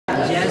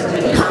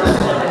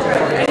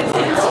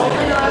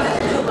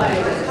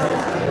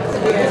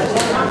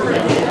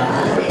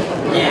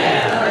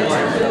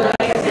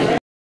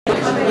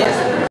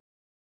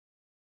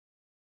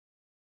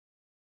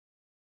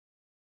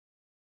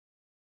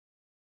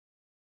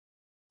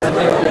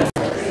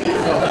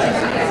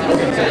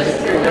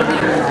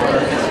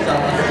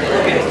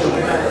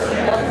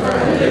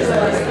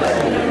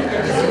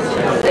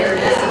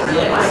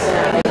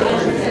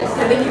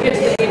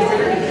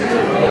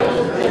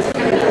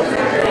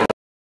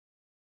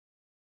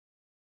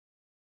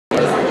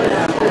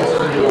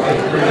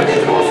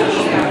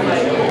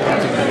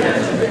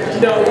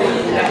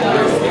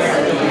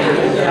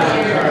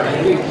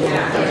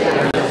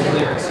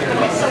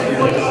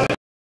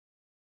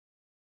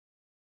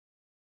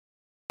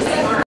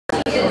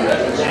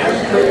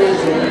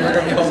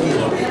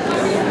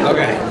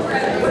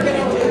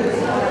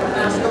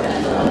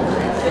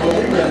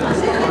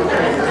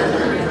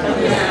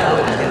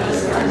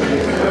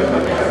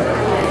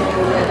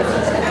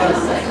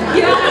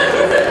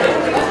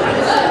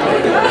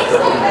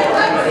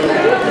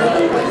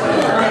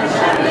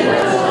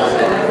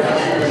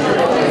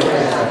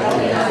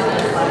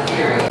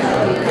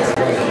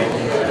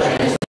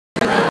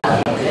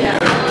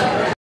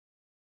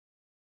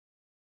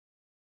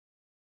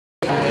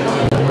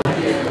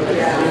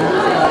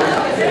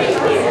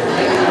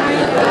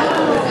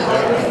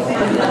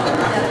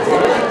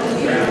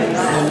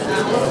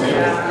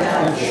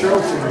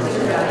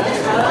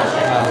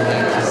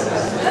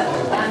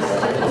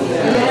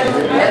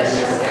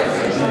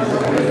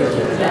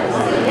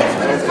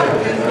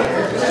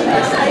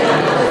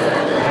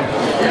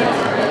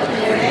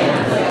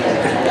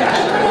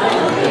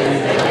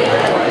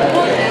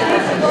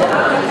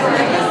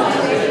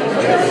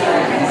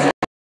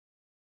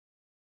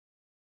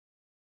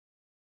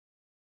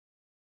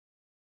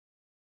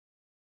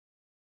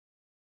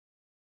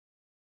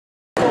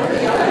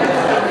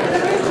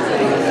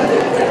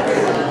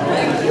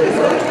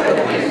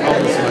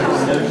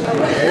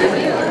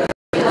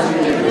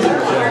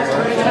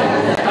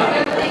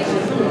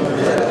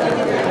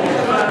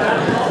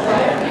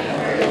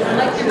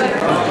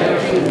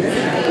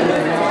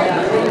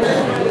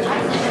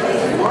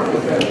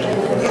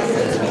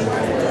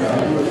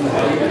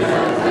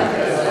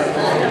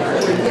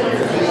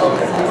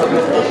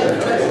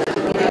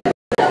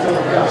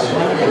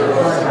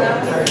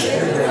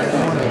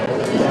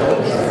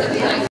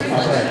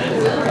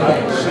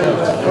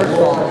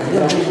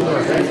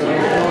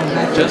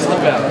Just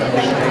about.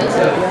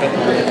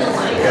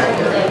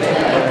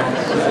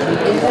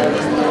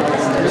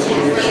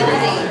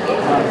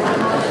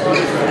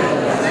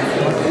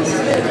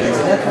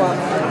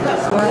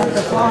 That's why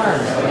the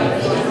farm.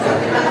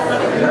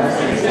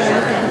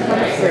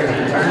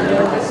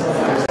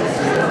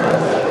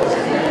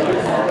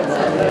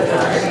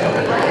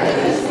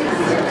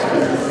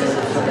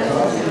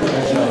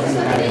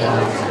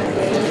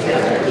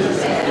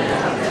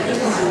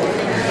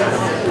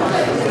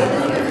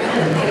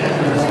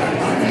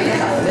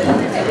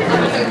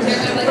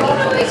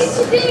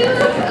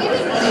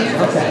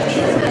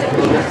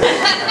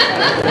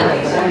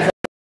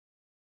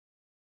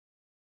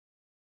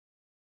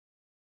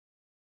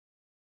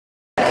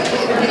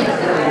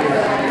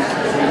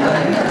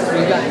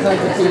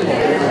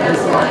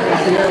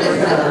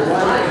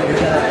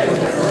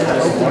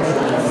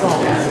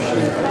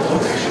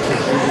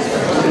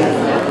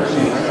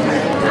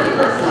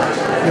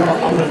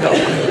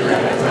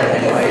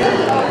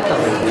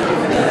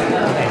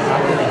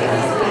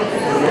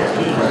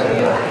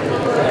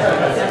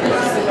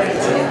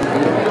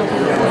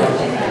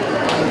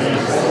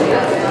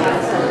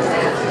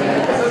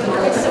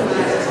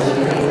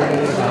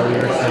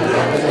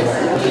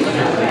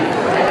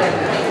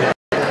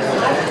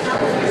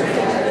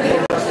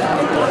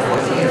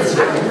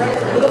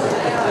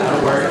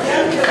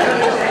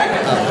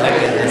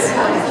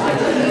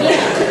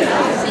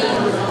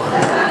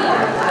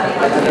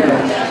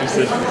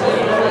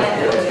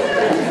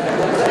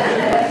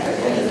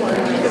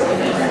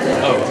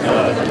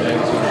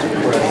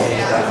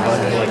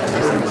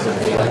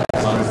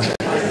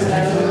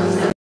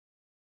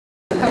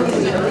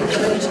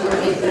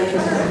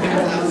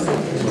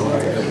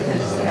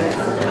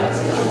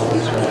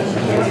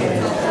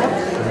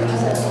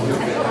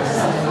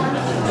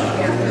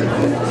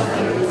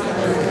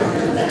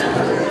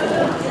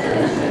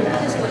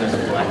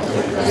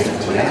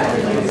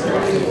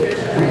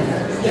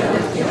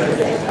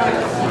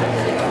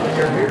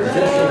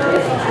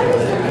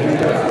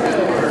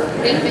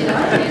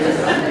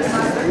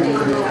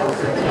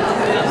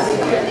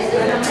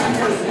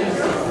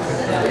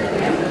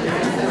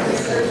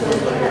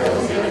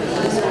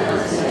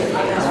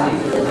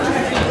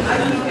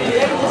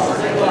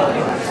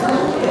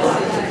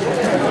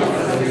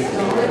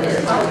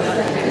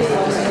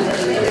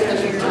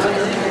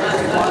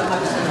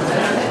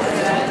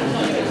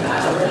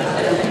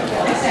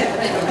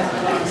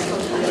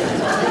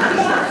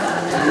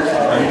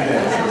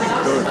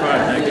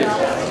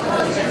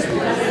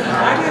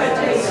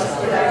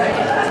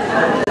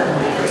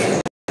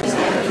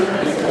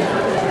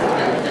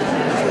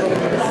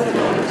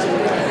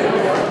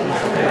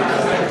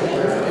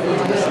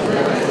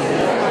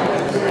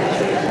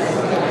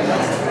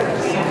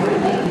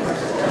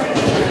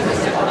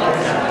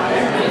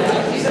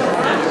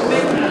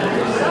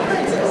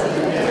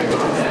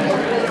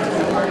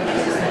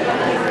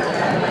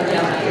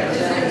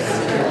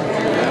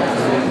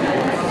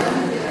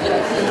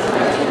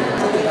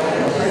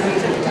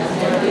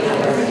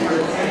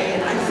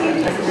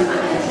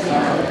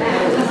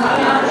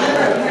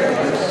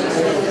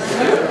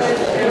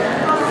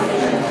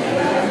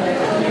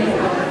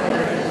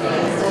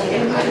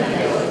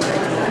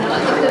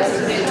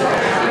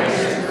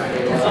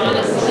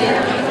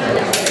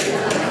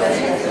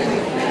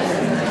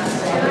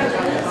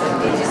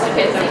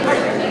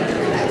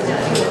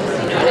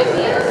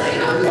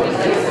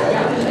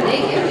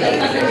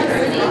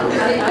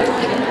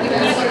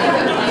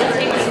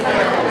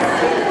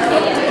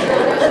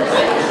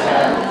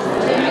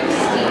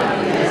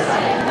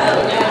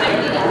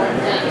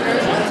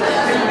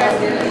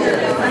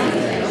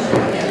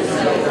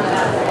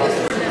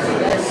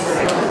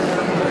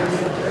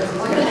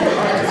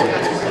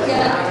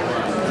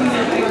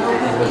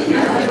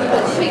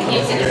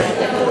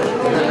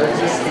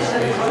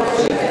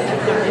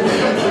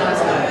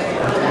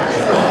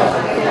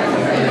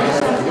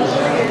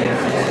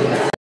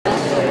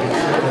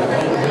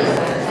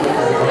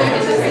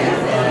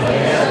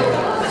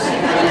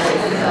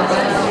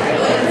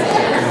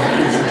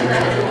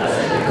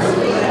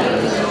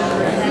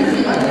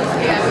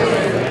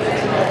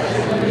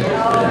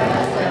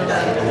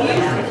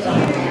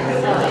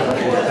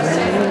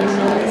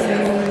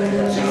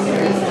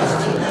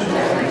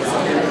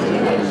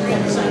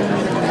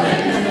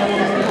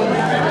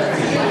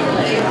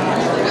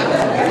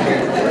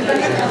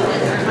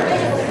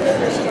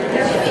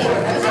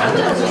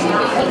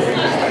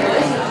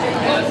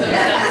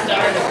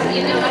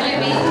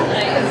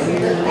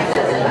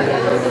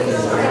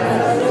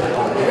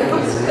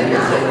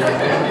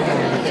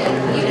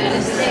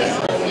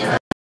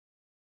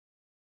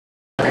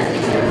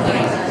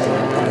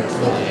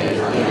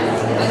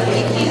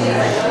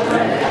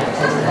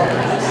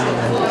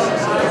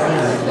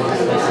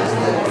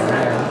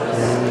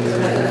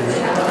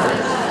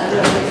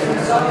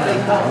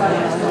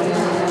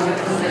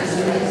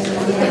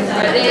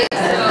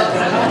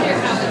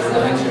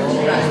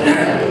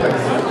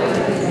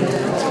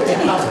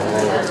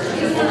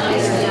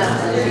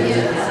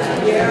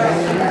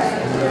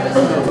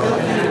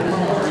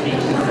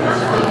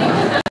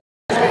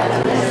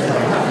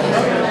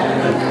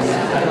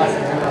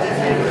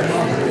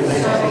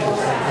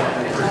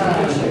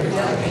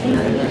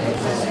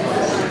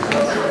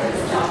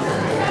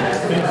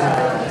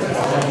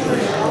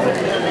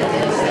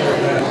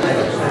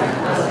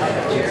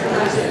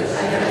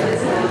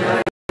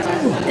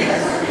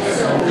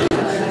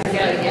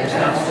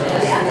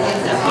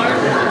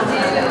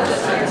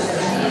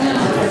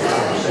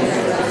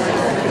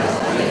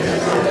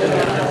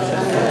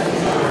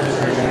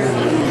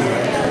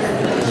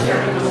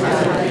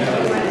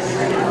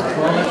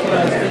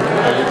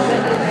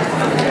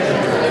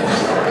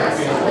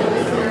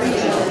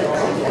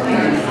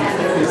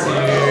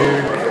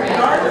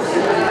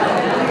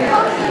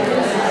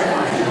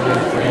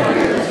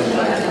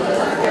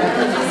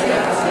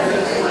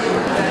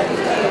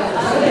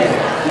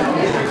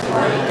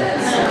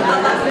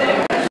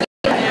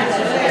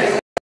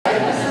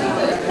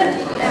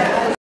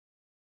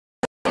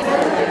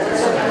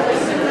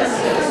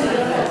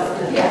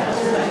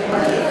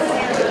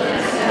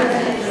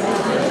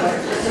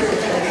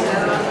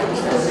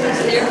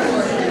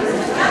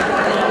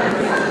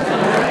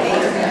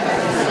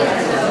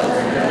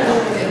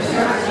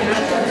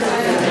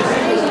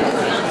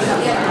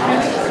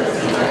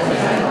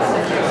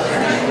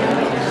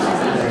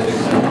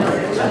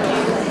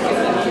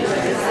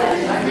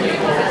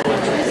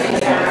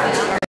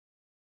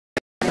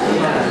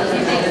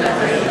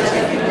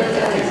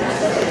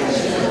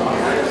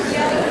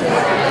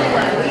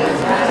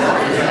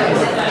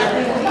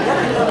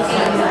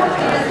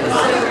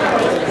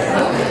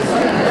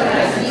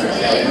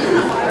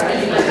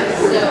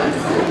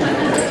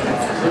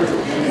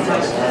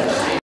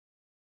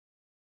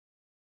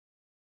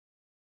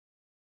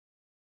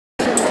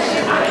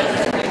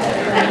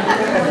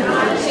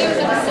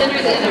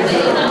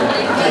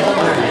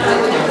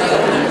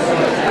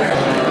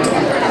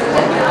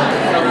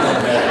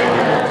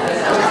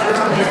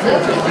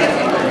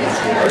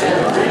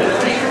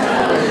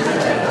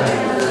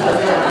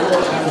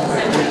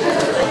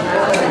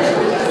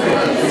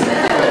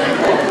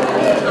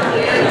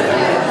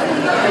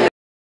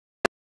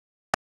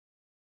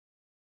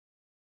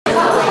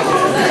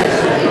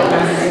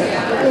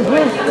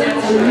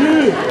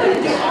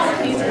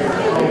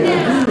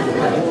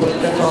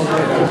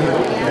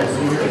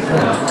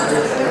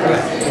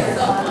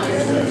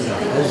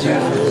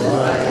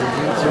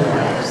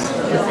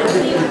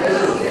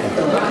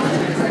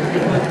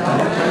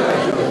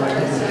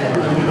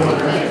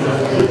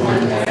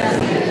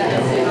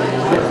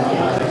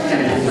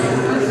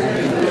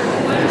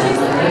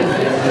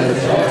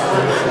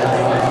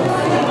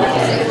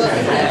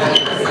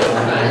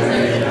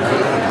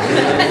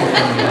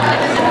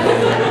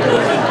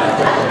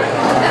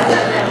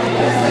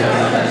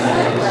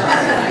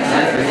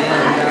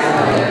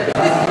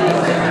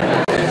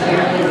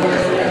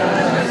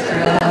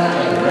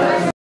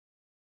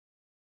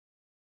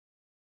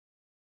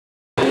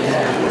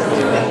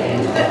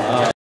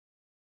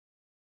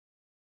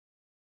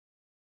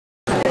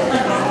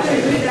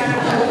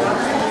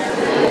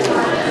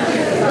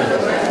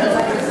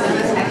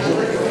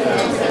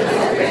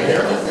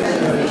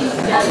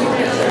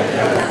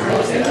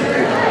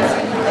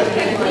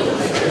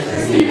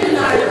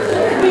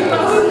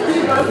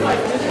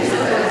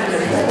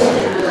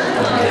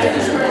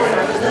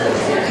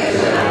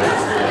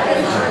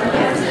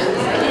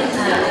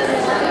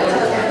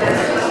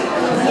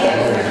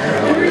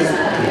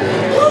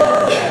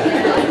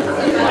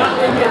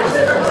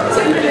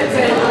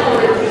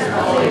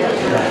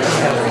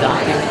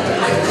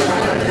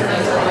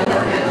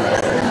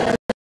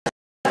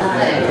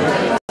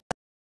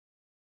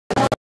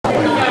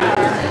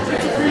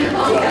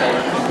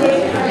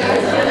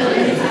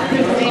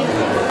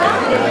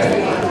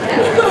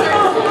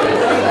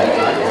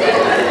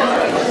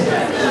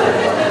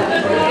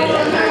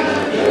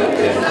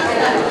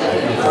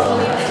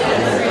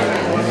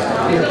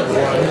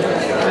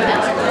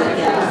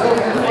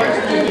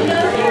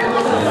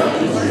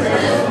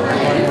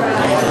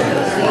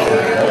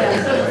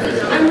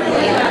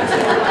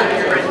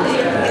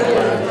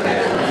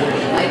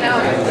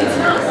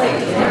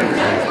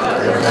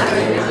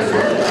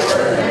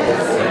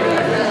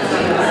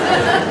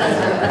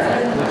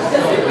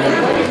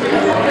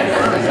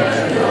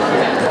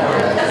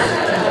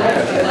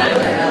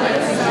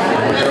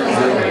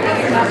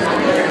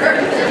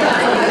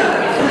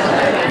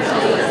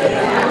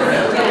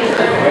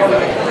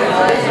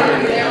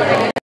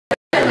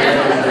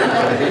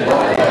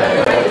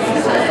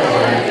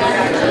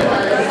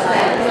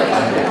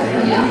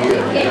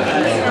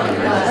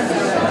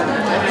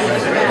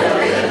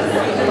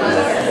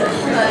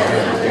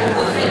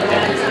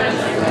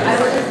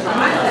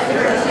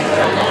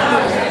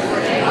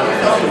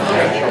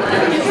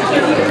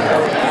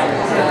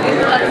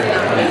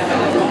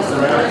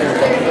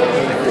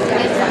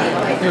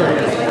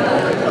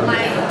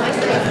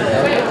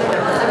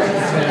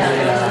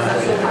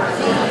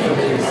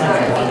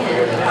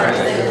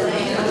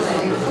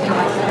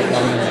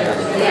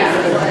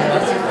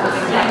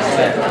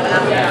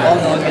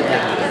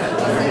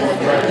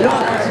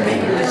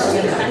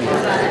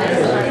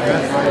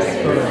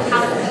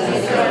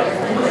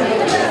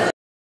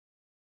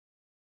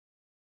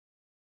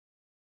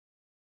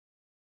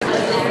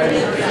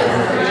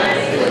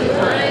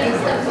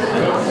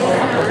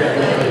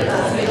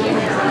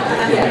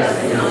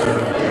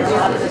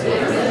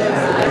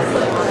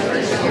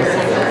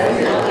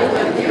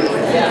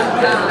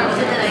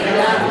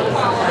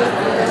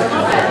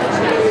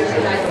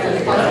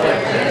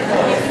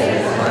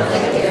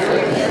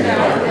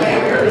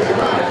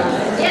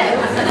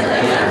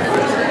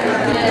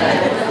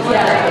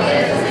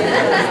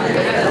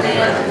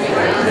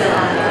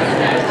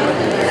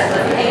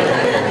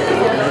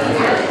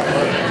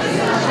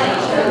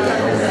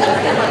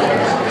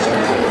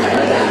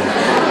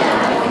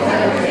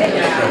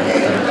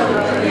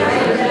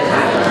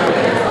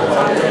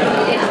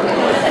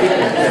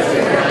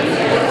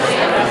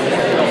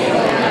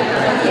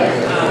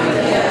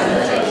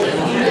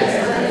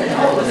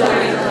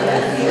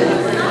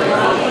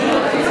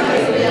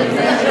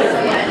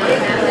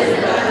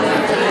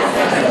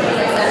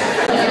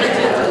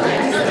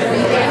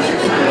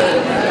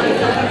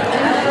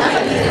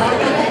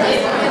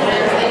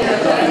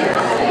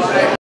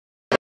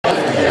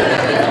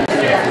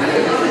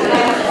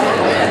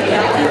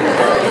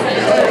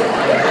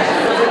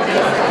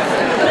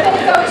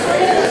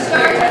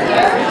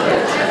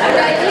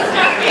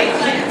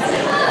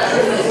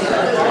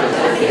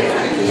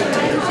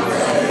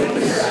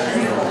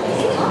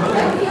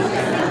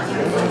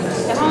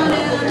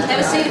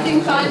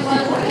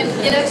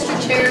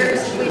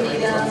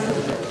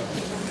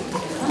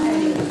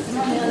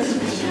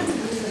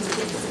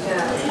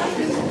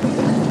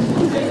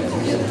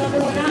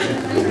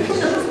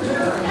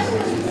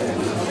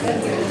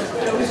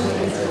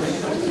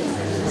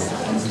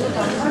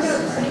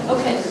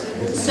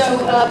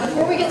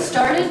 before we get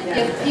started,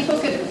 if people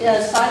could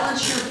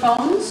silence your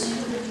phones.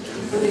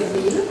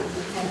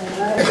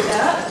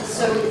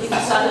 So if you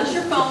can silence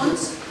your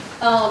phones.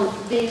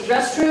 The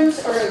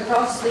restrooms are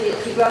across the,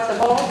 if you go out the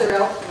hall,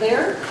 they're out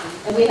there.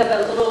 And we have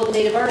a little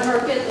native art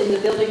market in the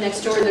building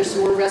next door. There's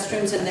some more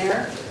restrooms in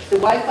there. The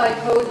Wi-Fi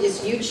code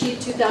is Euchee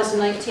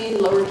 2019,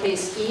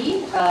 lowercase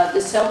e. The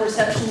cell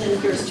reception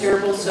in here is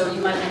terrible, so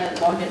you might want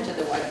to log into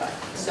the Wi-Fi.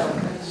 So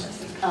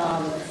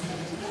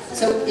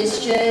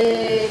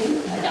Euchee,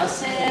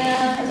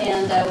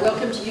 and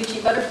welcome to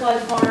Euchee Butterfly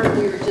Farm.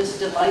 We are just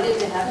delighted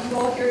to have you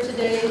all here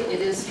today.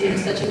 It is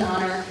such an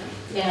honor.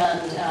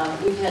 And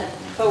we have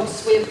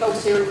folks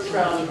here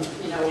from,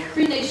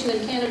 Cree Nation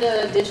in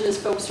Canada, Indigenous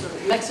folks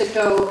from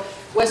Mexico,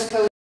 West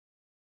Coast,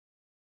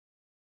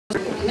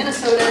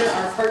 Minnesota.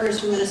 Our partners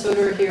from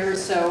Minnesota are here,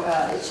 so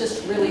it's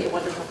just really a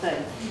wonderful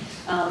thing.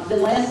 The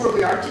land where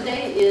we are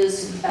today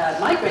is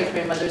my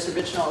great-grandmother's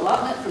original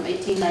allotment from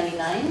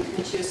 1899,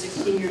 when she was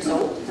 16 years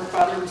old. Her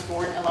father was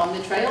born along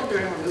the trail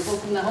during removal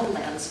from the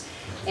homelands.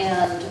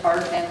 And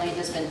our family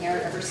has been here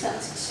ever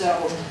since.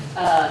 So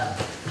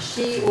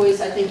she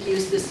always, I think,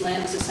 used this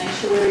land as a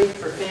sanctuary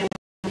for family,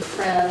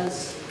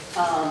 friends.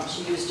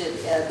 She used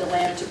the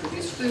land to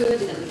produce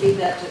food and feed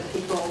that to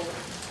people.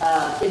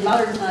 In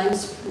modern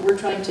times, we're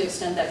trying to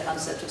extend that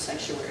concept of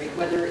sanctuary,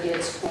 whether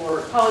it's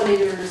for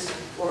pollinators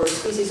or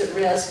species at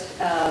risk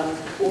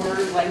or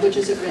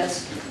languages at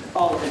risk,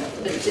 all of it.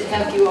 But to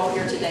have you all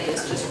here today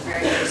is just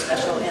very, very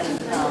special. And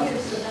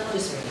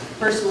just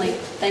personally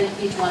thank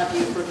each one of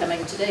you for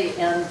coming today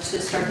and to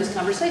start this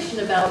conversation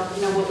about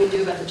what we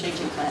do about the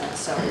changing planet.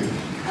 So,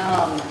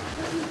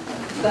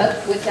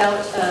 but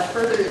without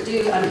further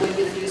ado, I'm going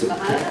to introduce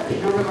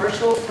Norma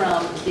Marshall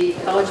from the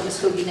College of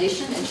Muskogee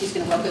Nation, and she's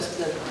going to welcome us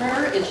with a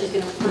prayer, and she's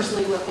going to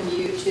personally welcome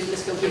you to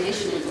Muskogee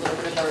Nation with a little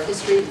bit of our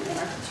history and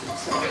our culture.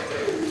 So.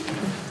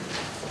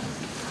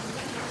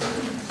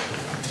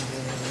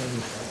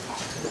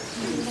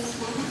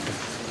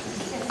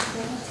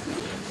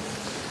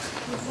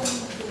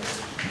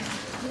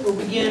 We'll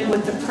begin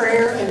with the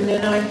prayer, and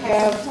then I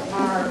have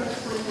our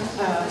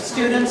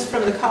students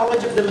from the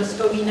College of the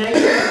Muskogee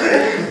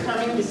Nation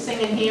coming to sing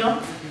a hymn,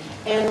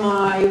 and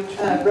my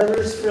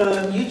brothers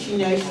from Euchee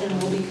Nation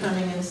will be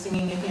coming and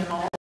singing a hymn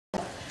also.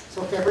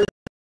 So if everyone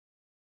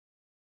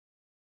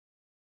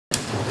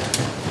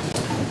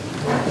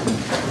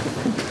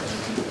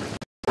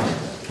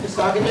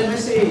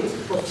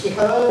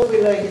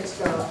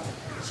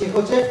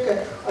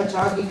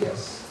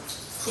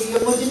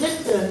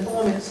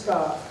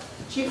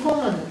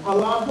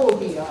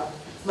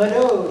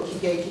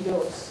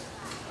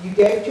you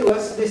gave to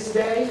us this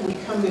day, we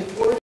come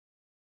before you.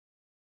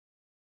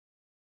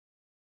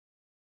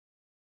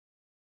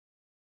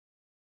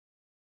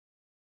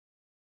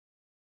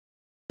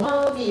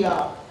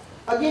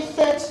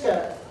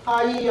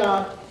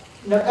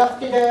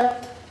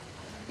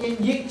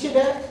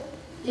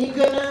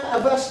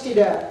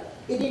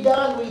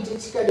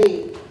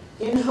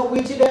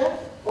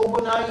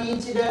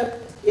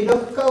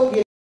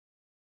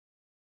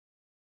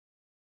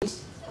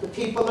 The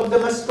people of the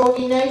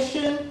Muskogee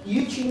Nation,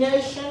 Euchee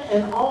Nation,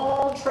 and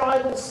all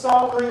tribal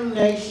sovereign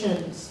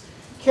nations,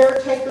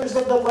 caretakers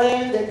of the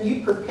land that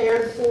you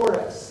prepared for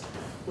us.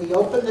 We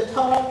open the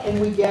talk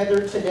and we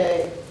gather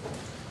today.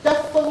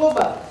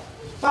 Dafaluba,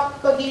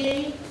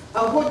 Fakpagi,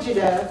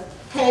 Ahujida,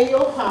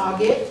 Heyo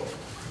Hagit,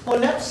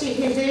 Honepsi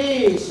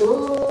Hidi,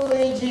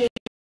 Suleji.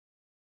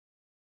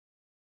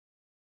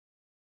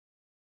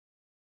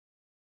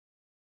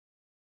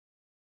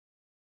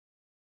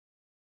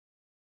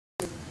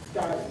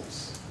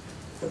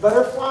 The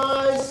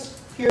butterflies,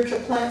 here to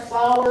plant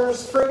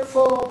flowers,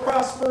 fruitful,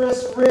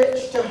 prosperous,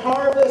 rich, to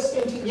harvest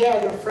and to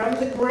gather from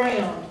the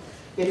ground.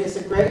 It is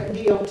a great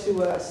deal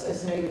to us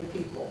as Native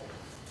people.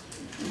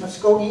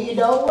 Muskogee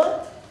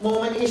Idola,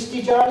 Moman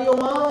Istijario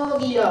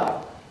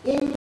Magia,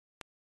 in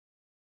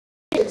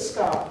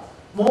Itska,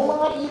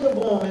 Moma Ida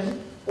Boman,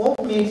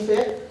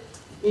 Mefit,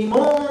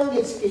 Imon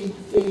Gitski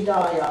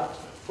Idaya,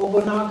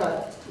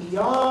 Obonaga,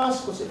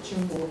 Iyas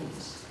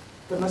Kosachimbonis.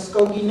 The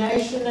Muskogee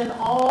Nation and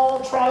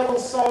all tribal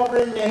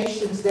sovereign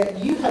nations that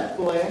you have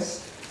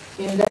blessed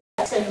in that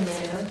same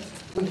manner,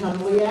 we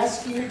humbly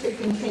ask you to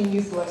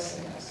continue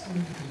blessing us.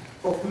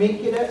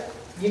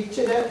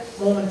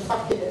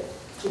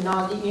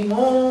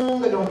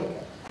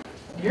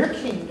 Your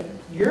kingdom,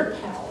 your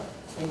power,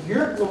 and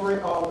your glory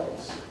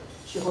always.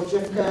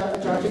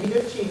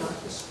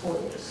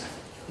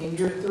 In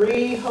your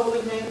three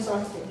holy names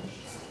I finish.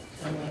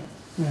 Amen.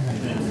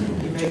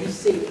 Amen. You may be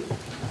seated.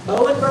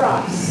 Bo and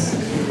Bryce.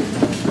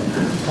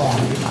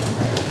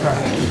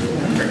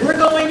 We're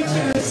going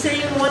to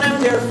sing one of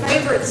their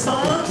favorite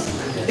songs.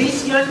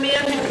 These young men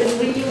have been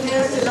leading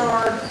this in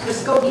our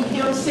Muskogee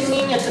hymn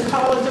singing at the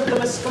College of the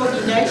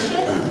Muskogee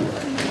Nation.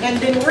 And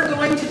then we're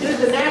going to do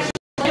the national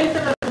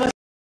anthem of the Muskogee.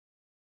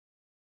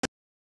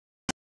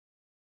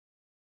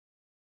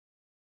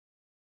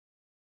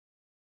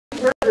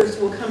 Brothers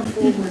will come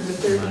forward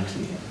with their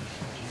Euchee hymn.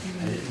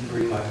 I didn't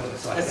bring my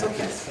books. That's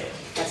okay.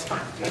 That's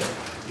fine.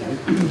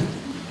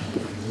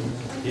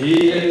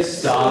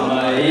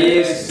 Iksomen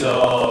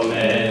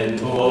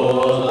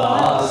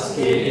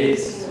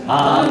polaskis,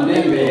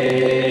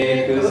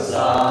 anime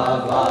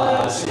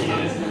kusavasis,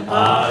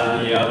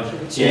 anyam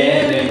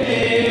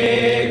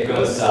cheneme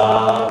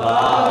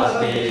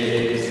kusavasis,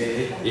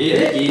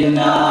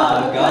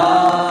 ikinaga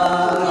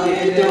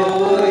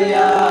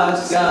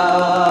idoyaska,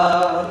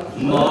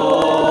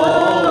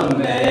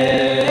 momes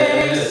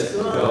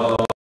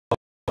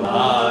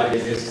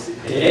romagis,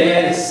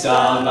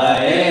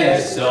 isama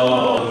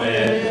isome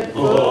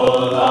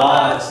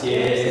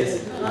polaskis,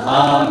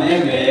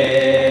 anime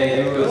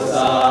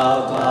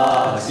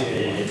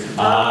kusavasis,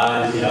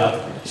 anyam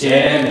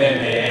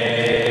cheneme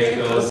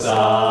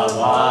kusavasis.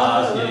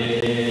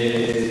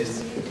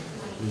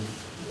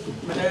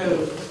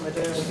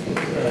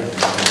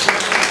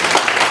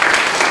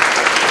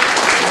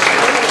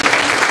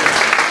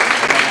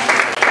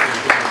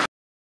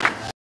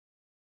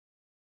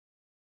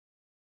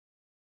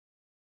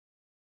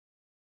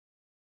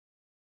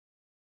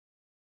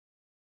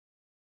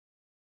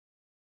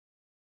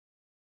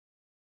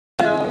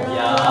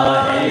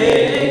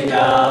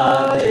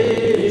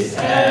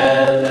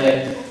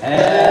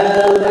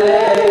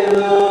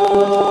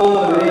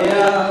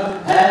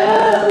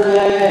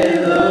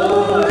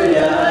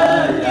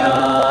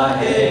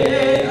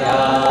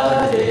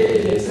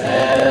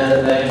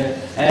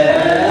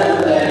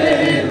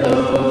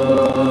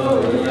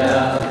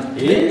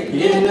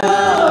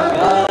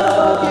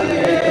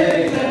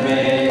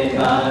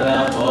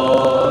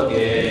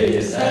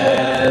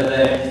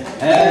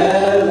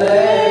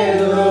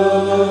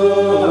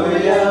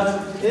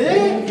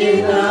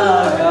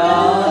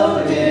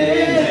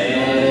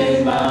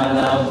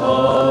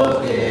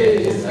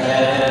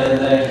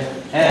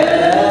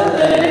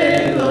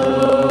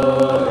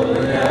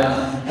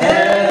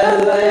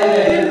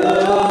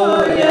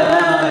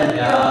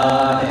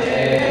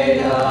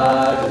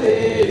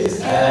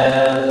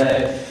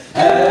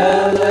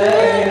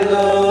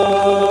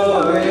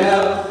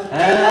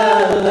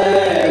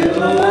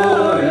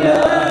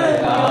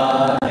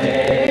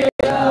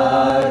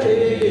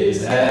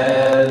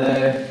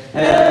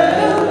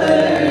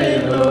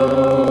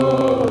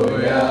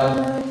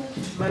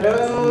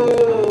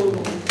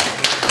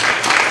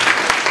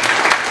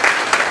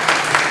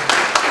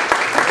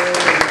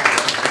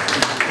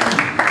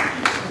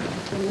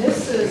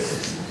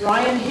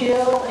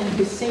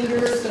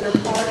 singers that are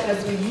part of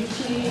the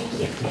Euchee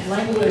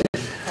language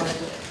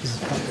project.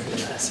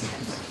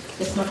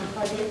 It's not a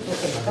project?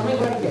 Okay, tell me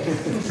what it is.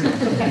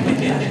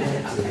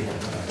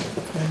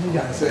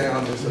 Say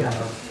on this,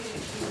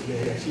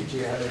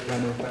 Euchee ada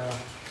kan apa,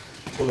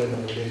 boleh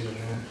nama dia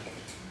juga.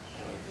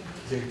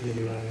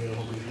 Jadi orang yang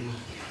hobi,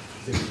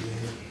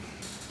 jadi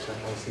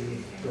saya sih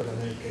orang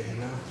yang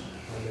kena,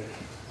 ada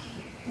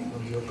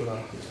orang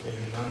juga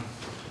kena.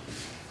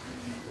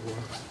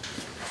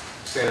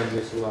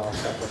 Servisula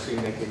siapa sih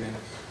nekin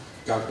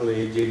kalau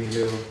jadi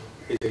lo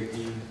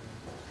itu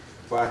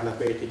buat lah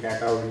peti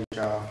kata orang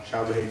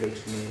siapa hidup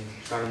sini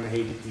sekarang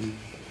nekin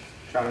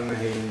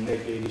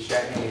di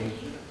sini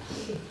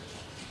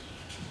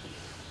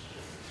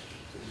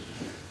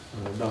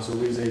dans ce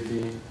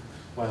réseau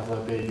buat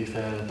lah peti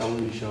faire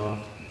tahu isha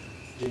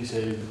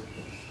jadi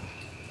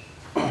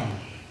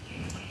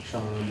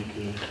sama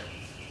dikit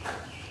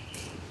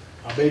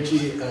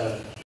abeci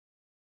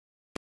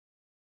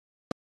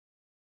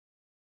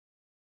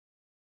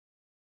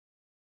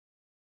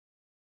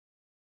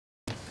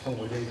không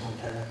ở đây không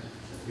thể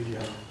video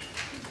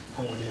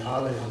không ở đây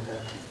hát lên không thể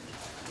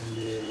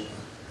để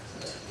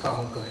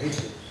không có hết.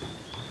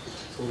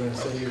 So we're going to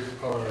save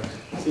our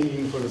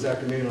singing for this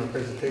afternoon, our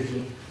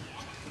presentation.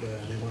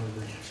 They wanted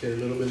to share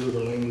a little bit of the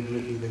language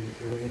with you. They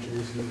were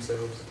introducing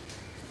themselves,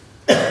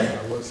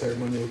 what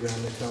ceremonial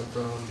ground they come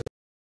from.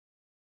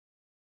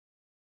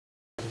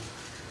 And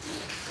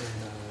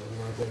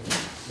we want to thank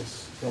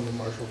Ms. Roman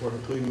Marshall for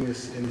including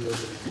this in the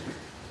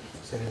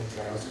saying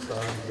that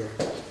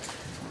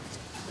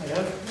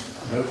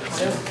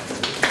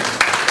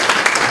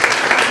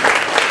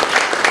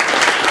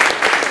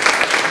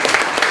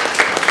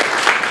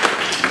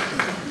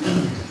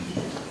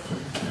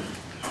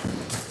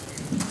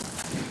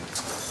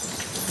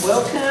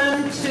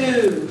Welcome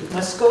to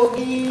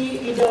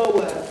Muskogee,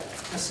 Idowa,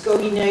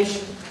 Muskogee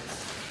Nation.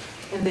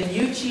 And the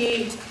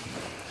Euchee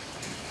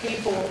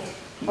people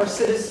are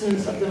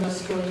citizens of the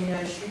Muskogee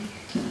Nation.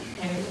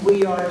 And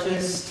we are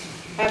just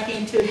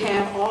happy to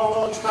have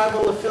all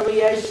tribal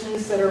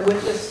affiliations that are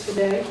with us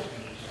today.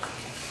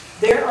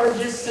 There are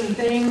just some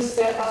things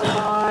that are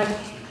by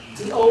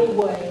the old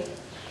way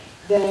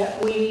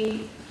that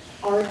we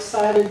are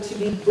excited to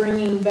be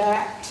bringing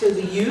back to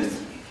the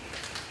youth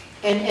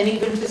and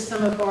even to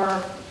some of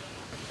our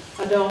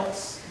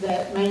adults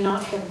that may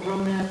not have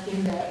grown up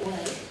in that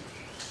way.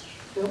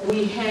 But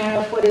we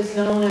have what is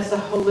known as a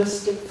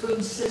holistic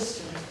food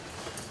system,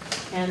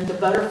 and the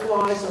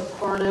butterflies are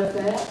part of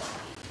that.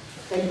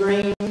 They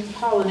bring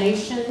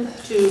pollination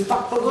to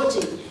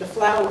Pakpagoti, the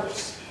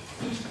flowers.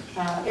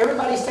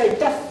 Everybody say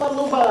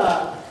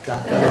Tefaluba.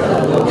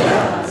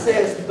 It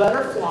says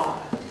butterfly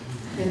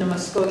in the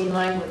Muskogee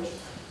language.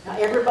 Now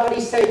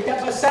everybody say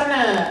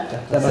tapasana.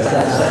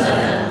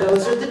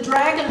 Those are the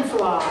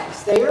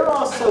dragonflies. They are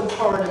also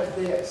part of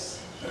this.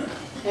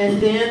 And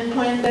then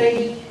when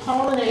they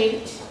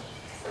pollinate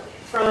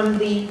from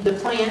the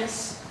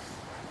plants,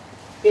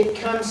 it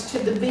comes to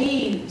the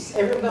bees.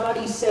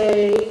 Everybody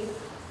say,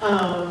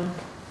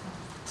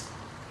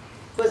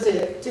 was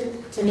it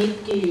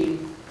Taniki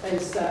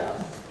is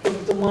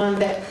the one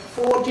that,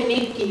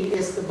 Taniki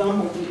is the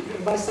bumblebee.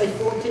 Everybody say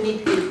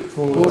Taniki.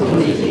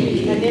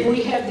 And then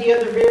we have the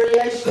other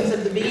variations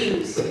of the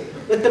bees.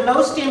 But the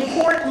most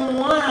important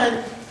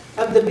one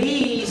of the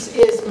bees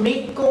is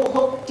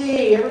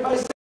Mikohokti. Everybody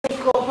say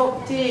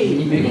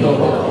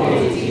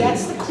Mikohokti.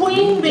 That's the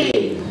queen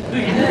bee. We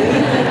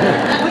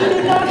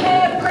did not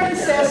have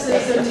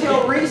princesses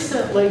until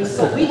recently,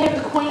 so we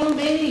have the queen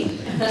bee.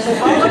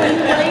 So all of you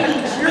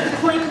ladies, you're the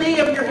queen bee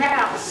of your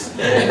house.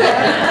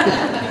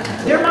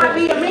 There might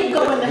be a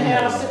Miko in the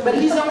house, but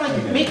he's only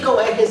Miko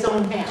at his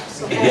own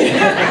house. Okay?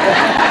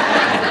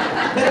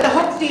 But the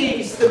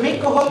Hoktis, the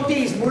Miko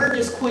Hoktis, we're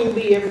just queen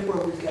bee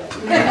everywhere we go.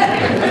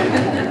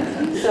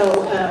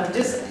 So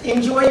just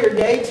enjoy your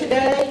day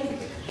today,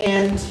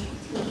 and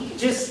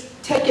just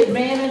take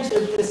advantage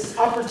of this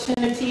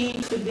opportunity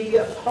to be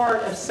a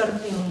part of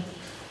something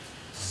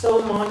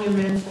so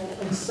monumental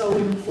and so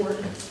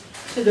important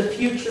to the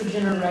future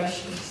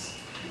generations.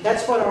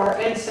 That's what our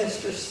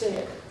ancestors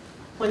said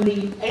when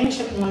the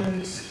ancient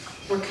ones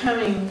were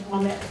coming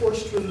on that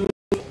forced removal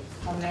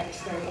on that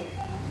trail.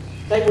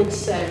 They would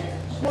say,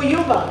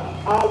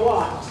 Huyuba,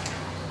 Awat,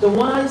 the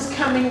ones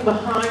coming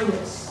behind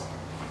us.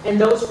 And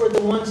those were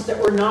the ones that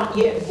were not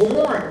yet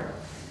born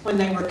when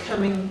they were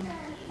coming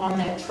on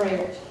that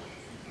trail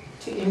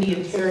to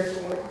Indian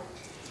territory.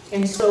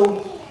 And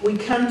so we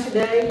come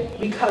today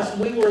because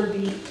we were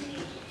the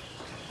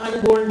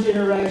unborn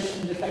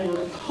generation that they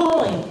were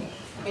pulling,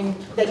 and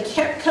they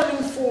kept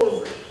coming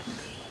forward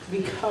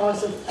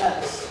because of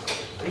us,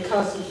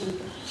 because of the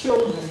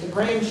children, the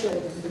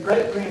grandchildren, the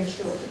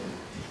great-grandchildren,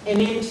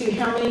 and into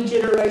how many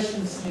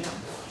generations now?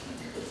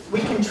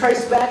 We can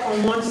trace back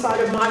on one side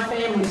of my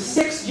family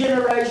 6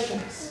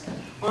 generations.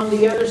 On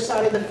the other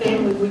side of the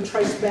family, we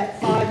trace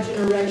back 5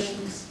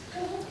 generations.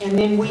 And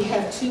then we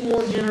have 2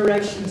 more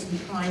generations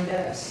behind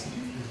us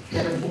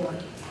that are born.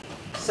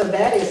 So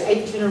that is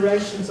 8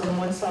 generations on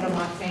one side of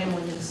my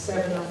family and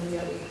 7 on the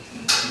other.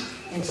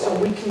 And so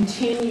we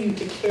continue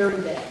to carry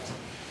that.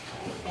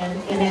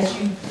 And as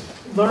you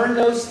learn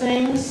those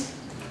things,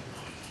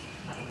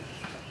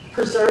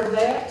 preserve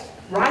that,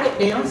 write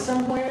it down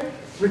somewhere,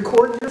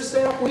 record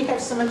yourself. We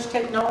have so much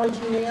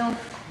technology now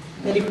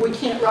that if we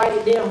can't write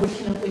it down, we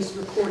can at least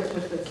record it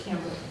with the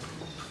camera.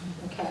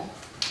 Okay?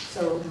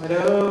 So,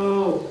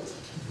 Mado.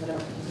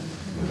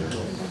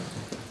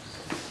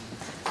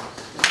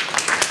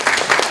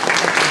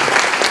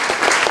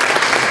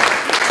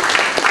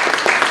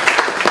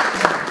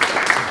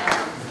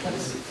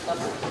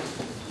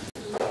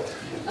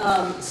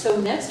 So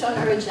next on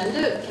our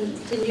agenda,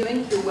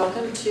 continuing through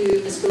Welcome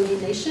to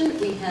Muskogee Nation,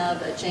 we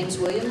have James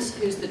Williams,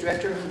 who's the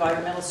Director of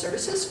Environmental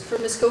Services for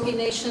Muskogee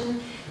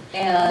Nation,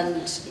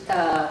 and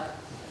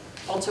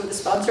also the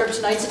sponsor of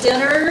tonight's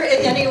dinner.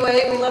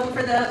 Anyway, we love him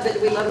for that,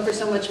 but we love him for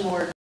so much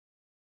more.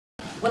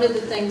 One of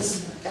the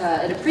things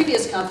at a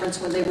previous conference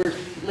when they were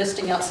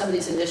listing out some of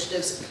these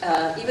initiatives,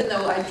 even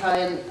though I try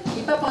and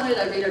keep up on it,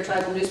 I read our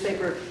tribal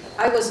newspaper,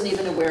 I wasn't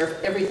even aware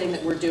of everything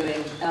that we're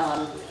doing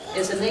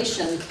as a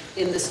nation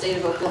in the state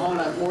of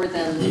Oklahoma, more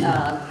than,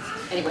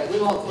 anyway,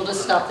 we'll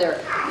just stop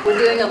there. We're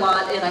doing a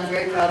lot, and I'm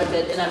very proud of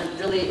it, and I'm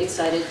really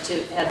excited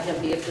to have him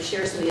be able to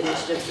share some of the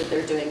initiatives that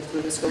they're doing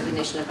through the Muskogee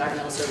Nation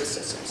Environmental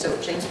Services. So,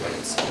 James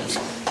Williams.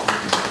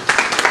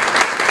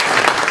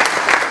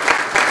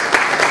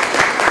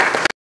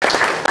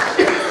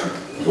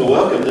 Well,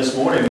 welcome this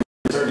morning.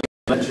 We're certainly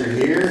glad you're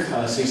here.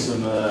 I see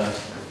some, I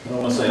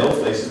don't want to say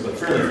old faces, but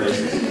friendly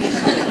faces.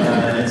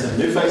 And some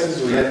new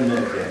faces we haven't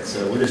met yet.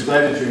 So we're just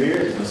glad that you're here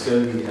at the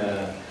Muskogee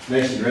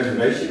Nation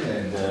Reservation,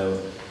 and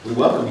we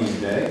welcome you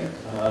today.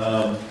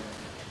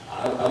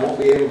 I won't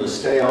be able to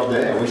stay all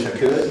day. I wish I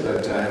could,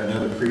 but I have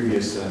another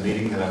previous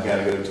meeting that I've got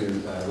to go to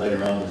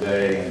later on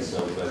today. And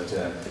so, but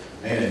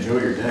man, enjoy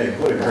your day.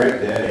 What a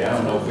great day. I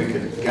don't know if we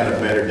could have got a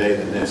better day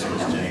than this,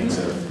 Ms. Jane.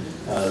 So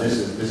this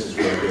is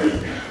really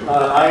good.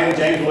 I am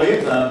James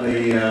Williams. I'm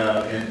the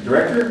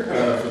director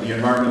for the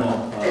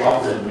Environmental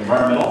Office of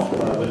Environmental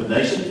with the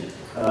Nation.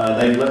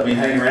 They've let me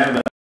hang around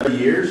about 30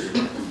 years,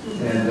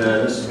 and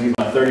this will be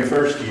my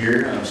 31st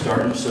year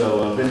starting,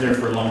 so I've been there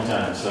for a long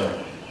time. So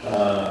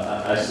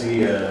I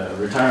see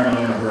retirement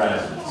on the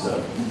horizon,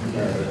 so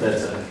but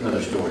that's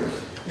another story.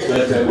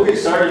 But we'll get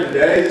started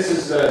today. This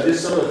is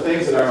just some of the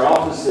things that our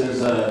office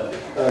has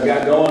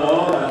got going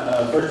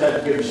on. First, I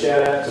have to give a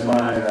shout out to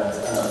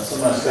some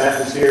of my staff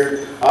that's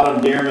here.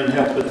 Autumn Dearman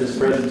helped put this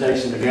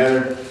presentation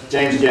together.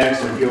 James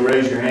Jackson, if you'll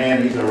raise your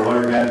hand, he's our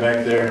water guy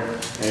back there.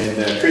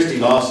 And Christy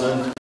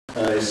Lawson,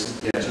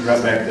 she's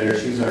right back there.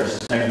 She's our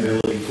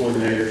sustainability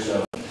coordinator.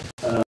 So.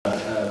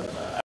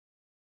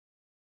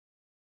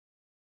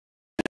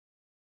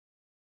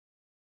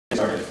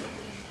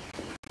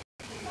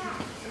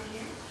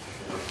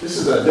 This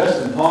is a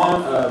Dustin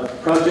Pond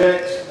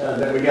project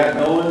that we got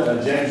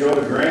going. James wrote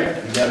a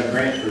grant. We got a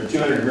grant for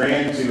 200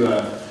 grand to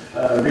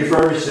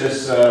refurbish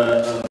this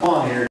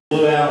pond here.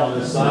 Blew out on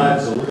this side,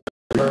 so we're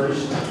going to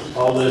refurbish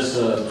all this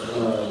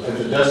at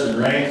the Dustin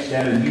Ranch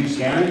down in Hughes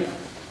County.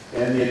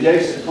 And the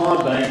adjacent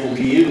pond bank will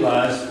be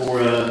utilized for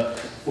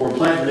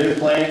planting new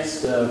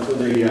plants for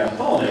the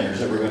pollinators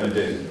that we're going to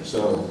do.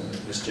 So,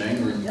 Ms.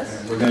 Jane,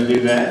 we're going to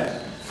do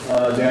that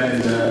down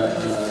in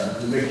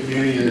the big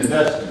community of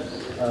Dustin.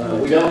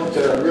 We don't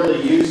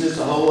really use this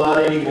a whole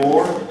lot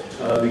anymore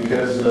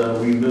because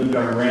we moved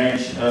our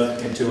ranch up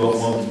into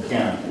Okmulgee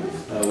County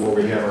where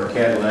we have our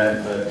cattle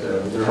at, but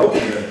we're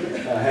hoping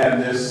to have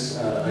this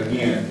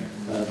again.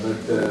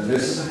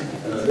 This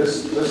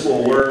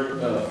will work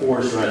for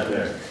us right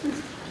there.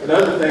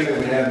 Another thing that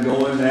we have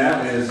going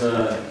now is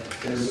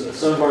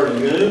some of our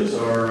lagoons,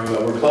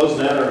 we're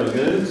closing out our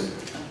lagoons.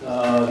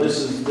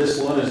 This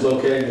one is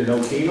located in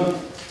Okemah.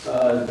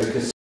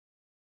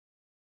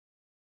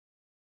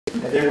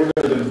 And then we're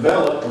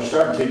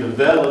starting to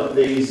develop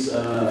these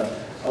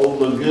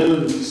old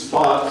lagoon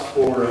spots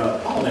for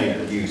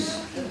pollinator use.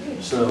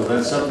 So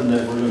that's something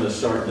that we're going to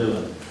start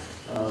doing.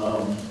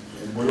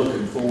 And we're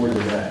looking forward to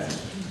that.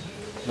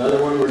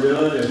 Another one we're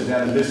doing is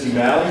down in Misty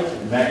Valley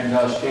in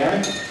McIntosh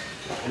County.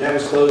 And that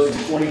was closed in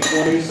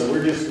 2020, so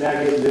we're just now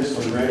getting this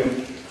one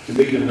ready to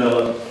be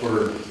developed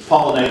for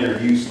pollinator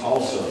use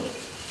also.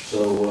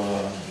 So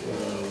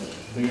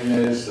being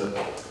as a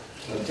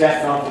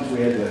TAP conference, we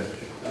had to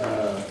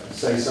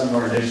say some of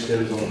our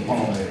initiatives on the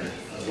pollinator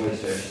way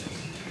station.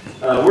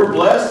 We're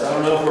blessed. I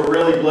don't know if we're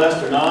really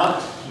blessed or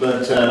not,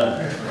 but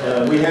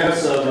we have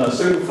some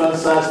Superfund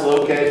sites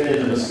located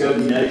in the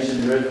Muskogee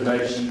Nation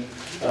Reservation.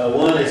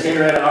 One is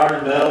Henrietta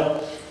Iron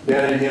Metal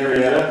down in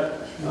Henrietta.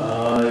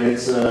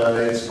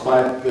 It's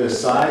quite the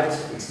site.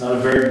 It's not a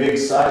very big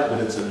site,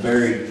 but it's a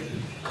very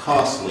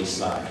costly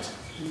site.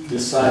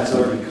 This site's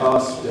already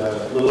cost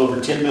a little over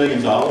 $10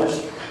 million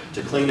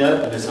to clean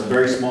up, and it's a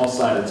very small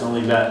site. It's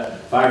only about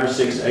 5 or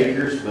 6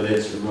 acres, but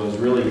it was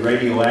really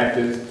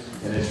radioactive,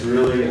 and it's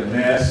really a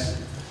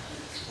mess.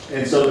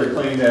 And so they're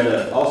cleaning that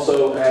up.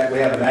 Also, we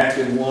have an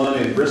active one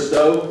in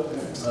Bristow.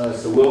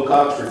 It's the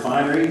Wilcox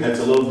Refinery. That's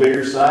a little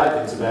bigger site.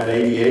 It's about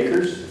 80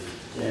 acres.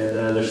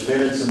 And they're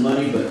spending some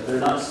money, but they're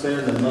not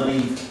spending the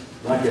money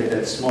like at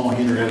that small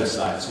Henrietta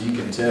site. So you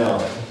can tell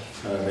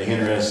the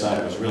Henrietta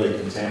site was really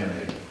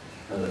contaminated.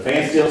 The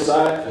Fansteel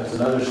site, that's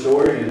another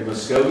story in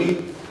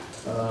Muskogee.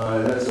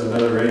 That's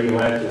another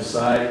radioactive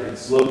site.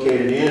 It's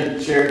located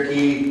in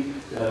Cherokee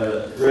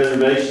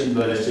Reservation,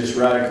 but it's just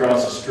right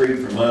across the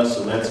street from us,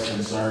 so that's a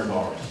concern of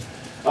ours.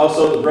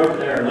 Also, the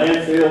Broken Arrow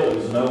landfill, it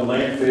was an old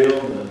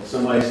landfill.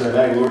 Somebody said,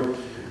 hey, we're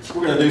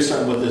going to do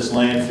something with this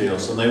landfill.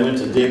 So they went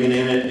to digging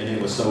in it, and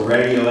it was so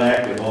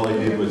radioactive, all they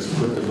did was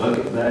put the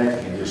bucket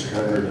back and just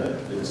cover it up.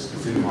 It's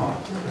too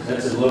hot.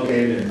 That's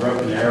located in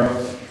Broken Arrow.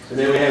 And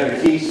then we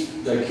have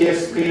the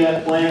Kiss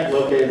peanut plant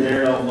located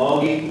there in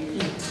Okmulgee,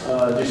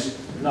 just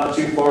not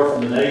too far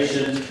from the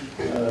nation.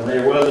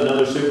 There was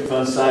another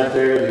Superfund site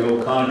there, the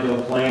old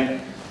Conoco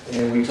plant,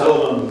 and we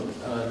told them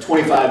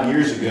 25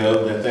 years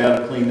ago that they ought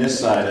to clean this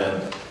site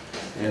up.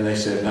 And they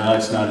said, no,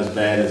 it's not as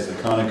bad as the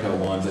Conoco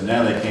one. But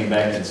now they came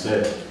back and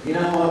said, you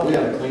know what, we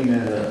ought to clean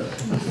that up.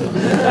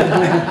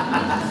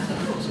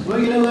 Well,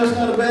 you know, that's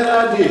not a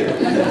bad idea.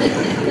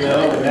 You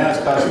know, and now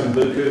it's costing them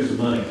bukus of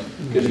money.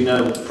 Because, you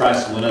know, the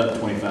price went up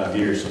 25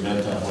 years, so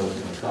no telling what it's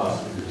going to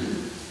cost.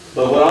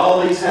 But what all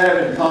these have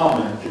in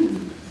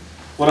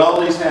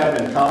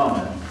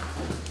common,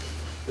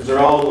 is they're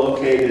all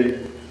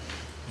located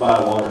by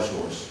a water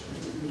source.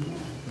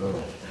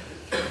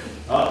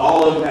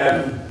 All of them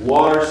have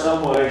water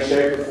some way,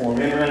 shape, or form.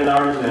 Henrietta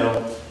Iron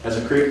Metal has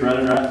a creek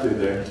running right through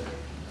there.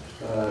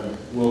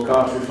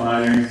 Wilcox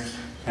Refinery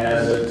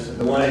has it.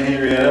 The one in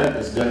Henrietta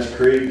is Dutch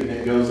Creek, and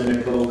it goes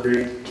into Coal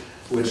Creek,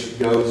 which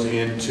goes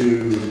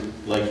into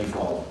Lake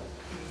Eufaula.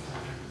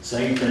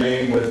 Same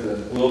thing with the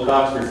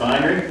Wilcox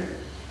Refinery.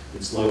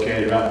 It's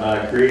located right by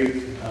a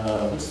creek.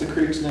 What's the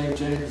creek's name,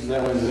 James?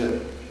 That one's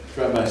it. It's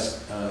right by,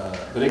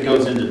 but it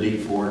goes into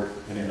Deep Fork,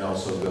 and it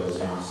also goes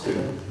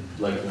into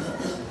Lake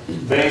Eufaula.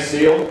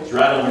 Fansteel, it's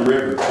right on the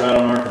river. It's right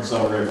on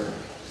Arkansas River.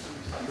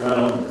 Right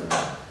on.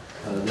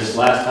 This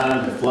last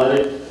time it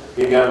flooded,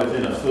 it got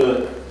within a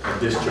foot of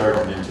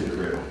discharging into the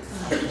river.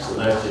 So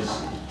that's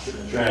just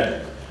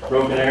tragic.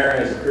 Broken Arrow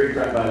has a creek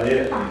right by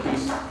it, and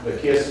the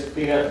Kiss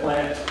peanut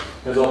plant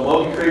has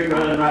Okmulgee Creek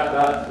running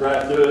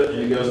right through it, and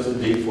it goes to the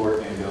Deep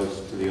Fork and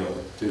goes to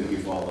the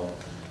Eufaula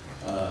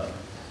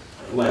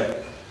Lake.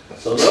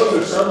 So those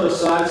are some of the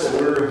sites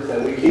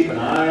that we keep an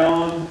eye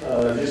on,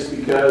 just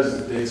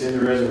because it's in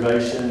the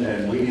reservation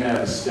and we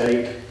have a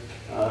stake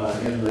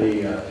in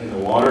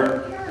the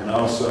water and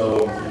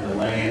also in the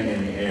land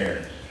and the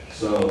air.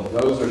 So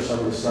those are some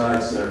of the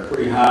sites that are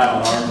pretty high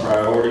on our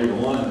priority. The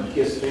one, the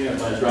Kiss peanut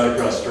plant, is right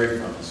across the street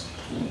from us,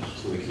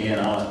 so we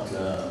cannot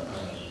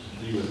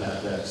be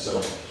without that.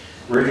 So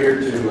we're here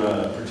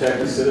to protect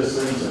the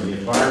citizens and the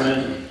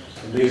environment.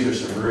 And these are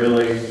some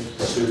really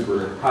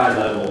super high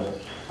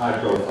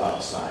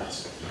high-profile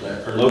sites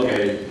that are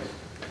located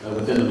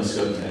within the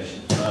Muskogee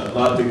Nation. A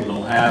lot of people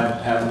don't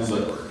have them,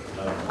 but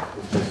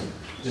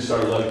just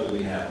our luck that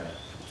we have them.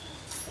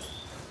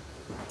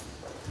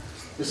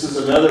 This is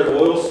another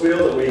oil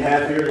spill that we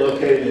have here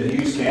located in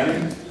Hughes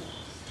County.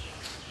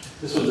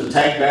 This was a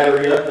tank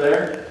battery up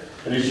there,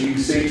 and as you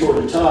can see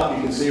toward the top,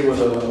 you can see where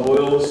the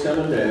oil was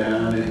coming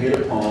down, it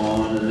hit a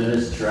pond, and then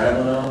it's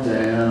traveling on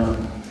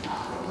down.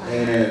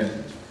 And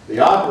the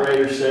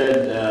operator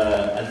said,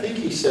 I think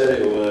he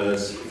said it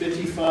was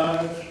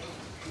 55.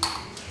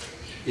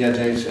 Yeah,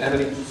 James, how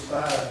many?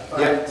 5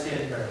 Yeah. to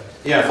 10 barrels.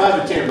 Yeah,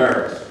 5 to 10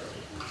 barrels.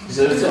 He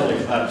said it's only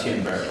 5 to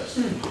 10 barrels.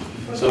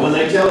 So when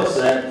they tell us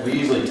that, we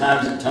usually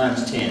times it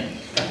times 10.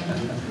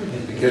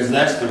 Because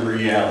that's the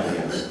reality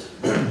of it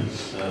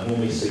when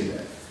we see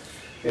that.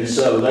 And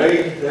so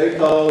they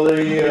call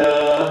the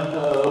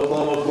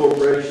Oklahoma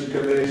Corporation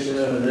Commission,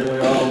 and then we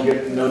all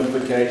get the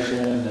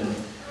notification, and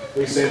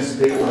we send some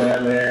people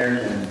down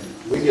there, and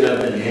we get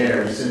up in the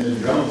air. We send the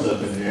drones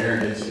up in the air,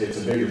 and it's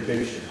a bigger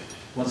picture.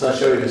 Once I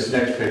show you this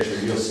next picture,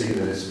 you'll see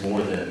that it's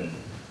more than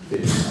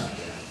 55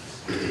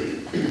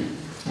 gallons.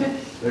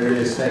 There it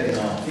is, taking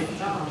off.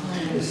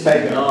 It's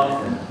taking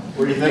off, and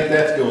where do you think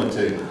that's going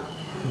to?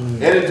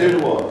 Headed to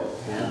the water.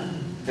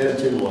 Headed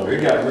to the water.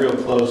 It got real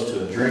close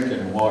to a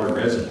drinking water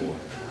reservoir.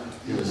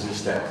 It was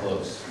just that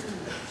close.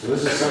 So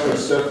this is some of the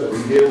stuff that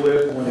we deal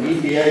with. When the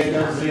EPA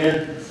comes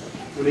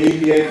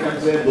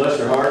in, bless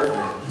their heart,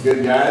 they're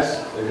good guys,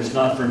 they're just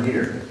not from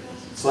here.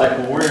 It's like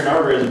when we're in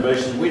our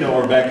reservation, we know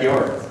our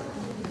backyard.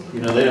 You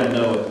know, they don't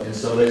know it. And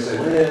so they say,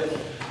 well,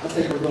 I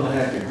think we're going to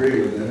have to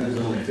agree with them. There's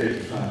only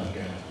 55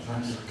 gallons.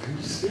 I'm like, are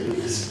you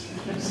serious?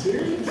 Are you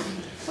serious?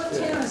 What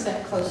town is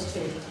that close to?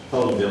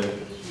 Pollinators.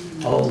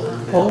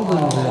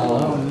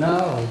 Oh,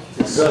 no.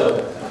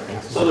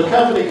 So the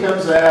company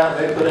comes out,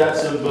 they put out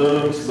some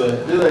booms,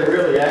 but do they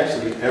really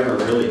actually ever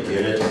really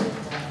get it?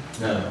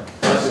 No.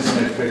 Watch this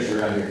next picture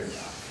right here.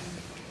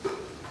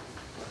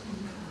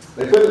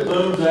 They put the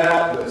booms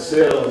out, but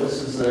still,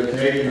 this is the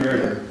Canadian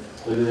River.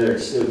 Look at there,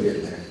 it's still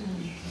getting there.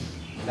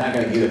 Not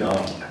going to get it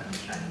all.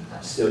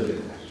 Still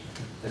getting there.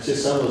 That's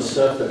just some of the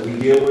stuff that we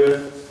deal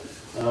with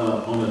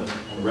on a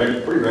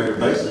pretty regular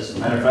basis. As a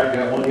matter of fact, I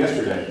got one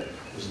yesterday.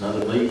 There's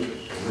another leak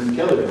over in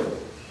Kellyville.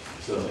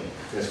 So,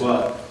 guess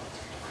what?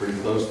 Pretty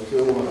close to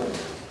the water.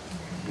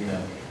 You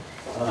know.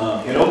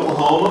 In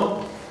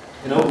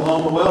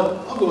Oklahoma,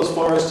 well, I'll go as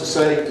far as to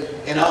say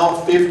in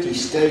all 50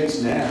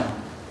 states now,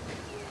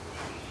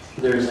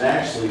 there's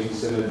actually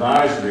some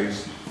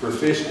advisories for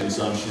fish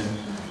consumption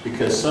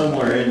because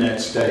somewhere in that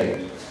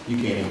state, you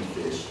can't eat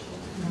fish.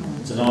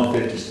 It's in all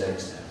 50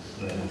 states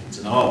now. It's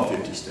in all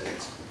 50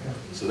 states.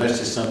 So that's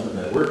just something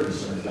that we're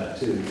concerned about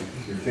too,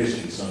 your fish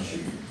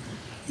consumption.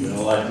 You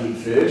don't like to eat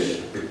fish?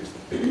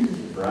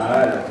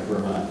 Fried, I prefer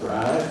mine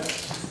fried.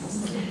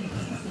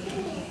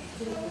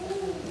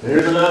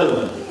 Here's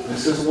another one.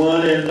 This is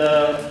one in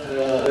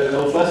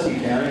Euchee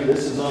County.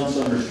 This is on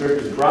some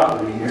restricted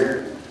property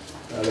here.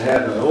 They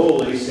have an oil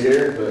lease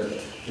here,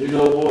 but these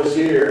old boys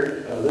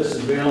here, this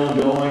has been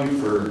ongoing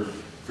for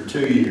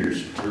 2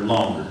 years or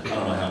longer. I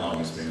don't know how long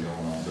it's been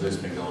going on, but it's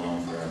been going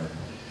on forever.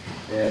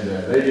 And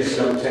they just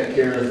don't take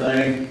care of the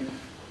thing,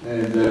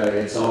 and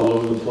it's all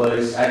over the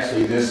place.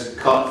 Actually, this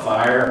caught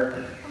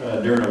fire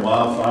during a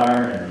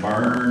wildfire and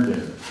burned,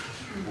 and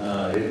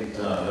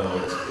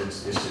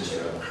it's just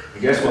trouble.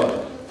 And guess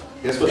what?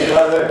 Guess what's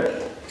right there?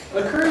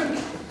 A creek.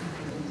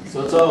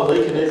 So it's all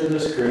leaking into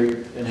this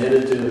creek and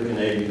headed to the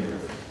Canadian River.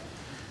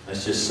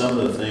 That's just some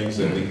of the things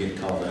that we get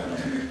called out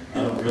on.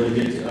 I don't really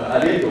get to,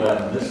 I did go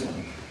out on this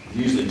one.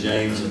 Usually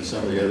James and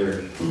some of the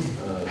other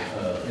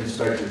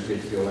inspectors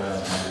get to go out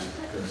on that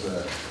because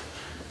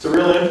it's a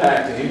real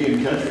impact to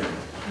Indian country.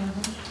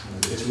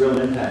 It's a real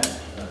impact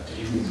to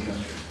Indian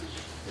country.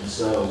 And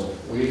so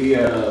we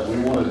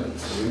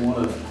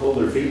want to hold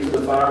their feet to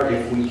the fire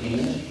if we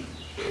can.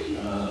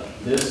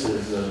 This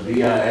is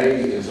BIA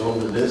is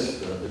over this,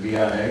 the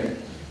BIA.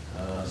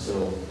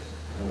 So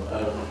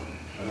I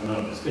don't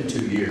know. It's been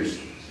 2 years.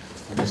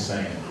 I'm just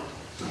saying.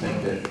 To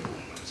think that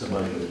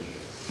somebody would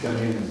come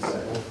in and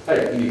say,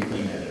 "Hey, you need to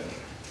clean that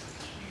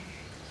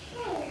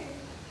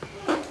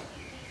up."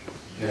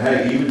 And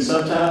hey, even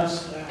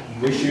sometimes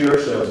we shoot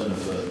ourselves in the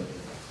foot.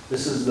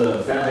 This is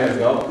the Fountainhead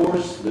Golf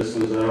Course. This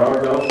was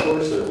our golf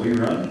course that we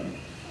run.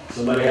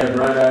 Somebody had a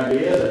bright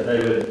idea that they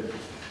would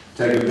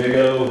take a big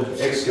old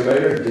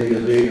excavator, dig a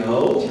big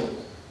hole,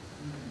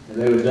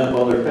 and they would dump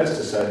all their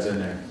pesticides in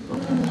there.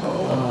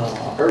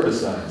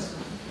 Herbicides.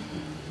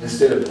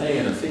 Instead of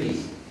paying a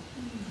fee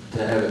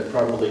to have it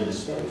properly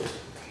disposed.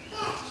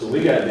 So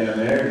we got down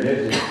there and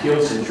it had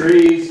killed some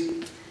trees.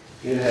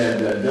 It had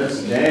done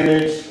some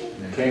damage.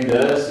 And it came to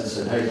us and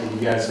said, "Hey, can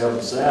you guys help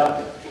us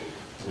out?"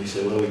 We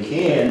said, "Well, we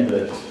can,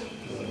 but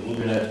we're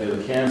going to have to go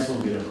to council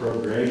and get an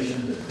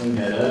appropriation to clean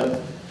that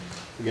up."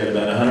 We got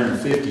about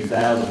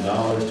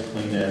 $150,000 to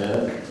clean that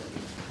up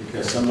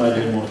because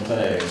somebody didn't want to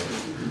pay a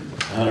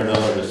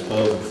 $100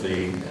 disposal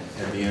fee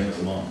at the end of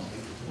the month.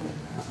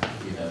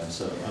 You know,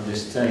 so I'm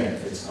just saying,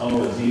 it's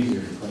always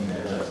easier to clean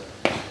that up.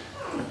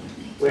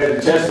 We had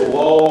to test the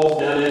wall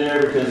down in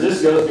there because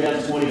this goes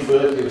down 20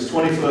 foot. It was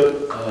 20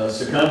 foot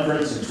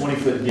circumference and 20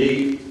 foot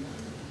deep.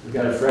 We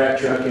got a frac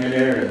truck in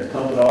there to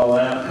pump it all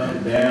out, pump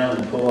it down,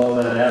 and pull all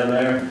that out of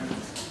there.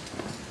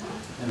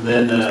 And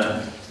then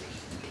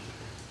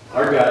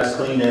our guys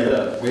cleaned that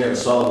up. We have a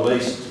solid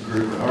waste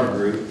group in our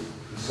group.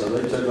 So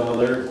they took all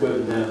their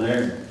equipment down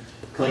there and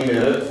cleaned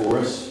it up for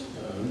us.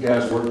 The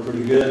guys worked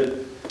pretty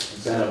good.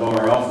 It's out of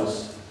our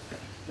office.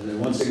 And then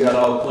once it got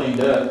all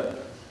cleaned up,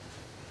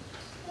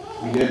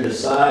 we did the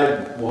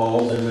side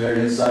walls in there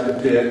inside the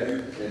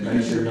pit and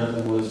made sure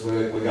nothing was,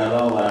 we got it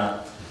all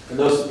out. And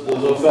those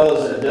little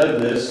fellas that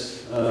dug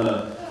this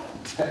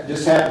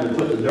just happened to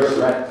put the dirt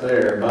right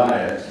there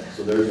by it.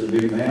 So there's a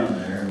big mound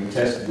there, and we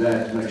tested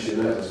that to make sure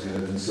that was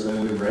good. And so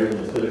then we were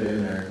able to put it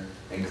in there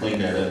and clean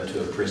that up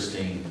to a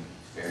pristine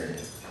area.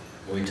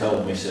 And we told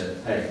them, we said,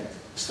 hey,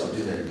 let's don't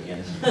do that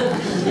again.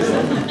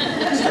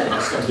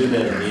 Let's don't do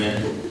that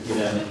again, you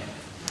know.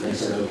 They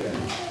said, okay.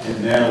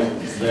 And now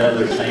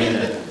they're paying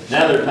it.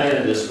 Now they're paying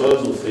a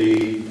disposal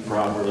fee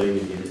properly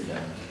to get it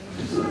done.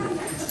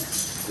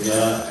 You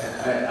know,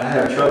 I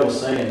have trouble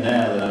saying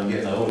now that I'm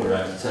getting older,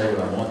 I can say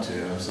what I want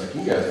to. I was like,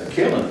 you guys are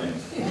killing me.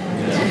 You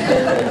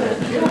know,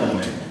 killing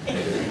me.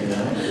 You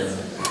know.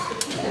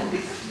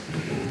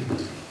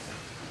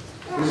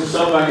 These are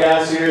some of my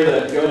guys here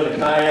that go into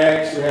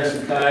kayaks. We have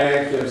some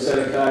kayaks. We have a set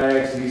of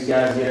kayaks. These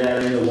guys get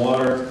out in the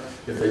water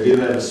if they do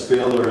have a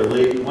spill or a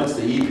leak. Once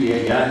the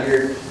EPA got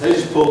here, they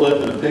just pulled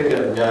up in a pickup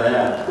and got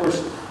out. Of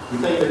course, you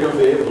think they're going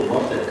to be able to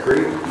walk that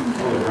creek,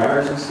 all the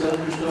dryers and stuff?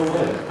 There's no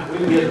way. We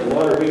can get in the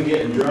water, we can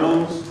get in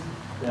drones,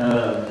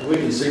 we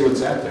can see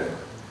what's out there.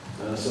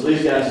 So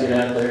these guys get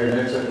out there and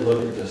they take a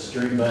look at the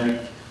stream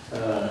bank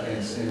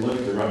and look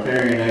at the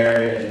riparian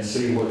area and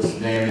see what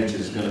damage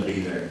is going to be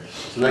there.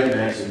 So they can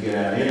actually get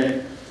out in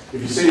it.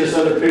 If you see this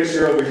other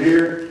picture over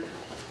here,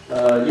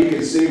 you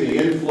can see the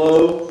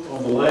inflow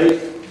on the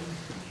lake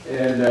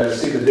and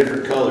see the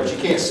different colors. You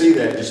can't see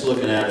that just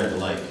looking out at the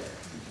lake.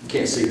 You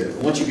can't see that.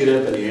 But once you get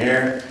up in the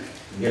air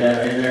and get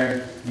out in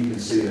there, you can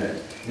see that.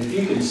 And if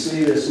you can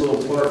see this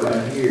little part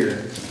right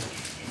here,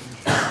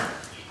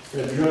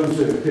 that drone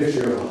took a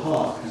picture of a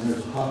hawk, and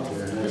there's a hawk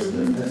there, and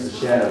that's the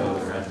shadow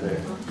of it right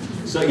there.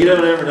 So you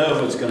don't ever know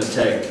what it's going to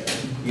take,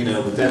 you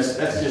know. But that's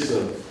just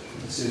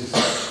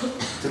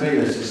to me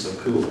that's just so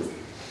cool.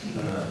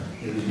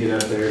 You get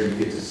up there and you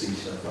get to see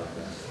stuff like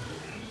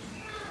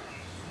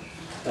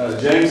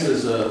that. James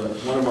is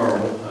one of our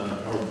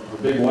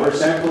big water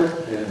sampler,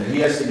 and he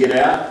has to get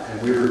out.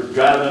 And we were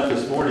driving up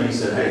this morning. He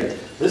said, "Hey,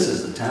 this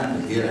is the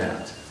time to get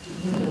out."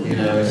 You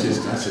know, it's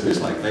just. I said, "This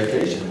is like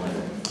vacation weather."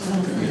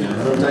 You know,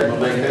 I don't take my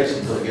vacation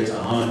until it gets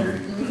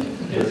 100.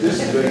 But this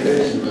is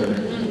vacation weather.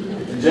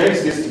 And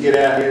James gets to get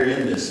out here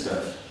in this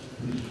stuff.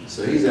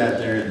 So he's out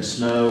there in the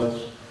snow.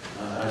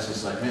 I was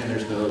just like, man,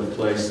 there's no other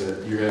place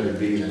that you'd rather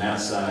be than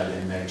outside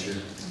in nature.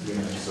 You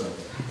know, so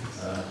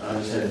I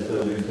just had to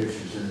throw in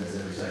pictures in there.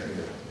 That was that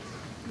good.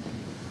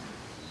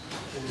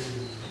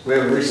 We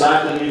have a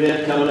recycling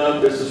event coming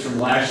up. This is from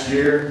last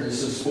year.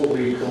 This is what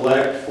we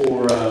collect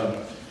for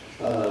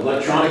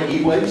electronic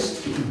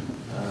e-waste.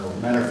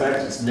 Matter of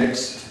fact, it's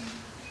next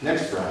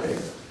Friday.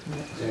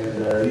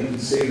 And you can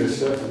see the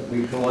stuff that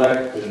we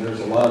collect, and there's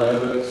a lot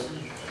of it.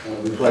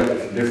 We collect it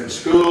from different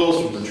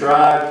schools, from the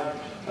tribe.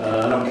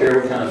 I don't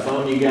care what kind of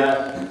phone you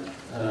got.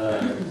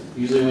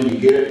 Usually when you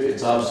get it,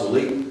 it's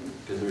obsolete,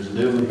 because there's a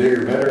new one,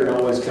 bigger, better,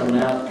 always coming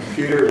out.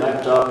 Computer,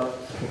 laptop,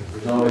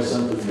 there's always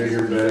something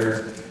bigger,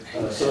 better.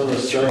 Some of the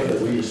stuff that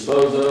we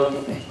dispose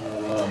of,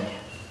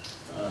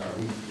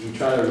 we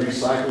try to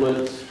recycle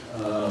it.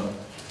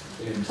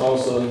 In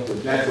Tulsa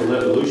with Natural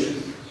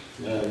Evolution,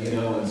 you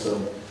know, and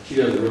so she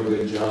does a real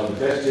good job. But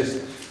that's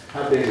just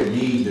how big a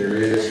need there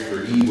is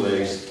for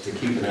e-waste to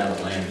keep it out of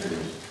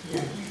landfill.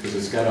 Because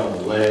it's got all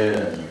the lead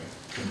and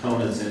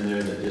components in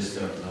there that just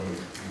don't know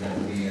got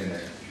to be in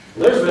there.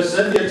 Well, there's Miss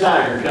Cynthia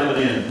Tiger coming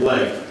in to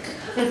play.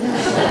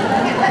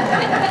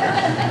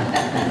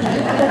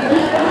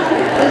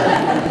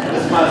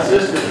 That's my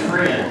sister's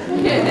friend.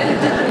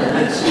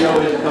 And she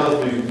always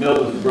calls me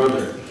Milton's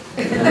brother.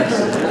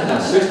 My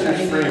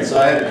sister's friend, so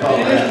I had to call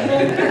that.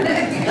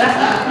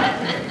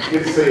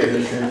 Good to see you,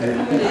 Miss Cynthia.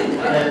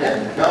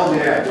 Call me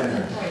out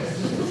there.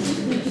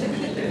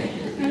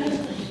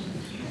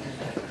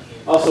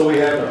 Also, we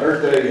have an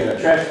Earth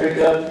Day trash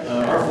pickup.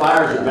 Our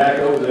flyers are back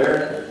over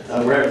there.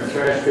 We're having a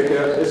trash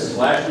pickup. This is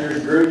last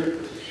year's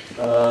group.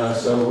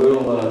 So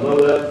we'll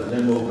load up, and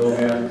then we'll go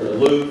down the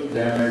loop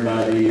down there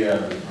by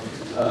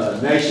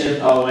the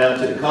Nation, all the way out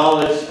to the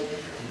college.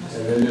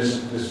 And then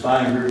this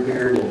fine group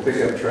here will pick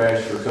up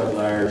trash for a couple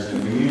hours,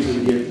 and we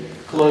usually get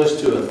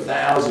close to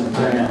 1,000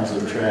 pounds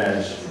of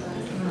trash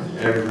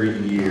every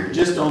year,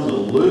 just on the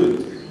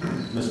loop,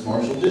 Miss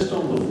Marshall, just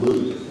on the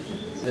loop.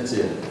 That's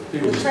it.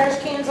 With trash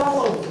cans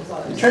all over the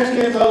place. Trash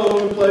cans all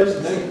over the place,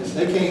 and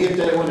they can't get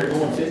that when they're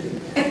going 50. You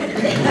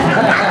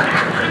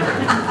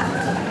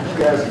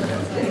guys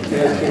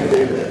can't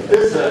do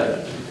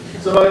that.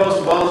 Somebody wants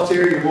to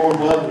volunteer, you're more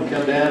than welcome to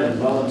come down and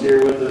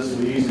volunteer with us.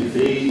 We usually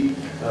feed.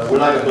 We're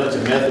like a bunch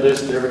of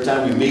Methodists. Every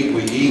time we meet,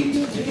 we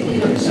eat.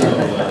 So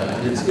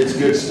it's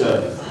good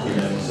stuff, you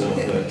know. So,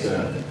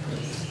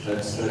 but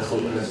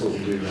that's what we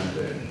do right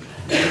there.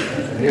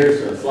 And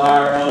here's a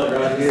flyer on it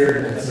right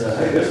here. It's,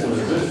 hey, this one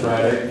is this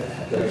Friday.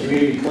 The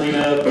community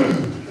cleanup.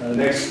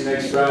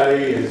 Next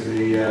Friday is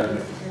the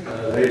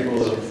April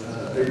the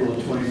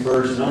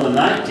 21st. And on the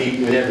 19th,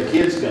 we have the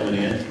kids coming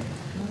in.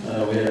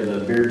 We have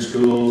the Beard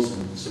Schools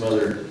and some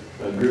other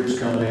groups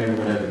coming in.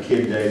 We're going to have a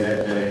kid day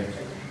that day.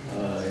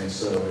 And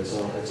so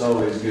it's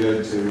always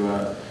good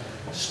to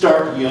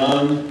start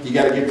young. You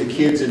got to get the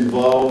kids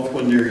involved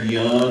when they're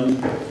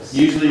young.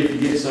 Usually if you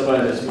get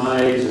somebody that's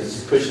my age,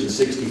 that's pushing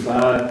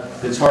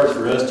 65, it's hard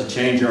for us to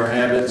change our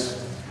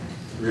habits.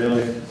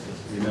 Really.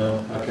 You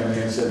know, I come in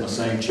and sit in the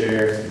same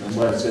chair. I'm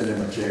glad I'm sitting in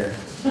my chair.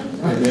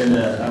 And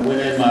then I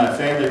went in my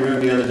family room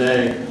the other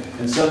day,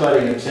 and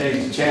somebody had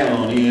changed the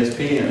channel on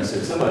ESPN. I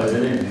said, somebody's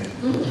been in here.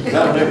 Because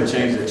I don't ever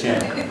change the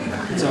channel.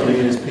 It's on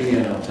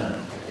ESPN all the time.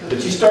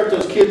 But you start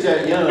those kids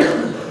out young,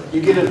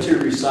 you get them to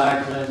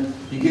recycling,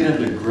 you get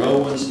them to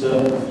growing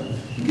stuff,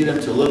 you get them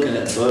to looking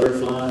at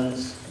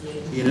butterflies.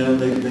 You know,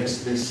 they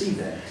see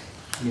that.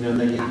 You know,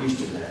 they get used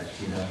to that,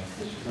 you know.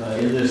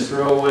 In this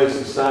throwaway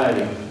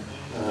society,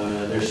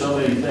 there's so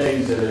many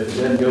things that if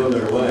it doesn't go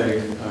their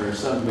way, or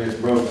something gets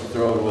broke,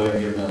 throw it away and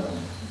give nothing.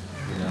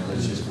 You know,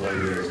 that's just the way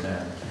it is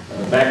now.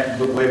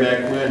 Way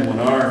back when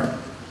our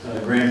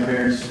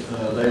grandparents,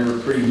 they were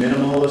pretty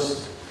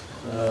minimalist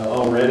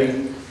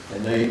already,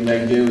 and they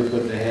made do with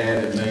what they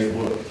had and made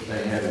what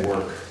they had to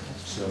work.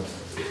 So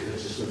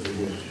that's just what they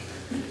did.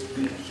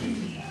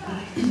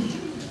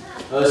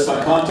 This is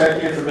my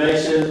contact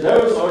information.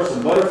 Those are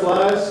some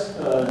butterflies.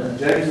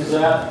 James is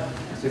out.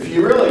 If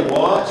you really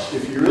watch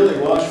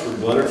for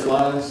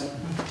butterflies,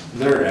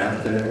 they're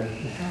out there.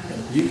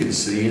 You can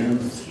see them.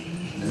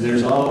 And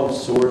there's all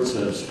sorts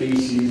of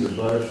species of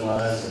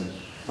butterflies. And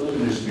look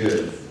at this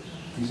good.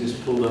 He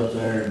just pulled up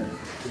there and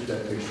took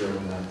that picture of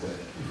them out there.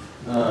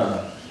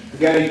 If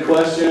you got any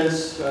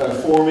questions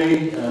for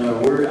me?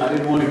 I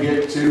didn't want to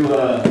get too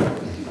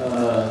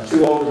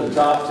over the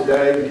top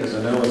today because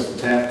I know it's the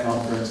TAP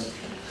conference.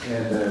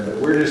 But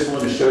we're just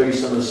wanting to show you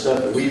some of the stuff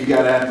that we've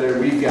got out there,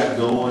 we've got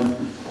going,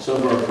 some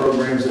of our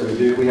programs that we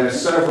do. We have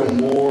several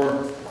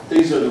more.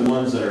 These are the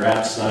ones that are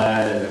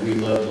outside and that we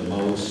love the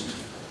most.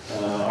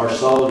 Our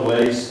solid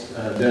waste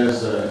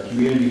does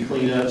community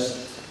cleanups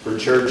for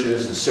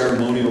churches and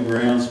ceremonial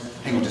grounds.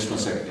 Hang on just 1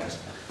 second, guys.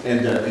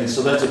 And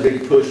so that's a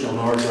big push on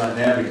ours right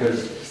now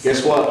because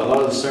guess what? A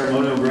lot of the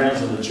ceremonial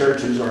grounds in the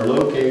churches are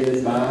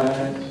located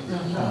by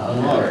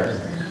water.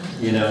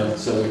 You know,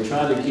 so we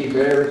try to keep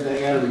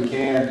everything out we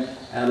can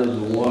out of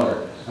the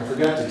water. I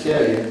forgot to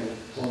tell you,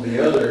 on the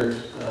other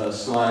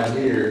slide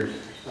here,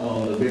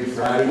 on the Big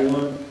Friday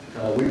one,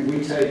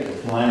 we take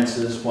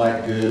appliances,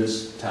 white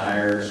goods,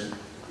 tires,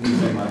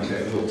 anything like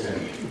that, we'll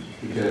take.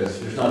 Because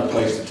there's not a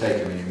place to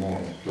take them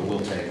anymore, but we'll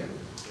take them.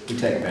 We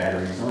take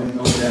batteries. Only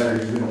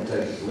batteries we don't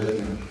take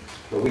lithium,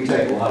 but we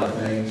take a lot of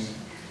things.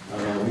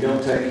 We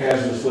don't take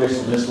hazardous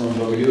waste on this one,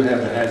 but we do have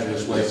the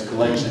hazardous waste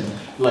collection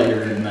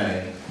later in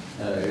May.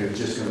 It's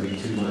just going to be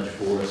too much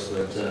for us,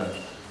 but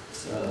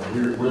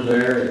we're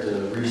there at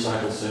the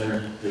Recycle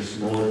Center, just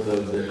north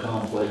of the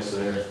complex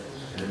there,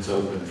 and it's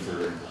open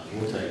for,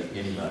 we'll take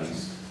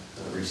anybody's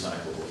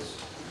recyclables.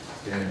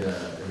 And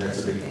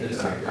that's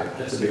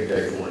a big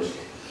day for us.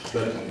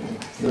 But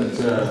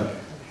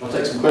I'll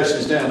take some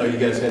questions down. I know you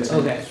guys had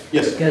some. Okay.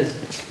 Yes. Because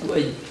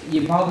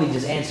you probably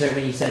just answered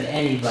when you said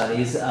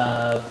anybody's.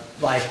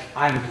 Like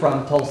I'm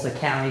from Tulsa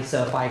County,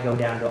 so if I go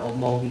down to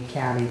Okmulgee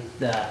County,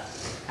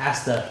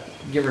 ask to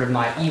get rid of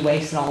my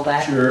e-waste and all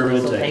that. Sure,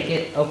 we'll take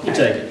it. Okay. We'll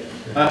take it.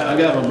 I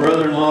got my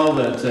brother-in-law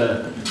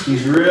that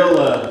he's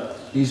real.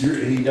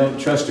 He don't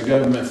trust the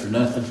government for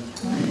nothing.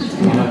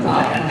 You know?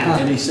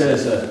 And he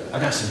says, I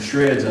got some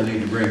shreds I need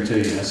to bring to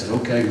you. I said,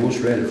 okay, we'll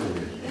shred it for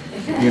you.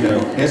 You know,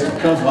 he has to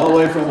come all the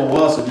way from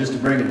Owasso just to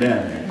bring it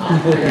down there. You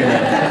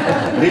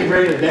know? But he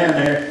brings it down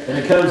there, and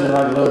it comes in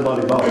like a low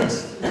body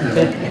box.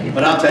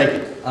 But I'll take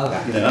it.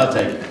 Okay. You know, I'll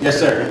take it. Yes,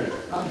 sir.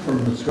 I'm from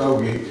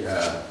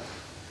Muskogee.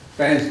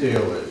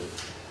 Standstill is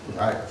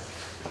right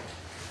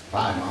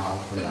 5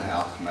 miles from the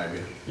house,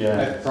 maybe. Yeah.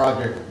 That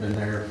project's been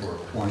there for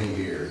 20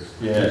 years.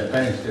 Yeah.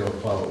 Standstill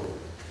closed.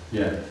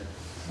 Yeah.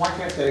 Why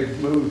can't they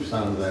move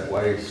some of that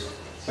waste,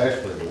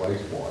 especially the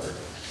wastewater?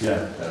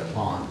 Yeah. The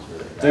ponds.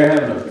 They're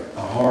having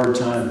a hard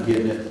time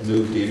getting it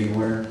moved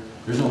anywhere.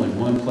 There's only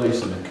one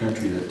place in the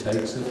country that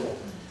takes it,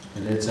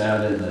 and it's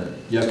out in the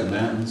Yucca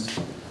Mountains,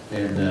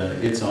 and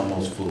it's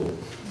almost full.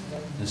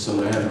 And so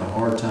they're having a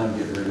hard time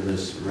getting rid of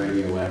this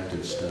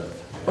radioactive stuff.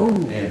 Oh.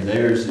 And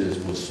theirs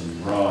was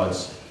some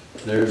rods.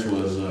 Theirs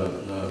was,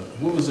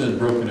 what was in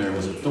Broken Arrow?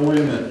 Was it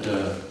thorium at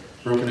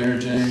Broken Arrow,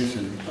 James?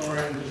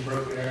 Thorium and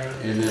Broken Arrow.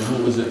 And then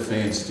what was it,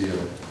 fan steel?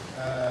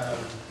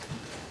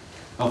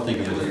 I'll think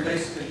of It was it.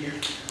 basically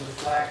the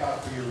flak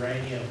off the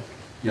uranium.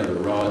 Yeah, the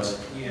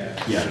rods. Yeah.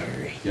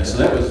 Yeah. So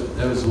that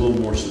was a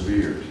little more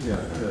severe. Yeah.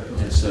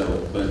 And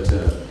so, but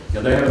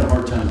yeah, they're having a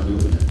hard time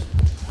moving it.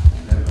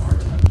 They're having a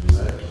hard time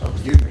moving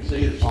it. You can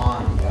see the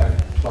pond back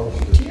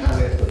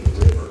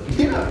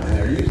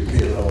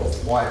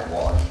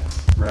whitewash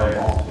Right.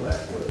 come off of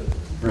that wood.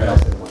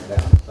 Right. It went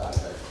down the side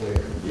of that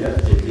cliff. Yeah,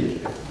 it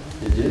did.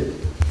 It did.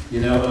 You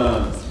know,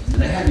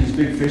 and they had these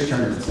big fish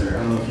tournaments there.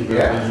 I don't know if you've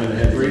ever been when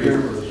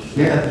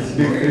they had these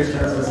big fish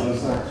tournaments. I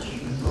was like,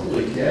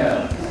 holy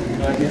cow. You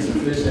might get some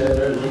fish out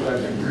there that look like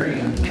they're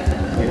green.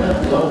 You know,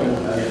 floating.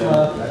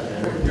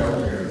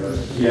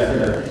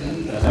 Yeah.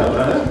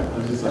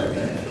 I'm just like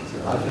that.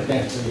 I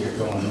can't see it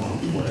going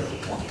on whatever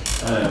point.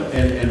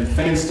 And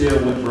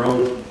Fansteel went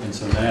broke, and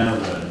so now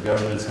the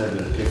government's had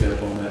to pick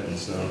up on that, and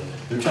so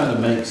they're trying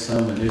to make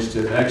some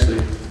initiative.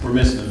 Actually, we're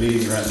missing a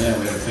meeting right now.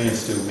 We have a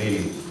Fansteel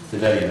meeting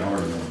today in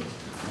Oregon,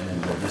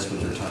 and that's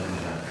what they're talking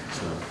about.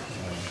 So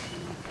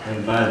they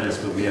invited us,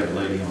 but we have a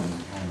lady on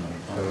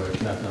So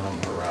there's nothing on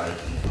the horizon.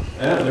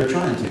 they're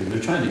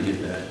trying to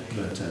get that,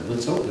 but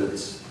let's hope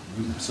it's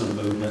some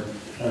movement.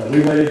 We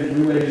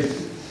waited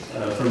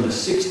from the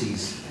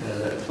 60s,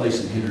 that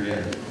place in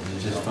Henrietta, and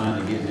just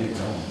finally getting it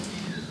going.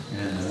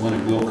 And the one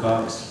in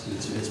Wilcox,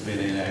 it's been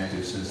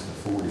inactive since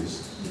the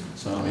 40s.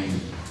 So, I mean,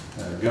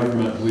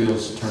 government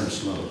wheels turn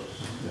slow,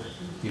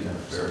 you know,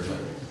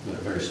 but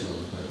very slow.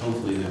 But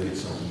hopefully they'll get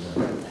something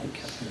done. I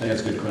think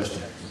that's a good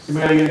question.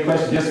 Anybody got any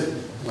questions? Yes, sir.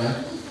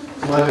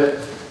 Why that?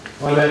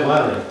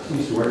 He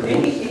used to work.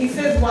 He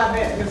says why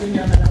that, because he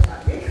knows that I'm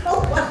not big.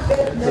 Oh, why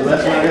that? So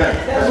that's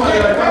why I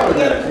got a call with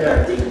that,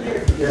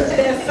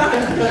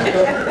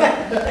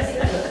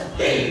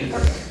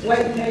 Wait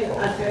until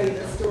I tell you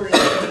the story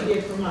that we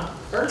did for my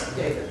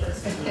birthday, the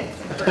first year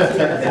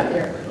I was out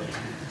there.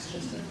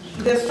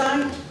 The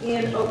site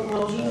in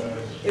Oklahoma,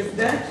 is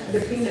that the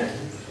peanut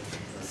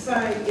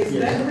site, is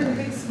that where the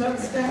big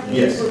smokestack is?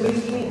 Yes. Where we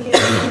can get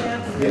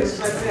out? Yes.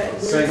 Like that,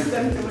 where Same.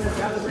 stuff coming up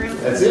out of the ground?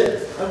 That's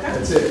it. Okay.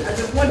 That's it. I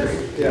just wondered.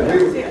 Yeah,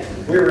 That was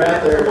it. we were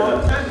out there. A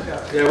long time ago.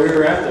 Yeah, we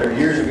were out there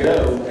years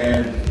ago,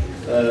 and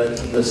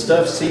the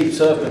stuff seeps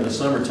up in the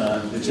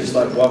summertime. It's just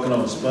like walking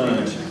on a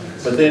sponge.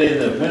 But then in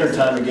the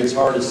wintertime, it gets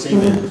hard to seep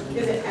in.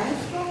 Is it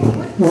asphalt?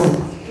 What?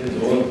 It's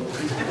oil.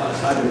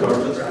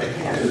 Hydrocarbons.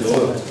 It's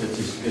oil.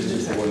 It's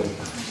just oil.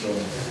 So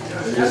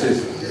it's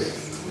just,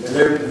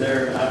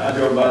 I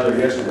drove by there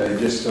yesterday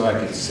just so I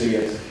could see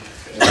it.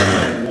 And I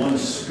had one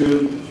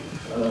scoop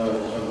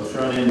of a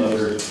front end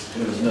loader, and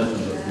it was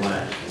nothing but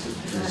black. It's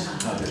just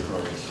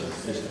hydrocarbons. So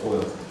it's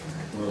oil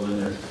in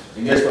there.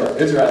 And guess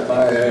what? It's right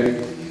by a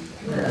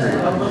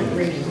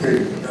creek.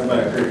 Right by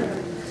a creek.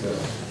 So,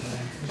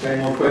 any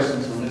more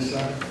questions on this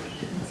side?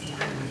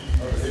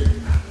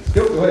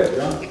 Go ahead,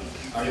 John.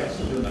 Are you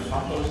also doing the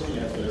composting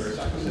after the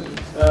recycling?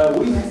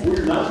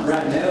 We're not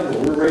right now, but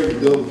we're ready to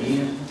go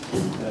again.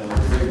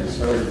 We're ready to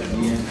start it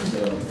again.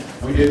 So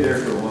we did there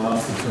for a while,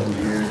 for a couple of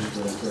years,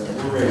 but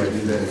we're ready to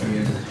do that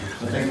again.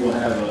 I think we'll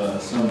have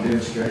some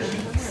demonstration.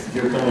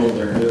 You'll come over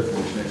there and do it for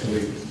us next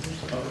week.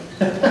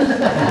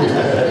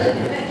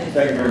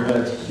 Thank you very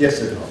much. Yes,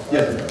 sir.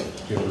 Yes, sir.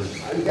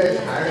 Are you guys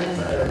hiring?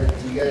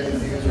 You guys do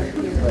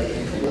like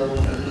entry-level?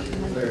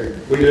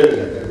 We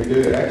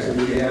do. Actually,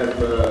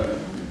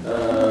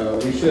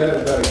 we should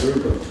have about a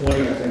group of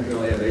 20. I think we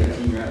only have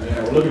 18 right now.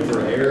 We're looking for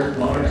an air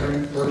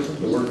monitoring person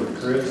to work with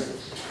Chris,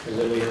 and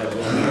then we have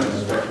one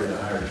inspector to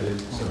hire too.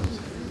 So,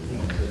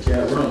 but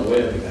yeah, we're on the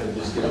web. We'll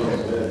just get on the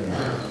web.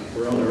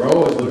 We're on there. We're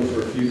always looking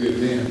for a few good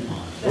men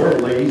or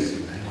ladies,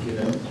 you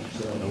know.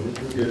 So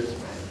we're good.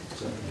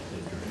 So,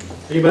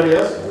 anybody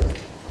else?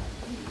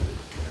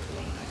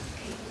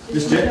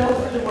 Miss Jane?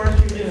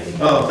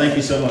 Oh, thank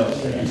you so much.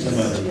 Thank you so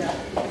much.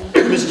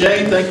 Miss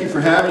Jane, thank you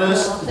for having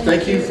us.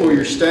 Thank you for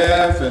your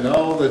staff and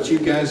all that you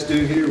guys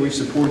do here. We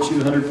support you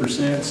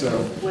 100%. So.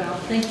 Well,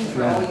 thank you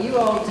for all you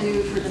all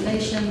do for the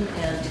nation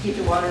and to keep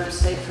the water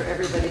safe for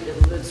everybody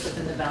that lives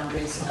within the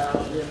boundaries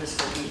of the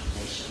Muskogee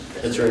Nation.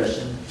 That's right.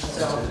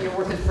 So you're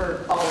working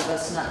for all of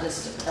us, not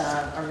just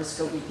our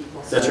Muskogee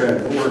people. So. That's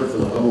right. We're working for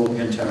the whole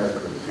entire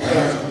crew.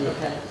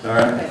 Okay. All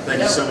right. Okay.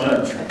 Thank you so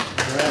much. Okay.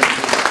 All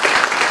right.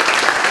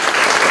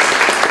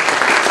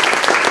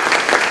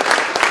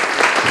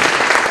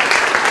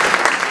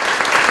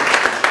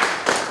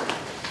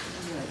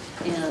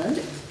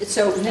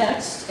 So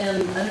next,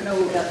 and I don't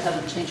know about how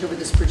to change over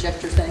this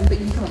projector thing, but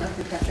you can come on up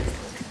here, Patrick.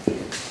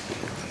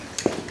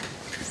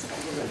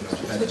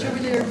 Switch over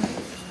there.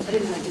 I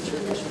didn't want to get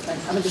your initial thing.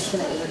 I'm just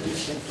going to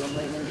introduce you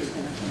formally, and then you're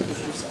going to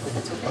introduce yourself if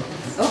it's okay.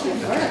 Okay,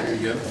 all right. There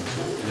you go. And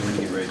then when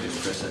you get ready, just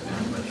press that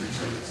down about 3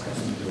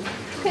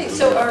 seconds. Okay,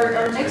 so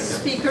our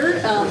next speaker,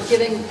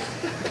 giving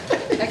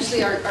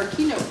actually our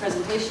keynote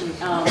presentation,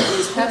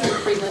 is Patrick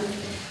Freeland.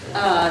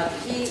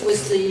 He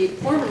was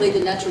formerly the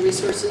Natural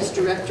Resources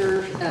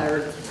Director,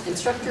 or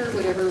Instructor,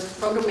 whatever,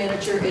 Program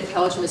Manager at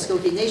College of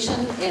Muskogee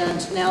Nation, and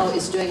now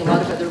is doing a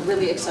lot of other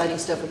really exciting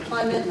stuff with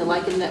climate and the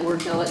Lichen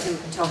Network. I'll let him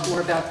talk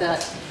more about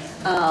that.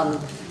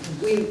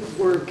 We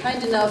were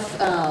kind enough,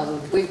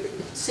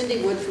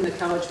 Cindy Wood from the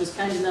college was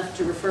kind enough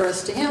to refer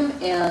us to him,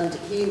 and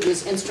he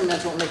was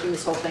instrumental in making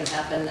this whole thing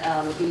happen.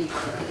 You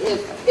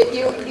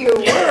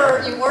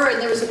were, and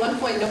there was at one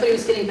point nobody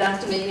was getting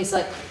back to me, and he's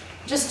like,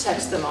 just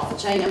text them all.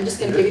 Jane, I'm just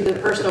going to give you the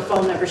personal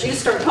phone numbers. You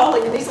start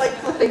calling, and he's like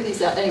flipping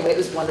these out. Anyway, it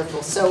was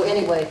wonderful. So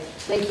anyway,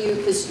 thank you,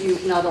 because you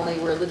not only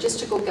were a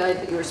logistical guide,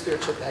 but you were a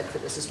spiritual guide for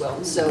this as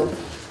well. So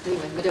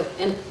anyway,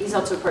 and he's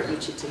also part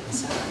Euchee too.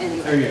 So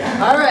anyway,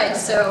 all right.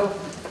 So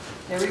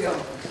there we go.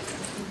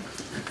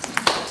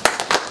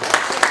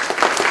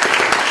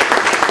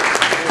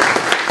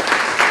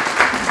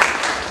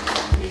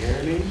 Can you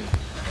hear me?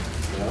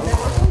 No?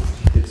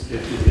 It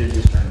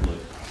just turned blue.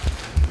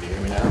 Can you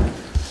hear me now?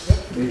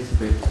 Needs to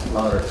be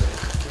louder.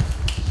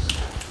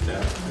 No?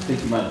 I think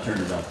you might have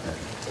turned it up there.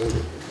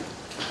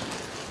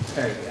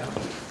 There you go.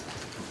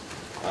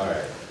 All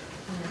right.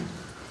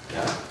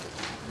 Yeah?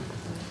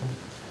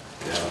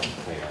 Yeah,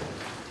 hang on.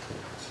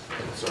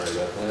 Sorry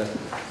about that.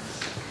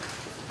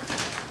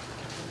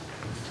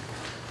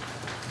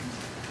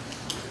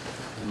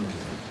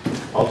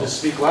 I'll just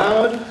speak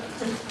loud.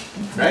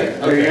 Right?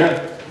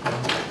 Okay.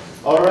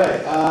 All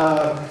right.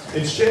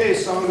 Euchee,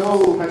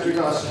 Sango,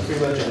 Patrigas,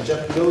 Privilege,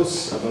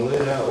 Jeptos,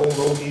 Amalena,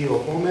 Ologi,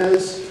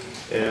 Holmes,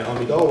 and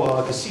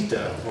Amigawa,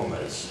 Casita,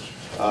 Holmes.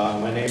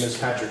 My name is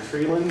Patrick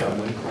Freeland. I'm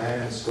Wind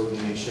Clan,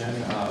 Skokie Nation.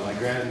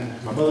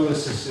 My mother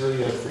was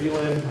Cecilia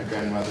Freeland. My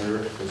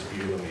grandmother was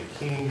Beulah May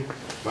King.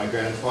 My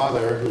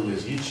grandfather, who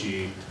is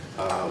Euchee,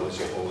 was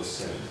Yehovah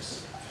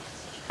Sims.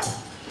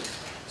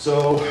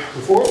 So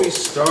before we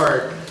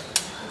start,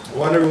 I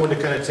want everyone to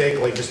kind of take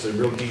like just a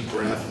real deep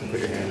breath and put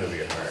your hand over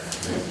your heart.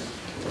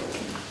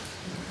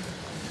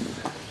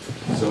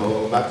 So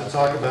I'm about to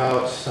talk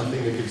about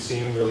something that could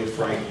seem really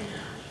frightening,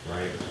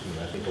 right? And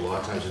I think a lot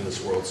of times in this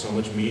world, so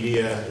much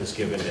media is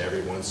given to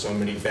everyone, so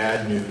many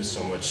bad news,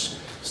 so much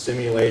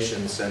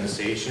stimulation,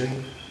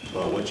 sensation.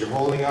 But what you're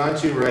holding on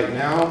to right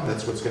now,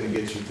 that's what's going to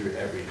get you through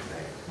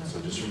everything. So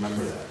just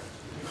remember that.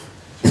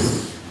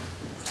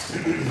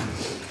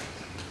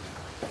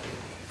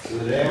 So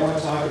today I want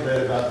to talk a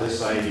bit about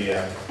this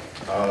idea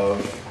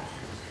of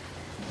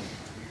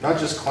not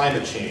just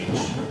climate change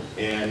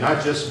and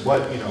not just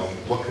what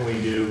can we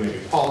do maybe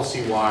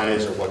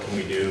policy-wise or what can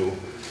we do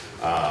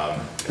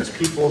as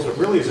peoples, but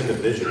really as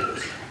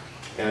individuals.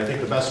 And I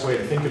think the best way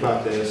to think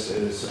about this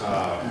is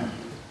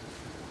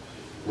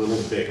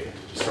little big.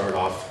 You start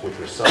off with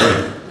yourself,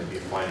 maybe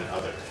you find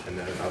another, and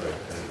then another,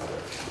 and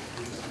another.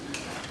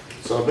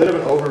 So a bit of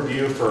an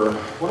overview for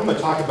what I'm going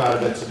to talk about a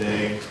bit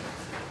today.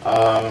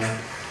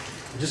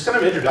 Just kind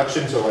of an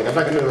introduction to, like, I'm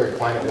not going to do like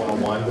Climate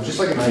 101, but just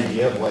like an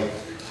idea of like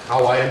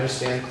how I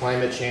understand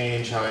climate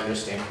change, how I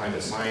understand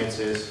climate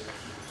sciences,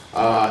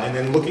 and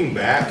then looking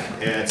back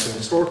at some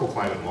historical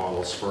climate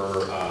models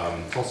for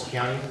Tulsa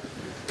County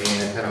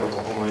and kind of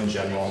Oklahoma in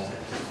general,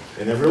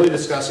 and then really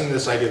discussing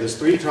this idea. There's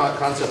three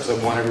concepts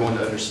I want everyone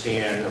to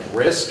understand: of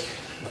risk,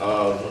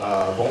 of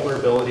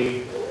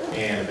vulnerability,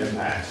 and of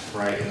impact,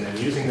 right? And then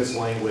using this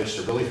language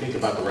to really think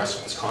about the rest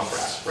of this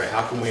conference, right?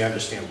 How can we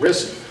understand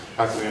risk?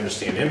 How can we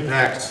understand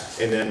impact?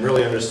 And then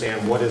really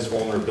understand what is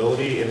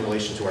vulnerability in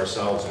relation to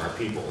ourselves and our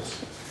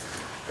peoples.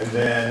 And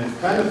then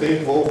kind of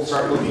think we'll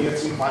start looking at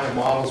some climate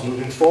models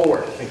moving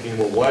forward, thinking,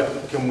 well,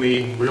 what can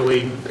we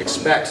really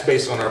expect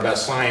based on our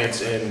best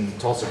science in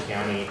Tulsa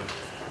County,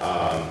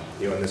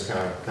 in this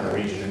kind of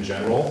region in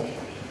general.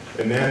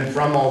 And then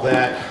from all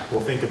that,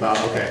 we'll think about,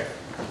 okay,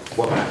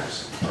 what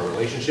matters? Our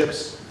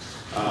relationships,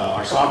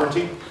 our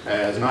sovereignty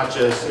as not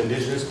just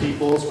indigenous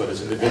peoples, but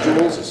as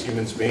individuals, as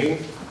humans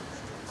beings,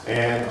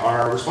 and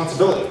our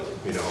responsibility.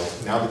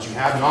 Now that you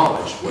have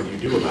knowledge, what do you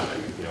do about it?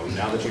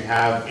 Now that you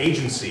have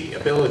agency,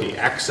 ability,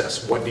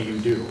 access, what do you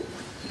do?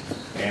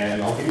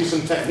 And I'll give you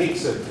some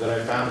techniques that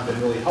I found have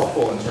been really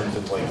helpful in terms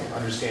of like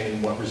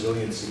understanding what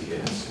resiliency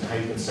is and how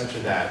you can center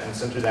that,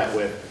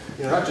 with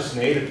not just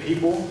native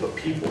people, but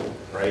people,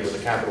 right, with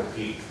a capital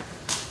P.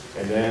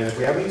 And then if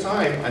we have any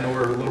time, I know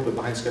we're a little bit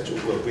behind schedule,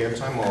 but if we have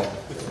time,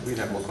 we can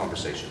have a little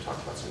conversation, talk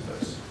about some of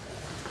those.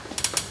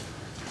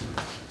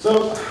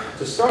 So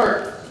to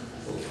start,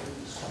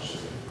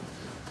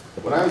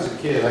 when I was a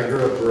kid, I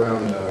grew up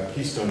around the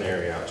Keystone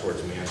area out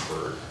towards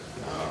Mansford,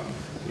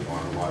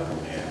 on a lot of the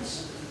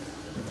lands.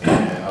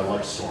 And I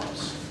loved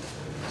storms.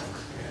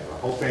 And the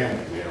whole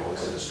family, we had always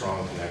had a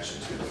strong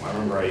connection to them. I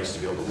remember I used to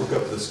be able to look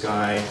up at the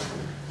sky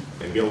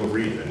and be able to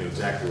read it. I knew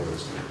exactly what it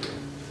was going to do.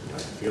 I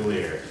could feel the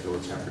air, I could feel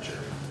the temperature.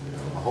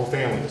 The whole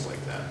family was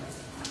like that.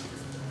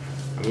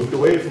 I moved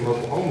away from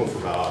Oklahoma for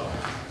about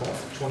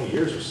 20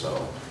 years or so.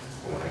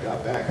 And when I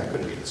got back, I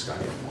couldn't read the sky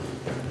anymore.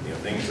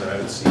 Things that I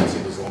would see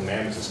those little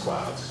mammoth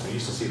clouds. We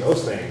used to see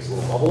those things,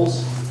 little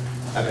bubbles.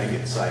 I think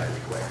get inside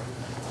pretty quick.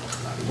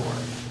 Not anymore.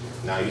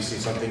 Now you see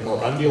something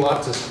called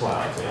undulatus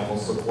clouds. They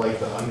almost look like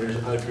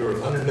if you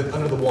were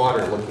under the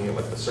water looking at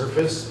like the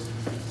surface.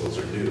 Those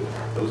are dew.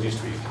 Those used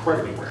to be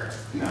incredibly rare.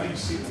 Now you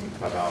see them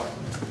about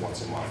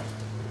once a month.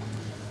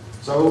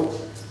 So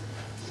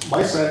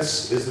my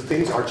sense is that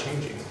things are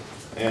changing.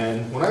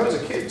 And when I was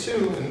a kid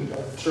too, and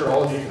I'm sure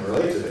all of you can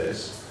relate to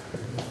this,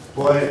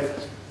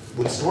 but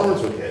when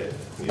storms would hit,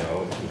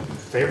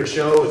 favorite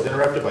show is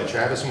Interrupted by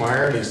Travis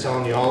Meyer, and he's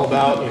telling you all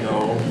about,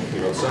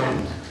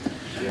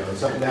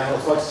 something down in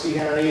Fluxy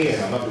County,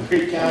 and I'm up in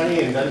Creek County,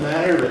 and it doesn't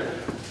matter,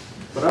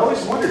 but But I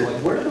always wondered,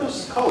 like, where do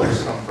those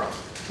colors come from,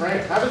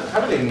 right? How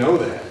do they know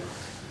that,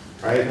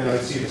 right? And then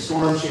I'd see the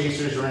storm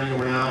chasers running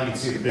around, you'd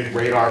see the big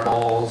radar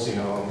balls, you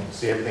know,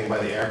 see everything by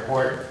the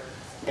airport.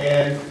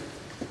 And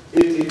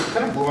it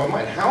kind of blew my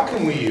mind. How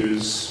can we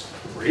use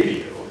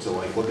radio to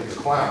like look at the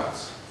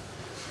clouds?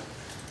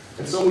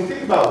 And so when we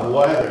think about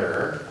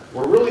weather,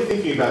 we're really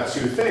thinking about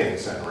two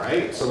things then,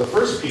 right? So the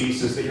first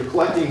piece is that you're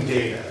collecting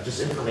data, just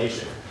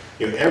information.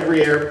 You know,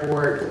 every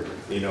airport,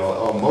 you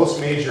know, most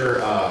major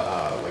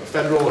like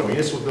federal or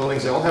municipal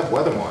buildings, they all have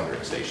weather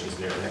monitoring stations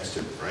next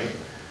to them, right?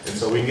 And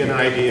so we can get an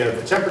idea of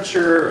the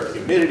temperature, of the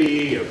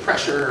humidity, of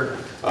pressure,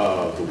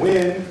 of the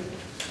wind.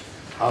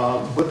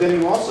 But then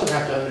you also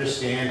have to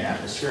understand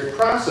atmospheric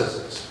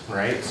processes,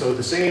 right? So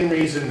the same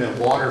reason that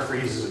water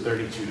freezes at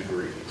 32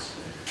 degrees,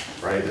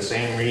 right? The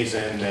same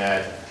reason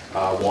that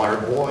water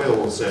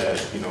boils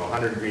at, you know,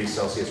 100 degrees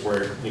Celsius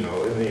where, you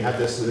know, and you have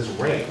this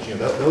range. You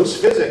know, those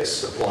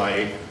physics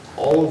apply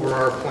all over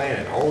our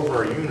planet, all over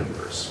our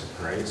universe,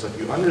 right? So if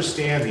you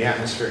understand the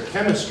atmospheric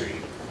chemistry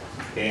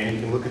and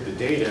you can look at the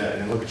data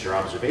and then look at your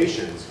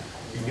observations,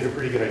 you can get a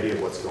pretty good idea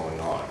of what's going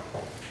on.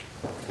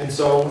 And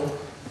so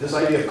this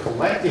idea of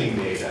collecting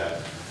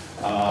data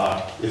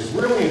is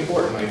really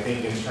important, I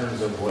think, in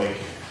terms of like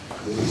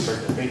when we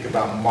start to think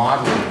about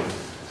modeling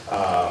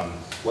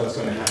what's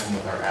going to happen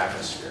with our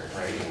atmosphere,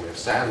 right? You know, we have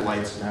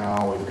satellites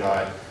now, we've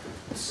got,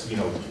 you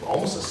know,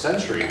 almost a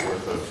century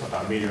worth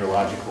of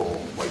meteorological,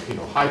 like, you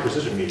know, high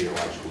precision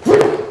meteorological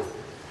data.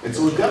 And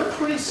so we've got a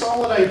pretty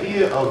solid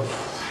idea of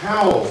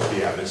how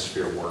the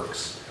atmosphere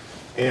works.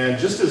 And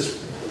just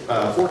as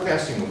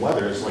forecasting the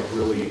weather is like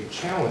really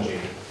challenging,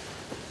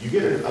 you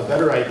get a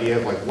better idea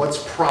of like what's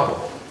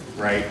probable,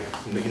 right?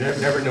 You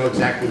never know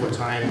exactly what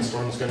time the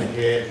storm's going to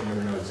hit, you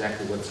never know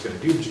exactly what it's going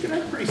to do, but you can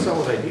have a pretty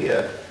solid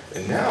idea.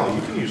 And now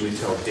you can usually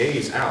tell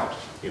days out,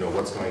 you know,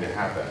 what's going to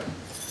happen.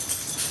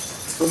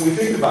 So when we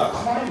think about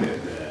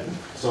climate then,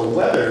 so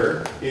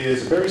weather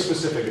is a very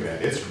specific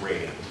event. It's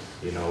raining,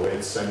 you know,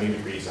 it's 70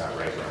 degrees out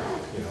right now,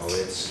 you know,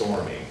 it's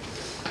storming.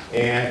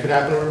 And it could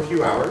happen over a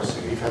few hours.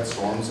 You know, you've had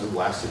storms that have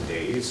lasted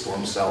days,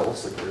 storm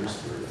cells that cruise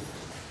through.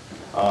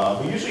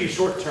 But usually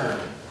short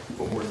term,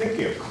 when we're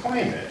thinking of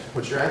climate,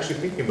 what you're actually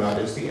thinking about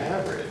is the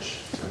average,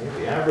 right?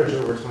 The average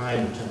over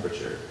time in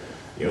temperature.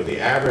 You know, the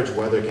average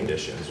weather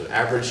conditions, or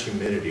average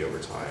humidity over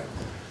time.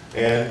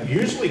 And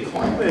usually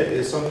climate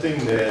is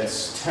something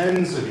that's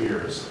tens of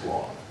years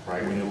long,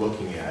 right, when you're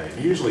looking at it.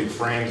 Usually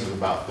frames of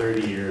about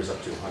 30 years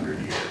up to 100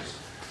 years.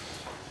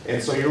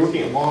 And so you're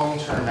looking at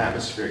long-term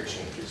atmospheric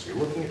changes. You're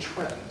looking at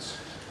trends.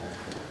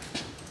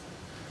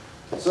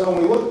 So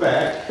when we look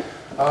back,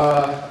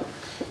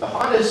 the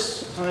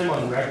hottest time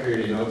on record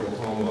in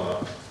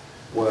Oklahoma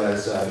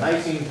was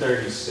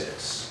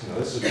 1936. You know,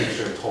 this is a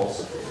picture of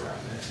Tulsa from around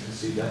then. You can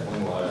see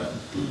definitely a lot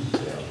of,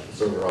 you know,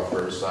 it's over off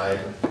Riverside.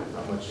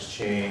 Not much has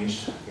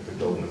changed. I think they're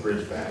building the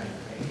bridge back.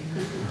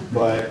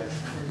 But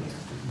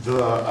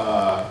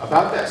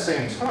about that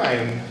same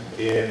time,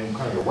 in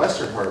kind of the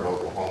western part of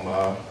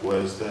Oklahoma,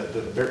 was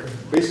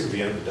basically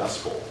the end of the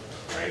Dust Bowl,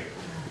 right?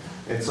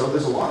 And so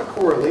there's a lot of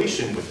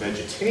correlation with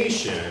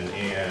vegetation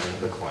and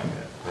the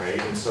climate, right?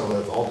 And so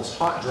if all this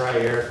hot, dry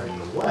air from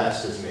the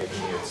west is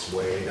making its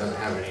way, it doesn't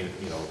have any,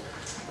 you know,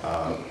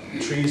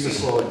 trees to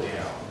slow it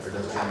down, or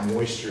doesn't have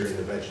moisture in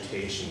the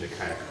vegetation to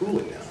kind of cool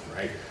it down,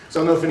 right?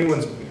 So I don't know if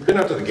anyone's been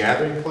up to the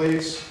gathering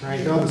place, right?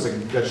 You know, there's like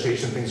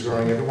vegetation, things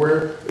growing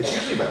everywhere. It's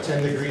usually about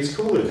 10 degrees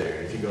cooler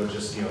there if you go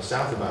just, you know,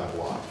 south about a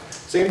block.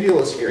 Same deal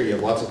as here. You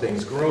have lots of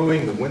things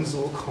growing. The wind's a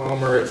little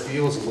calmer. It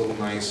feels a little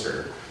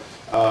nicer.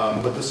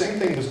 But the same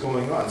thing was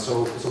going on.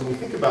 So when we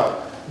think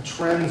about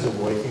trends of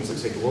like things like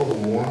say global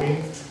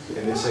warming,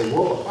 and they say,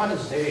 well, the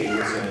hottest day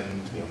is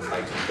in, you know, the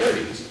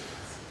 1930s.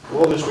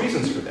 Well, there's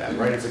reasons for that,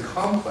 right? It's a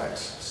complex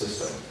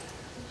system.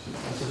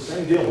 And so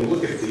same deal. We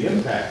look at the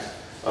impact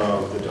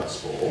of the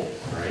Dust Bowl,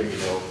 right? You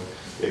know,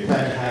 it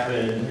kind of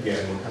happened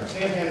again in kind of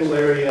Panhandle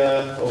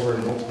area over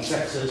in North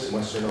Texas, and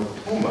western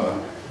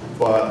Oklahoma,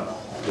 but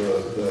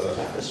the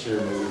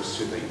atmosphere moves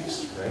to the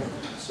east, right?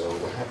 So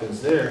what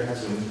happens there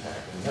has an impact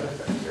and net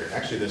effect there.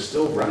 Actually, there's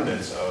still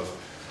remnants of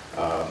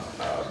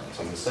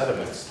some of the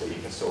sediments that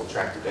you can still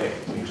track today.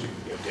 You usually,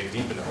 you know, dig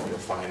deep enough, you'll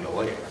find the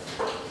layer.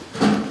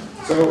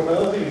 So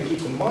another thing to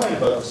keep in mind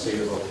about the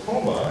state of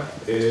Oklahoma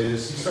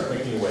is you start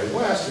making your way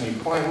west and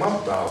you climb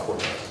up about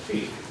 4,000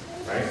 feet,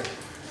 right?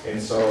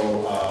 And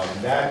so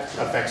that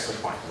affects the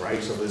climate,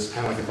 right? So this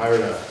kind of like if I were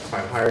to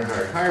climb higher and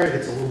higher and higher, it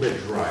gets a little bit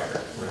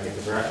drier, right?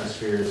 Because our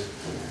atmosphere is,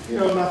 you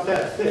know, not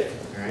that thick,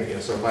 right? You know,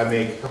 so if I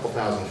make a couple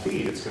thousand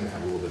feet, it's going to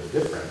have a little bit of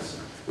difference.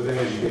 But then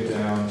as you get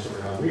down to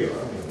around Rio, you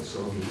know, the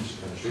Soul Beach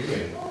country,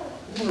 and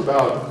we're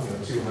about, you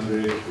know,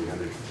 200,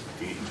 300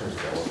 feet in terms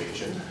of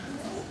elevation.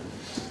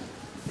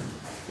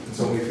 And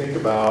so when we think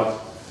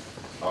about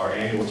our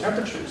annual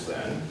temperatures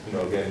then, you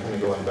know, again, kind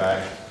of going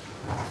back,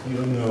 you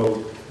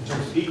know, in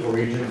terms of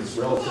ecoregions, it's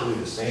relatively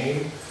the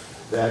same.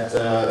 That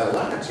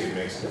latitude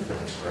makes a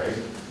difference, right?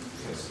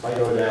 If I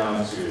go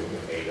down to, you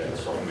know, Ada,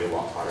 it's probably going to be a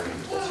lot hotter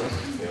than Tulsa.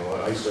 You know,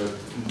 I used to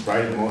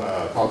ride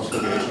college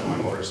affiliation on my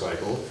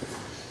motorcycle,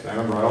 And I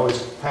remember I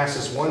always passed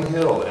this one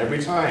hill, and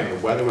every time the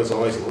weather was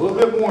always a little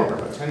bit warmer,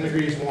 about 10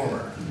 degrees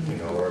warmer, you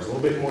know, or it was a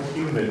little bit more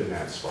humid in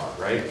that spot,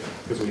 right?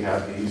 Because we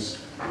have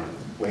these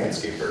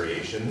landscape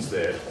variations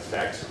that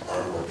affect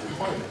our local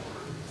climate.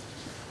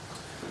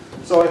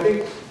 So I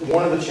think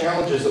one of the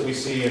challenges that we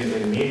see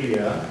in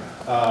media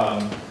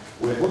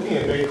with looking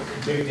at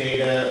big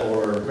data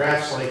or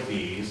graphs like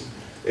these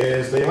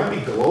is they might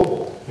be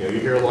global. You know, you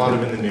hear a lot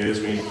of in the news,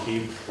 we need to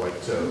keep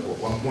like to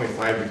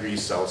 1.5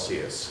 degrees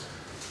Celsius.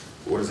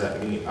 What does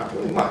that mean? Not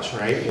really much,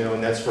 right? You know,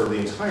 and that's for the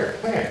entire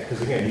planet.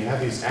 Because again, you have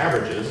these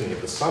averages and you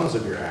have the sums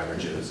of your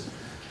averages.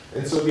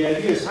 And so the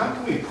idea is how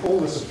can we pull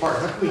this apart?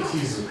 How can we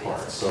tease it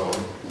apart? So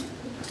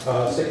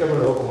State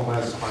Government of Oklahoma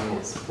has a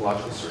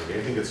climatological survey.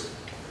 I think it's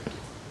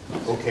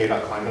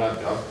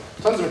okay.climate.gov.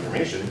 Tons of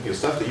information, you know,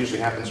 stuff that usually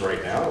happens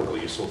right now,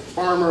 really useful for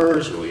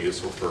farmers, really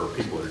useful for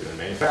people that are doing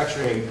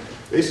manufacturing,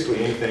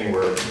 basically anything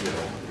where, you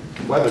know,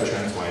 weather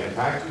trends might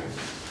impact you.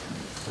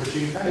 But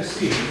you can kind of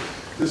see,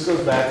 this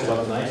goes back to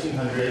about the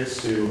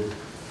 1900s to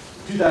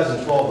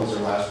 2012 was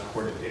our last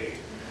recorded date.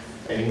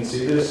 And you can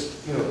see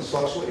this, you know, this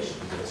fluctuation.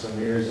 You know, some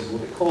years is a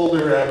little bit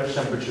colder, average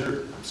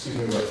temperature, excuse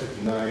me, about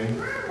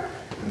 59,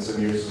 and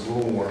some years is a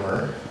little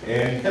warmer.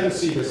 And you kind of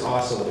see this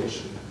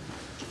oscillation.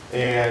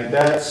 And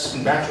that's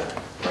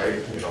natural,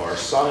 right? You know, our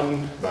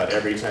sun, about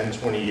every 10,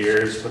 20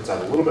 years, puts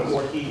out a little bit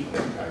more heat, and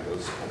then kind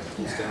of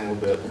cools down a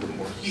little bit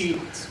more heat.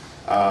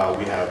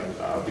 We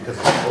have, because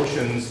of the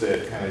oceans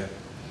that kind of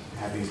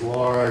have these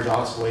large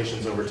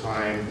oscillations over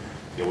time,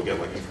 you know, we'll get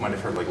like, you might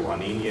have heard like La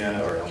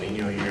Nina or El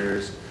Nino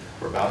years.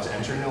 We're about to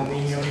enter an El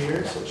Nino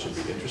year, so it should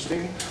be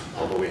interesting.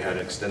 Although we had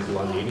an extended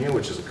La Nina,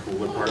 which is a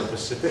cooler part of the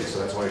Pacific, so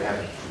that's why we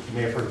have, you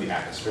may have heard of the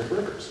atmospheric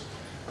rivers,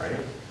 right?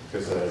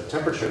 Because the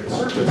temperature of the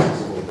surface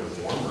is a little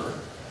bit warmer,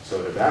 so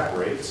it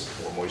evaporates,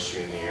 more moisture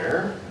in the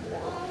air,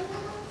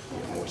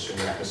 more moisture in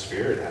the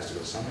atmosphere, it has to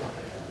go somewhere.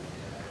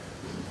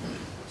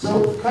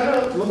 So kind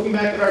of looking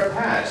back at our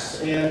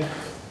past, and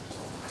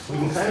we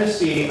can kind of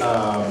see, you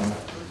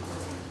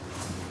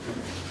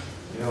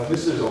know,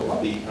 this is a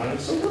lumpy,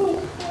 it's a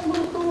little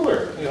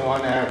cooler, you know,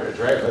 on average,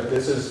 right? But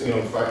this is, you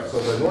know, so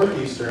the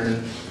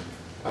northeastern,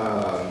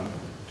 or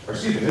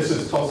excuse me, this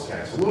is Tulsa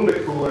County, it's a little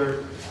bit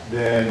cooler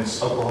than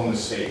Oklahoma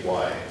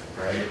statewide,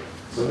 right?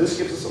 So this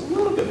gives us a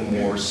little bit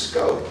more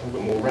scope, a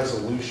little bit more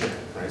resolution,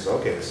 right? So,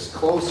 okay, this is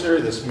closer,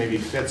 this maybe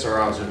fits our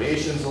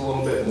observations a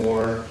little bit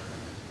more.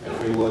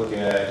 If we look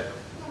at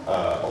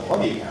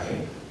Euchee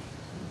County,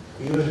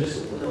 even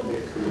just a little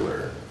bit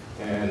cooler,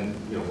 and,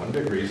 you know, one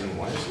big reason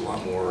why there's a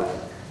lot more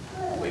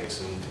lakes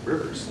and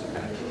rivers.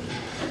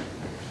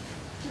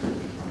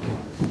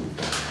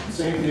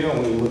 Same deal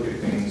when we look at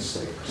things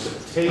like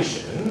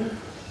precipitation.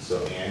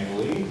 So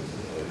annually, you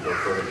go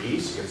further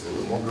east, it gets a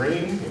little more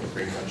green. You have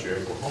green country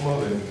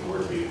Oklahoma than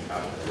where we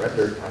out in the red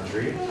dirt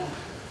country.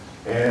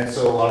 And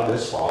so a lot of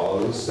this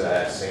follows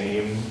that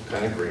same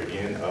kind of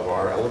gradient of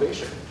our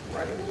elevation,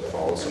 right? It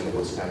follows some of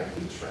those kind of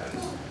heat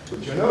trends.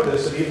 But you'll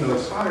notice that even though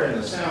it's hotter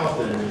in the south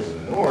than it is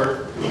in the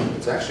north,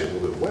 it's actually a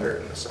little bit wetter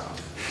in the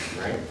south,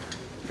 right?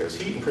 Because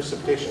heat and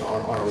precipitation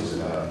aren't always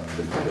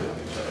dependent on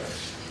each other.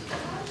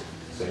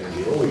 Same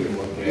deal, we can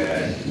look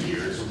at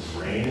years of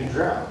rain and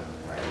drought,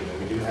 right? You know,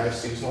 we do have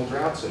seasonal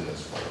droughts in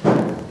this part.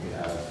 We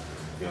have,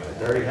 you know,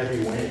 very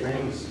heavy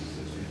rainy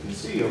seasons. You can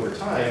see over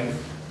time,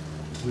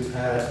 we've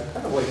had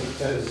kind of like,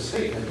 as a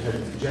state, have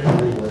had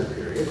generally wetter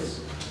periods.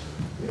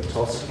 You know,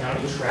 Tulsa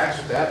County tracks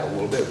with that, a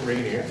little bit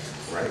rainier,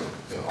 right?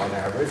 You know, on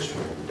average,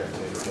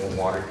 definitely more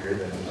water here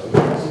than in other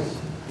places.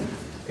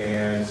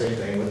 And same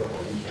thing with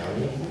Euchee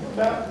County,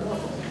 about a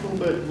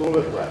little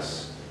bit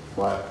less.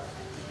 But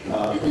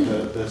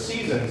the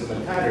seasons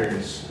and the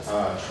patterns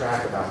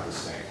track about the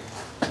same.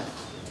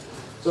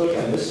 So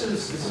again, this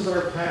is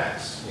our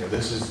past. You know,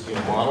 this is, you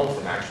know, modeled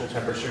from actual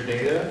temperature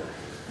data.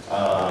 You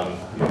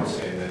know,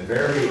 and then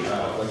very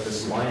like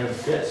this line of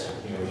fit,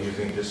 you know,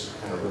 using just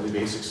kind of really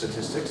basic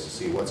statistics to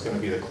see what's going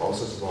to be the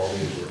closest of all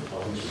these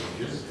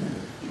ranges.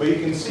 But you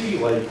can see,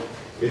 like,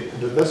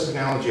 the best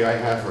analogy I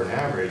have for an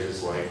average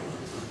is like,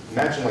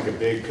 imagine like a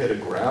big pit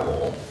of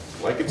gravel.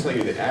 Well, I can tell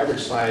you the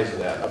average size of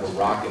a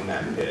rock in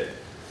that pit.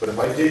 But if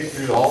I dig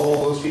through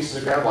all those pieces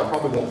of gravel, I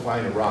probably won't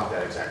find a rock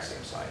that exact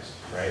same size,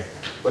 right?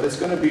 But it's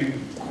going to be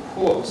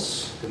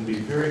close, it's going to be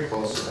very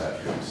close to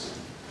that piece.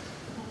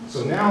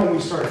 So now when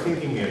we start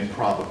thinking in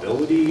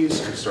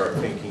probabilities, we start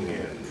thinking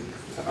in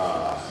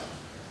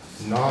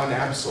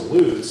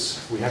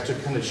non-absolutes, we have to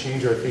kind of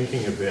change our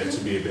thinking a bit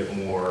to be a bit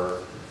more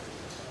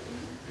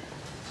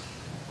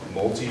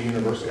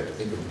multi-universal. We have to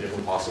think of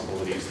different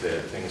possibilities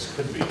that things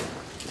could be.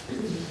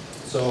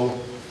 So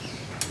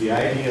the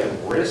idea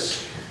of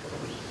risk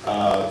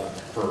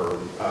for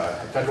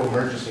federal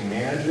emergency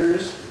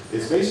managers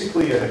is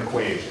basically an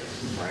equation,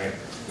 right?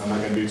 I'm not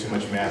going to do too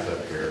much math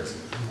up here.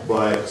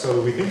 But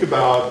so we think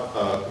about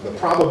the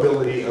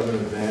probability of an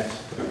event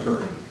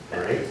occurring,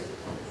 right?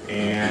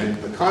 And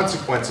the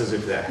consequences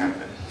if that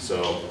happened.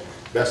 So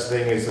best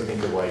thing is to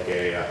think of like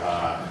a,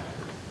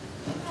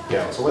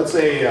 so let's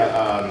say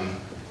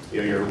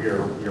you know,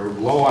 you're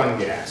low on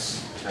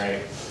gas,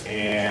 right?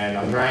 and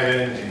I'm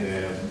driving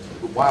in a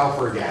while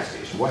for a gas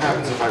station. What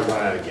happens if I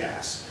run out of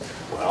gas?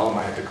 Well, I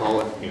might have to call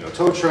a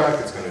tow truck.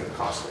 It's going to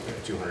cost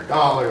like $200,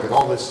 like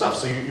all this stuff.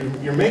 So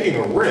you're making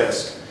a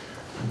risk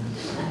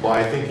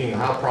by thinking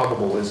how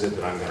probable is it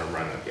that I'm going to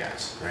run out of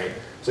gas, right?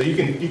 So you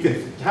can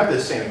have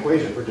this same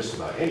equation for just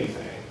about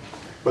anything.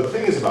 But the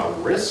thing is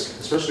about risk,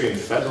 especially in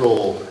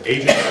federal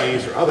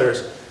agencies or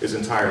others, is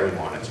entirely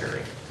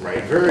monetary,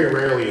 right? Very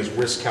rarely is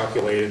risk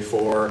calculated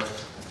for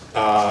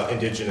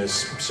indigenous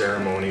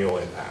ceremonial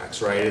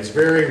impacts, right? It's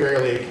very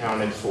rarely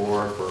accounted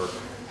for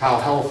how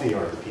healthy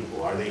are the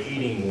people? Are they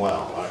eating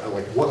well?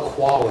 Like what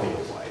quality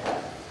of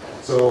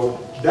life? So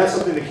that's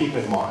something to keep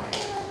in mind.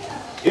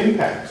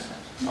 Impact,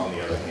 on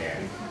the other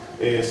hand,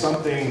 is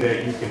something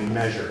that you can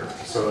measure.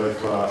 So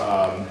if,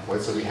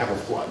 let's say we have a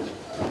flood,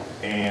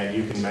 and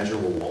you can measure,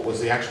 well, what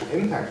was the actual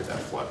impact of that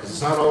flood? Because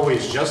it's not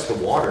always just the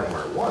water and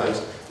where it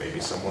was. Maybe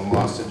someone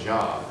lost a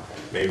job.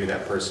 Maybe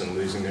that person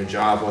losing their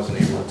job wasn't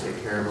able to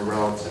take care of a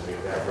relative.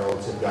 Maybe that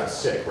relative got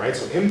sick, right?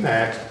 So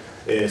impact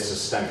is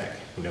systemic.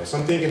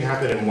 Something can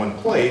happen in one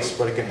place,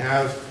 but it can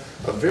have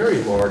a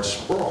very large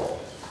sprawl,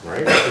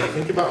 right? So you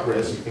think about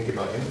risk, you think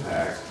about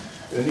impact,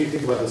 and then you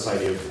think about this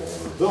idea of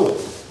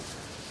vulnerability.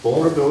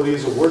 Vulnerability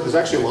is a word. There's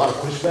actually a lot of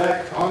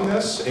pushback on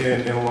this,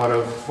 and a lot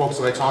of folks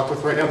that I talk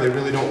with right now, they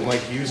really don't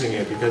like using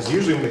it, because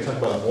usually when they talk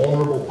about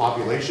vulnerable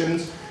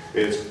populations,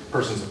 it's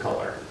persons of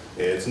color,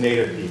 it's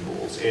Native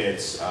peoples,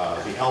 it's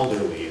the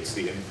elderly, it's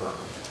the infirm.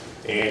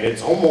 And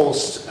it's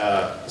almost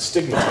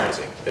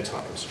stigmatizing at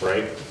times,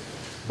 right?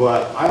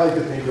 But I like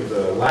to think of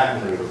the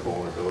Latin root of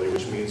vulnerability,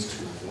 which means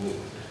to wound.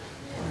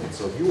 And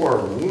so if you are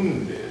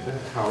wounded,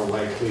 how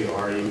likely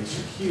are you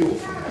to heal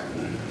from that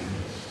wound?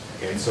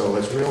 And so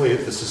it's really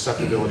the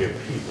susceptibility of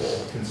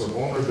people. And so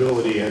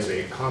vulnerability as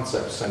a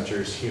concept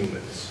centers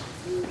humans.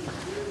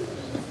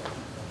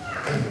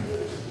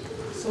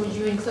 So would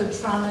you include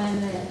trauma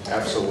in that?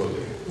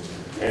 Absolutely.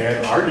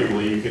 And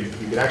arguably, you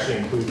could actually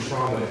include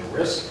trauma and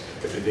risk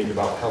if you think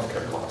about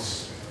healthcare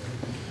costs.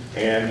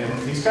 And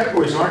these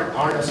categories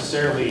aren't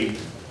necessarily,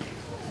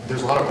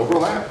 there's a lot of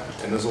overlap,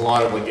 and there's a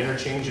lot of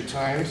interchange at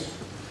times.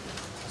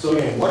 So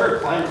again, what are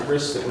climate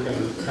risks that we're going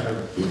to kind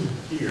of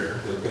hear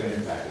that are going to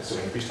impact us? So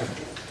increased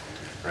temperature,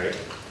 right?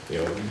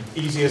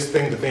 Easiest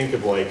thing to think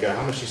of,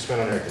 how much you spend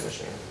on air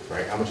conditioning,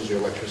 right? How much is your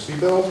electricity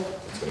bill?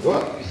 It's going to go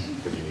up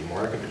because you need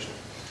more air conditioning.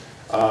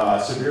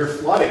 Severe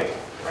flooding,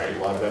 right? A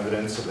lot of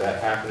evidence of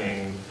that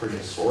happening pretty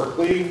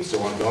historically, so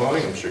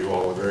ongoing. I'm sure you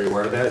all are very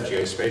aware of that.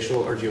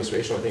 Geospatial,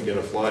 I think, did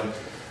a flood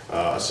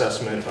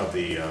assessment of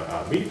the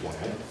meat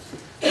plant,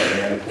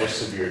 and of course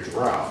severe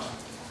drought.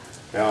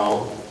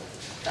 Now,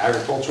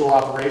 agricultural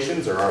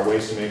operations, there are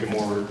ways to make it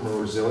more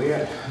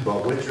resilient,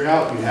 but with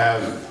drought, you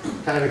have,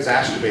 kind of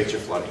exacerbates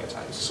your flooding at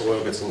times. The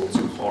soil gets a little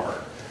too hard.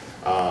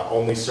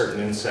 Only certain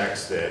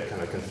insects that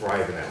kind of can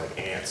thrive in that, like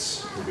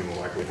ants, would be more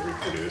likely to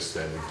reproduce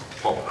than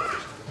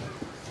pollinators.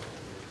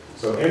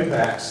 So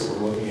impacts that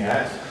we're looking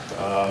at,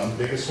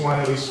 biggest one,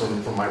 at least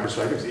from my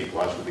perspective, is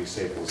ecological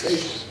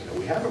destabilization.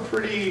 We have a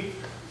pretty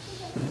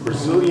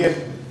resilient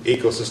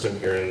ecosystem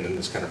here in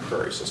this kind of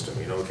prairie system.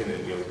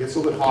 It gets a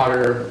little bit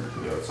hotter.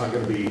 It's not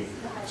going to be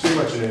too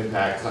much an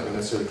impact. It's not going to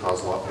necessarily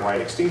cause a lot of wide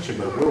extinction,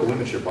 but it will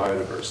limit your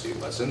biodiversity.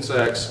 Less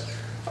insects,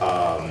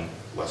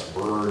 less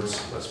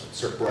birds,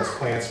 less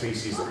plant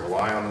species that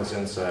rely on those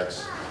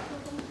insects.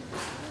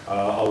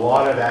 A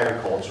lot of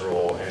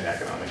agricultural and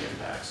economic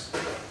impacts.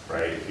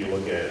 Right? If you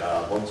look at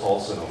both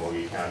Tulsa and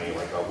Euchee County,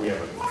 we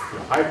have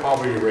a high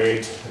poverty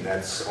rate, and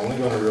that's only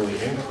going to really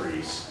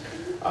increase.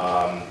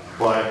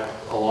 But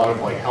a lot of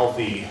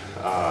healthy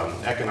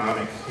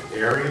economic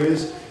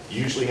areas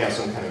usually have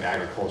some kind of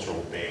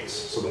agricultural base.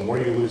 So the more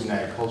you lose an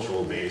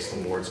agricultural base, the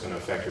more it's going to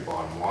affect your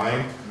bottom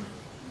line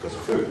because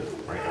of food.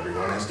 Right?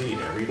 Everyone has to eat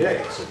every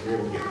day. So if you're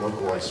able to get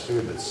localized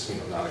food that's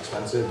not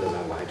expensive, doesn't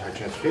have high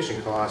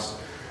transportation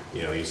costs,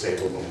 you save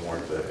a little more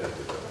at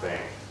the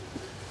bank.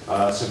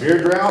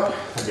 Severe drought,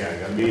 again,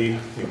 going to be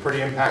pretty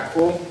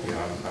impactful.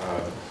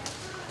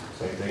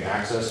 Same thing,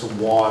 access to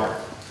water,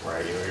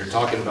 right? You're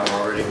talking about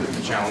already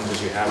the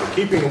challenges you have with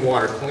keeping the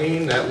water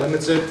clean, that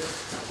limits it,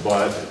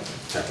 but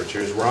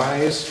temperatures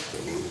rise,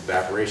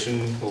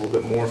 evaporation a little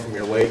bit more from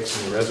your lakes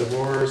and your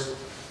reservoirs,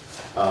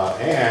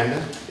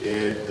 and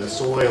the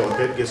soil, if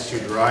it gets too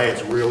dry,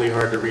 it's really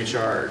hard to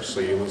recharge, so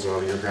you lose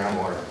all your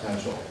groundwater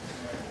potential.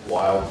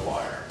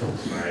 Wildfire,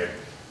 right?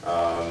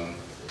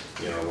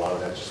 A lot of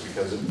that's just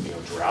because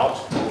of drought,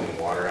 pulling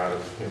water out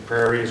of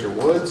prairies or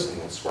woods, and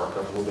it'll spark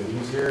up a little bit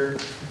easier.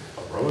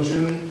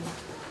 Erosion,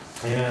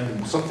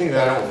 and something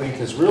that I don't think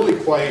is really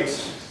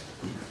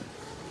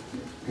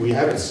we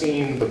haven't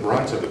seen the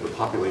brunt of it with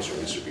population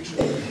distribution.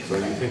 So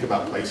if you think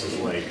about places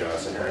like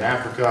Saharan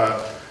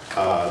Africa,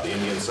 the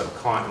Indian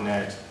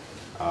subcontinent,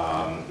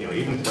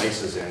 even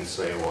places in,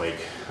 say,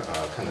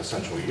 kind of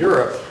Central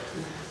Europe,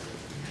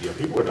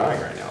 people are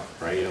dying right now,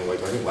 right? I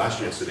think last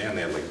year in Sudan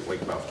they had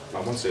about, I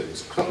want to say it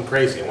was something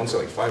crazy. I want to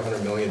say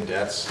 500 million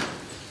deaths.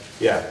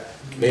 Yeah,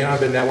 may not have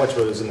been that much,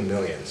 but it was in the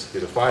millions,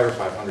 either 5 or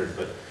 500,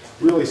 but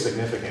really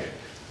significant.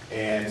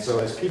 And so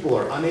as people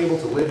are unable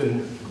to live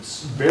in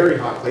very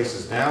hot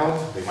places now,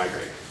 they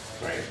migrate,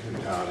 right?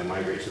 They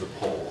migrate to the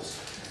poles.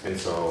 And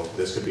so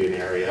this could be an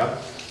area.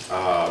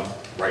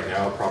 Right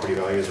now, property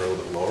values are a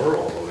little bit lower,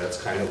 although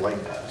that's kind of like,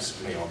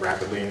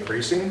 rapidly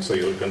increasing. So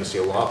you're going to see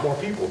a lot more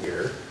people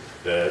here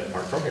that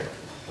aren't from here,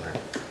 right?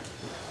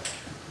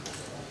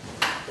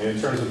 And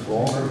in terms of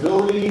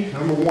vulnerability,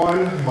 number one,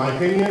 in my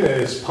opinion,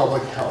 is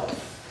public health,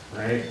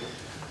 right?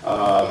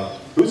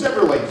 Who's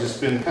ever just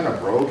been kind of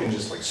broke and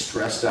just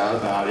stressed out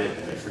about it,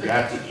 and they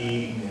forgot to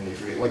eat, and they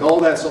forget, all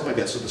that stuff like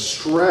that. So the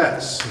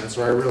stress, and that's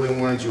why I really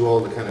wanted you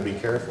all to kind of be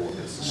careful with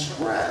this. The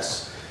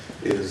stress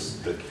is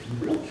the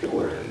real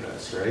killer in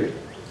this, right?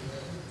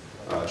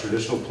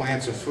 Traditional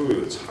plants and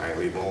foods,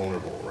 highly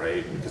vulnerable,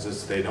 right?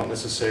 Because they don't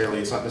necessarily,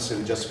 it's not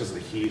necessarily just because of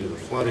the heat or the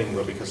flooding,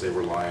 but because they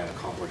rely on a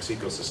complex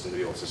ecosystem to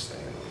be able to sustain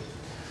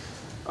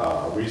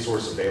them.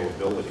 Resource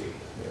availability.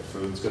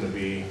 Food's going to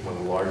be one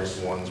of the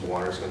largest ones,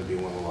 water's going to be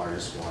one of the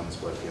largest ones,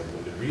 but if you have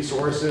limited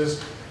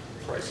resources,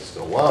 prices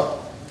go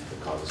up,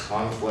 it causes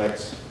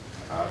conflict,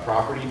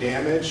 property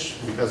damage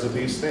because of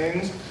these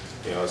things.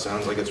 It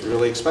sounds like it's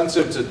really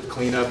expensive to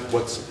clean up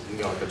what's,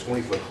 like a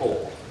 20-foot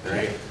hole,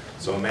 right?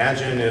 So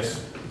imagine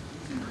if,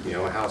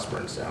 a house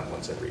burns down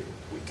once every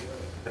week,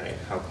 right?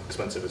 How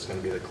expensive it's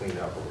going to be to clean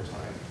up over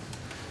time.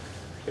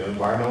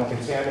 Environmental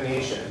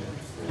contamination.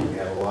 We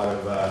have a lot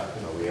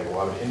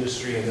of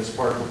industry in this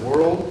part of the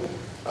world.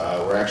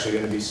 We're actually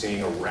going to be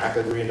seeing a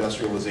rapid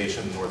reindustrialization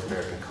of the North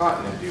American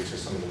continent due to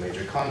some of the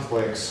major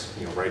conflicts.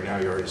 Right now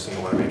you're already seeing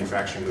a lot of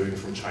manufacturing moving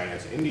from China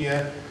to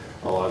India.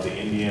 A lot of the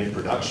Indian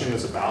production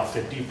is about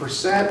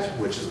 50%,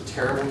 which is a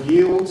terrible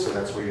yield. So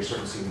that's where you're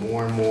starting to see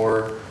more and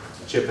more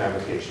chip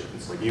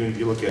applications. Like even if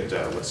you look at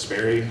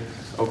Sperry,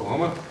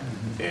 Oklahoma,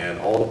 and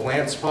all the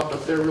plants popped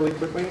up there really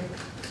quickly.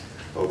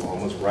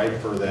 Oklahoma's ripe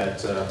for that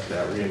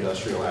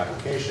reindustrial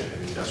application,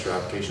 and industrial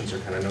applications are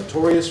kind of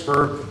notorious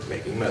for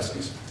making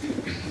messes.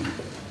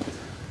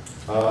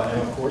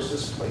 And of course,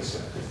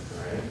 displacement,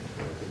 right?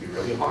 It can be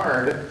really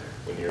hard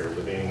when you're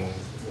living,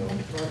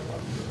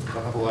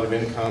 don't have a lot of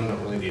income,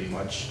 don't really need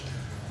much,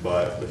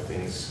 but the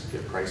things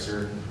get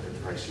pricier and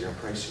pricier and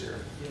pricier.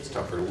 It's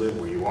tougher to live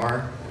where you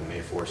are, and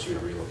may force you to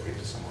relocate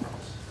to somewhere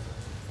else.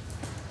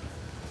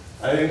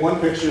 I think one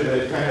picture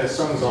that kind of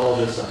sums all of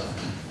this up,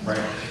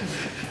 right?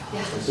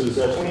 This is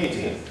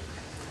 2018.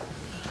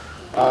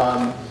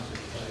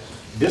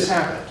 This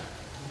happened,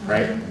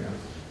 right?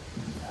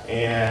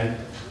 And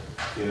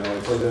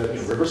it's like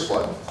the rivers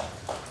flood,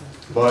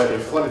 but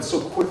it flooded so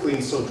quickly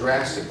and so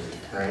drastically,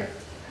 right?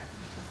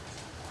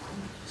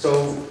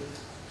 So,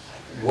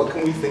 what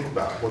can we think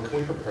about? What can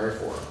we prepare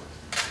for?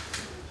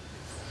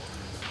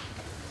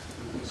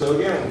 So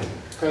again,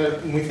 kind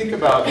of when we think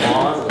about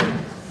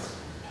modeling,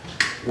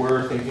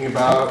 we're thinking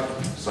about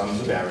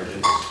sums of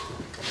averages.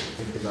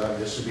 Think about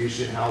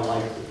distribution, how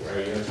likely,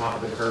 right?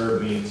 Top of the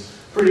curve means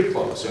pretty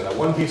close. That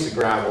one piece of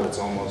gravel, it's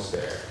almost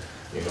there.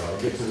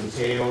 Get to the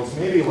tails,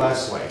 maybe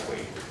less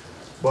likely.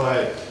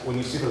 But when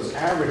you see those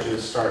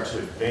averages start to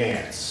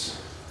advance,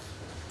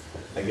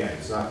 again,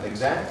 it's not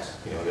exact.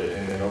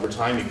 And then over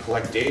time you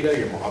collect data,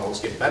 your models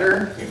get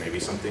better. Maybe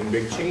something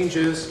big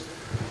changes,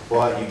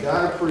 but you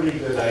got a pretty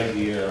good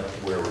idea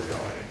where we're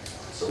going.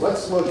 So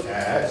let's look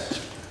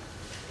at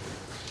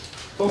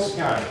Tulsa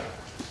County.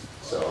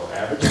 So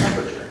average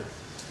temperature.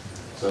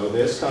 So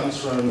this comes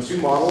from two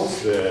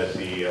models that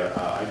the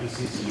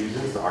IPCC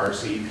uses, the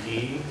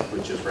RCP,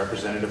 which is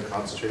Representative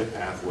Concentrated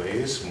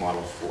Pathways,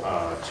 model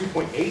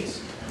 2.8,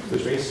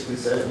 which basically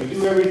says we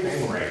do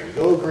everything right. We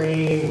go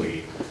green,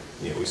 we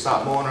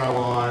stop mowing our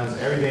lawns,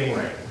 everything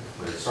right.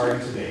 We're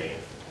starting today.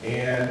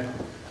 And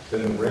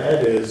then the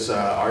red is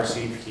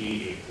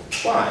RCP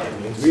 8.5.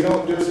 It means we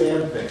don't do a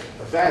damn thing.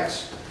 In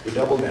fact, we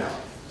double down.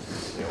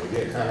 We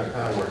get kind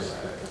of worse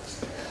at it.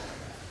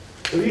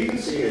 So you can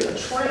see a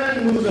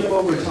trend moves up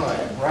over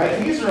time, right?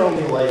 These are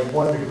only like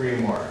 1 degree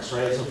marks,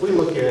 right? So if we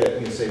look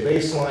at, say,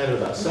 baseline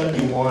of about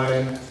 71,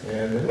 and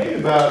then maybe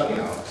about,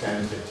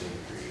 10, 15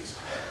 degrees.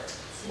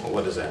 Well,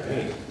 what does that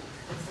mean?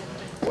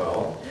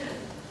 Well,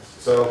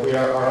 so we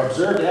are, our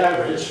observed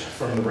average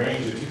from the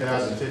range of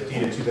 2015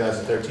 to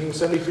 2013 was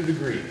 72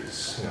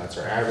 degrees. That's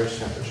our average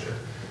temperature.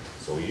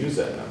 So we use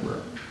that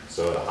number.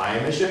 So the high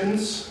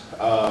emissions,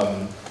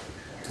 about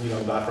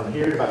from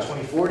here to about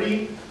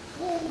 2040,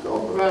 go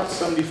up about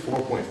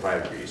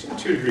 74.5 degrees,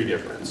 2 degree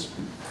difference,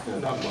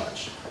 not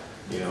much.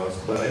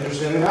 But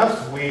interesting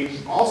enough, we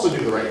also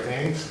do the right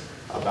thing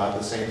about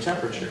the same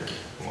temperature.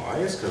 Why?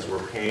 It's because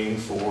we're paying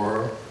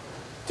for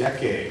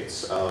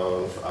decades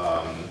of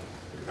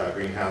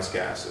greenhouse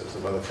gases,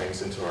 of other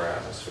things into our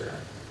atmosphere,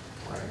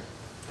 right?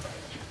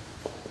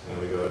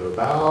 And we go to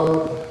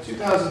about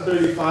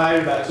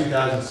 2035, about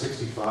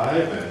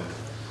 2065, and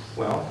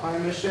well, high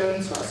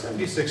emissions, about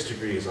 76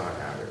 degrees on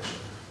average.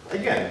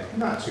 Again,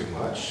 not too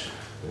much,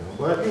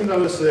 but you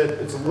notice that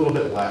it's a little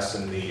bit less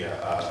in the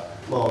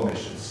low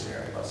emissions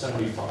scenario, about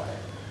 75.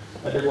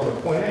 I did want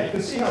to point out, you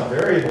can see how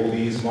variable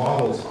these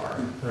models are,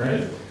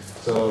 right?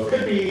 So it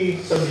could be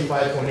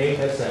 75.8,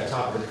 that's that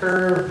top of the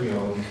curve,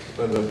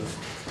 the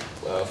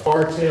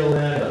far tail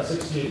end, about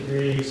 68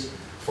 degrees,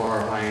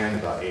 far high end,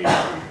 about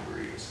 83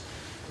 degrees.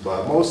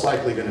 But most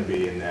likely going to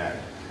be in that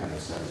kind of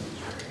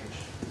 70s range.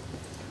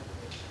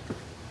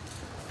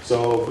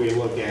 So if we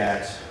look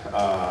at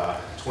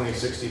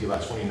 2060 to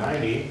about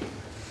 2090,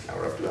 now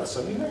we're up to about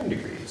 79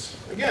 degrees.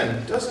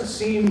 Again, doesn't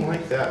seem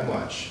like that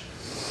much.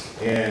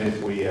 And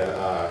if we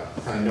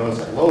kind of notice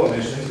that low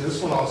emissions,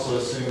 this one also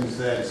assumes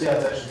that, see how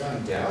it's actually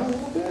gone down a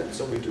little bit?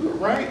 So if we do it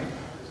right,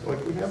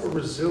 like we have a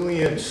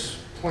resilient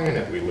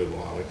planet we live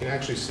on. We can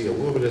actually see a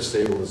little bit of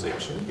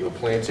stabilization. You know,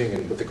 planting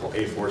and what they call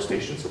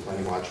afforestation, so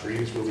planting a lot of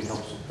trees really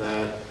helps with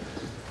that.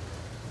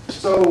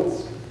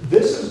 So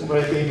this is what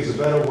I think is a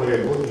better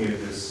way of looking at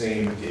this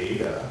same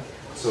data.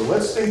 So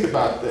let's think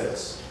about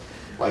this.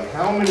 Like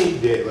how many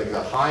days, like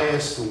the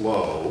highest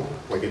low,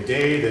 like a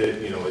day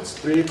that, you know, it's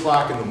 3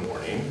 o'clock in the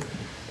morning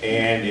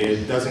and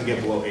it doesn't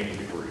get below 80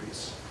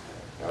 degrees.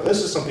 Now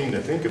this is something to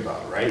think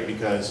about, right?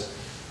 Because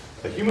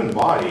the human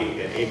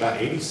body at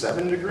about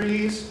 87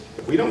 degrees,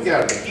 if we don't get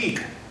out of the heat,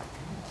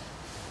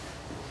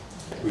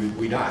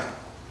 we die,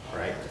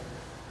 right?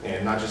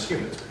 And not just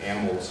humans, but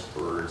animals,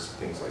 birds,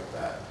 things like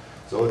that.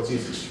 So it's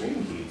these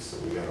extreme heats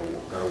that we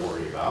gotta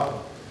worry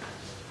about.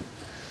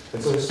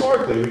 And so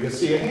historically, we can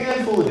see a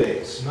handful of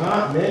days,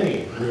 not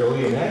many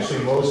really, and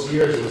actually most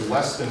years it was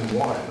less than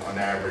one on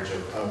average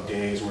of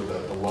days where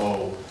the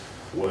low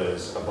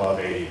was above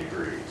 80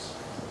 degrees.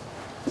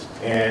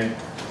 And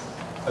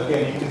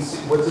again, you can see,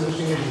 what's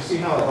interesting is you see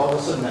how like, all of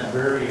a sudden that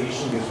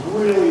variation gets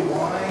really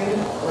wide,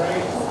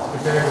 right?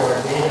 Compared to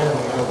our data,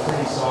 we know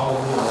pretty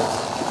solidly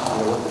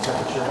what the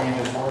temperature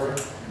ranges were.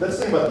 Let's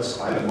think about this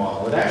climate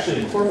model. It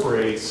actually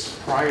incorporates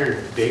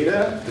prior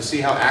data to see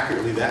how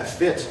accurately that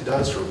fit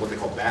does for what they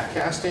call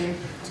backcasting,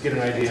 to get an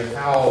idea of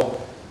how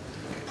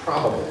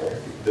probable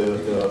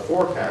the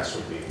forecast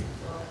would be.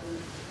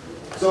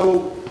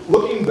 So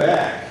looking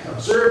back,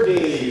 observed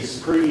days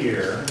per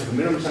year with a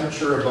minimum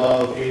temperature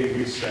above 80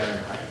 degrees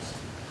Fahrenheit.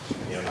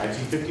 You know,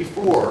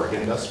 1954,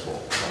 again, Dust Bowl,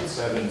 about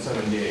 7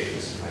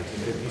 days.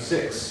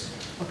 1956,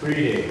 3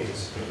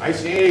 days.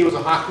 1980 was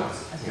a hot one.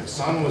 You know,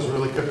 sun was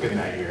really cooking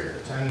that year,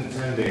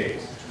 10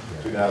 days.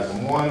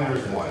 2001, there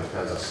was 1.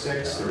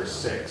 2006, there were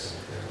 6.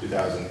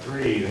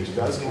 2003, and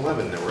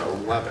 2011, there were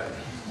 11.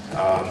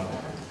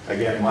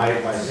 Again,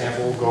 my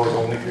sample goes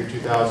only through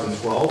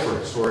 2012 for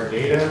historic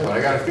data, but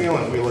I got a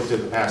feeling if we looked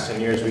at the past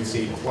 10 years, we'd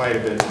see quite a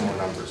bit more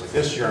numbers. Like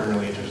this year, I'm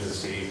really interested to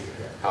see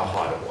how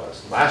hot it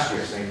was. Last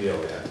year, same deal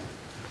again.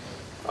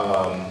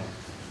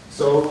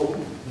 So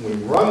we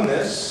run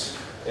this,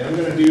 and I'm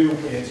going to do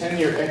in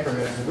 10-year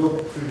increments and go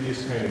through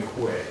these kind of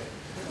quick.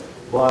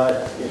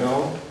 But, you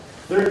know,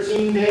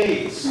 13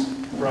 days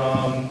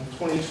from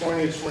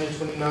 2020 to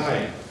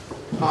 2029,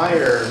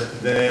 higher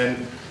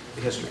than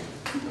history.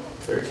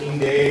 13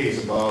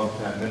 days above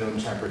that minimum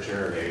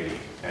temperature of 80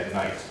 at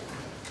night.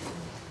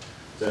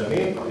 Does that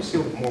mean? Probably see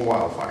more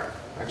wildfire.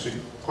 Actually,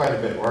 quite a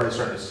bit. We're already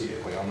starting to see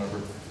it. Like, I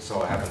remember,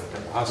 saw it happen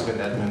at the hospital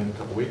in Edmond a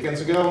couple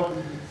weekends ago.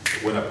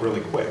 It went up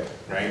really quick,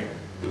 right?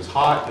 It was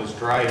hot, it was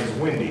dry, it was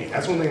windy.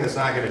 That's one thing that's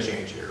not going to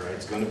change here, right?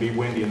 It's going to be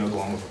windy in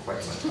Oklahoma for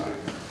quite some time.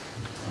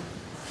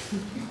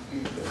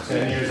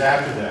 10 years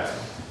after that,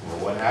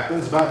 well, what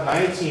happens? About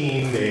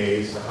 19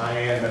 days, the high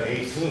end about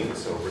 18.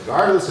 So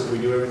regardless if we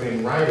do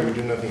everything right or we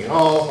do nothing at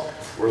all,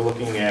 we're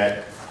looking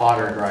at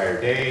hotter, drier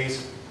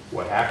days.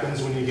 What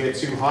happens when you get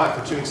too hot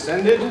for too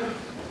extended?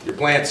 Your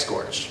plants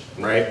scorch,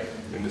 right?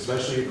 And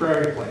especially your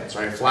prairie plants,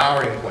 right?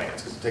 Flowering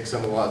plants, because it takes a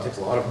lot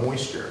of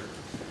moisture.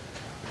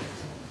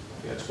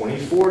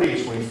 2040,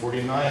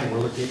 2049, we're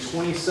looking at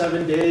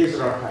 27 days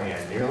at our high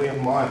end, nearly a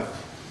month,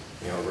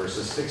 you know,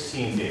 versus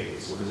 16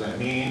 days. What does that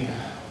mean?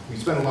 We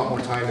spend a lot more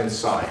time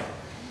inside,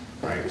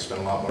 right? We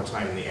spend a lot more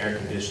time in the air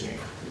conditioning.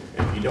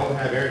 And if you don't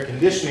have air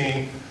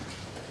conditioning,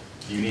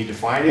 you need to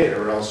find it,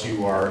 or else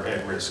you are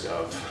at risk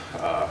of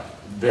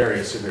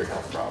very severe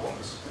health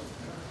problems.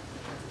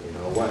 You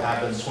know, what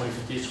happens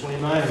 2050 to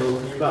 29, we're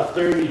looking at about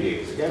 30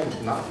 days.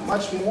 Again, not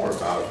much more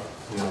about,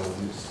 you know,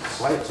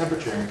 slight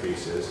temperature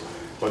increases.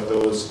 But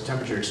those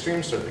temperature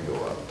extremes start to go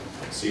up.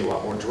 You see a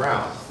lot more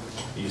drought.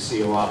 You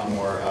see a lot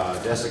more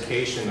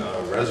desiccation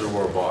of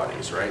reservoir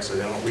bodies, right? So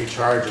they don't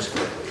recharge as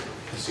quickly.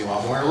 You see a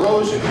lot more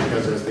erosion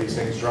because as these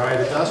things dry,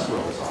 the dust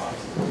rolls off.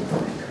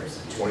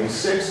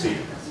 2060,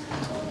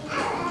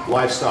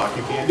 livestock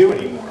you can't do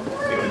anymore.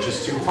 You know, it's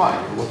just too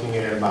hot. You're looking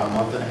at about a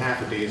month and a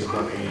half of days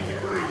above 80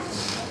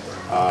 degrees.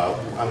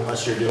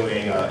 Unless you're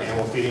doing an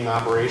animal feeding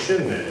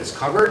operation that is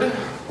covered,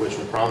 which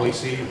we'll probably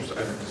see,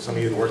 some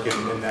of you that work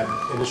in that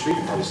industry,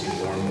 you probably see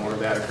more and more of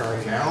that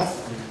occurring now.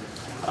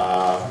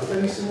 But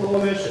then you see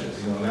little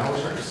emissions. You know, now we're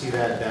starting to see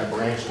that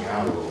branching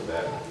out a little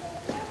bit.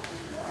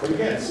 But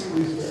again, see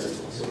these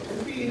variables. So it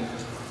could be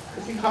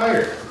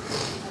higher.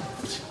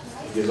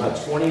 It gives about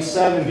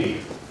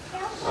 2070.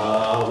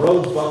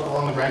 Roads buckle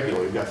on the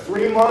regular. We've got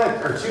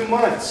 2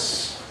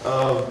 months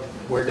of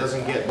where it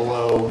doesn't get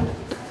below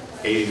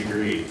 80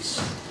 degrees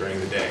during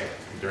the day,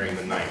 during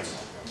the night.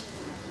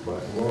 But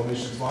the low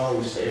emissions model,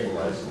 we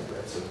stabilize a little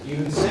bit. So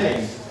even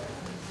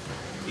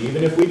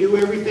even if we do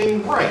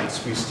everything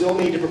right, we still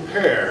need to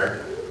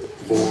prepare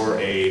for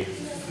a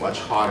much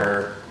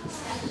hotter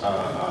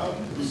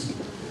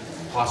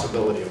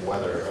possibility of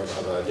weather,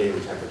 of daily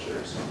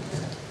temperatures.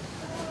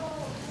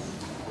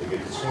 We get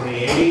to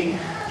 2080,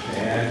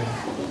 and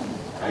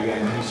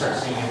again, then you start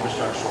seeing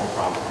infrastructural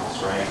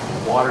problems, right?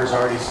 Water's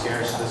already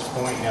scarce at this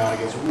point. Now it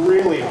gets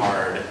really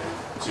hard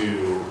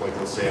to, like,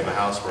 let's say if a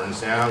house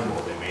burns down,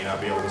 well, they may not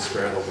be able to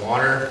spare the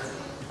water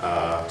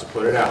to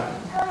put it out.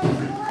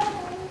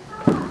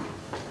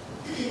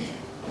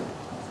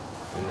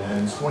 And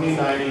then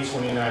 2090,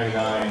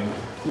 2099,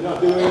 we don't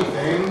do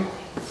anything.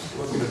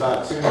 Look at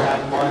about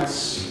 2.5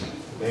 months,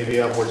 maybe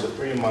upwards of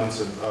 3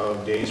 months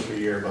of days per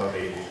year above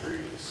 80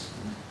 degrees.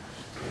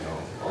 You know,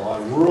 a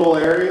lot of rural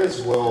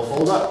areas will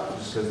fold up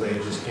just because they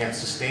just can't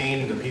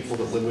sustain the people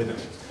that live within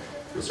it.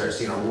 You'll start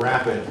seeing a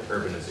rapid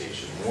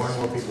urbanization. More and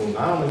more people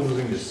not only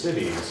moving to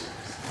cities,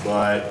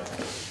 but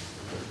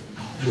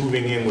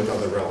moving in with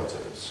other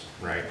relatives,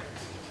 right?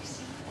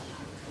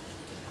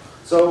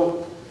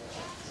 So,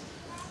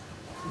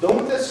 don't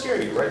let that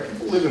scare you, right?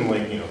 People live in,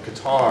 like, you know,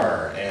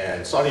 Qatar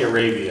and Saudi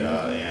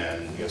Arabia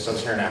and, you know,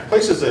 Sub-Saharan Africa,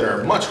 places that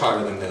are much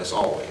hotter than this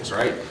always,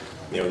 right?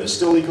 You know, there's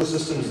still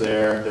ecosystems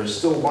there, there's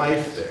still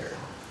life there,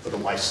 but the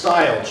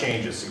lifestyle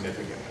changes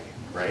significantly,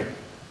 right?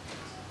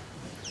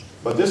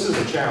 But this is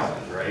a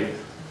challenge, right?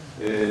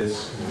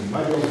 Is, you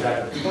might be able to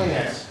adapt the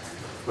plants,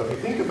 but if you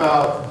think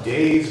about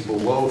days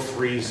below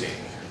freezing,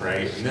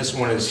 right? And this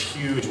one is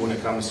huge when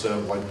it comes to,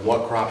 like,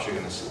 what crops you're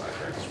going to select,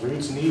 right? Because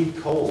roots need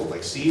cold,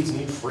 like seeds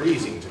need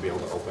freezing to be able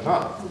to open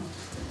up.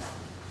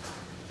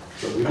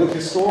 So if we look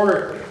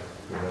historically,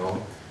 you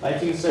know,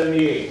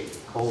 1978,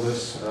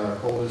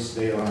 coldest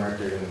day on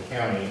record in the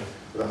county,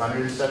 with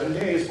 107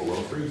 days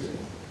below freezing,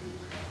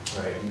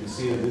 right? You can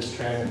see that this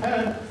trend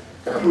kind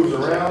of moves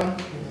around.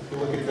 If you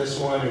look at this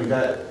one, we've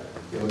got,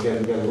 you know, again,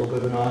 we've got a little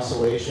bit of an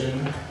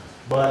oscillation,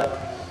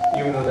 but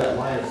even though that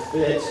line of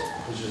fit,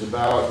 which is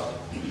about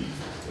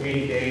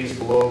 80 days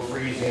below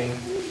freezing,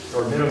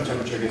 or minimum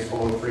temperature days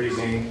below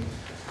freezing,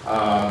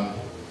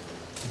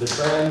 the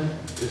trend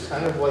is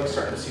kind of like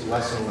starting to see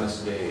less and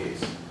less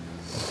days.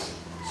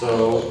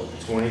 So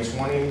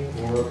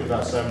 2020, we're looking at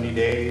about 70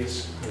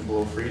 days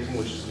below freezing,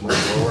 which is much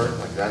lower.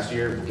 Like last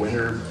year,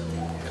 winter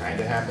kind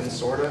of happened,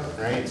 sort of,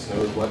 right? It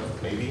snows, what,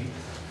 maybe?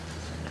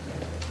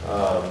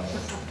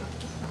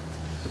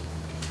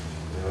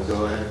 We'll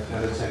go ahead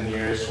another 10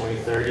 years,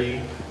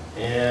 2030,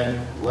 and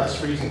less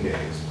freezing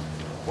days.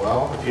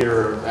 Well, if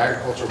you're an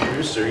agricultural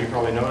producer, you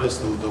probably notice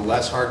the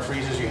less hard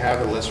freezes you have,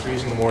 the less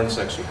freezing, the more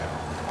insects you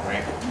have,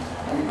 right?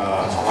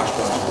 Squash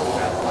bugs were really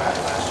bad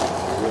last year.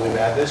 They were really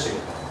bad this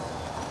year.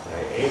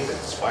 Right? Aphids,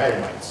 spider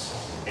mites,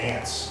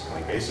 ants,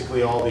 like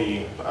basically all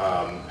the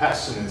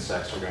pests and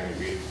insects are going to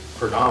be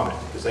predominant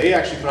because they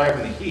actually thrive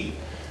in the heat,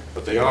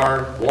 but they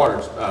are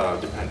water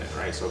dependent,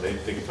 right? So they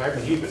can thrive in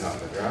the heat, but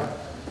not in the drought.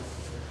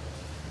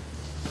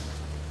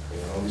 You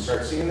know, we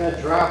start seeing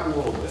that drop a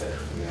little bit,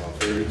 you know,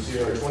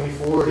 32 or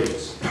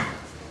 2040s.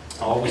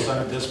 All of a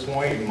sudden at this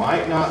point, it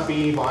might not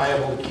be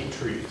viable to keep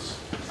trees.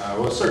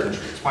 Well, certain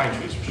trees, pine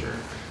trees for sure,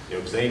 you know,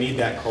 because they need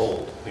that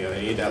cold. You know,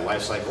 they need that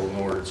life cycle in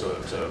order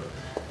to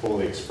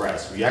fully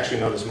express. We actually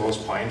notice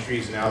most pine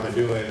trees now, they're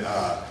doing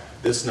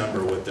this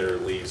number with their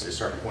leaves. They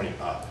start pointing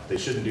up. They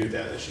shouldn't do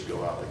that. They should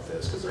go out like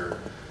this because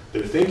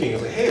they're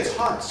thinking, like, hey, it's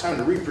hot, it's time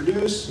to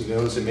reproduce. You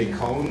notice they make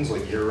cones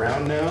like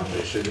year-round now.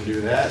 They shouldn't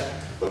do that.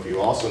 But if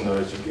you also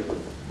notice, you give a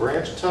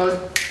branch a tug,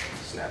 it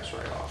snaps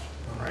right off,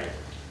 right?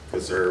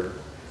 Because they're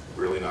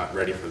really not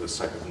ready for this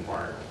type of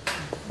environment.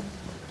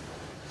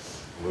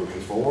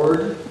 Moving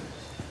forward,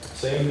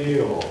 same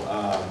deal.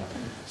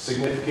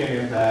 Significant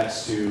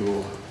impacts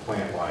to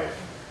plant life.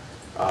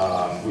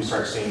 We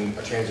start seeing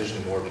a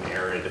transition to more of an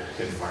arid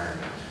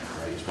environment,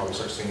 right? You probably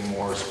start seeing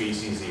more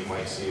species that you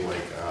might see,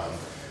 like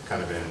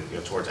kind of in, you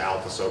know, towards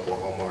Altus,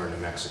 Oklahoma, or New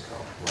Mexico,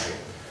 right?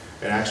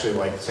 And actually,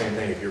 like, the same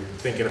thing, if you're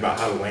thinking about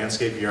how to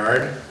landscape your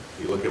yard,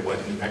 you look at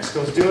what New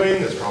Mexico's doing,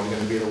 that's probably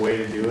going to be the way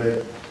to do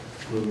it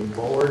moving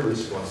forward, at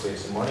least if you want to save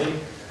some money.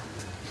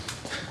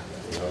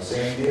 You know,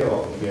 same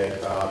deal. You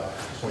get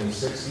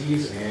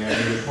 2060s,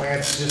 and your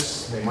plants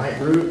just, they might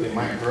root, they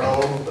might grow,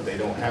 but they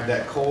don't have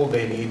that cold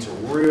they need to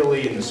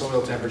really, in the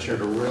soil temperature,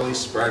 to really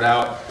spread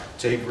out,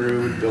 take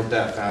root, build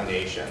that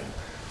foundation.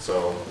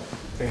 So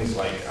things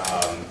like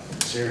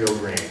cereal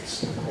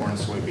grains, corn,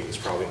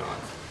 soybeans, probably not.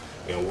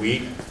 You know,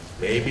 wheat,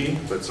 maybe,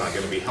 but it's not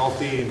going to be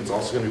healthy, and it's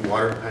also going to be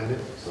water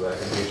dependent, so that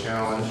can be a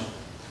challenge.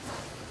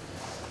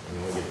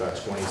 And when we get about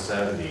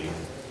 2070,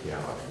 you know,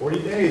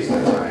 40 days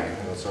that time.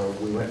 You know, so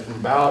we went from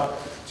about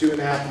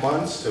 2.5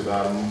 months to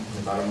about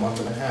a month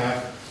and a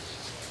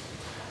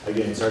half.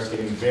 Again, it starts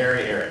getting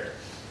very arid.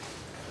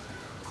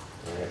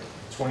 Right.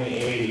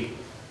 2080,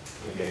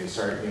 again, you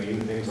start, you know,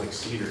 even things like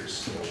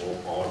cedars, you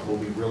know, we'll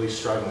be really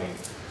struggling,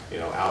 you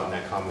know, out in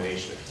that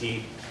combination of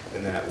heat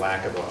and that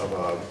lack of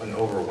an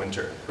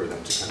overwinter for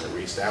them to kind of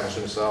reestablish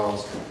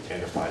themselves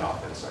and to fight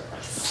off insect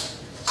pressure.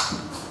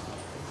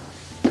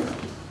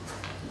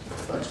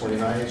 About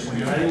 2090,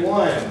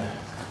 2091,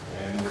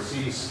 and we'll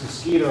see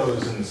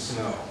mosquitoes in the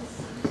snow.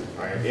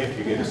 right? If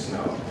you get a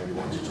snow, maybe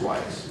once or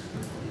twice.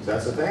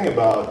 That's the thing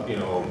about,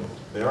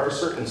 there are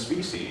certain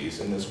species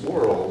in this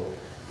world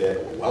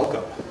that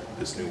welcome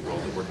this new world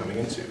that we're coming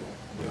into.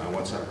 I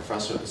once had a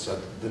professor that said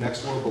the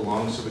next world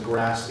belongs to the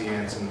grass, the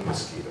ants, and the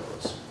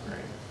mosquitoes,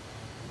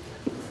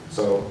 right?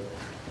 So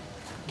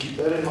keep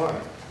that in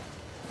mind.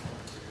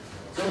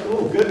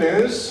 So, good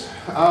news.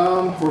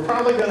 We're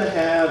probably going to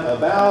have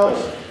about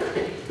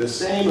the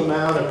same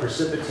amount of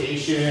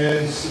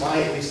precipitation,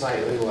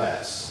 slightly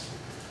less.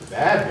 The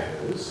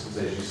bad news is,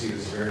 as you see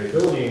this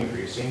variability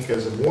increasing,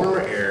 because of warmer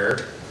air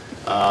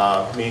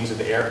means that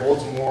the air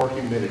holds more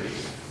humidity.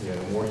 The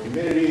more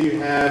humidity you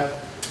have,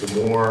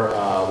 the more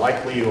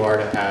likely you are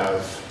to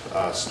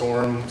have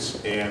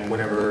storms, and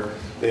whenever,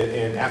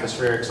 in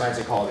atmospheric science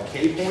they call it a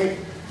K point.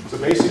 So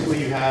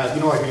basically you have,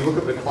 like when you look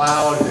at the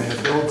cloud and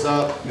it builds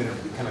up, and it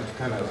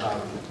kind of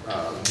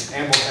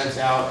amble heads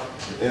out,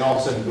 and all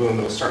of a sudden, boom,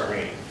 it'll start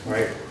raining,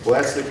 right? Well,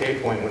 that's the K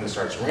point when it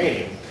starts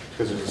raining,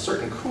 because there's a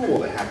certain cool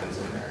that happens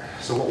in there.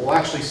 So what we'll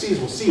actually see is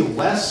we'll see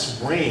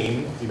less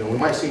rain. We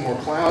might see more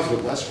clouds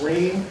with less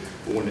rain,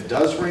 but when it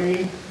does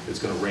rain, it's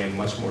going to rain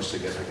much more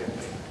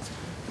significantly.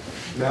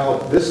 Now,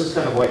 this is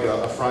kind of like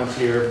a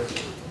frontier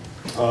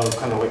of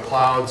kind of like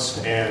clouds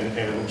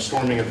and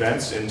storming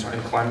events in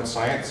climate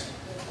science.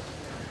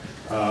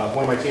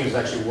 One of my teams is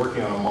actually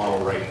working on a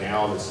model right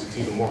now that's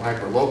even more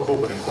hyper-local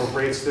but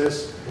incorporates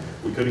this.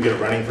 We couldn't get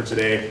it running for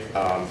today,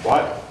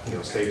 but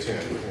stay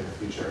tuned in the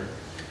future.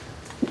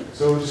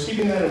 So just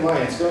keeping that in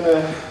mind, it's going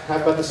to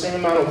have about the same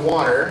amount of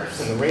water,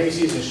 and the rainy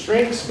season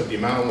shrinks, but the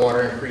amount of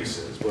water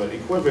increases, but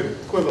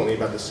equivalently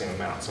about the same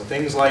amount. So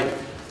things like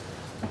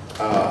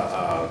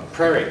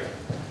prairie,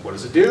 what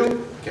does it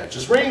do?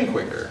 Catches rain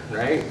quicker,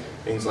 right?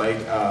 Things like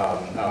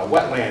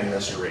wetland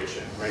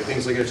restoration, right?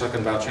 Things like you're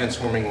talking about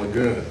transforming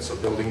lagoons. So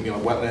building,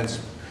 wetlands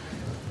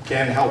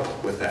can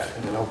help with that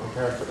and help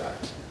prepare for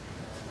that.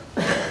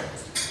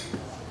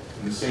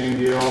 And the same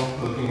deal,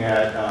 looking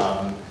at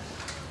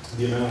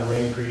the amount of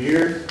rain per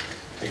year.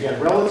 Again,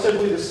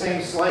 relatively the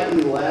same,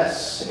 slightly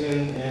less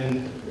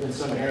in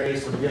some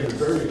areas, but again, the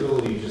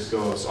variability just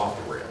goes off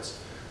the rails.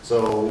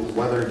 So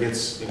weather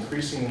gets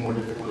increasingly more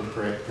difficult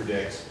to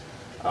predict.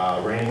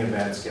 Raining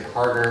events get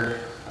harder,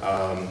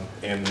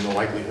 and the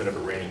likelihood of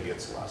it raining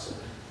gets less.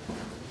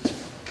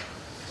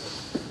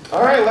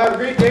 All right, well, have a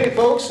great day,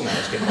 folks. No,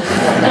 just kidding. All right,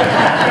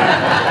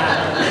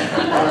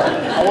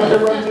 I wanted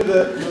to run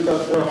through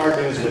the hard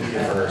news with you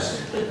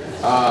first.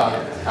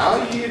 How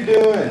are you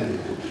doing?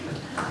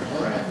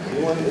 All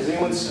right. Is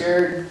anyone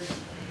scared?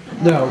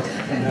 No.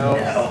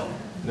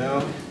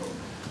 No?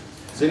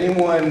 Is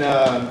anyone...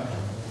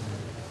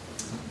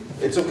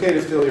 it's okay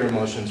to feel your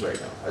emotions right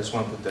now. I just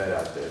want to put that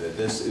out there. That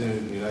this,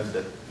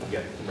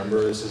 again,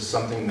 remember, this is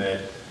something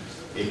that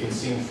it can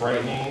seem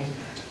frightening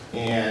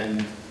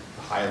and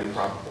highly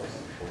probable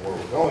of where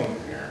we're going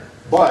from here.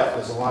 But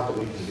there's a lot that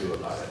we can do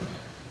about it.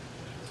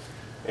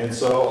 And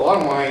so a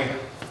lot of I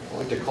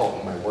like to call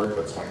it my work,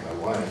 but it's like my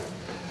life.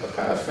 I've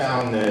kind of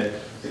found that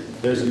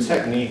there's a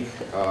technique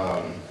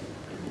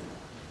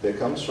that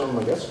comes from,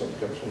 I guess, it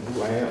comes from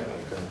who I am. I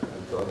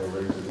thought I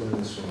learned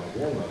this from my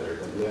grandmother,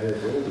 but yeah,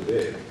 it's really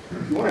big.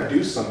 If you want to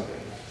do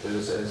something that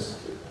is as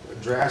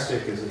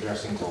drastic as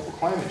addressing global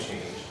climate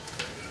change,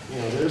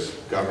 there's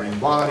governing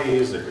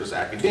bodies, there's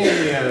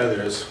academia,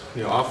 there's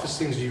office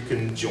things you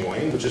can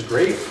join, which is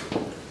great.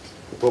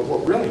 But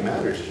what really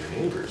matters is your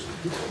neighbors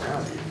and people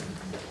around you.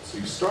 So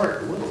you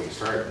start little, you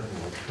start a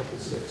couple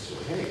of steps. You're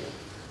like, hey,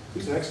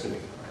 who's next to me?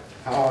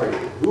 How are you?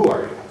 Who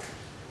are you?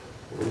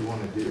 What do you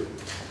want to do?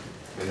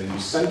 And then you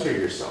center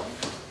yourself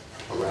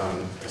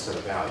around a set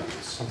of values,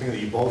 something that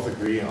you both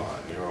agree on,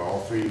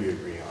 all three of you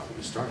agree on.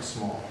 You start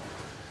small.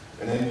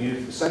 And then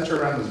you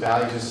center around those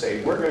values and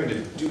say, we're going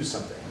to do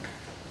something,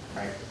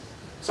 right?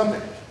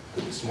 Something.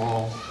 Could be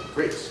small,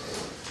 great.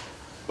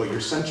 But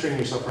you're centering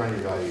yourself around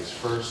your values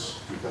first.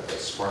 You've got that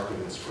spark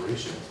of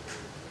inspiration.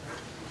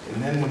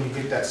 And then when you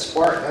get that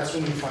spark, that's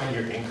when you find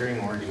your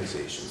anchoring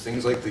organizations.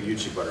 Things like the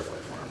Euchee Butterfly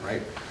Farm,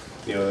 right?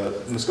 The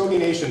Muskogee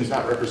Nation is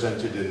not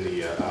represented in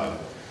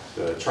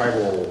the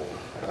tribal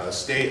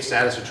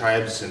status of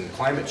tribes and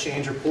climate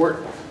change report,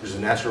 which is a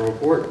national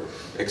report,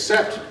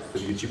 except for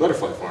the Euchee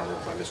Butterfly Farm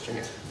run by Miss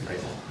Chan, right?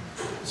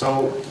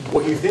 So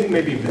what you think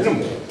may be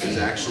minimal is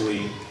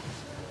actually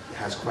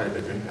has quite a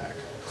big impact.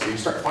 So you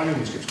start finding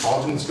these groups,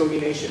 called the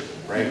Muskogee Nation,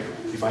 right?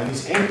 You find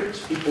these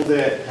anchors, people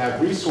that have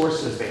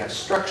resources, they have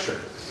structure,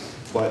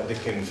 but they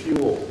can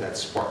fuel that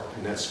spark,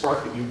 and that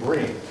spark that you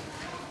bring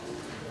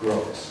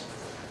grows.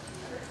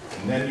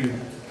 And then you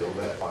build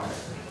that fire.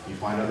 You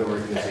find other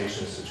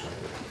organizations to join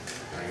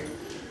with, right?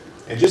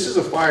 And just as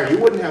a fire, you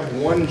wouldn't have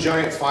one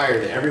giant fire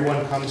that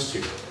everyone comes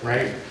to,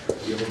 right?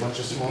 You have a bunch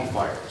of small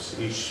fires.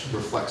 Each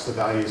reflects the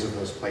values of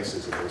those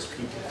places, of those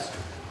peoples.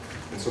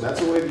 And so that's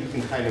a way that you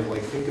can kind of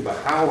like think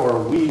about how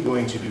are we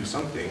going to do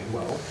something?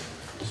 Well,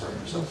 start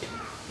with yourself,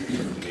 start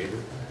with the neighbor,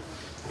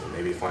 and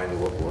maybe find a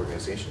local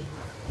organization.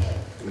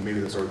 And then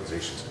maybe those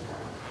organizations can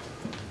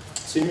work.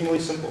 Seemingly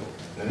simple,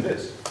 and it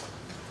is.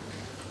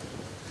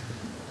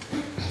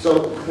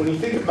 So when you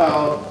think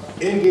about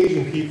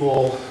engaging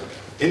people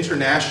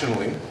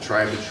internationally,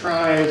 tribe to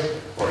tribe,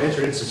 or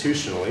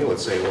interinstitutionally.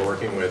 Let's say we're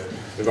working with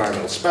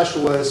environmental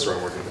specialists, or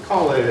I'm working with a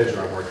college,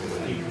 or I'm working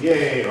with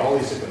EPA, or all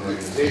these different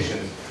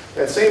organizations.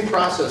 That same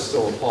process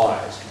still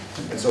applies.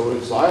 And so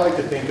I like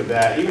to think of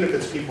that, even if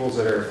it's peoples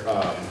that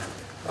are,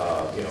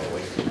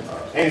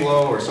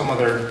 Anglo or some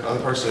other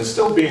person, is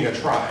still being a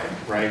tribe,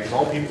 right? Because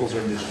all peoples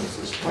are indigenous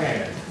to this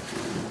planet.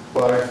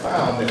 But I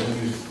found that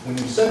when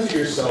you center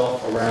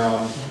yourself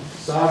around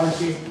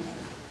sovereignty,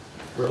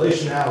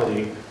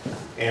 relationality,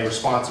 and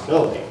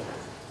responsibility,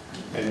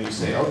 and you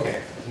say,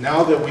 okay,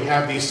 now that we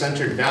have these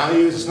centered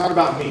values, it's not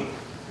about me.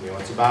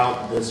 It's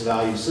about this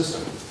value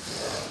system.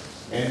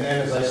 And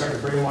then as I start to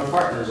bring my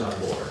partners on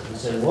board, and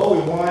say, well,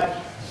 we want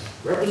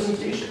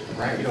representation,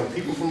 right?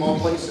 People from all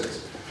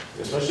places,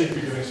 especially if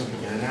you're doing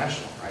something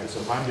international, right? So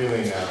if I'm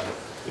doing,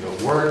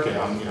 work, and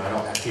I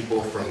don't have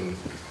people from,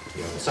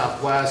 the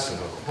Southwest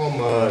and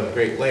Oklahoma and the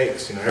Great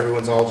Lakes,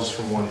 everyone's all just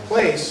from one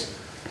place.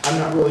 I'm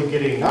not really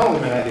getting, not only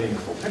am I not getting the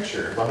full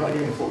picture, but I'm not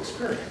getting the full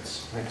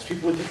experience, right? Because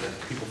people are different.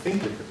 People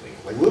think differently,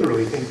 like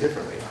literally think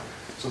differently.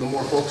 So the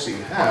more folks that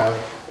you have,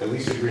 at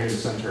least agreeing to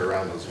center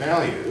around those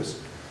values,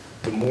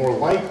 the more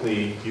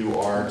likely you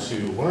are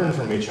to learn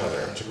from each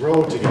other, to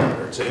grow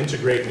together, to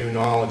integrate new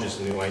knowledges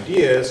and new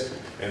ideas,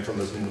 and from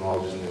those new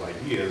knowledges and new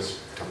ideas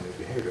come new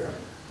behavior.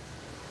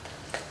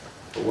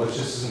 But what's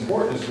just as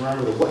important is to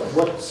remember that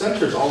what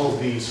centers all of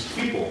these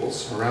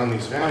peoples around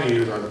these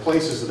values are the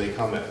places that they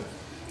come in,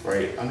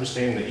 right?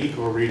 Understanding the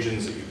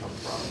ecoregions that you come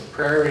from, the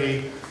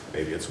prairie,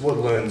 maybe it's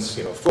woodlands,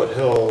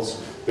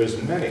 foothills,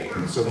 there's many.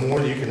 So the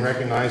more that you can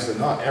recognize that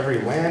not every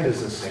land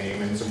is the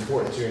same, and it's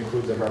important to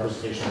include the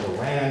representation of the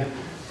land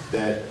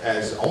that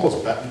as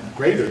almost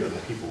greater than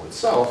the people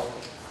itself,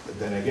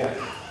 then again,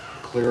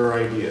 clearer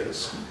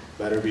ideas,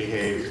 better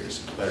behaviors,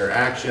 better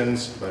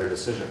actions, better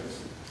decisions.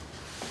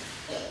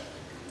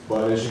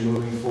 But as you're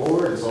moving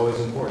forward, it's always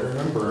important to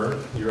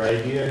remember your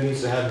idea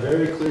needs to have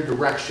very clear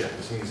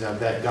directions, it needs to have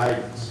that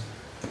guidance.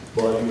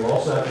 But you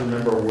also have to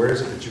remember where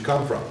is it that you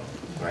come from,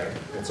 right?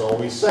 It's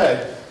always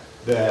said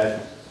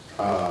that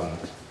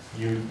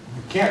you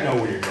can't know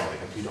where you're going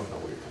if you don't know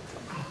where you're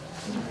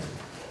coming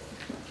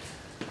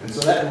from. And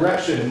so that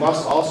direction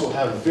must also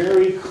have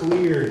very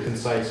clear,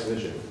 concise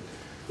vision.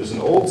 There's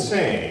an old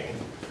saying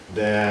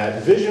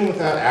that vision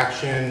without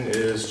action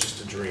is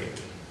just a dream,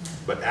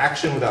 but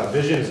action without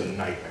vision is a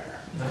nightmare.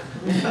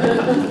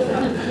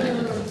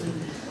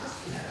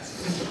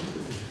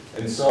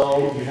 And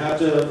so you have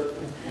to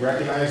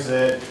recognize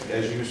that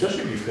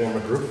especially if you form a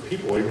group of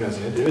people, even as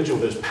an individual,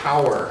 there's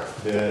power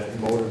that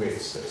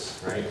motivates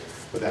this, right?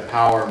 But that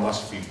power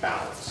must be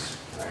balanced,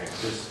 right?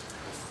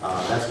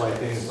 That's why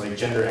things like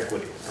gender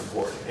equity are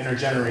important.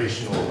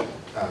 Intergenerational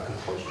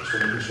composure, so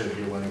making sure that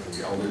you're learning from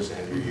your elders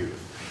and your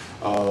youth.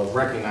 Of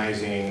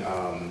recognizing,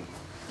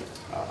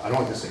 I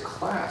don't like to say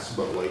class,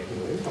 but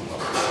income level.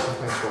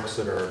 Sometimes folks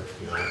that are,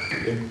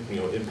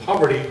 in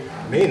poverty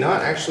may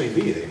not actually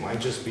be. They might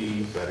just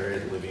be better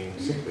at living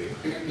simply,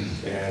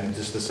 and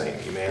just the same.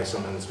 You may have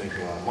someone that's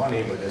making a lot of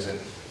money, but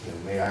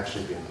may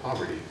actually be in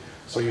poverty.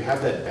 So you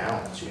have that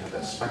balance. You have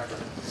that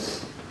spectrum.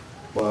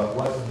 But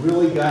what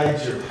really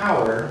guides your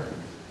power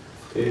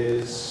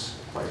is,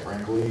 quite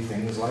frankly,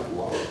 things like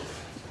love,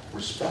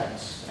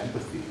 respect,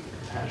 empathy,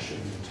 compassion,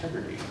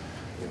 integrity.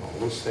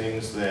 Those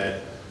things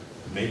that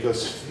make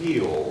us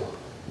feel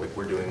like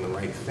we're doing the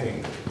right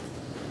thing.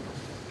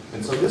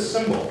 And so this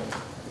symbol,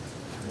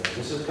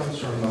 this comes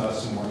from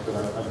some work that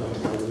I've done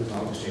with others,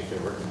 knowledge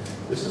exchange work.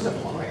 This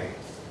isn't mine.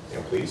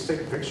 Please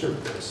take a picture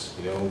of this.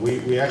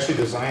 We actually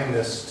designed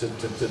this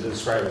to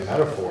describe a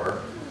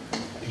metaphor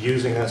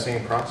using that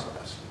same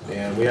process.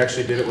 And we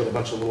actually did it with a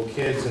bunch of little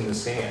kids in the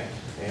sand.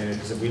 And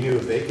because we knew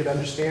if they could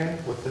understand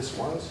what this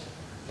was,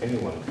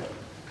 anyone could.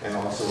 And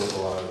also with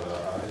a lot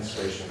of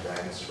inspiration and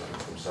guidance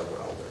from several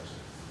elders.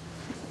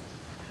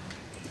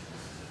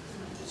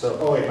 So,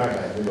 oh wait, my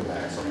bad, we go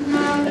back.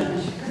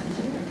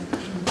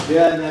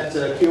 Yeah, and that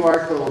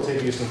QR code will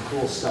take you some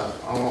cool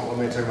stuff. I don't know what I'm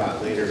going to talk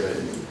about later, but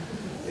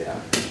yeah,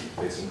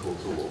 there's some cool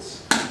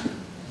tools.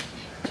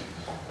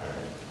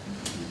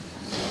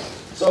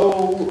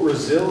 So,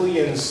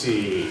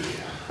 resiliency.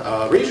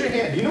 Raise your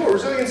hand. Do you know what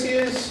resiliency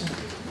is?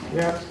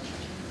 Yeah.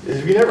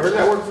 Have you never heard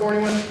that word before,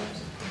 anyone?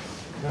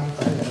 No.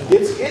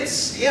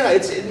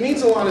 It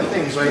means a lot of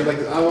things, right? Like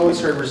I've always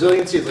heard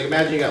resiliency. It's like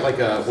imagine you got like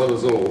one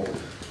of those little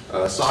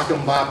sock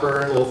and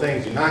bopper little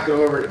things. You knock it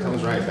over, it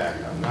comes right back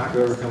up. Knock it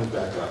over, it comes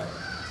back up.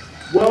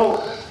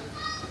 Well,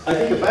 I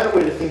think a better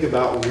way to think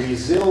about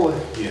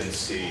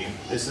resiliency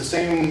is the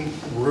same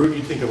root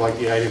you think of like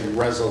the idea of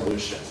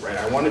resolution, right?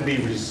 I want to be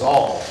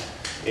resolved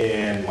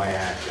in my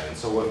action.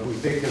 So what we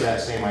think of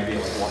that same idea,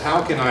 like, well,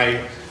 how can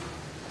I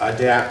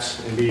adapt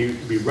and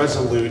be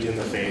resolute in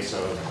the face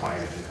of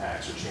climate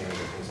impacts or change and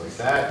things like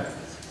that?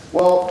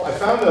 Well, I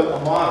found a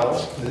model.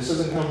 This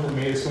doesn't come from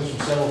me. This comes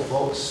from several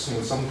folks.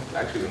 Some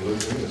actually been doing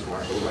this,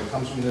 Marshall. But it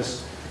comes from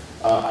this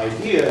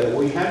idea that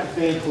we have to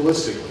think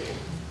holistically,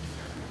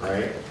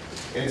 right?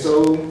 And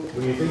so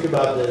when you think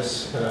about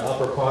this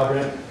upper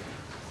quadrant,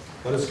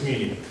 what is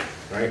community?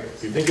 right?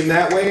 If you're thinking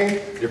that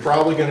way, you're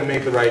probably going to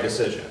make the right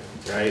decision,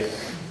 right?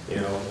 You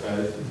know,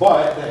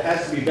 but that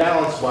has to be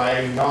balanced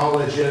by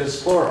knowledge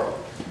is plural,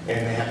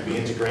 and they have to be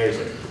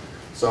integrated.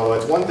 So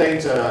it's one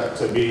thing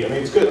to be, I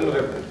mean, it's good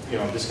under, you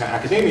know, just kind of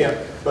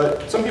academia,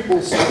 but some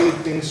people study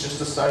things just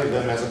to study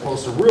them as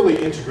opposed to really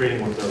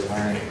integrating what they're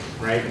learning,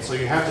 right? And so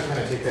you have to kind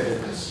of take that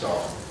into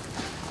install.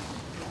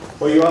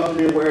 Well, you have to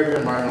be aware of your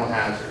environmental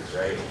hazards,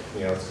 right?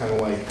 You know, it's kind of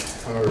like,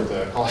 I remember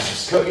the College of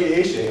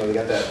Scotiation, you know, they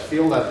got that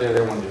field out there,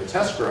 they want to do a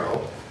test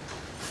grow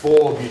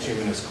full of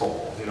bituminous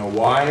coal. You know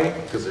why?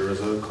 Because there was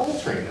a coal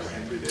train that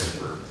ran through there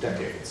for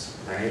decades,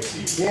 right? So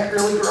you can't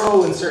really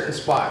grow in certain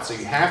spots. So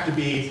you have to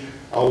be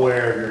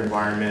aware of your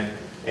environment,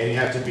 and you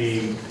have to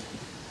be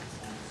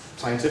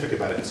scientific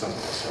about it in some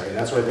ways, right? And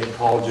that's why I think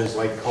colleges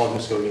like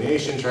College of Muskogee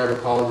Nation, tribal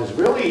colleges,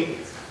 really,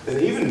 and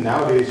even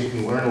nowadays you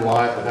can learn a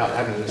lot without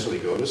having to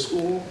necessarily go to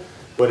school,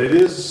 but it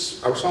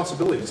is a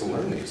responsibility to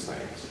learn these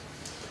things.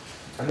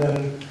 And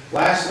then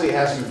lastly, it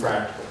has to be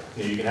practical.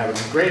 You know, you can have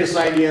the greatest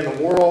idea in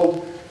the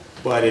world,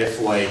 but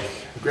if like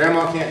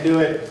grandma can't do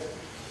it,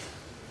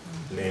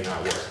 it may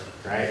not work.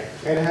 Right?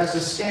 And it has to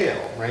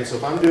scale, right? So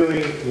if I'm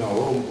doing, you know,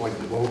 a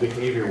little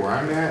behavior where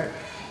I'm at,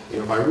 you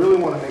know, if I really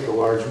want to make a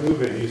large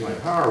movement and use my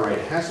power right,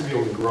 it has to be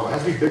able to grow. It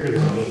has to be bigger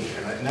than me.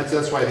 And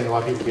that's why I think a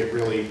lot of people get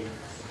really,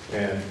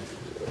 and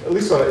at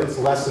least it's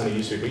less than it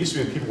used to be. It used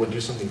to be people would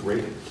do something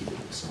great and keep it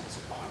themselves.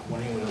 Like, oh, I don't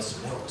want anyone else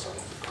to know because I want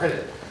the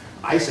credit.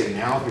 I say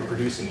now, if you're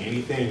producing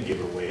anything, give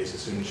it away as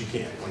soon as you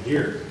can. Like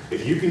here,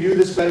 if you can do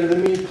this better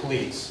than me,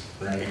 please.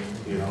 Right?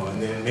 You know, and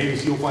then maybe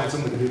you'll find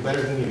someone that can do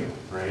better than you,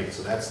 right?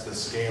 So that's the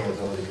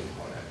scalability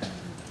component.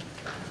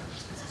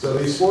 So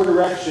these 4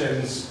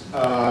 directions,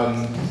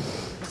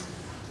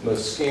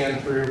 let's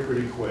scan through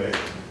pretty quick.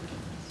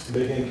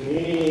 Big in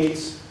community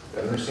needs,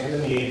 understand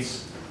the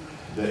needs.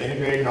 The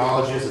integrated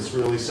knowledge is it's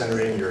really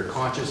centering your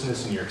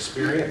consciousness and your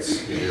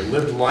experience, your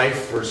lived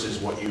life versus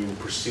what you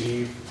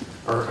perceive,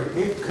 or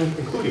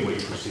including what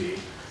you perceive.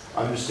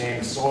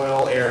 Understanding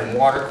soil, air, and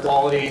water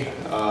quality,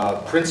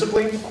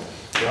 principally.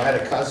 You know, I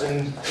had a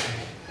cousin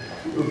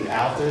who moved to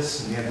Altus,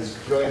 and he had this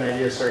brilliant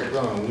idea to start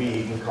growing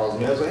weed, and he calls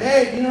me. I was like,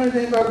 hey, do you know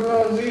anything about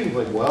growing weed? He's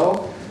like,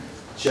 well,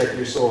 check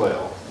your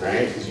soil,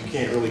 right? Because you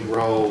can't really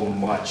grow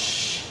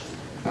much.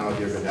 I don't know if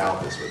you've ever been to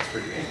Altus, but it's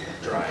pretty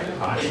dry and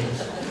hot.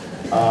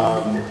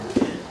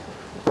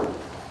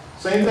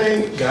 Same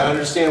thing, you gotta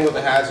understand what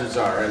the hazards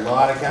are. Right? A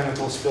lot of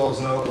chemical spills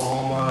in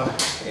Oklahoma,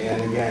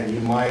 and again,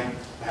 you might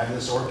have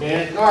this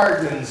organic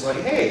garden, and it's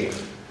like, hey, I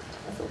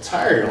feel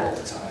tired all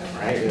the time.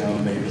 Right? You know,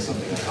 maybe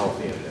something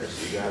unhealthy in there.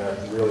 So you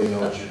gotta really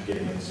know what you're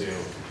getting into.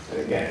 And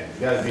again,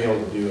 you gotta be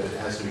able to do it. It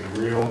has to be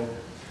real.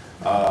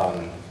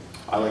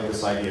 I like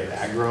this idea of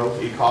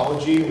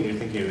agroecology when you're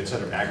thinking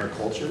instead of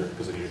agriculture,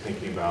 because then you're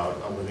thinking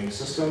about a living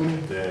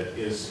system that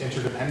is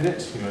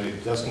interdependent. You know,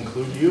 it does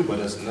include you, but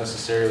isn't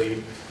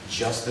necessarily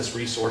just this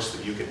resource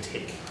that you can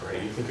take. Right?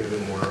 You think of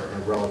it more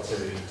in a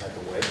relativity type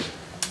of way.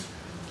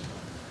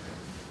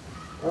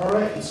 All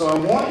right. And so I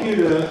want you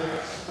to.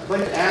 I'd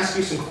like to ask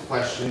you some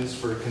questions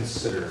to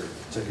consider.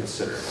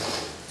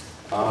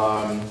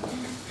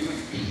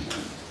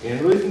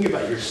 And really think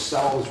about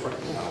yourselves right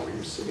now where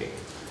you're sitting.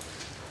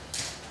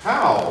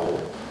 How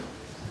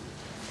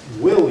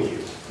will you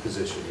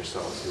position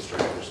yourselves as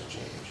drivers of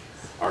change?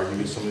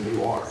 Some of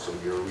you are. Some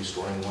of you are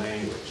restoring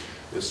language.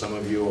 Some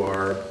of you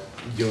are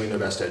doing the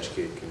best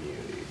educated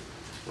community,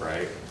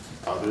 right?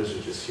 Others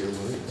are just here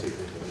learning, taking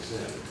things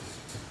in.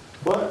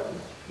 But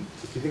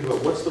if you think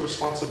about what's the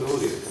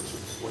responsibility that comes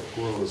with what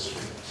grows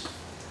from this.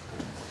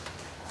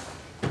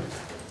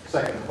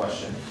 Second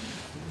question,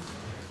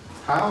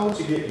 how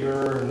to get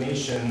your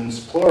nations,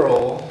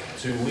 plural,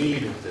 to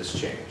lead this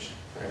change,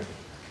 right?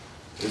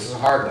 This is a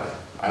hard one.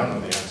 I don't know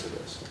the answer to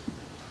this.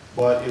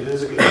 But it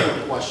is a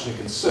good question to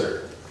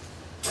consider,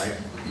 right?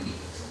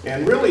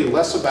 And really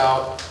less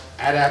about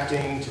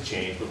adapting to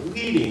change, but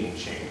leading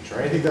change,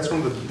 right? I think that's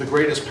one of the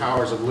greatest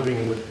powers of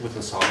living with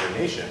a sovereign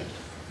nation,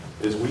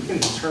 is we can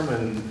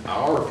determine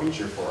our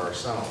future for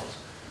ourselves.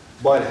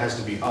 But it has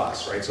to be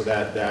us, right? So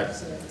that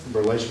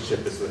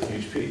relationship is the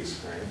huge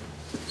piece, right?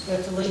 You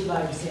have to lead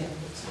by example.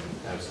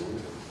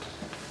 Absolutely.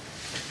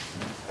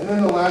 And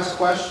then the last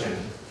question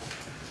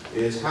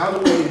is, how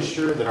do we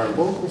ensure that our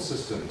local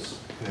systems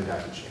can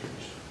adapt to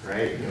change,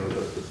 right? You know,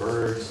 the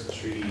birds, the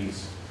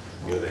trees,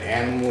 you know, the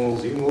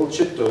animals, even little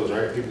chittos,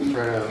 right? People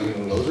try to, you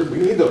know, we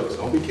need those.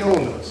 Don't be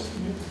killing those,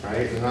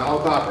 right? They're not all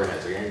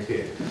copperheads, I guarantee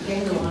it.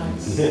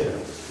 Dandelions. Yeah.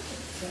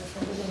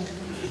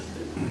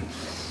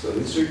 So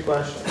these 3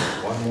 questions.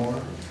 One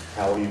more.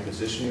 How will you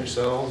position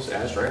yourselves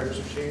as drivers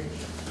of change?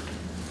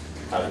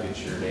 How to get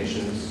your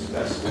nation's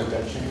best with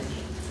that change?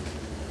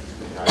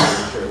 And how to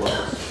get your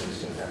local systems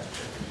to adapt to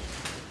change.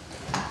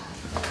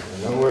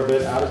 I know we're a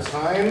bit out of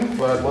time,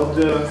 but I'd love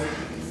to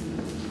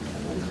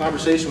have a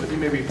conversation with you,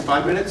 maybe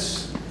 5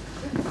 minutes.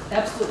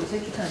 Absolutely,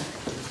 take your time.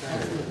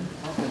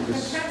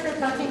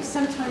 Patrick, I think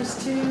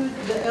sometimes too,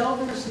 the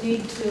elders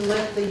need to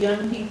let the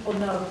young people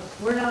know,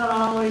 we're not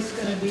always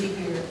going to be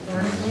here.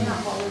 Learning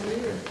now all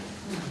year.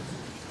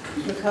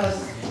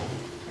 Because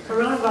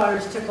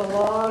coronavirus took a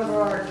lot of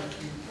our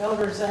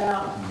elders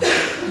out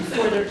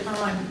before their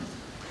time.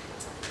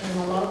 And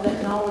a lot of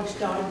that knowledge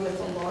died with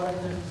a lot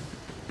of them.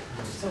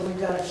 So we've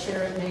got to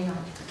share it now.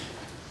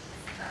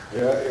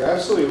 Yeah, you're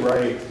absolutely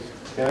right.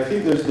 And I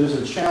think there's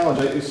a challenge.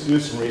 I used to do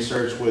some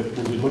research with,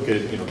 when we look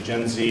at,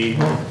 Gen Z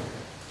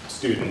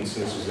students,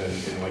 and this was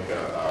in like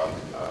a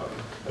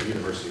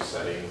university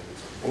setting.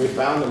 And we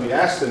found that we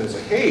asked them, it's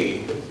like,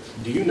 hey,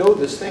 do you know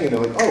this thing? And they're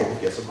like, oh,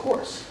 yes, of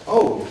course.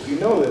 Oh, you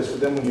know this.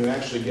 But then when you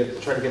actually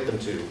try to get them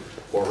to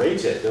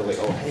orate it, they're like,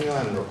 oh, hang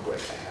on real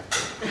quick, I have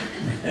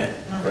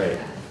to. Right.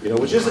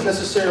 Which isn't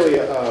necessarily,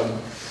 the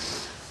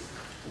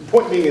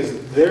point being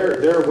is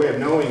their way of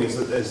knowing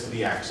is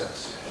the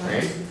access,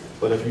 right?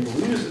 But if you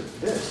lose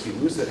this, you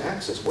lose that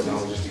access, what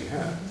knowledge do you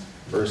have?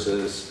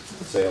 Versus,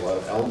 say, a lot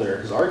of elder,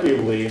 because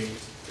arguably,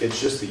 it's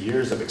just the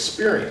years of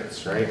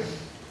experience, right?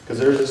 Because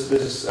there's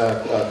this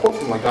quote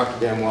from like Dr.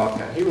 Dan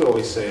Walcott. He would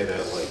always say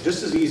that like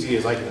just as easy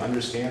as I can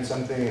understand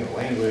something, a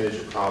language,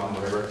 a problem,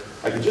 whatever,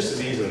 I can just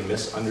as easily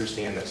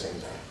misunderstand that same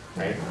thing,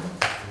 right?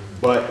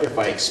 But if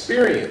I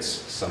experience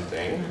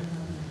something,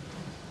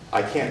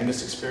 I can't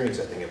misexperience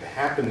that thing. If it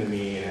happened to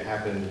me and it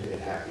happened, you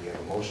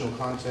have emotional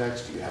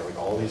context, you have like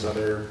all these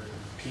other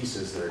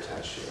pieces that are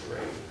attached to it,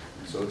 right?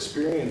 So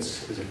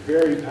experience is a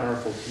very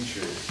powerful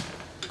teacher.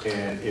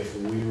 And if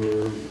we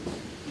were,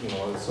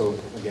 so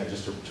again,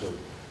 just to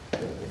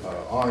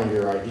honor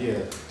your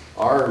idea,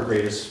 our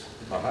greatest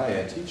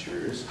high-end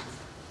teachers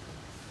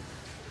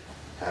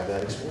have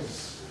that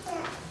experience.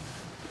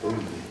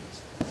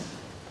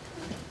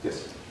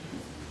 Yes?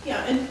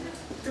 Yeah, and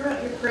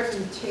throughout your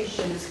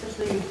presentation,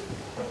 especially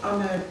on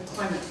the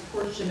climate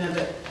portion of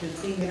it, the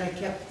thing that I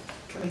kept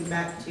coming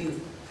back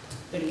to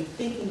that I'm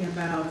thinking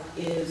about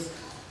is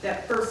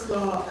that first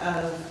law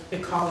of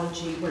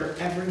ecology where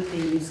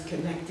everything is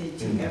connected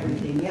to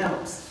everything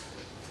else.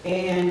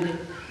 And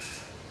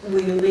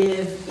we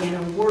live in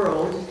a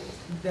world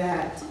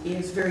that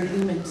is very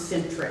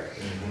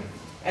human-centric.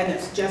 And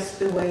it's just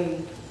the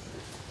way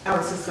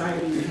our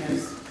society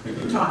has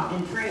taught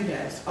and trained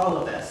us, all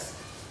of us.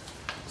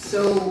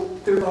 So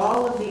through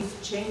all of these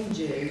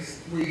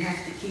changes, we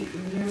have to keep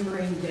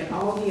remembering that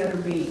all the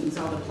other beings,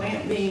 all the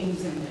plant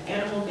beings and the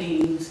animal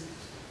beings,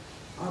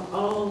 are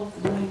all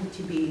going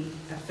to be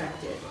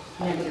affected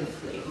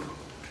negatively.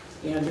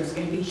 There's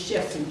going to be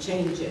shifts and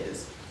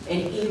changes.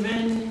 And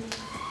even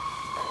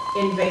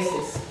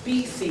invasive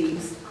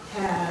species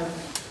have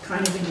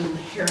kind of an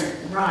inherent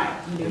right,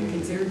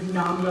 considered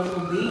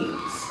non-local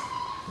beings.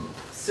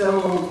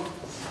 So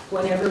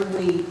whenever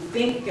we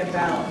think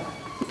about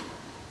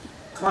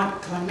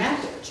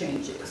climatic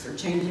changes or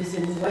changes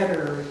in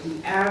weather,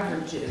 the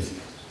averages,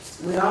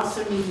 we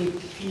also need to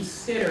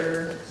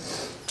consider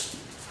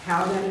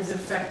how that is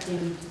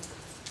affecting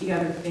the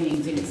other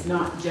things. And it's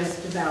not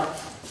just about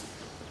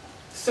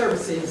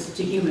services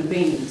to human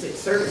beings, it's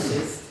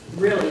services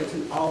really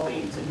to all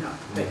beings and how.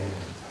 But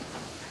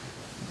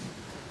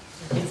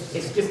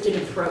it's just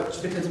an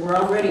approach because we're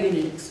already in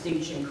an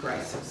extinction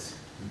crisis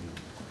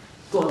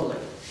globally.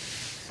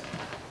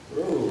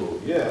 Oh,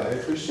 yeah, I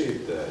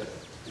appreciate that.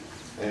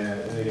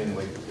 And again,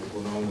 like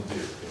we'll normally do,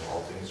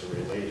 all things are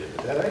related.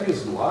 But that idea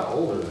is a lot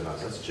older than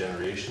us. That's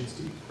generations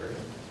deep, right?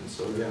 And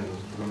so again,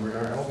 remembering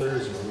our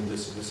elders, remembering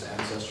this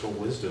ancestral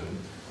wisdom,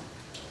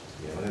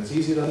 and it's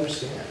easy to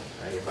understand,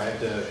 right? If I had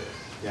to,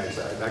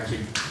 I've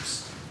actually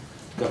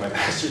got my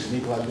master's in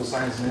ecological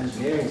science and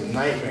engineering. It's a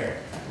nightmare,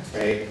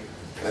 right?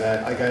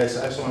 And I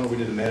just remember we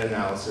did a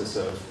meta-analysis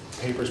of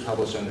papers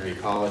published under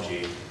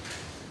ecology.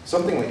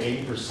 Something like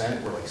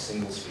 80% were like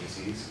single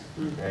species,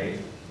 right?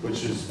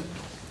 Which is,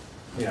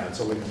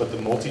 so like, but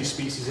the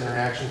multi-species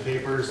interaction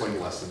papers, like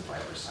less than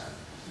 5%.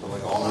 But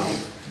like all of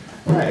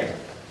them, right?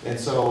 And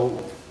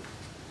so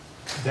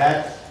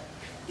that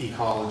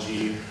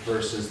ecology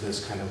versus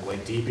this kind of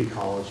like deep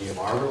ecology of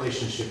our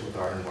relationship with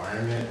our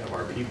environment, of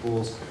our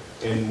peoples,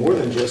 and more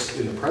than just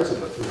in the present,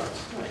 but throughout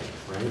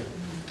time, right?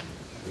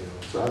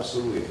 So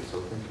absolutely. So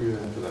thank you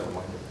for that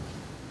reminder.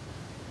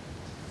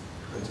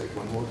 I'll take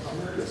one more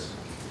comment. Yes.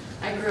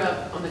 I grew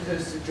up on the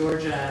coast of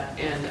Georgia,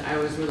 and I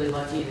was really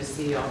lucky to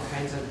see all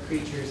kinds of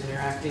creatures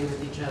interacting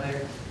with each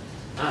other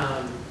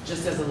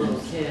just as a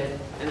little kid.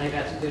 And I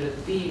got to go to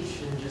the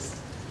beach and just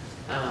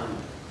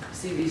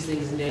see these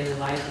things in daily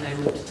life. And I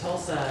moved to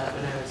Tulsa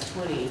when I was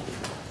 20.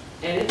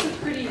 And it's a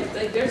pretty,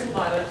 there's a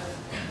lot of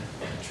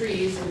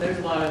trees, and there's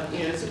a lot of,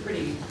 it's a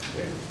pretty,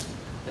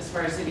 as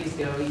far as cities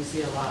go, you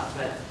see a lot.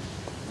 But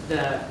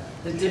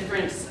the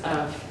difference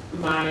of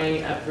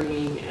my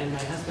upbringing and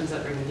my husband's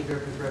upbringing, he grew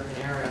up in Broken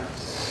Arrow.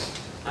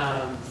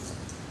 I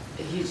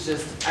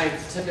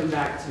took him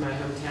back to my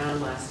hometown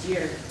last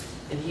year,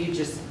 and he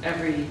just,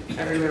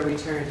 everywhere we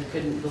turned, he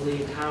couldn't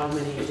believe how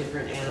many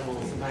different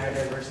animals and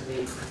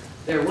biodiversity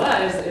there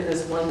was in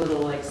this one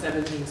little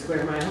 17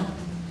 square mile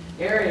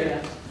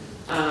area.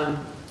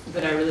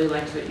 But I really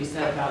liked what you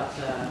said about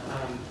the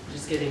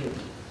just getting,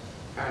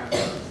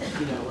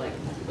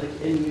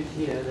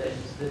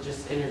 the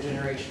just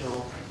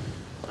intergenerational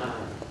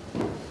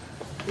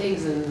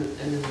things, and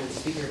then the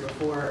speaker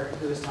before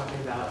who was talking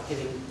about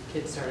getting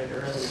kids started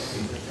early and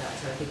things like that.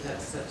 So I think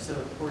that's so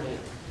important.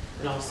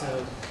 And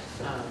also,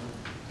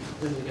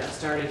 when we got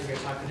started here,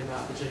 talking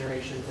about the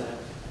generations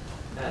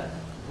that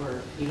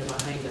were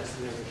behind us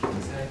and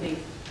everything. So I think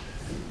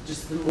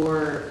just the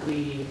more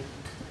we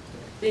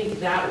think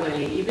that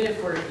way, even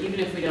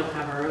if we don't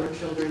have our own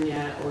children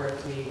yet, or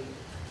if we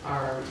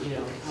are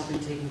helping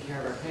taking care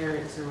of our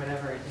parents or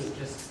whatever, I think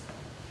just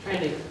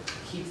trying to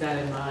keep that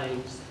in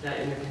mind, that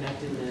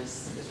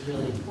interconnectedness is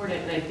really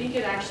important. And I think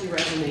it actually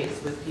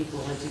resonates with people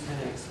once you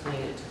kind of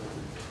explain it to them.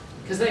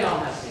 Because they all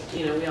have,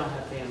 we all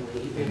have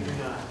family, even if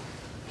you're not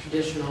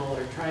traditional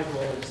or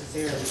tribal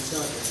necessarily, you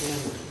still have your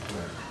family.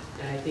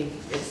 And I think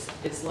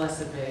it's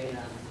less of a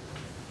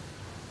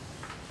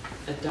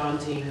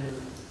daunting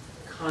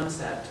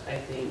concept, I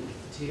think,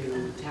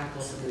 to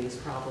tackle some of these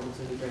problems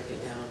when you break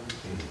it down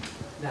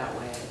that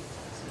way.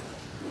 So,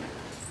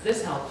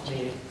 this helped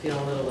me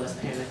feel a little less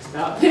panicked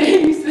about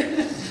things,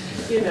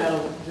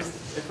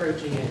 just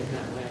approaching it in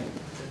that way.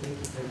 So thank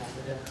you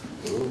for that.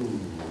 Ooh.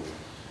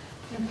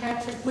 And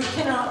Patrick, we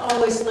cannot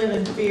always live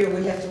in fear,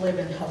 we have to live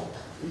in hope.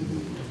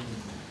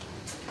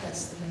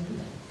 That's the main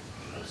thing.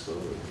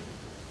 Absolutely.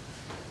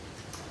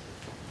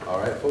 All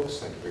right, folks,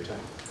 thank you for your time.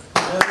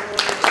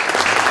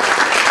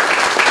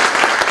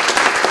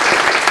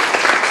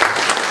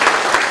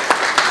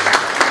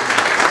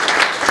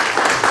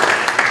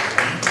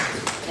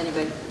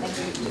 Anyway, thank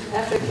you,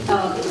 Patrick.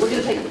 We're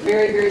going to take a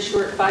very, very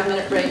short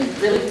 5-minute break,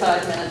 really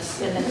 5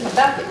 minutes, and then come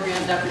back, and we're going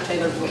to have Dr.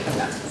 Taylor will come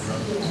back.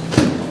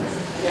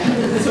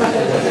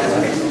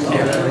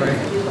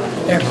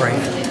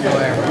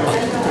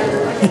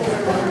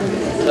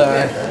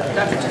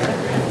 Dr.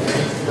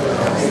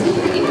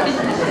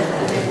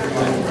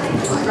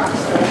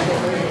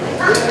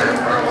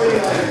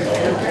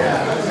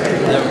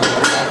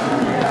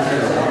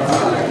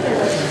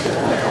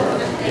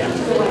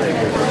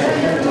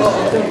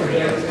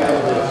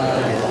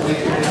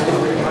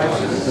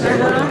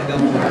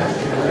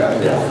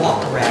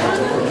 Walk around.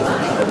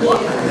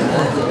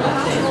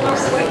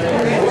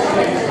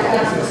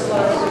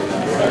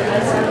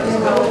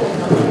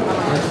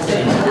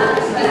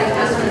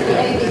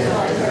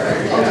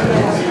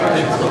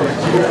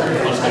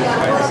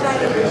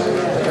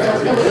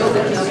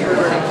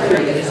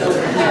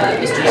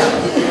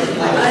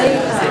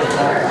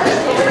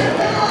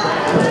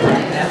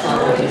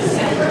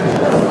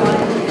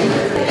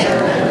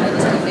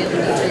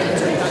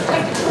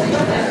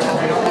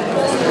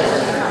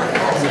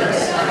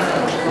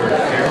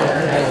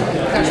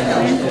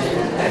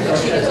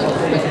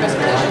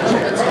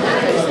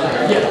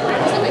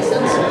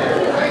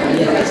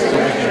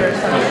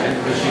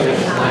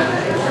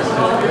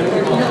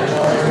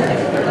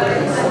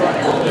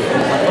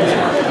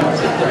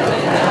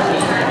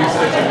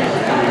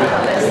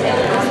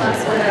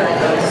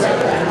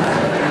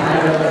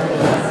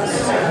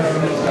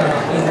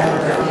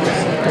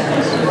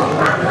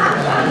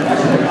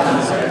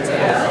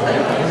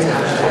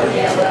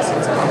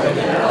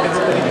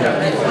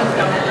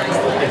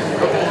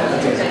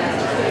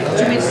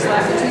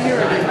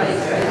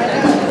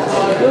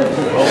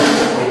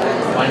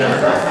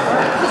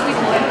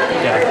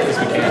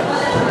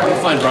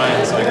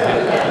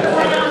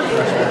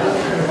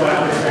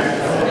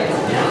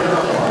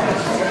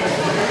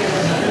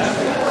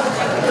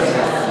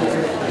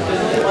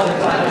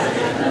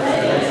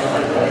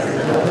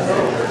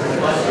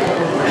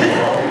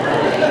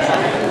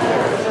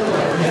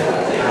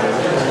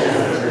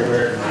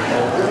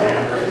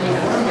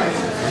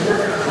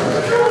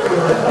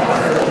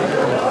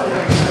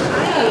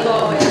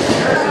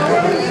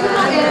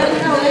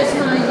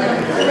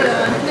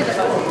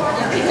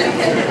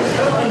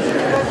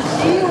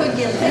 See you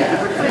again. Thank you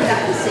for coming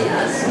back to see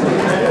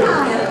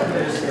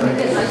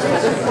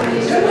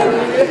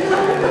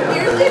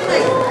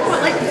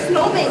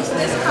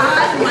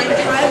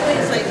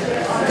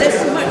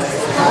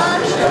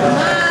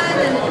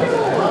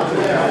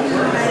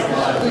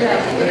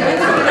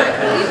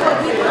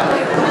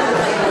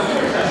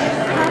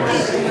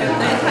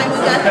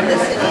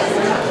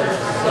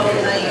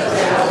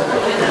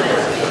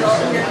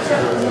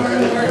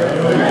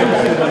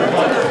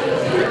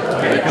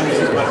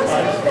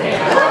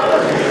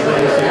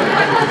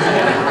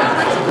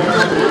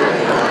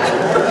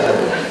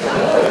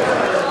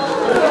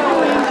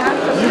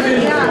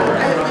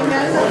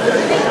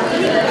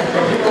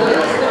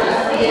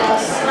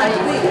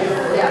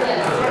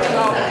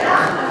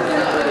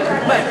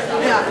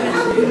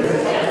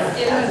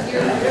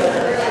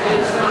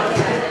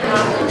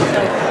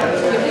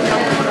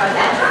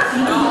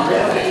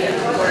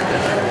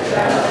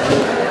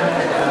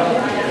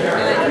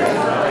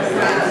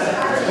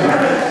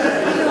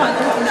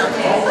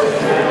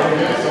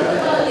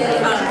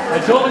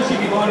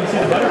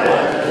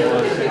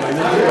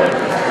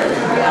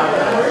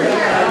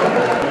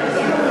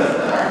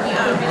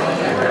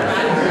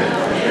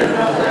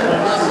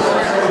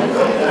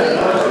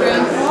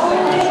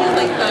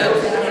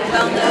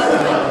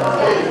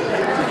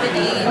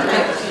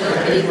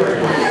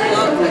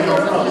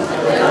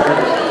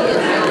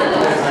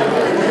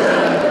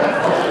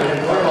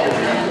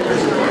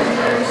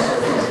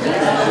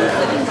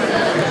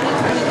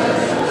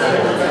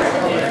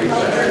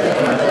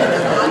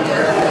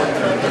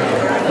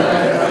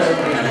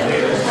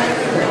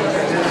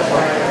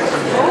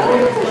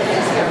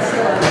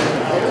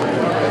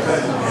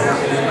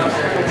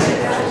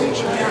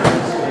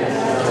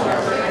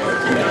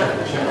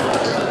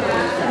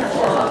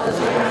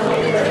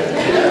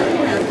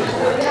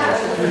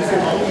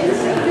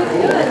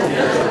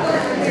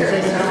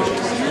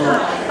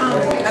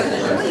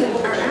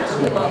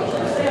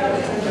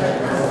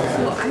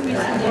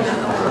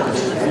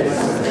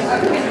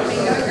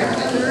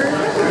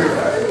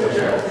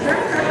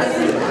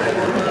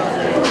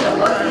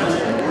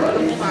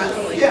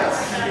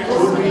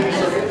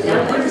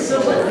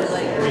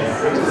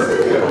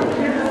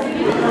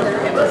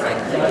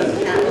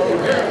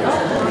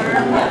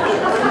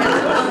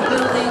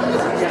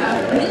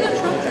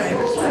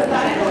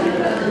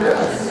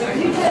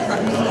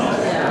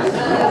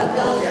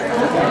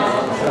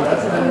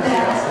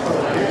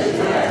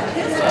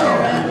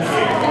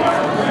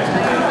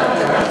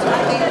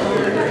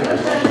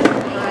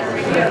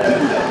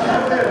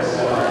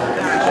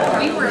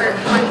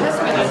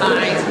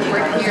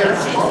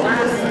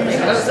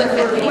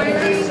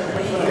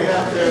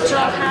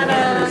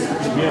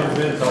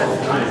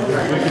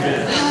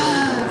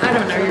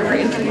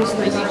introduced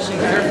my Euchee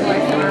butterfly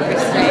for a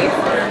stay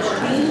for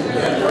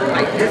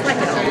like there's like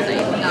an all day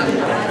thing on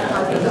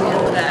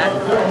that.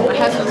 My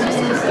husband was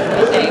supposed to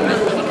do day, but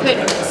he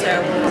couldn't, so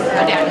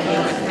my dad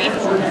came with me.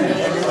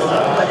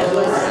 But it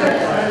was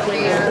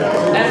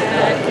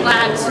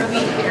glad to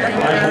be here and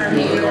learn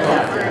you.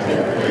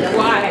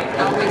 Why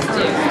I always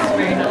do. It's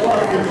very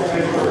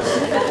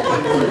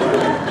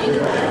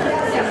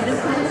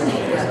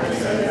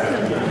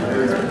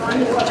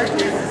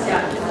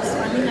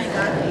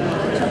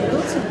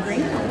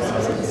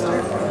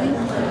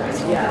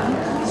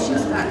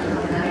She's back.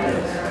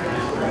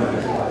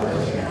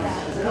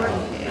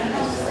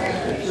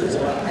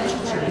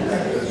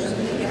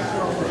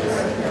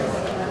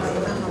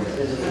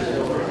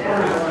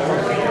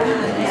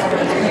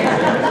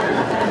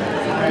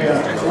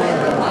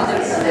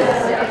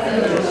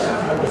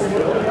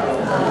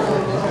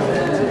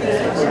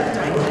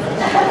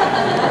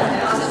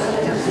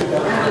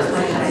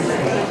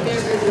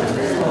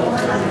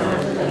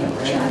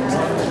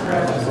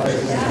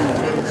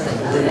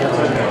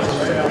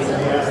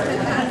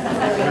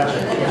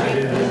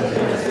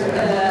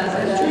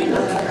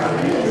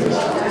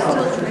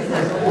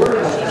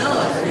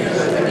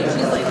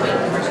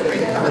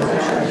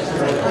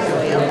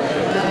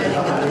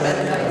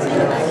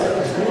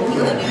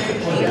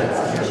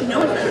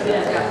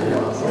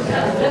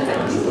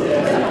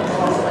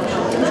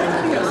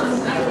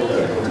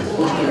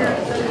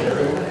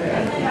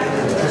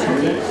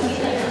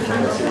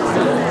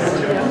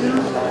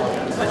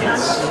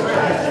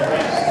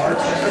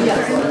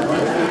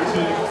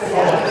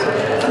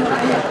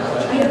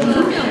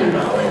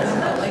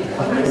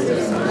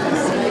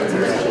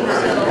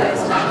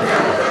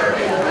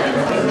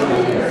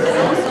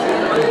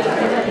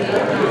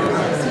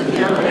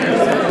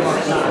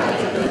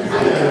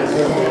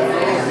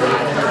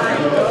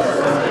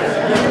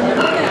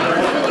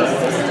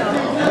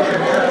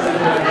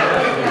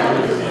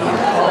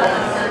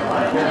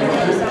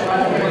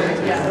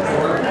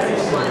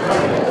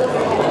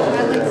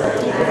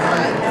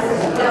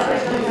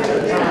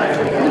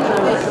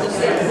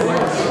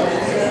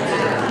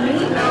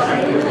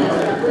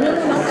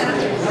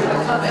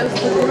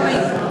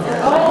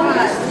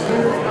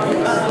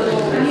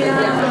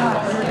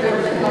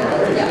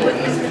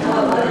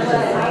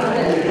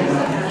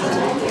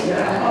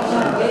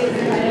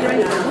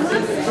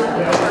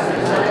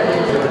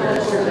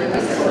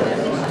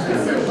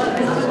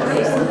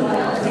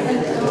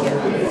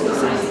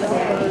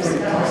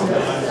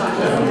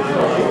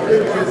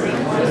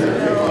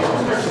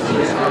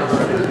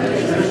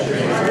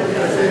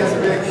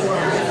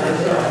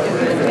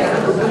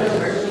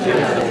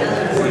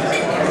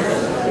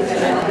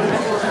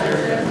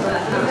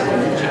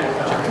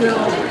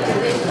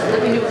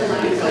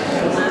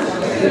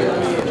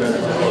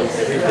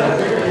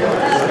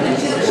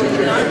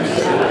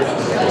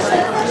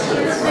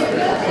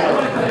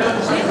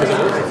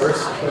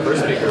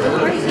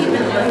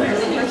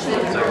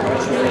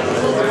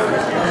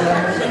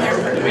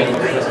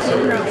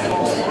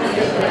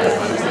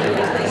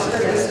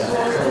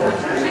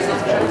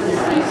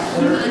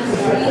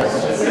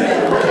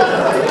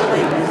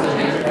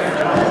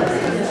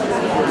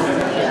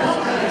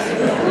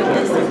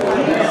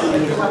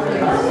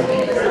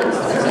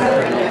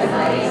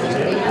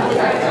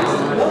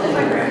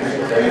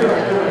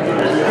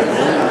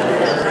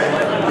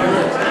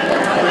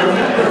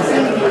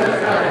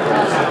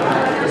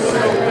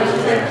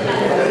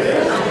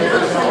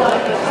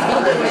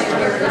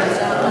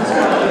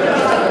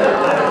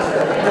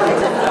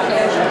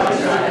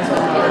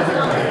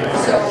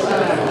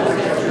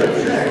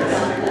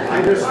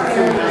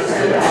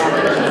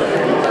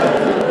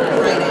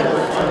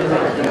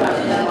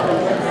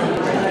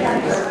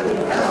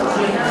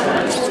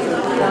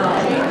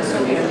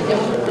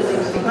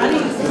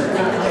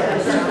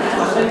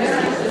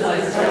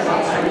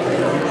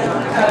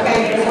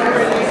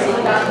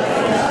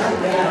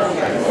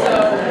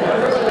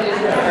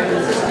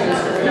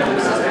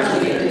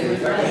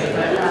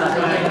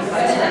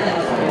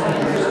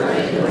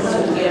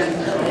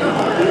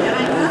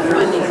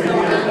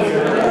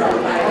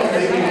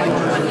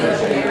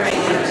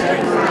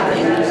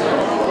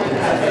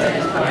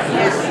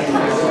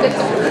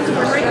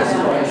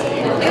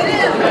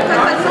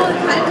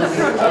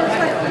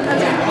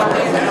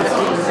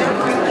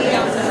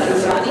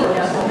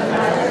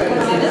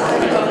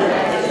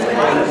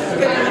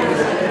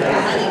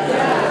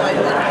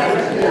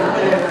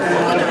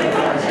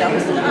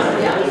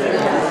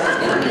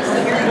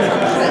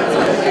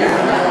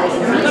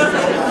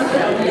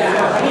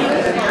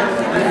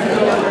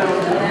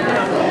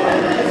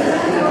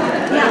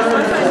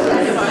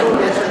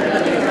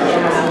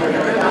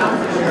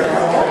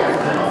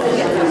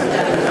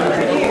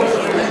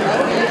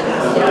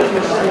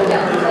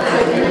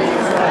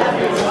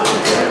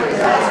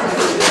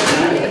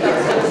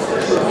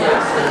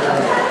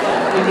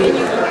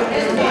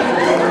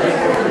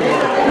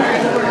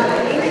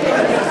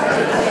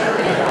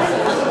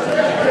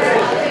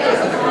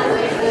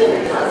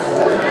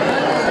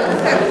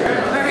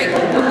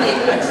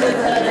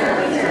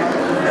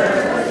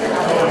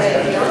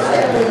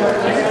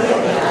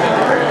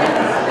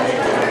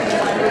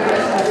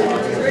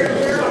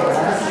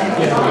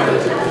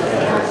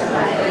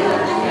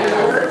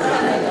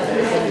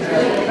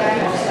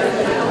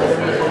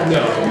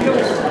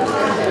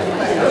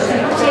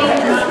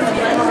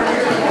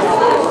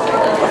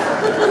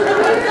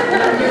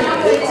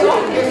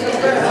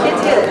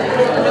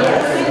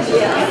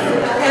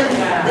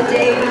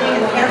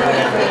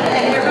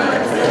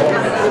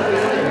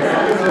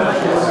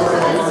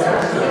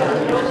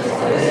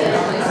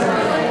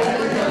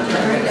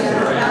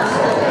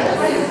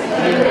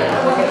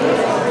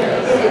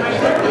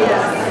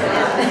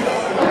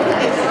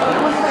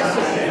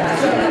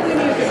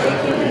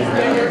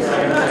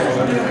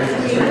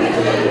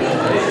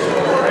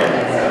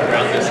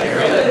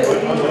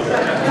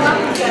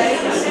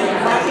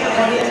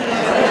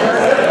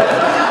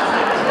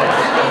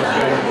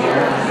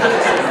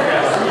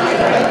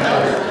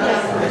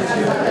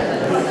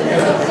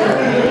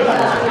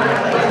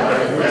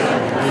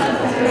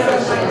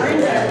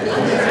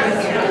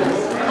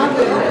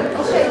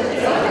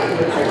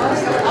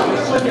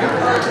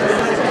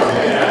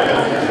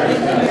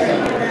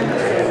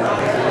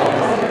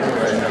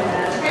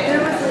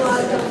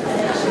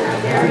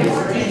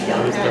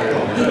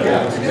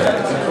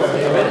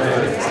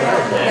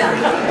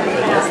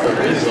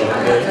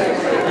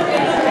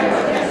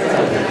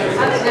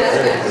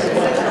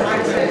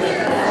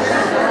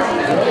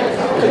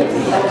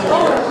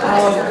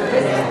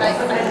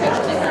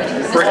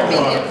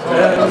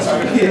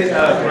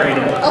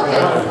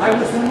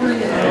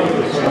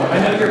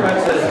 here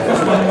back to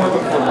one more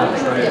before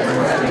lunch, right?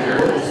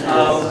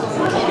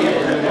 Would you be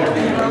able to do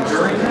anything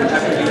during or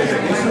after the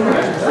executive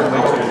session?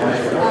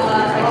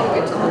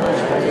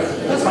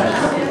 That's fine.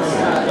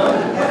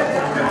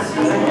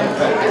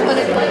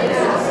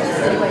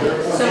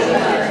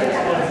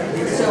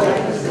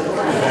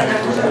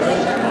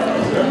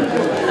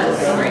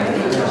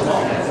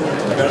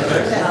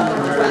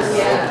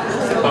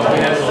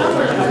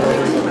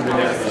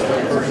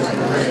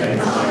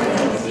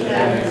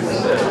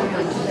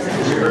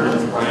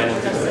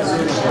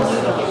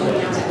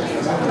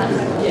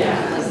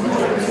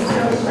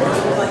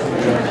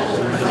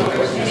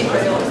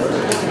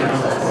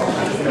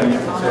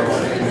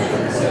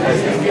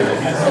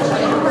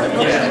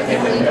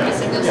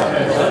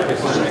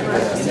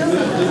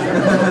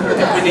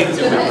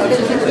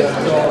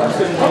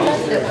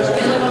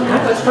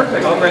 That's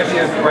perfect. I'll grab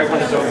you right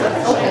when it's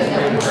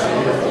over.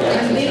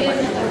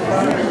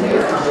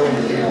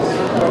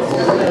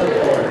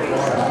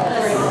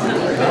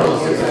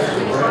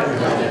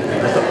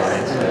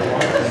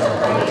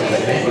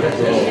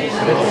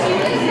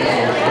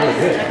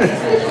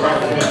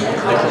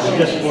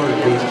 Just ordered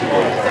these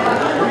today.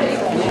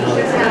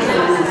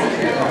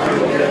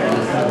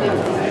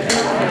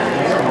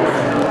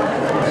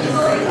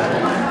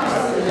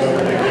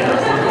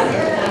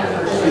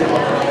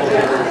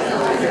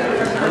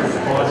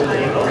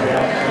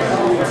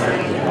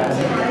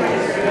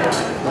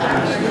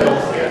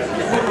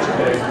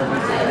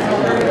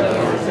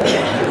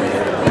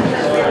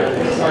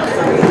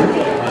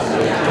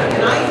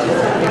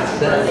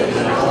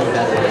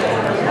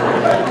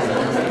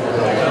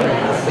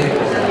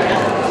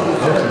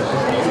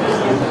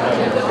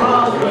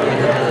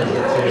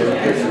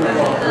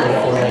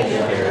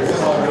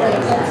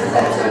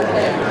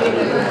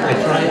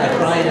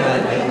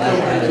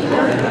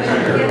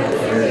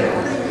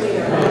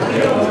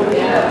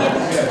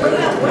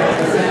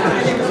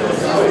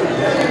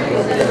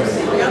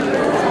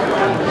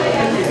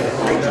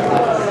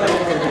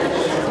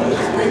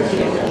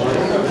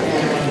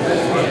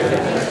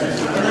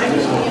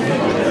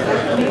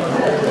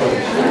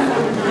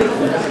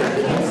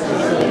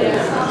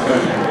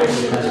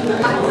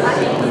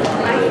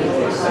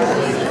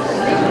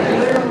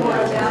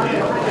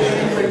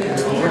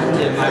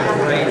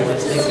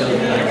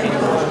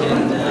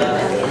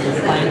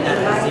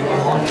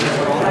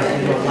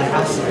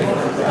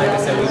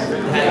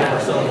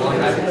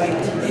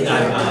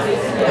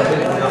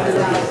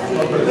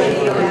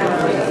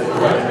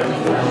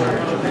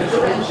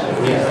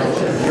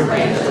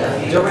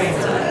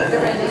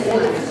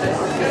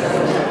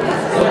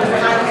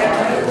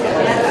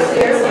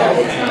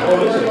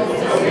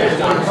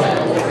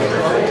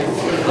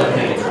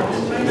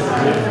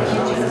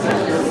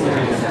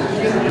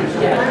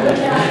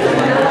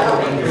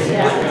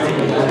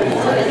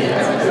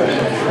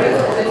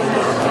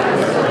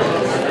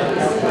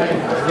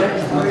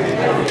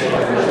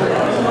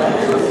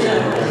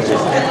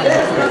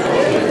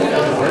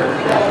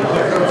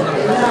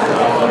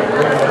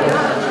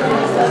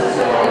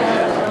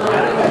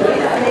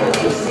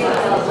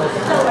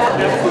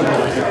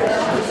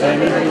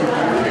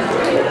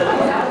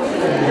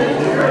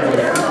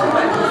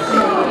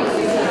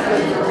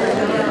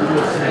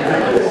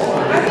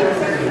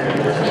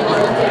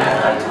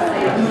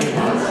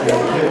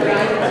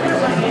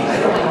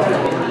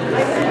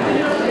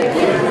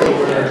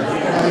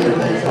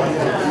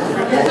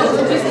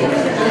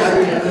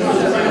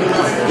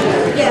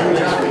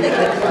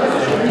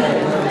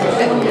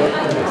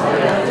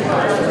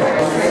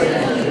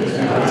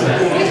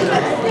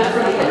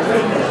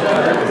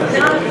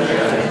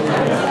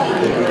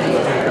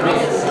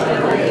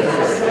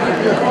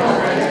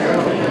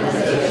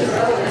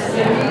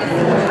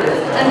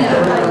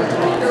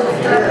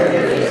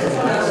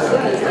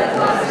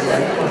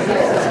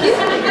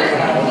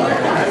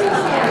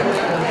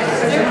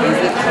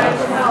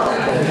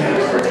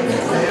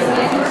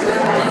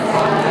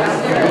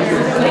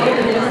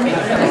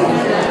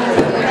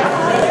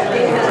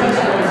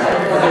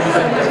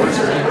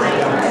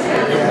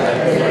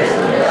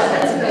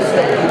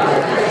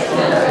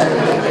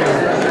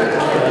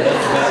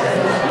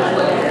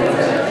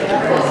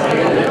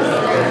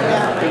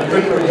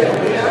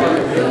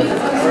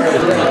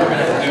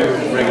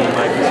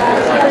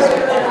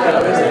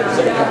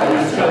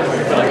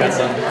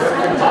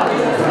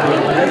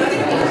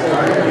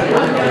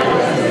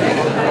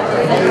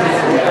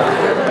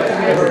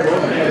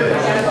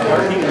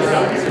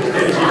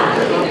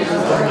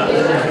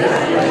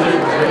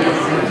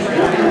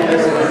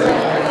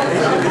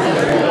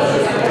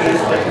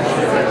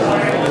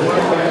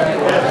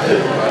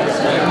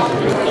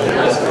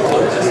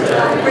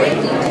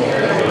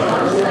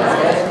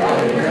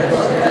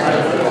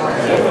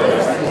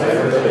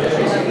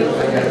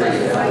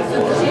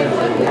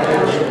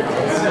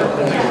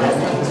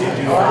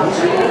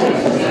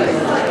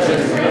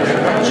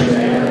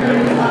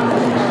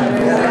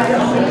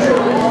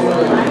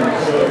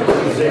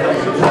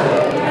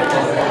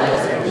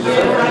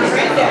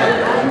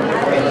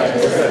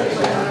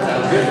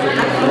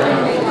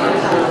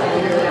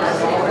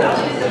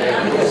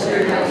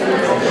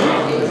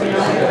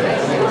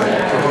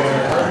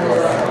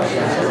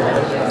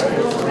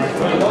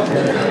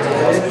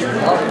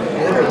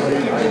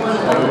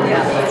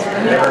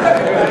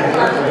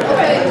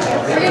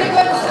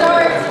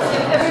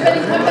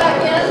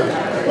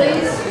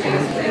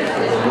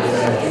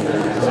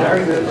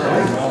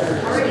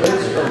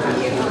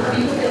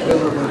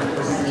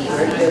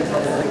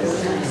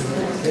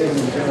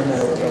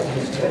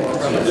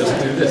 Just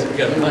do this, we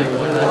got a mic.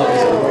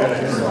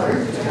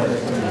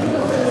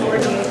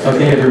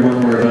 Okay, everyone,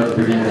 we're about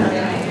to begin.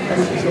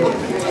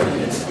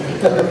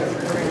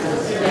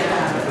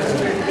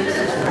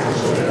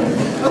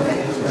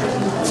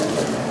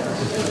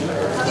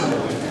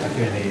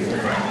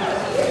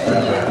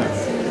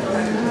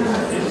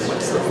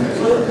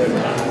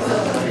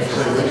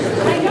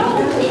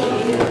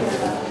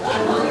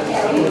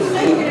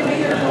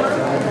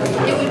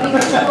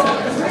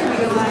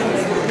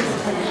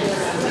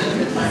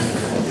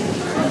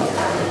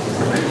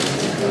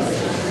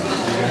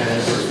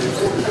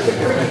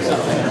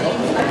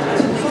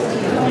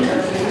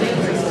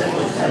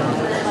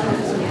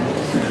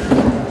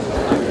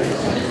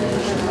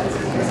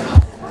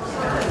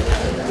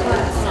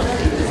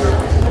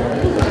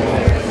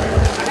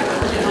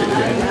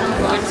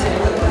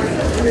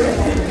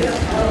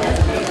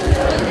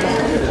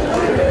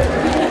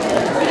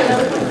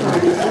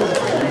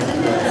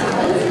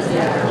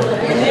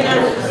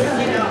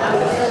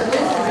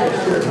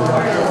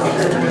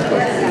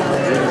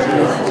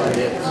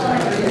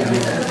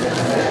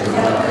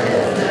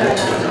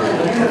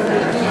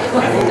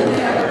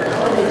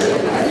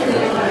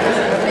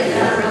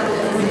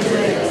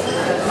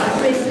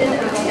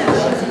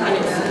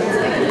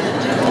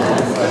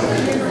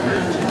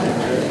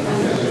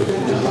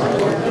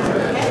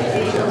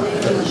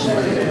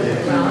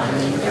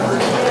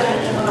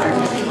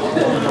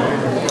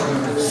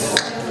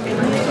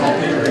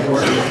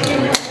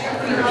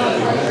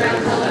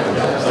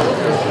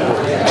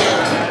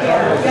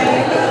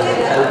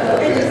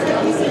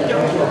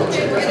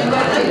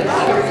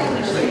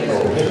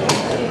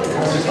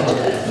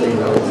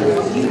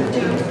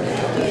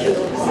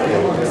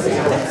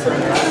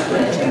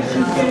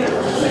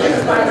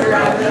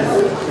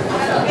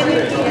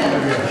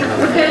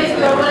 Okay, if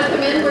you all want to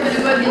come in, we're going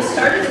to go ahead and get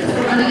started.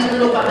 We're running a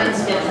little behind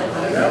schedule.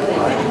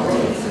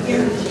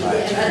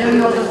 I know you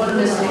all don't want to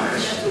miss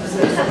March.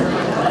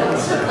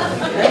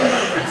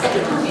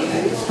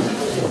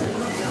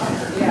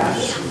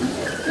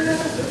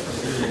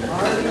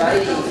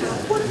 Alrighty.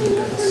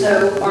 So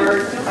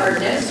our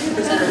next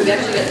presenter, we've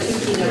actually got two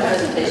keynote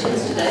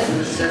presentations today.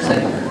 This is our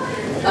second.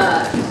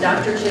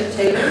 Dr. Chip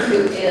Taylor, who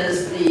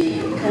is the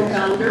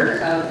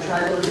co-founder of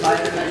Tribal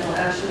Environmental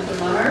Action for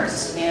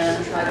Monarchs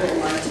and Tribal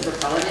Alliance for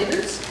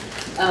Pollinators.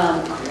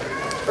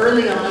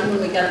 Early on,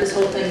 when we got this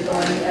whole thing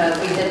going,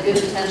 we had good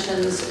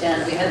intentions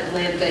and we had the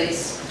land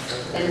base,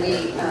 and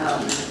we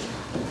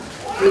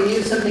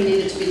knew something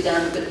needed to be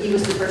done, but he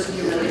was the person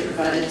who really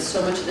provided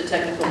so much of the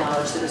technical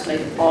knowledge that has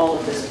made all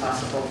of this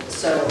possible.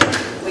 So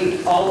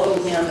we all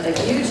owe him a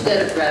huge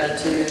debt of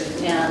gratitude.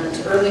 And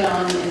early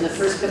on, in the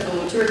first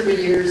couple, 2 or 3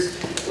 years,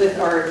 with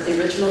the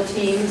original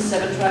team,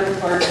 7 tribal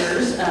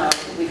partners,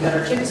 we've got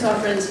our Chickasaw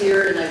friends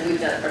here, and we've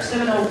got our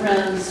Seminole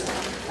friends,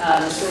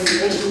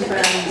 Association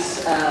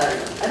friends. I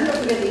don't know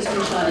if we got the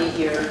Eastern Shawnee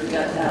here. We've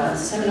got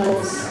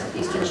Seminoles,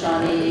 Eastern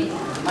Shawnee,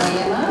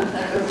 Miami. I don't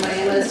know if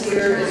Miami is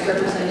here, is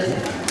represented.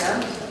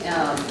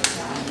 Yeah.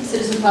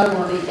 Citizen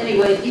Potawatomi.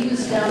 Anyway, he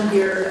was down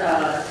here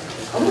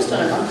almost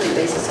on a monthly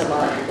basis a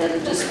lot,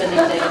 and just spending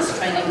days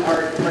training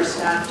our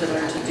staff to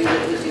learn to do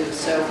what we do.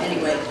 So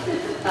anyway,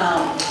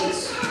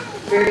 it's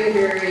very,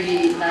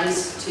 very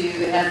nice to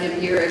have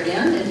him here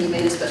again, and he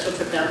made a special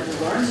trip down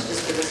to Lawrence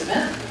just for this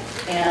event.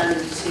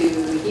 And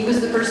he was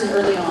the person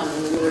early on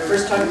when we were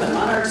first talking about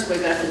monarchs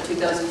way back in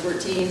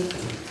 2014,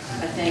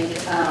 I think,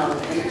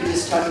 and he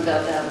was talking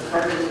about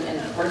carbon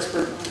and parts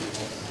per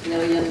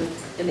million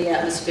in the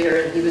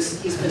atmosphere, and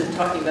he's been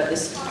talking about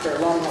this for a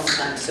long, long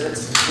time. So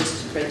it's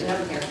just great to have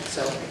him here.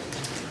 So.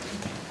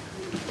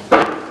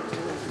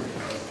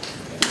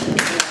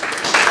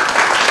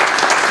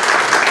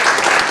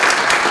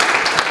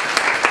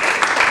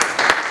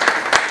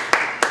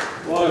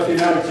 Well, if you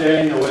know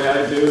Jane the way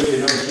I do, you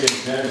know she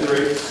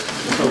exaggerates.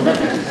 So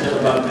nothing she said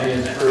about me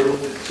is true.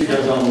 She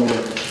does all the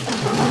work.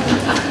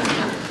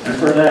 And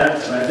for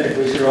that, I think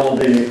we should all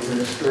be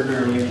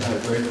extraordinarily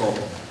grateful.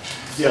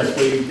 Yes,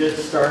 we did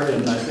start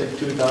in, I think,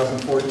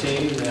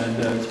 2014, and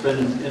it's been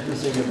an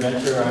interesting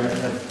adventure. I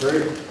have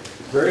very,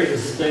 very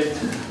distinct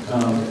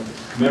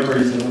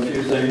memories of a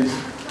few things.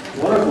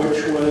 One of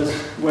which was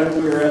when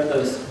we were at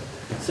the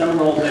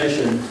Seminole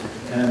Nation,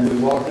 and we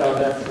walked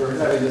out after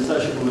having a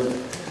session with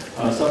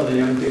some of the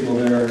young people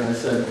there, and I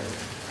said,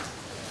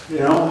 you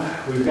know,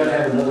 we've got to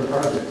have another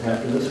project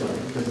after this one,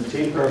 because the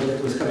team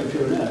project was coming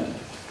to an end.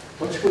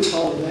 What should we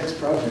call the next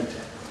project?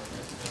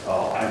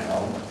 Oh, I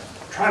know.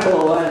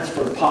 Tribal Alliance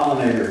for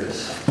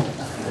Pollinators.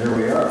 There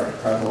we are,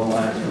 Tribal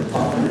Alliance for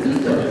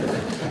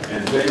Pollinators.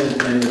 And Jane has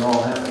made it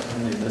all happen. I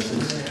mean, this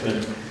is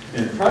good.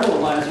 And Tribal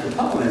Alliance for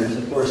Pollinators,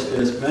 of course,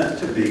 is meant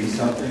to be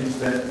something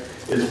that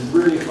is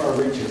really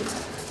far-reaching,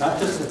 not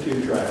just a few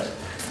tribes.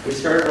 We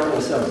started out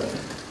with 7.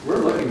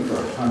 We're looking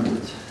for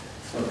hundreds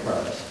of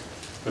tribes,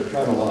 but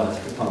Tribal Alliance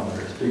for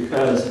Pollinators,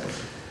 because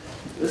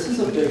this is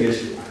a big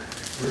issue.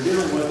 We're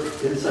dealing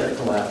with insect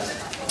collapse.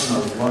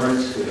 on a large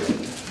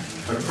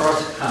scale,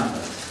 across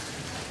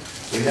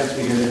continents. We have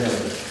to get ahead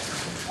of it.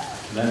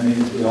 And that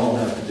means we all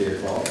have to be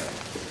involved.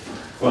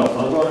 Well,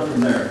 I'll go on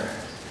from there.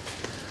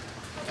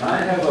 I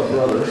have a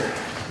brother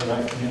that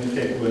I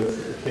communicate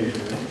with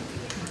occasionally.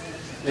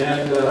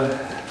 And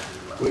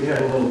we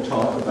had a little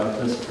talk about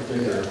this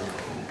particular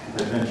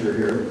adventure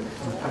here,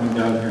 coming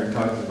down here and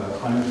talking about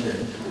climate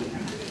change.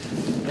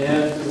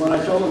 And when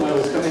I told him I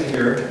was coming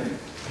here,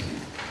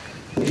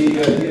 he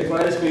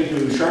advised me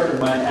to sharpen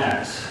my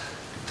axe,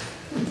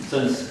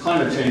 since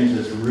climate change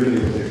is really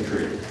a big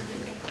tree.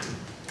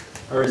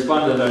 I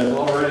responded that I've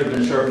already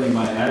been sharpening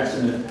my axe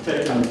and had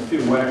taken a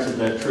few whacks at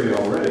that tree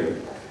already.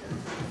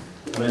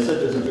 But I said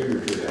there's a bigger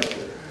tree out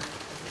there.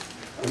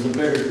 There's a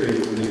bigger tree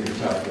that we need to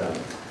chop down.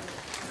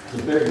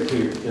 There's a bigger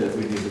tree that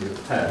we need to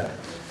attack.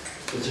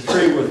 It's a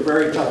tree with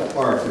very tough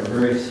bark and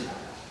very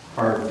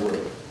hard wood.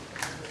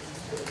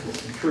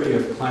 It's a tree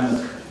of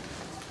climate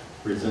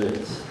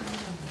resilience,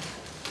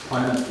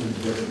 climate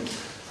indifference,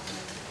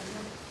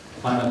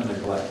 climate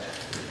neglect.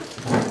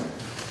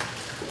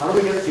 How do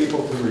we get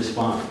people to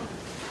respond?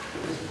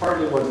 It's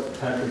partly what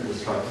Patrick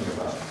was talking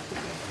about.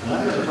 And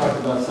I'm going to talk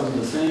about some of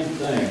the same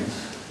things,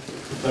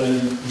 but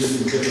in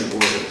using different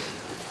words.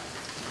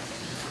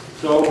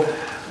 So,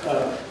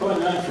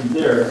 going on from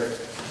there,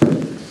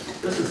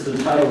 this is the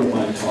title of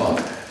my talk.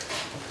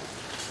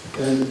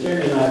 And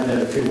Jamie and I have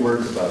had a few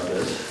words about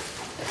this.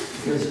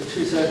 Because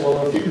she said,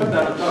 well, if you come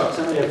down and talk,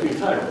 send me a few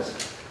titles.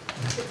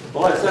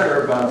 Well, I sent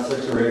her about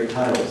 6 or 8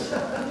 titles,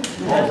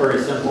 all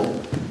very simple.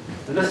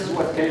 And this is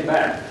what came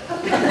back.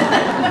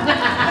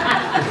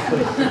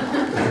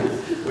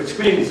 Which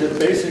means that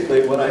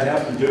basically what I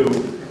have to do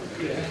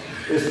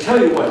is tell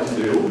you what to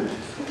do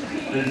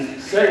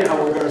and say how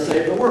we're going to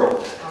save the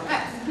world.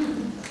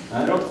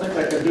 I don't think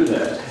I can do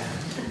that.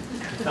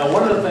 Now,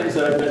 one of the things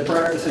that I've been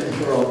practicing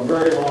for a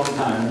very long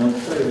time, and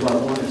I'll tell you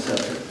about one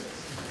exception,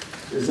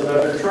 is that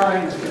I've been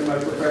trying in my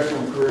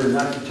professional career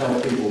not to tell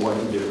people what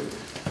to do.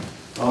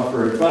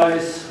 Offer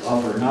advice,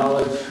 offer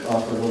knowledge,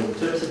 offer little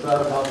tips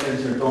about how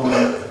things are going,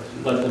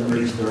 let them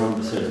reach their own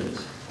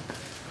decisions.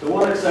 The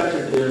one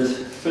exception is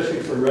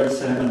fishing for red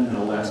salmon in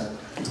Alaska.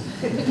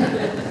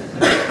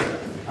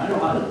 I know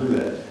how to do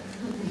that.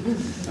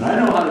 And I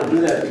know how to do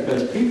that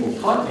because people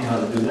taught me how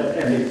to do that,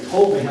 and they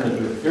told me how to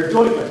do it. They're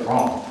doing it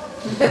wrong.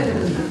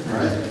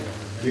 Right?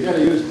 You got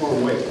to use more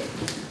weight.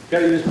 You got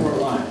to use more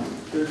line.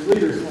 There's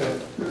leaders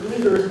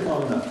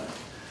long enough.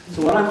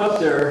 So when I'm up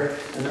there,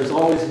 and there's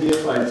always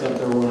neophytes up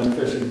there when I'm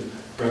fishing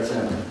red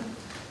salmon,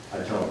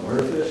 I tell them where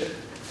to fish,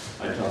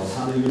 I tell them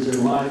how to use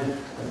their line,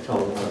 I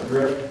tell them how to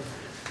grip,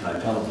 and I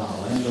tell them how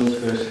to land those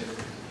fish.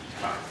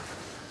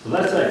 So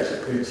that's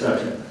an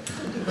exception.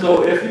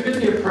 So if you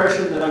get the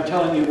impression that I'm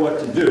telling you what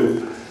to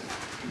do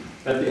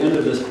at the end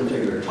of this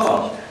particular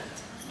talk,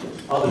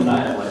 I'll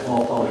deny it like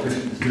all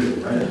politicians do,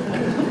 right?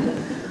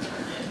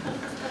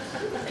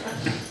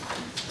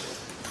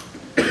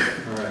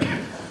 All right.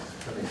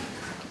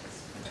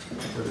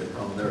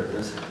 Oh, there it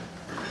is.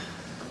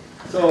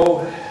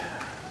 So,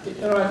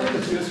 I think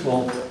it's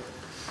useful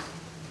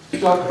to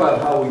talk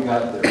about how we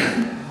got there,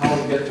 how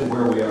we get to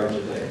where we are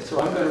today. So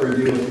I'm going to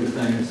review a few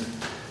things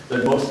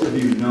that most of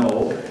you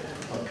know,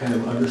 kind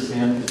of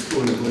understand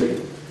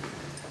intuitively,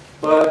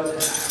 but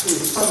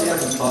we probably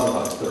haven't thought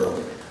about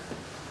thoroughly.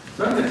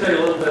 So I'm going to tell you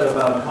a little bit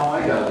about how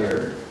I got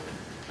here,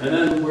 and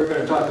then we're going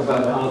to talk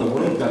about how the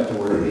world got to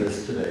where it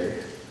is today,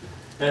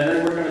 and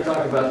then we're going to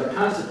talk about the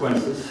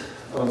consequences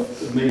of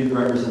the main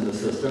drivers in the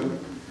system,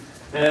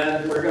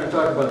 and we're going to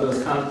talk about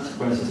those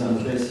consequences on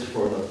the basis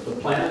for the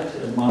planet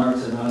and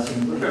monarchs and us,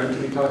 and we're going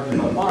to be talking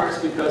about monarchs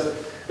because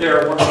they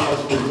are one of the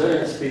most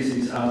resilient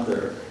species out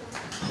there.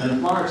 And if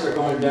monarchs are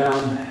going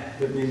down,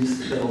 it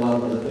means that a lot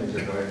of other things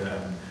are going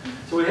down.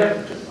 So we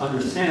have to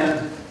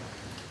understand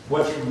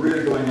what's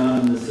really going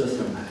on in the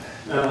system.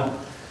 Now,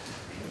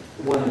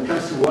 when it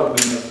comes to what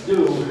we must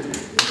do,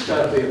 it's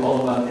got to be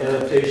all about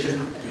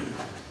adaptation,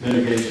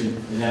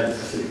 mitigation, and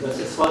advocacy. That's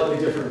a slightly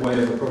different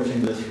way of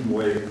approaching this from the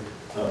way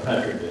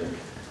Patrick did.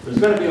 There's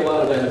going to be a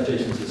lot of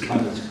adaptations as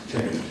climates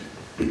change.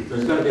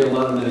 There's going to be a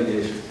lot of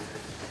mitigation.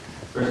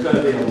 There's going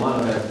to be a lot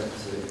of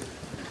advocacy.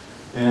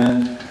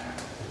 And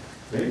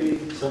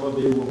maybe some of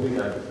you will be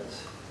advocates.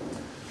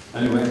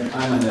 Anyway,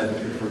 I'm an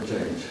advocate for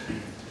change.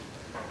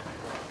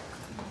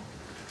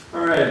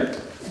 All right.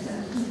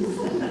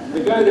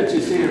 The guy that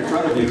you see in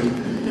front of you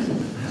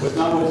was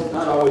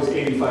not always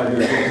 85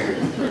 years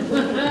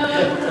old.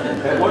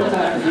 At one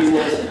time, he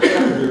was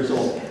 7 years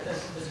old.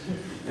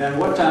 And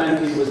one time,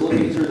 he was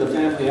looking through the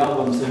family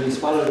albums, and he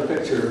spotted a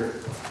picture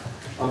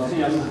of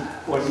him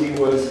when he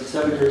was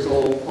 7 years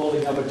old,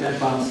 holding up a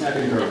 10-pound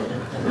snapping turtle.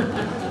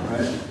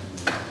 Right?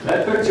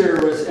 That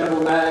picture was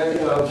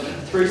emblematic of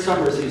 3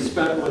 summers he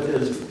spent with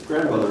his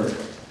grandmother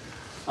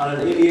on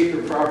an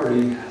 80-acre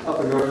property up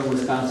in northern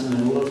Wisconsin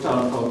in a little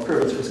town called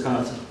Crivitz,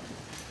 Wisconsin.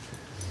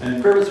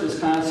 And Crivitz,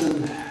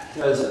 Wisconsin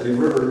has a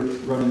river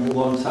running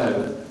alongside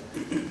of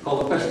it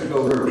called the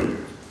Peshtigo River.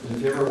 And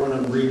if you ever want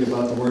to read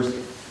about the worst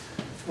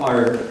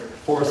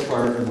forest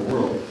fire in the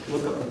world,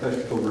 look up the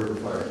Peshtigo River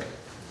fire.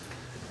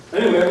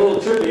 Anyway, little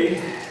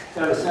Trippy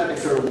had a snapping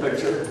turtle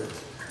picture,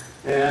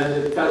 and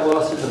it got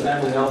lost in the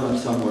family album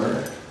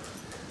somewhere.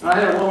 And I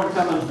had a woman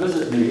come and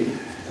visit me,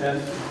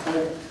 and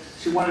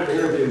she wanted to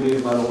interview me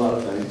about a lot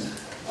of things.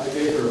 I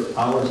gave her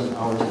hours and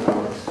hours and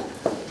hours.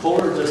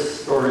 Told her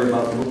this story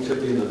about little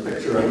Chippy and the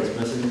picture I was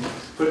missing.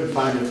 Couldn't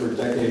find it for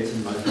decades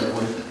in my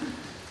family.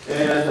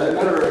 And I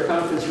met her at a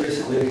conference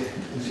recently,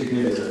 and she gave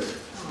me this.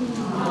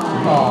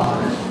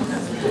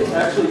 It's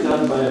actually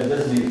done by a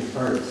Disney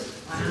artist.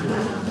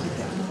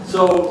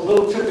 So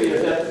little Chippy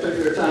at that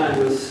particular time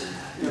was,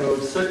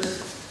 6,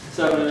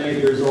 7, and 8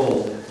 years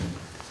old,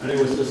 and he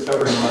was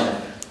discovering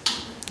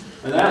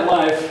life. And that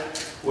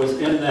life was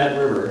in that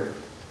river,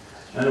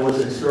 and it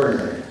was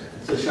extraordinary.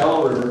 It's a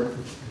shallow river,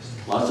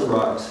 lots of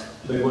rocks,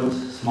 big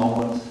ones, small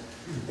ones,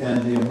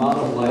 and the amount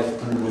of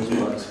life under those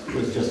rocks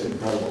was just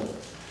incredible.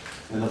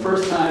 And the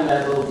first time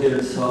that little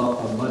kid saw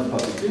a mud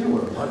puppy, do you know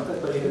what a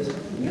mud puppy is?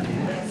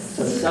 It's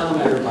a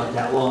salamander about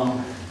that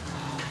long,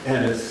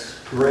 and it's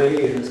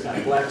gray, and it's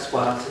got black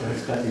spots, and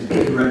it's got these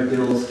big red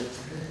gills,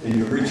 and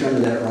you reach under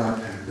that rock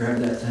and grab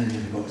that thing,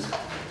 and it goes,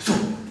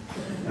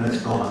 and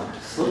it's gone.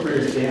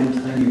 Slipperiest damn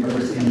thing you've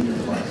ever seen in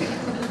your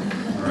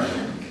life. All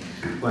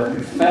right.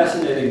 But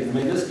fascinating. I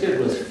mean, this kid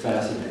was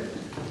fascinating.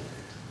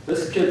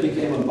 This kid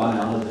became a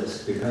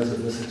biologist because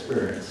of this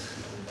experience.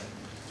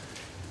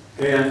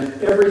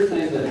 And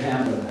everything that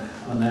happened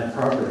on that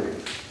property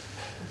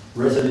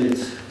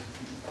resonates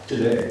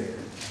today.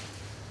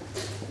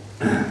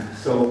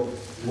 So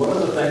one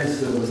of the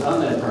things that was on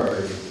that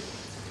property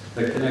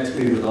that connects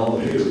me with all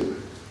of you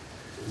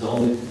is all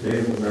the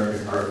Native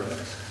American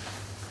artifacts.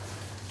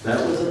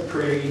 That was a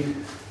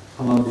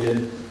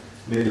pre-Columbian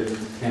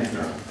Native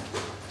campground.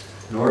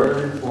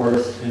 Northern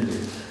Forest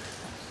Indians,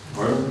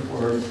 Northern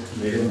Forest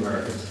Native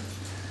Americans.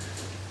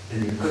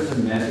 And you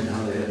couldn't imagine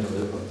how they had to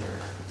live up there.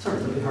 It's a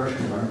really harsh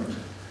environment.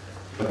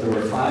 But there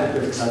were 5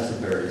 different types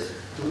of berries.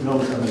 Who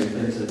knows how many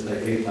things that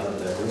they ate out of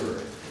that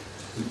river,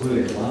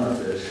 including a lot of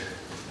fish,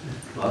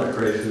 a lot of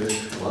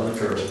crayfish, a lot of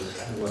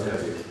turtles, and what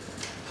have you.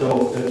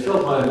 So it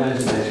filled my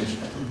imagination.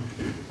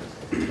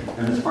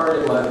 And it's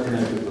partly why I'm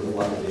connected with a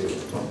lot of you.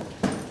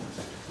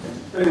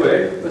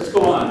 Anyway, let's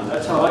go on.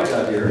 That's how I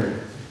got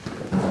here.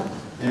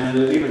 And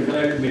it even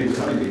connected me with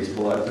honeybees,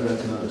 but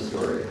that's another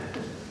story.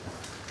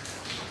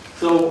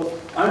 So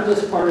I'm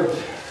just part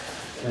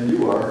of, and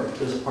you are,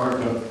 just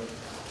part of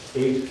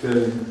 8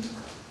 billion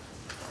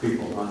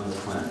people on this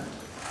planet.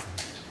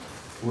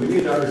 We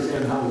need to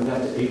understand how we got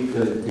to 8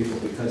 billion people,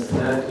 because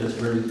that is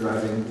really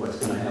driving what's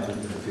going to happen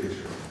in the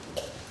future.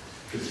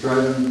 It's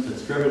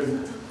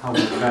driven how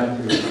we've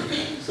gotten here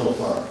so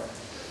far.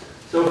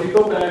 So if you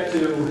go back to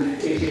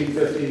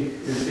 1850,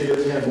 you see that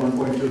we had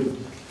 1.2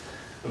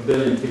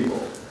 billion people.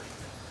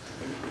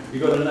 You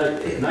go to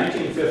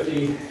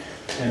 1950,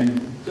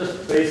 and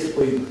just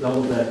basically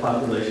double that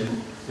population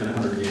in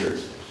 100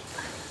 years.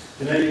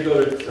 And then you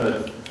go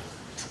to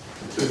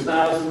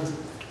 2000,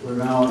 we're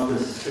now up to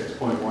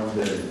 6.1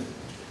 billion.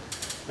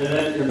 And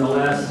then in the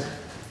last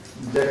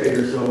decade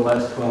or so, the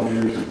last 12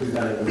 years, we've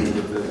got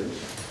another billion.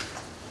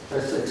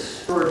 That's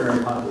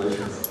extraordinary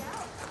population growth.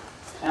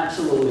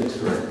 Absolutely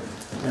extraordinary.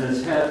 And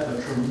it's had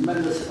a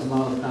tremendous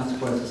amount of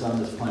consequences on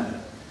this planet.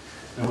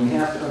 And we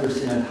have to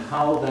understand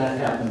how that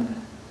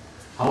happened,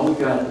 how we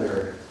got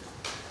there,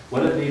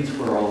 what it means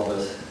for all of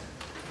us,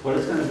 what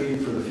it's going to mean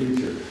for the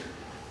future.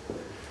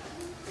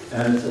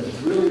 And it's a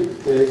really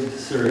big,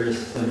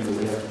 serious thing that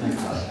we have to think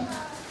about.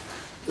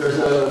 There's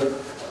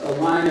a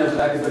line of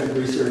academic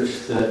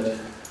research that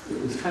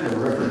is kind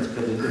of referenced,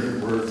 but in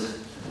different words,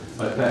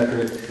 by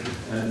Patrick.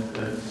 And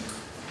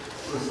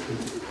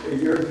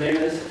your name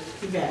is?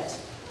 Yvette.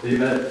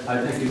 Yvette,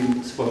 I think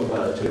you spoke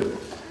about it too.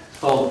 It's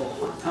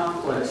called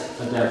complex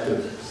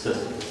adaptive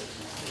systems.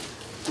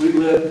 We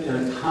live in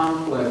a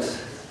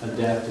complex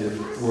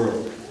adaptive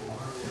world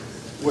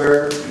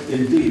where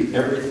indeed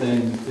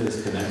everything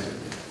is connected.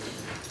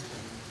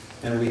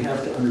 And we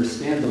have to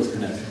understand those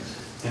connections.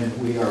 And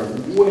we are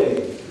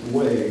way,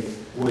 way,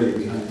 way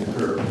behind the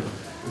curve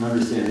in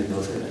understanding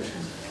those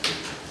connections.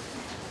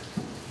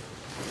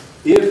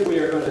 If we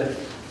are going to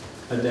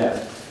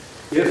adapt,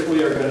 if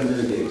we are going to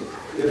mitigate,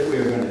 if we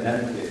are going to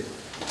advocate,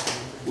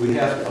 we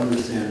have to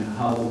understand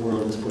how the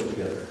world is put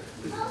together.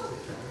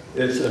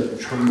 It's a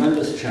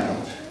tremendous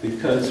challenge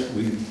because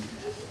we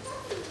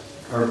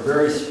are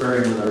very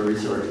sparing with our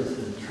resources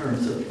in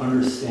terms of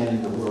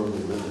understanding the world we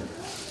live in.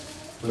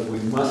 But we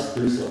must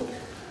do so.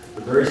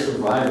 The very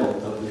survival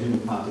of the human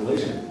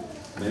population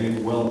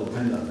may well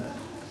depend on that.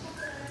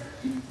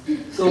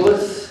 So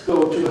let's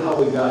go to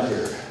how we got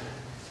here.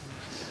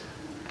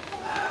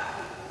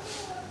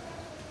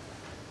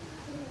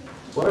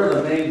 What are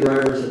the main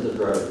drivers of the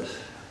drivers?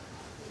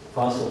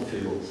 Fossil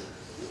fuels,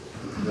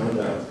 no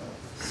doubt.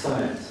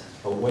 Science,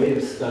 a way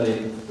of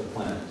studying the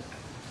planet.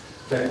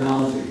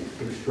 Technology,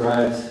 which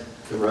derives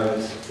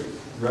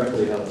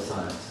directly out of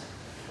science.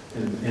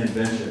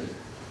 Invention.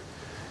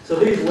 So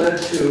these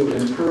led to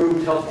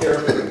improved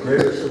healthcare,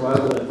 greater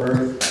survival at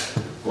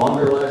birth,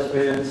 longer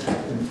lifespans,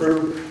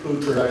 improved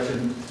food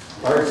production,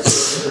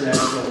 large-scale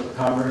international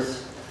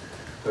commerce,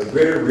 a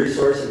greater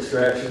resource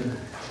extraction,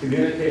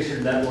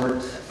 communication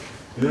networks,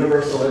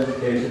 universal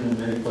education in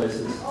many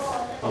places,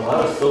 a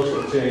lot of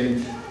social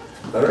change,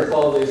 better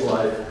quality of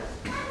life,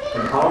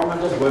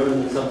 empowerment of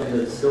women is something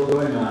that's still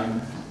going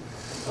on.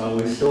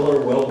 We still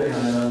are well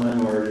behind on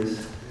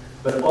minorities,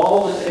 but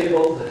all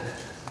enabled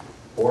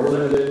or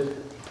limited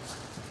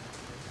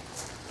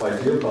by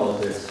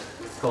geopolitics,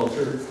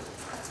 culture,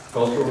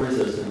 cultural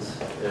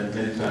resistance, and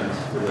many times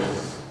religion.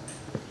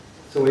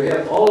 So we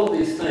have all of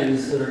these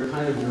things that are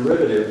kind of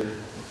derivative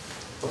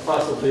of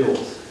fossil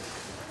fuels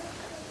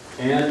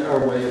and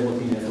our way of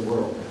looking at the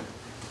world.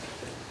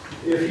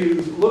 If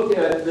you look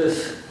at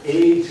this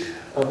age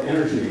of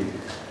energy,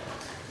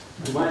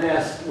 you might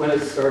ask when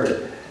it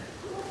started.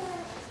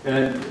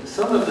 And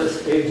some of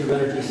this age of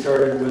energy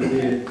started with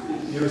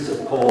the use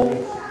of coal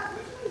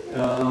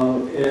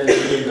in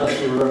the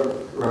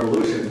Industrial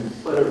Revolution,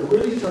 but it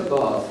really took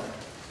off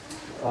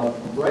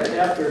right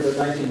after the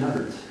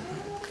 1900s.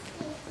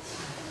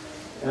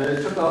 And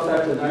it took off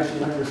after the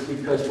 1900s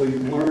because we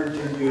learned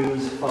to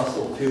use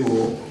fossil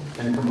fuel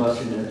and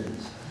combustion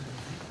engines.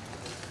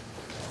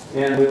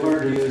 And we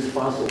learned to use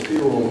fossil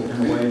fuel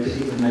in a way to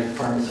even make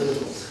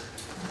pharmaceuticals.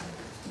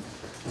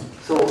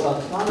 So a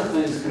lot of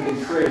things can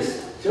be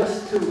traced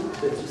just to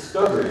the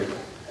discovery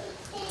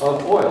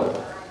of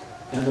oil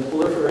and the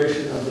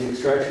proliferation of the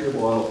extraction of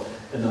oil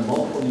and the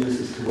multiple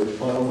uses to which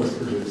oil was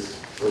produced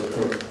or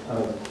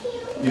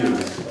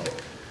used.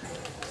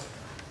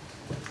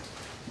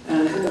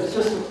 And it's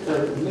just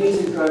an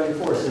amazing driving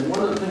force. And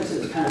one of the things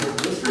that's kind of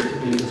a mystery to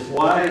me is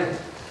why,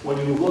 when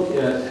you look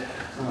at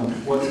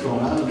what's going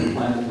on on the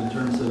planet in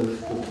terms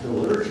of the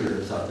literature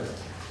that's out there,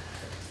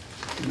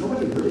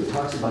 nobody really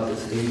talks about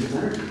this age of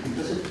energy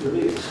because it's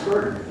really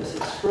extraordinary. This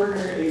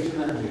extraordinary age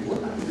of energy.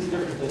 What are the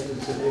different things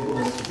it's enabled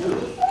us to do?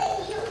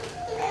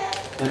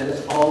 And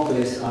it's all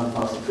based on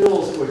fossil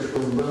fuels, which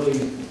were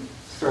really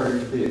starting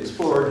to be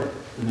explored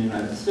in the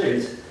United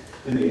States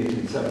in the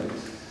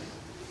 1870s.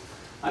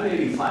 I'm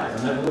 85,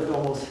 and I've lived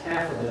almost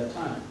half of that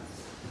time.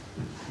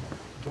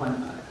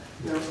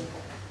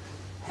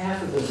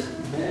 Half of this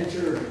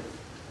major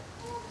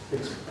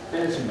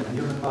expansion of the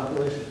human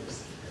population,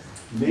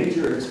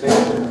 major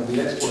expansion of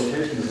the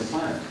exploitation of the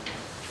planet,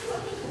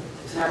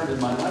 has happened in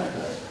my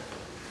lifetime.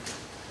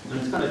 And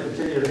it's going to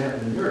continue to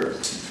happen in yours.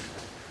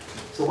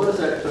 So what is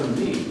that going to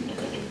mean?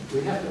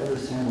 We have to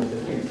understand what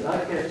that means.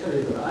 I can't tell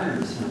you that I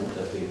understand what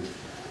that means,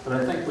 but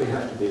I think we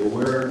have to be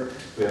aware,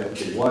 we have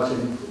to be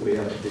watching, we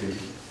have to be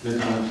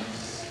vigilant,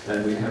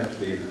 and we have to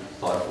be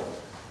thoughtful.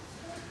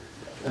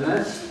 And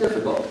that's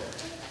difficult.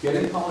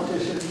 Getting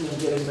politicians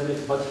and getting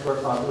much of our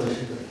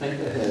population to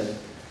think ahead,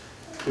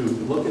 to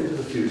look into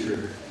the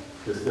future,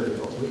 is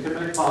difficult. We can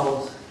make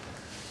models,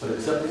 but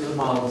accepting the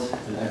models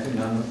and acting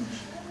on them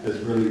is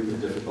really the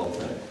difficult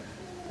thing.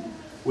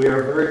 We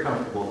are very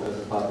comfortable as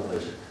a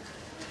population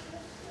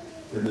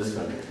in this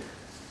country.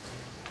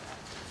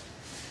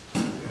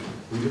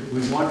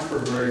 We want for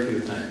very few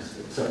things,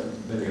 except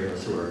many of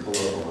us who are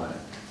below the line.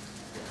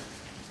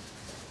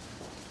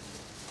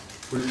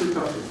 We're too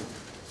comfortable.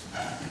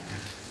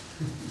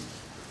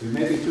 We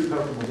may be too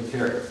comfortable to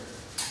care.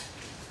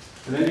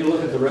 And then you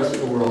look at the rest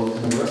of the world,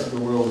 and the rest of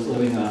the world is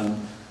living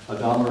on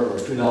 $1 or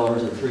 $2 or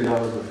 $3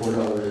 or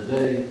 $4 a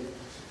day,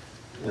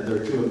 and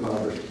they're too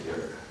impoverished to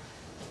care.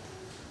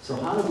 So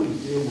how do we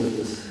deal with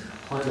this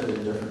climate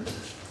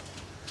indifference?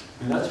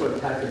 And that's what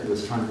Patrick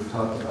was trying to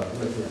talk about,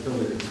 with the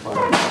ability to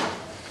inspire.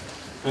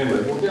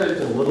 Anyway, we'll get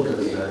into a little bit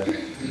of that,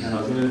 and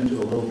I'll get into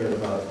a little bit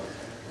about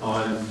how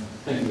I'm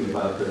thinking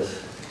about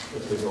this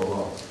as we go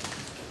along.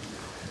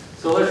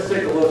 So let's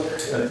take a look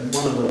at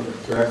one of the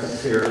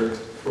graphics here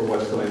for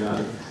what's going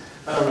on.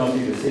 I don't know if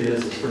you can see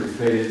this, it's pretty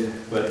faded,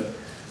 but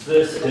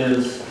this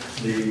is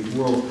the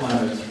world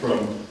climates from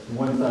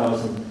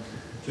 1000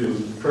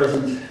 to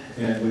present,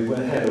 and we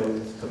had a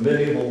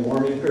medieval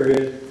warming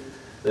period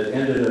that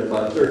ended at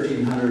about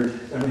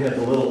 1300. Then we had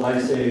the little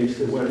ice age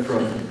that went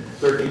from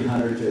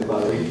 1300 to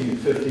about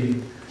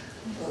 1850.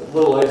 The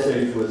little ice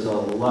age was a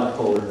lot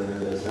colder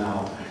than it is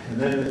now. And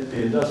then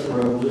the Industrial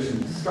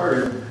Revolution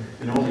started,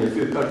 and only a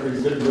few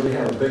countries didn't really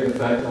have a big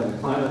effect on the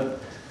climate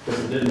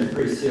because it didn't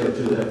increase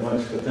CO2 that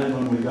much. But then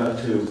when we got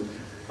to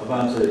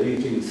about the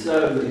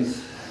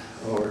 1870s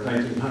or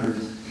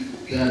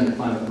 1900s, then the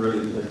climate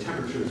really, the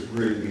temperatures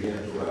really began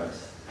to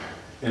rise.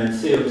 And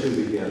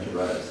CO2 began to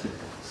rise.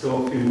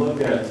 So if you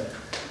look at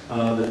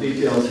the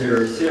details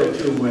here,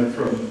 CO2 went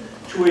from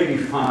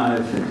 285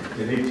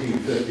 in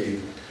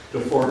 1850 to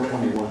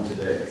 421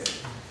 today.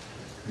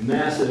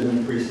 Massive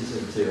increases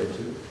in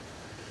CO2.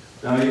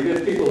 Now you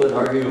get people that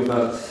argue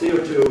about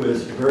CO2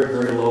 is very,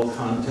 very low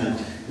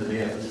content in the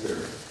atmosphere.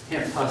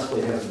 Can't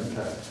possibly have an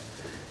impact.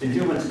 And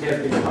humans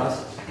can't be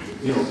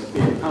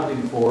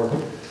accounting for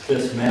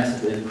this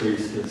massive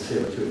increase in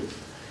CO2.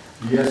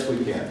 Yes,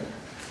 we can.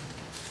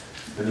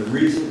 And the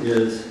reason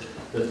is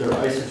that they're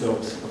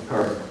isotopes of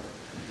carbon.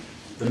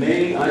 The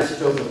main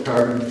isotope of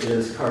carbon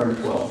is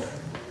carbon-12.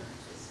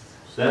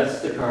 That's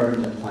the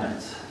carbon in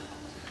plants.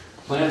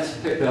 Plants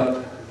pick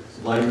up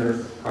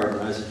lighter carbon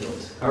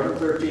isotopes.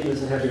 Carbon-13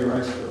 is a heavier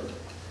isotope.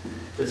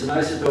 It's an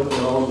isotope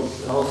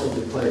that also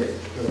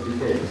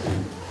decays.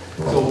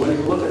 So when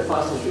you look at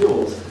fossil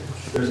fuels,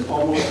 there's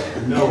almost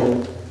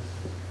no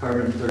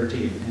carbon-13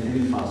 in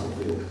any fossil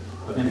fuel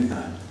of any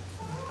kind.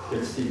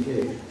 It's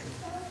decayed.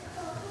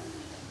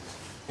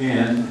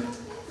 And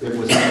it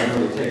was not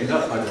really taken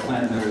up by the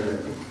plant matter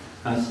that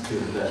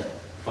constituted that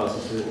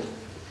fossil fuel.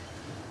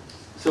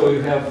 So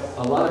you have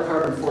a lot of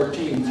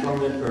carbon-14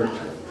 thrown in, or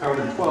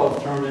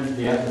carbon-12 thrown into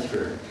the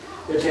atmosphere.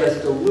 It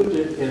has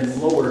diluted and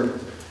lowered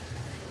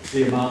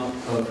the amount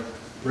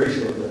of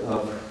ratio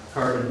of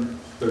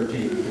carbon-13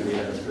 in the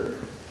atmosphere.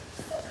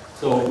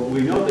 So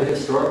we know the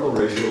historical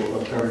ratio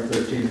of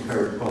carbon-13 to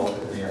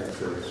carbon-12 in the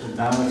atmosphere. And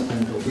now it's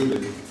been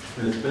diluted,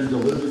 and it's been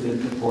diluted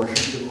in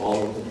proportion to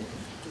all of the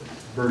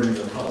burning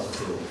of fossil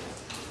fuels.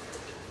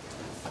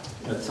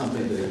 That's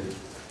something to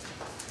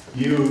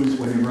use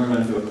when you run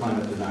into a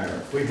climate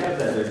denier. We have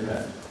that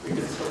impact. We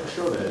can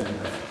show that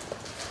impact.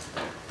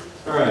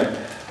 All right,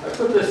 I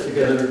put this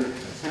together. It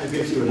kind of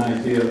gives you an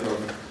idea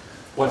of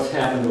what's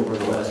happened over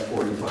the last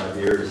 45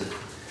 years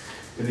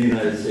in the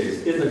United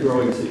States in the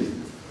growing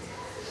season.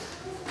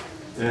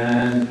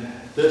 And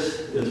this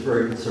is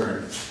very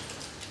concerning.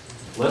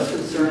 Less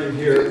concerning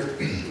here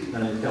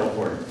than in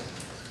California.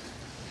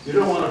 You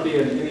don't want to be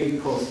in any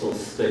coastal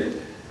state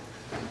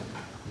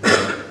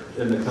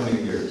in the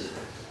coming years.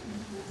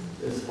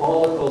 It's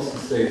all the coastal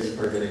states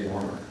are getting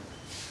warmer.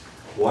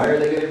 Why are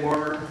they getting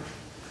warmer?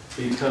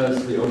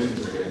 Because the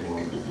oceans are getting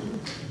warmer.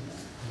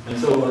 And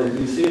so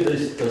you see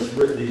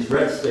these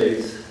red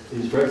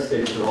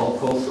states are all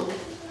coastal.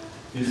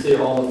 You see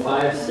all the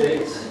 5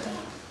 states,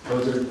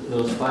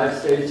 those 5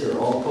 states are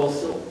all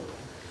coastal.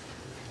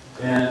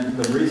 And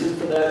the reason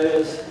for that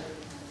is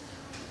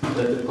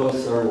that the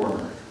coasts are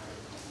warmer.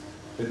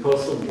 The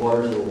coastal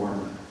waters are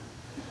warmer.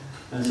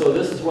 And so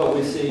this is what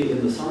we see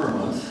in the summer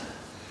months.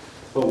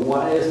 But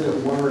why isn't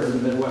it warmer in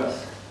the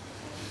Midwest?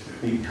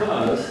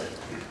 Because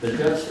the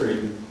jet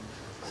stream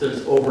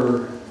sits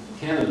over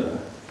Canada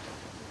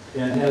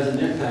and has an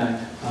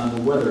impact on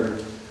the weather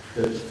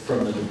that's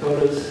from the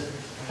Dakotas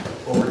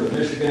over to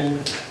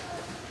Michigan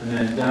and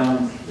then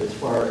down as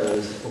far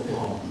as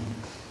Oklahoma.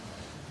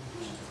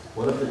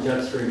 What if the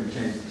jet stream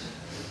changes?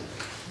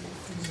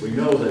 We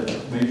know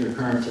that major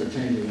currents are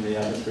changing in the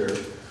atmosphere.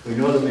 We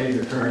know that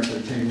major currents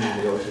are changing in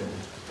the ocean.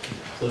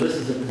 So this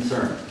is a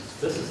concern.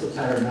 This is the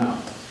pattern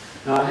now.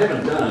 Now I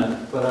haven't done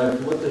it, but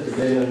I've looked at the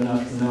data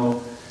enough to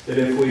know that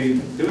if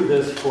we do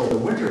this for the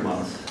winter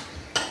months,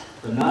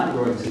 the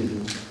non-growing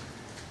season,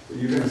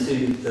 you're going to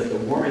see that the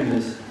warming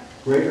is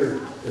greater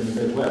in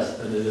the Midwest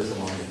than it is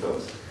along the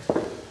coast.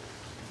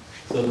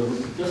 So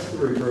just the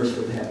reverse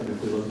would happen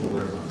if we look at the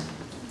winter months.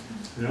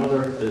 You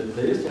know,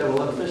 they used to have a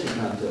lot of fishing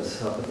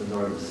contests up in the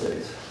northern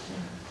states.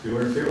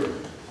 Fewer and fewer.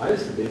 I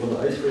used to be able to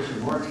ice fish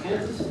in Orange,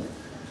 Kansas.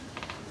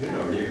 You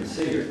know, you can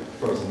see your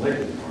frozen lake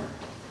anymore.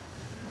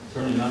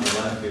 Certainly not in the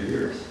last few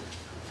years.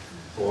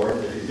 Or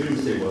if you do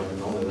see one,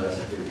 it only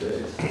lasts a few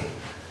days.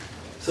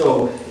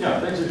 So, yeah,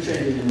 things are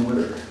changing in the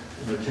winter,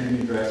 and they're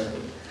changing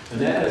drastically.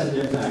 And that has an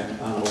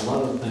impact on a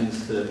lot of the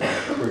things that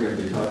we're going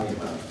to be talking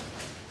about.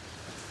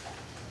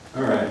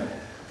 All right.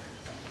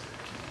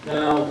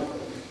 Now,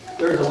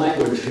 there's a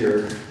language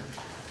here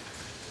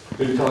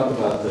to talk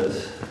about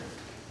this,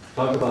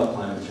 talk about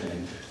climate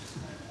change.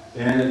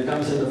 And it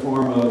comes in the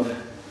form of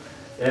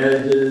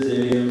adages,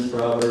 idioms,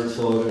 proverbs,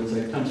 slogans.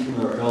 It comes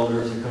from our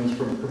elders, it comes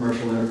from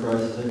commercial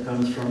enterprises, it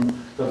comes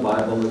from the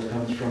Bible, it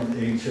comes from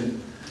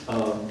ancient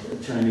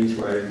Chinese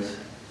writings.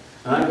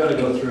 And I'm going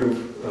to go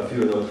through a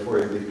few of those for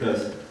you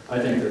because I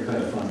think they're kind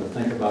of fun to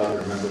think about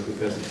and remember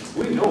because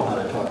we know how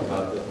to talk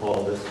about all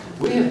of this.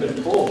 We have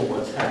been told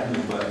what's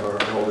happening by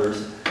our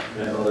elders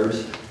and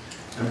others,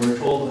 and we're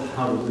told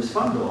how to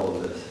respond to all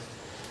of this.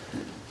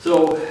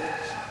 So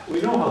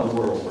we know how the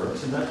world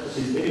works, and that's what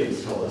these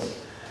idioms tell us,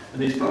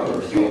 and these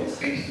proverbs tell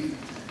us.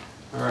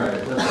 All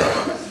right,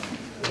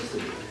 let's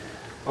see.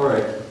 All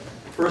right,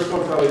 first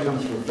one probably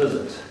comes from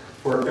physics.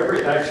 For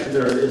every action,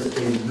 there is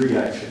a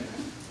reaction.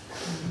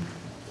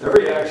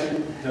 Every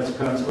action has a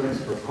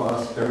consequence or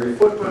cost. Every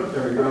footprint,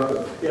 every drop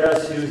of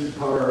gas used to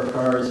power our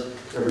cars,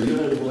 every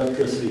unit of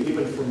electricity,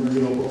 even from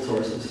renewable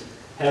sources,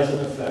 has an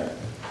effect,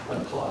 a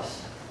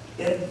cost.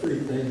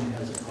 Everything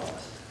has a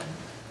cost.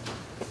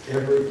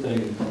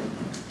 Everything,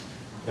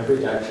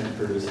 every action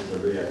produces a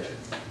reaction.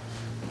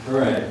 All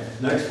right,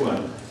 next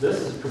one. This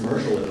is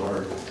commercial in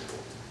order.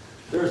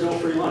 There is no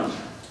free lunch.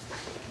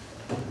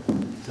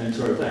 Same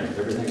sort of thing.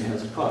 Everything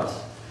has a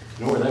cost.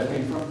 You know where that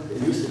came from?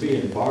 It used to be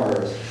in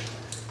bars.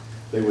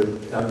 They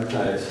would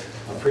advertise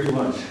a free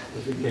lunch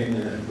if you came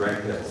in and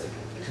drank that.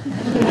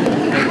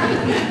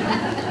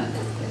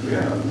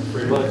 Yeah,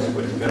 free lunch,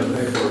 but you got to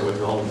pay for it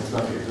with all the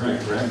stuff you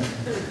drink, right?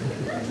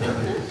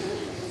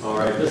 All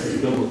right, this is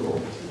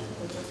biblical.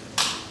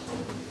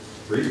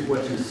 Reap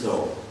what you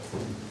sow.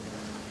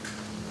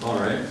 All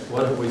right,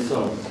 what have we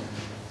sown?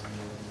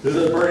 Due to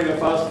the burning of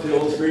fossil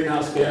fuels,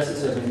 greenhouse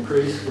gases have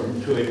increased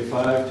from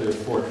 285 to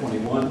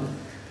 421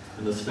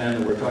 in the span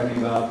that we're talking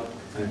about,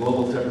 and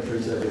global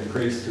temperatures have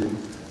increased to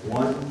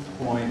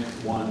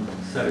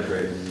 1.1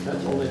 centigrade.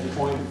 That's only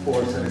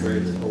 0.4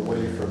 centigrades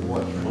away from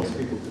what most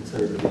people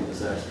consider to be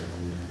disaster.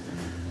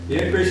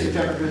 The increasing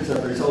temperatures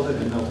have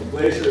resulted in melting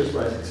glaciers,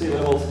 rising sea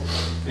levels,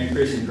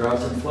 increasing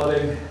droughts and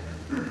flooding,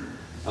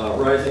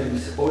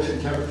 rising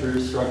ocean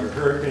temperatures, stronger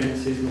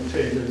hurricanes, seasonal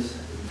changes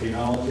in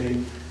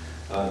phenology,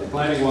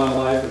 declining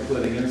wildlife,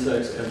 including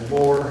insects, and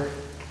more,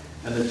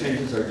 and the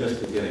changes are just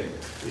beginning.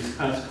 These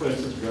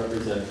consequences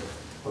represent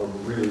a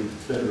really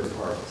bitter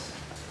harvest.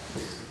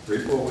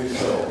 Reap what we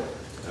sow,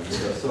 and we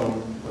have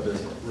sown what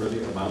does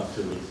really amount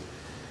to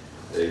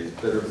a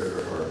bitter,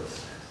 bitter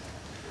harvest.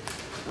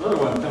 Another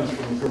one comes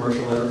from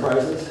commercial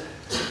enterprises.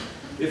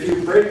 If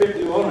you break it,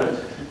 you own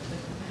it.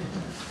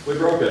 We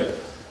broke it,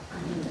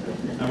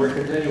 and we're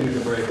continuing to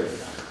break it.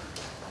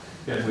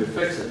 Can we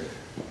fix it?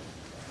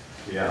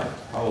 Yeah,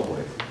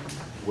 probably.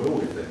 Will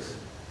we fix it?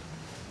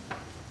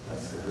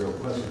 That's the real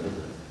question, isn't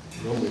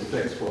it? Will we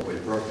fix what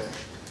we've broken?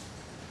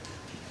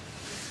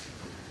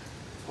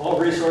 All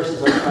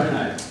resources are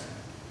finite.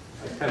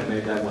 I kind of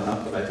made that one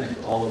up, but I think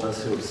all of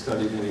us who have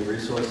studied any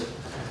resource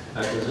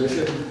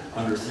acquisition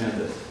understand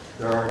it.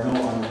 There are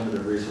no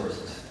unlimited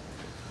resources.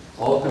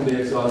 All can be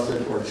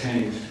exhausted or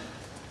changed.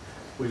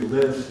 We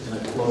live in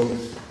a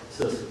closed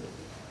system.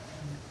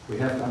 We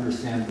have to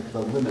understand the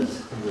limits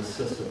of this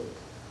system.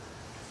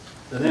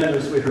 And then,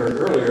 as we heard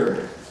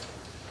earlier,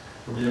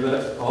 from the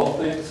event, all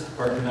things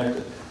are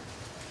connected.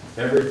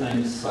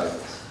 Everything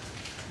cycles.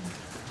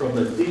 From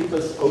the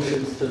deepest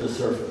oceans to the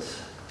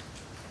surface.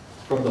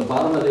 From the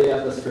bottom of the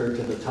atmosphere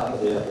to the top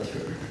of the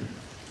atmosphere.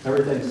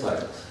 Everything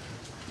cycles.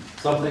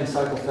 Some things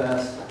cycle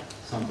fast,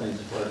 some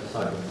things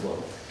cycle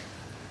slow.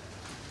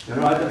 You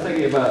know, I've been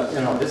thinking about,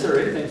 is there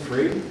anything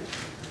free?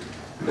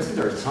 Isn't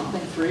there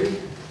something free?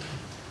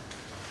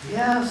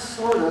 Yeah,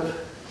 sort of.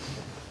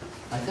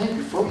 I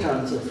think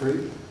photons are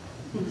free.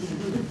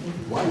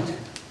 Light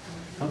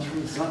comes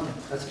from the sun.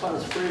 That's about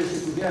as free as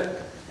you can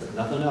get, but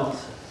nothing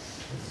else.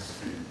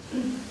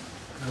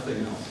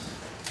 Nothing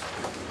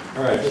else.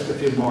 All right, just a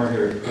few more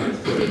here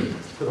to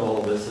put all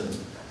of this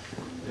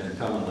in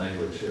common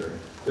language here.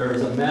 There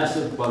is a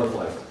massive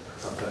butterfly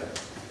effect.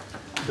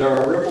 There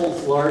are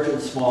ripples large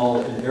and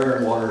small in air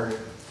and water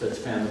that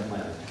span the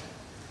planet.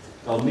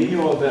 El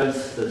Nino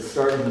events that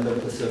start in the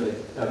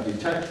Mid-Pacific have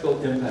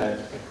detectable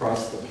impact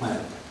across the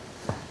planet.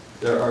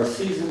 There are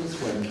seasons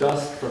when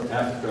dust from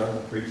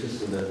Africa reaches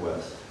the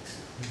Midwest.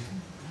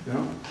 You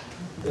know,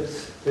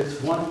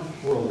 it's one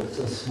world, it's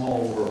a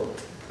small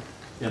world,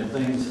 and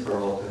things are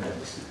all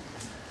connected.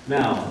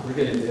 Now, we're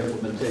getting to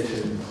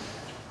implementation,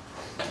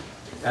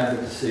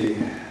 advocacy,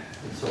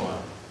 and so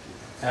on.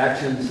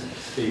 Actions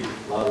speak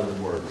louder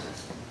than words.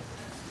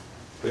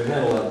 We've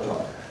had a lot of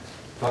talk.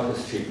 Talk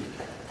is cheap.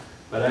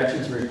 But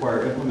actions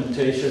require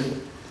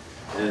implementation,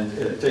 and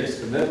it takes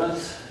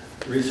commitments,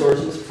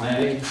 resources,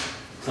 planning,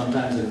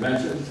 sometimes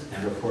inventions,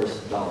 and of course,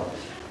 dollars.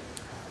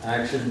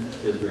 Action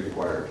is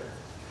required.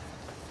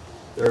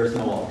 There is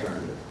no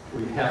alternative.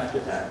 We have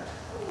to act.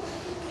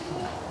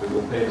 We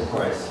will pay the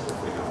price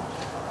if we don't.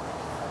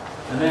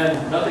 And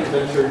then, nothing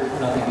ventured,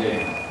 nothing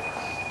gained.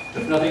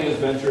 If nothing is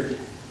ventured,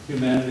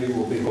 humanity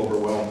will be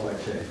overwhelmed by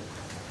change.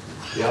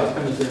 The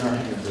outcome is in our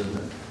hands, isn't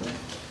it?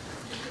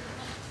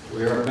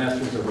 We are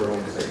masters of our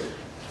own fate.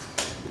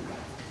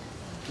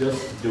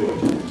 Just do it.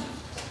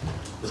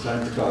 The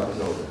time for talk is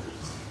over.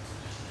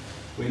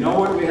 We know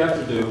what we have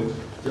to do,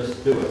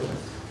 just do it.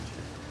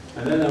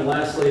 And then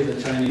lastly,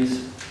 the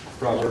Chinese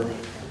proverb,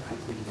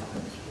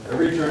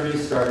 every journey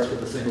starts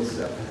with a single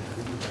step.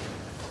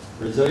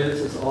 Resilience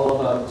is all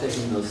about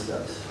taking those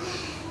steps,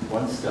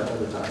 one step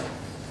at a time.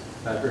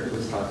 Patrick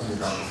was talking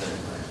about the same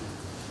thing.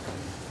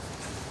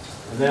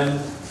 And then,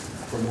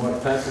 from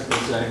what Patrick was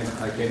saying,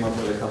 I came up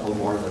with a couple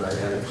more that I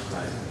added to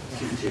my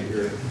cheat sheet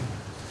here.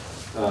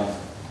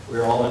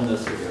 We're all in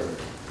this together.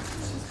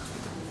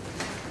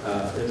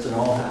 It's an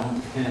all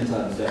hands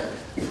on deck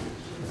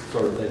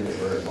sort of thing that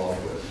we're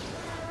involved with.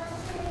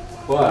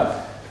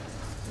 But,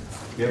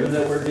 given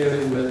that we're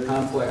dealing with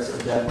complex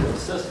adaptive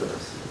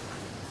systems,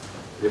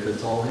 if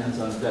it's all hands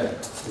on deck,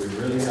 we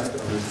really have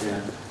to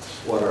understand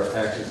what our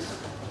actions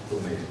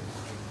will mean,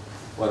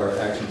 what our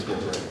actions will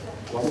bring.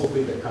 What will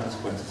be the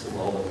consequences of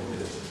all that we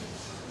do?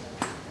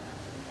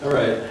 All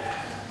right,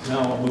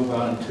 now I'll move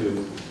on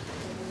to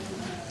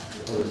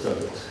other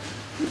subjects.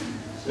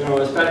 You know,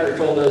 as Patrick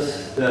told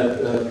us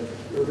that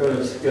we're going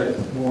to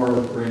get more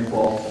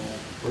rainfall,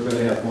 we're going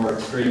to have more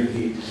extreme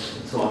heat,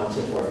 and so on and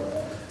so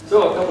forth.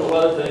 So a couple of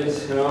other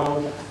things, you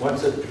know,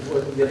 once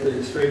we get the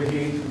extreme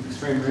heat,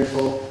 extreme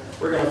rainfall,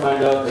 we're going to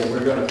find out that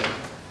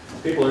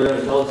people are going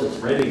to tell us it's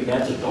raining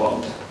cats and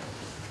dogs.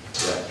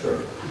 Yeah,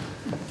 sure.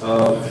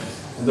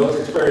 And those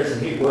experiencing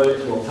heat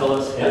waves will tell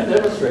us and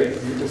demonstrate.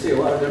 You can see a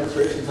lot of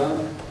demonstrations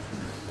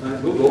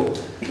on Google.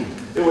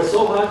 It was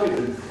so hot you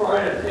could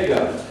fry an egg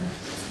out of it.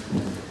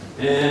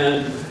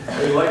 And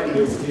we like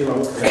to,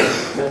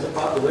 as a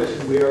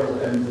population, we are,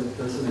 and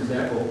this is an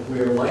example, we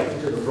are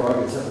likened to the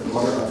frog except with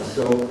water on the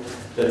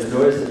stove that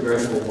enjoys the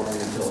gradual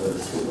warming until it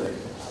is too late.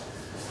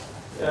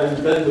 And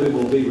then we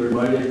will be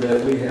reminded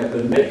that we have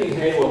been making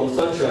hay while the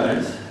sun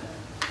shines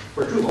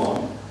for too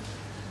long.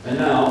 And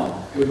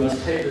now we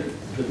must pay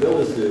the bill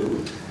is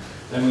due,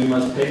 and we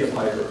must pay the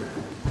piper.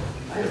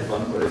 I had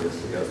fun putting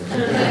this together.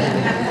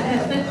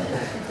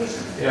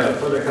 Yeah,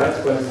 for the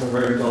consequences of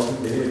very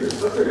indulgent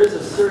behaviors. But there is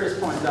a serious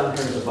point down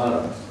here at the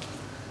bottom.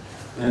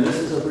 And this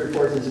is a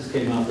report that just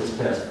came out this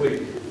past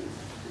week.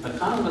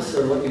 Economists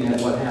are looking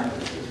at what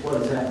happens,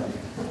 what is happening.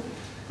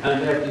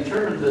 And they have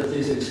determined that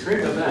these extreme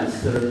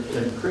events that are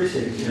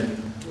increasing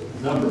in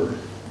number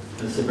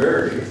and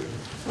severity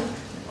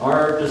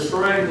are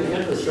destroying the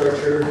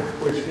infrastructure,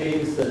 which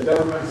means that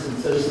governments and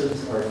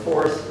citizens are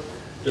forced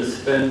to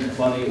spend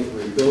money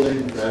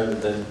rebuilding rather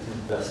than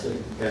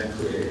investing and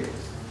creating.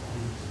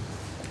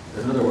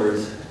 In other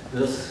words,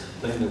 this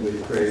thing that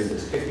we've created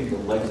is kicking the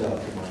legs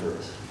out from under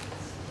us.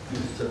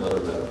 It's another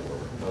metaphor,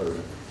 another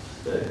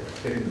day,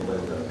 kicking the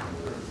legs out from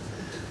under us.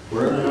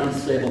 We're in an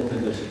unstable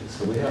condition,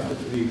 so we have to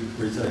be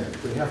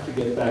resilient. We have to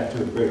get back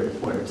to a greater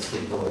point of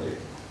stability.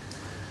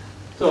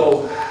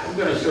 So I'm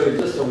going to show you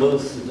just a little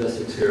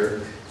statistics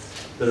here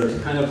that are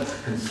kind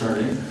of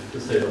concerning, to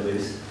say the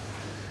least.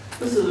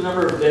 This is the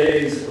number of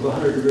days of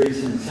 100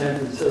 degrees in San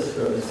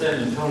Francisco and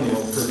San Antonio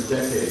per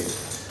decade.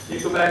 You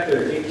go back to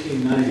the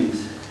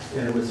 1890s,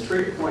 and it was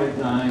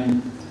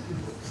 3.9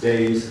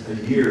 days a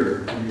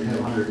year when you have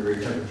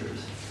 100-degree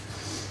temperatures.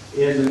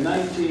 In the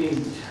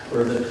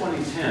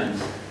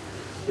 2010s,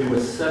 it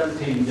was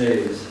 17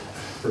 days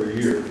per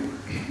year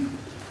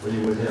when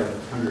you would have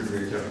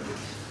 100-degree temperatures.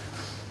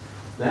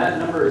 That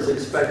number is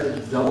expected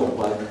to double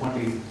by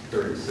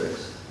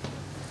 2036.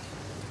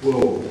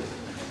 Whoa.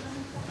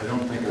 I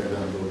don't think I'm going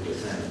to move to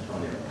San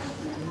Antonio.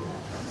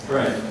 All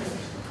right.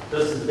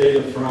 This is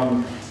data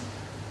from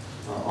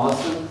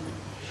Austin,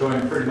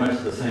 showing pretty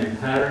much the same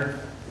pattern.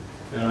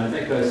 And I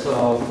think I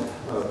saw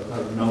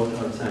a note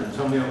on San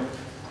Antonio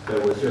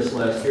that was just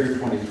last year,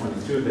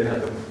 2022. They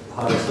had the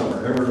hottest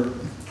summer ever.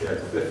 They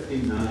had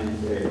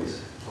 59 days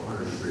of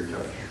 100-degree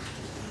temperature.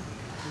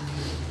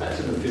 That's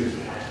in the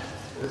future.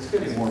 It's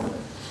getting warmer.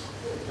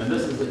 And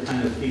this is the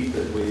kind of heat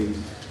that we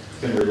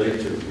can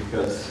relate to,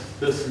 because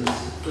this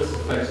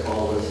affects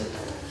all of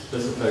us.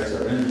 This affects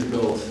our energy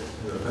bills.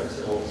 It affects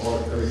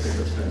everything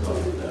that spends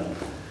off of that.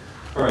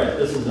 All right,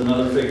 this is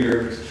another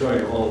figure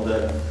showing all of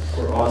that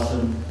for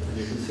Austin. And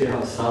you can see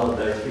how solid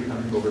that's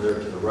becoming over there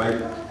to the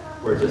right,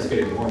 where it's just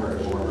getting warmer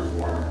and warmer and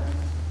warmer.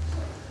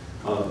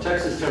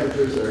 Texas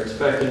temperatures are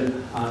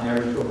expected, on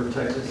average, over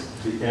Texas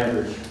to be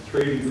average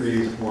 3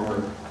 degrees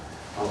warmer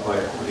by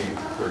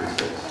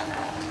 2036.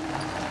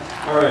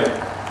 All right,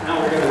 now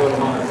we're going to go to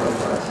monarch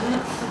butterflies.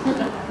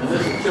 And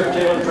this is Chip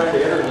Taylor trying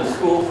to enter the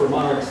School for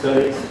Monarch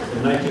Studies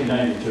in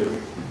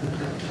 1992.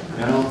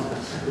 You know,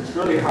 it's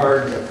really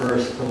hard at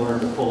first to learn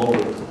to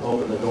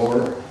open the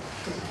door.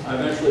 I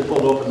eventually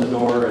pulled open the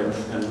door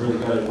and really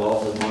got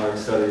involved with monarch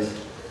studies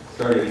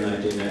starting in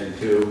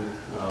 1992.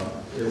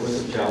 It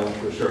was a challenge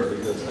for sure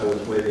because I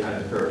was way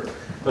behind the curve.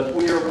 But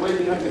we are way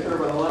behind the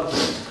curve on a lot of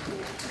things.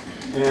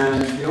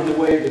 And the only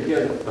way to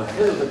get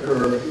ahead of the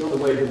curve, the only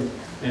way to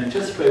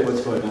anticipate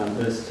what's going on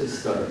is to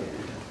study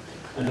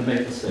and to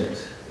make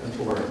mistakes and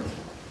to learn.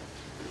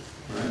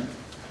 Right?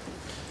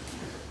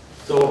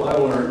 So I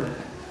learned,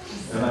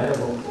 and I have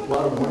a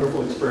lot of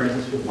wonderful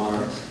experiences with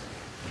monarchs.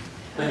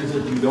 Things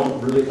that you don't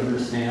really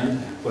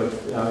understand, but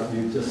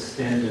you just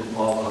stand in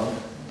awe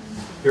of.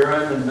 Here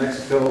I am in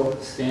Mexico,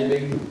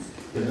 standing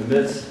in the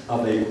midst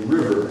of a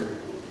river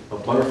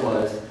of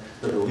butterflies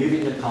that are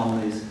leaving the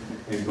colonies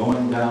and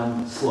going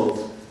down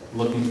slopes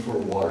looking for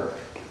water.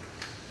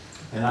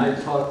 And I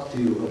talked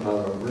to you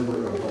about a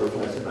river of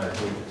butterflies that I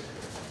hated.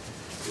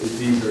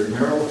 These are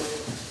narrow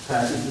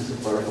passages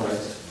of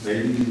butterflies,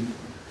 maybe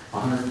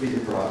 100 feet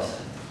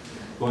across,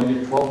 going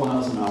at 12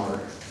 miles an hour,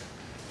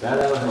 bat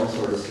out of hell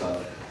sort of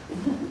stuff.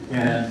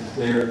 And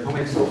they're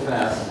coming so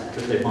fast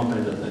that they bump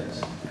into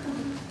things.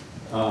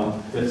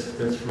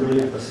 It's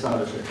really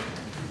astonishing.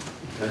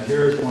 And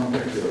here's one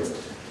picture of it.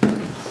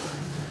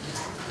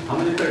 How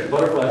many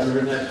butterflies are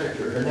in that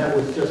picture? And that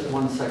was just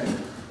 1 second.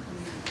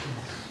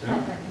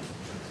 Yeah?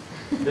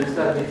 It's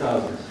got to be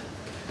thousands.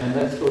 And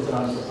that goes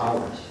on for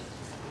hours.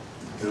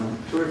 You know,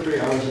 2 or 3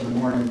 hours in the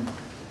morning,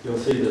 you'll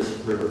see this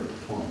river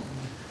form.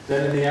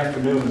 Then in the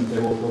afternoon, they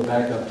will go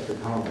back up to the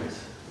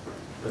colonies,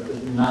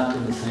 but not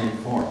in the same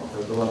form.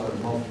 They'll go up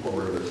in multiple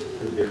rivers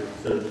to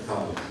get to the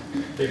colonies.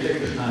 They take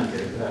their time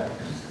getting back.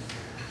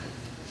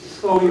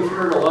 So you've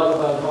heard a lot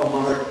about how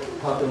monarch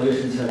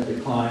populations have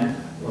declined.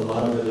 A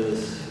lot of it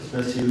is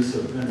misuse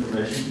of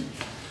information,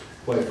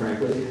 quite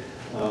frankly.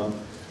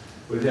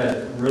 We've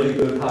had really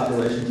good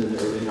populations in the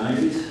early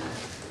 90s.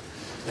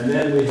 And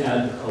then we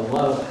had a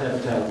lot of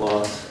habitat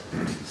loss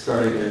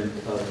starting in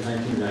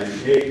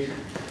 1998,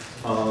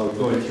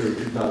 going through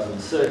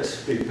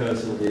 2006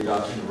 because of the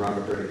adoption of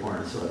Roundup Ready corn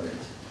and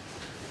soybeans.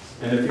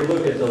 And if you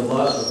look at a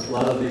lot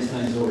of these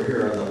things over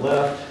here on the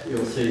left,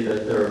 you'll see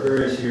that there are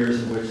various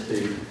years in which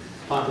the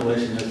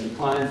population has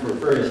declined for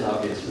various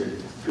obvious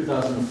reasons.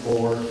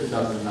 2004,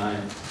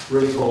 2009,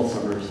 really cold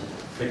summers,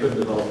 they couldn't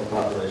develop a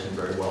population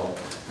very well,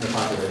 and the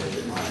population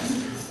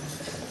declined.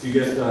 You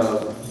get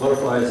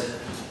butterflies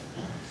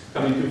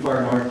coming too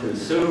far north too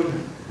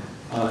soon,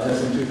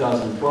 as in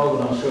 2012,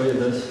 and I'll show you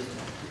this.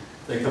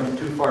 They come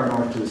too far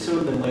north too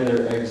soon, then lay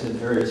their eggs in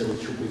areas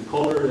which will be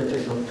colder. They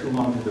take too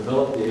long to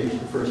develop. The age of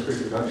the first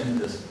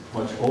reproduction is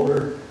much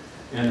older,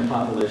 and the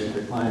population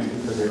declines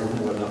because they don't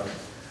have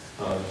enough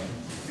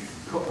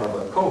of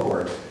a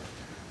cohort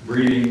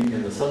breeding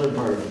in the southern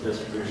part of the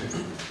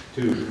distribution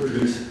to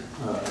produce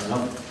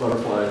enough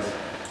butterflies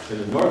in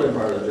the northern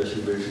part of the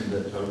distribution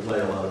that lay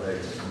a lot of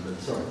eggs in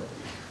the summer.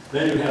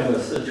 Then you have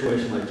a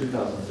situation like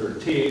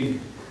 2013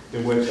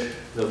 in which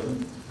the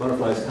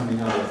butterflies coming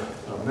out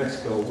of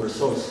Mexico were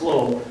so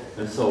slow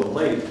and so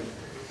late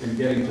in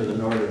getting to the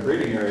northern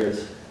breeding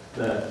areas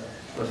that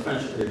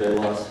essentially they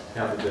lost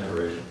half a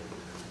generation,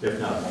 if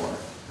not more,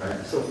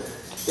 right? So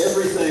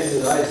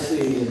everything that I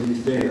see in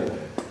these data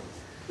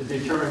is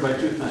determined by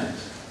two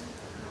things.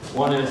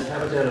 One is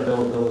habitat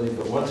availability,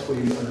 but once we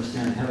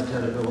understand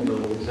habitat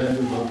availability, then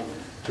we look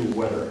to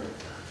weather.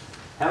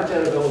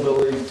 Habitat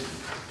availability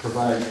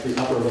provides the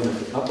upper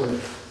limit, the upper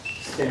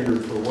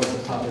standard for what the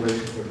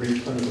population can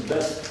reach under the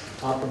best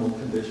optimal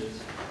conditions.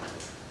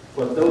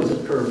 But those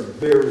occur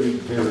very,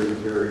 very,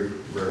 very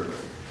rarely.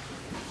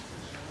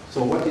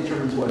 So what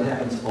determines what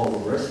happens all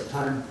the rest of the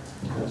time?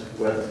 That's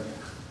weather.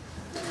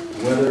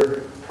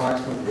 Weather,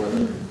 approximate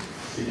weather,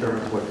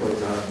 determines what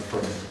goes on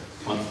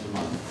from month to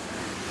month.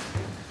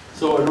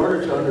 So in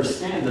order to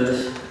understand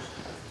this,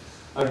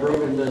 I've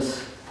broken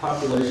this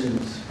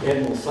population's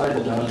annual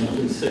cycle down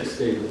into 6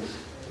 stages.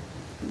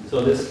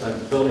 So this, I'm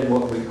building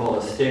what we call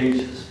a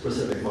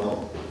stage-specific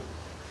model.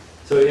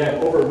 So you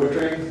have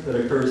overwintering that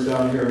occurs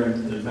down here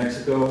in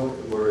Mexico,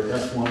 where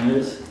S1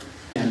 is,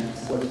 and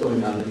what's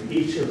going on in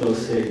each of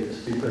those stages,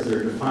 because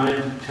they're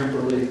defined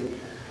temporally,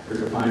 they're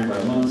defined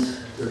by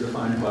months, they're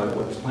defined by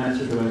what the plants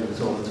are doing, and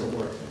so on and so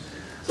forth.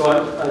 So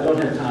I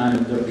don't have time,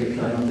 I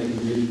don't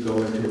think you need to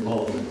go into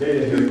all of the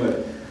data here,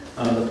 but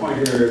the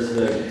point here is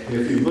that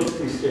if you look at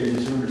these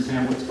stages, you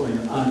understand what's going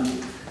on,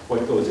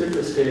 what goes into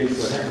a stage,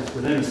 what happens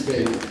within a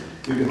stage,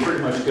 you can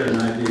pretty much get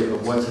an idea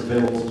of what's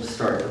available to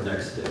start the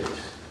next stage.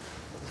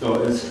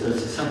 So it's a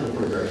simple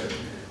progression.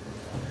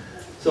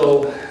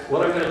 So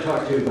what I'm going to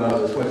talk to you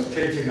about is what's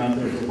changing out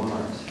there for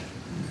monarchs,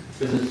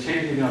 because it's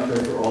changing out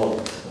there for all of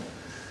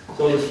us.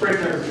 So the spring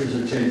temperatures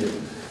are changing,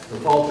 the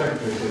fall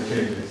temperatures are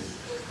changing.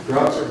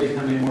 Droughts are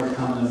becoming more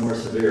common and more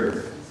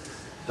severe.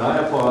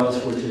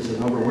 Diapause, which is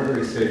an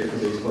overwintering stage for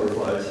these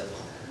butterflies,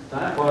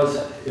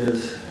 diapause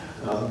is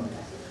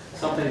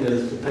something that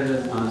is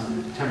dependent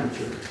on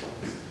temperature.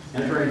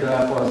 Entering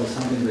diapause is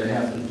something they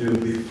have to do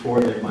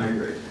before they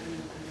migrate.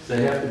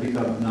 They have to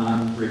become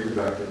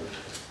non-reproductive.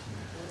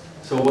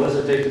 So what does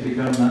it take to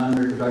become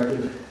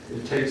non-reproductive?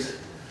 It takes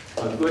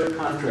a good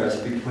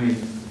contrast between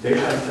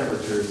daytime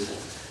temperatures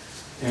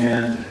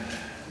and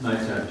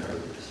nighttime temperatures.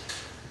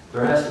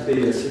 There has to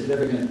be a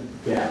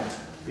significant gap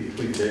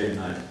between day and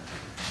night,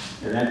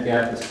 and that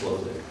gap is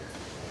closing.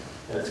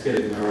 That's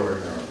getting narrower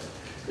and narrower.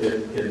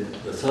 In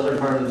the southern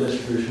part of the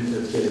distribution,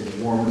 it's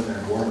getting warmer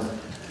and warmer,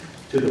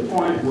 to the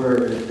point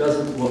where it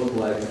doesn't look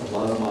like a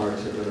lot of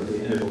monarchs are going to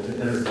be able to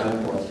enter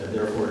diapause and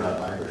therefore not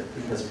migrate,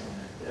 because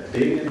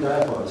being in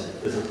diapause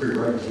is a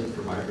prerequisite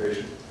for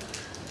migration.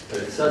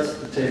 It sets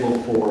the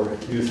table for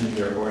using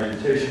their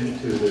orientation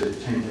to the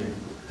changing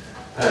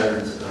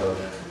patterns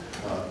of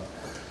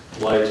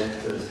light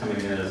that is coming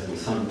in as the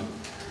sun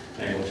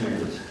angle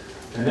changes.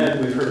 And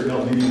then we've heard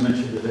El Nino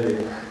mentioned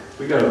today.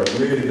 We got a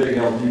really big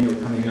El Nino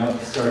coming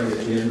up starting at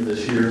the end of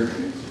this year.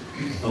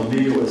 El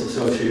Nino is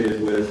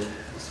associated with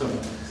some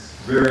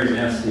very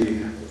nasty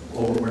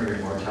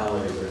overwintering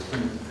mortality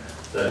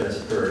that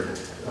has occurred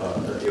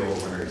at the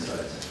overwintering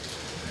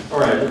sites. All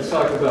right, let's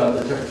talk about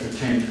the temperature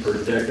change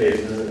per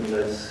decade, and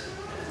let's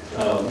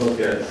look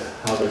at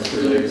how this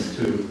relates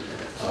to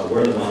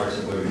where the monarchs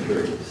are moving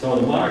through. So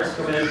the monarchs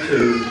come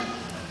into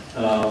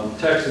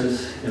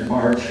Texas in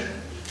March,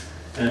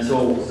 and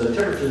so the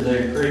temperatures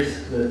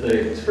that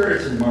they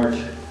experience in March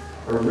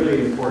are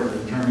really important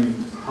in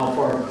determining how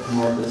far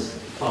north this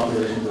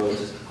population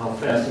goes, how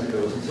fast it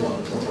goes, and so on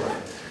and so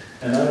forth.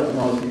 And I don't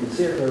know if you can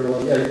see it very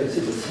well. Yeah, you can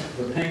see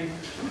the pink.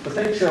 The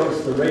pink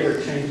shows the rate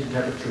of change in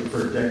temperature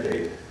per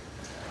decade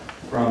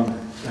from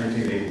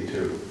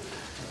 1982.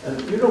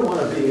 And you don't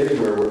want to be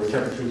anywhere where the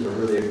temperatures are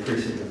really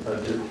increasing to a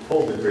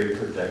full degree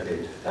per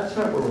decade. That's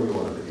not where we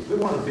want to be. We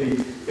want to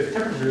be, if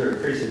temperatures are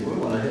increasing, we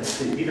want to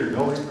see either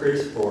no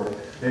increase or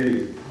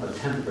maybe a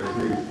 10th of a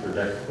degree per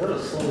decade. Let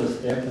us slow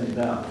this damn thing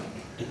down.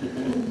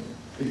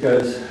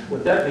 Because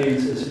what that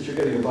means is that you're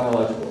getting a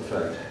biological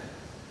effect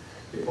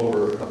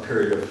over a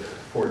period of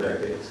 4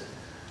 decades.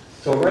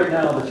 So right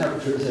now, the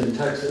temperatures in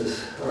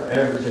Texas are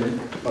averaging,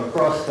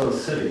 across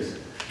those cities,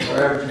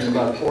 are averaging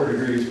about 4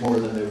 degrees more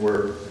than they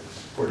were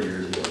 40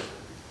 years ago.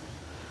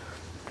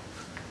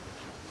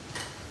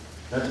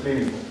 That's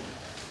meaningful.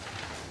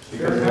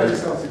 Because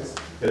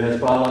it has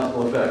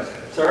biological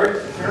effects. Sorry?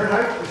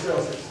 Fahrenheit or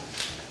Celsius?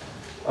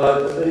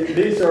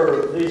 These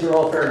are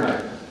all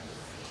Fahrenheit.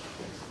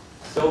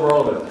 Still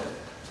relevant.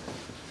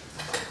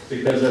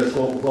 because that's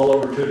well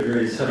over 2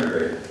 degrees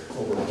centigrade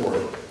over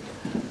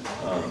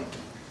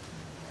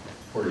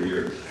 40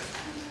 years.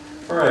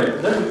 All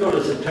right, then we go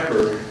to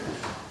September,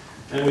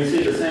 and we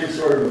see the same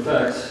sort of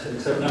effects,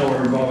 except now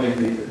we're involving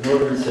the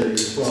northern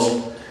cities as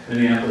well,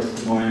 Minneapolis,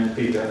 Des Moines,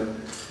 Topeka.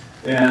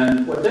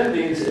 And what that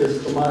means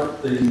is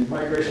the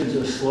migrations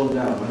are slowed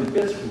down. When it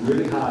gets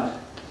really hot,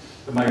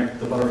 the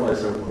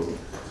butterflies don't move.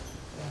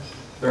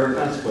 There are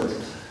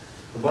consequences.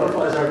 The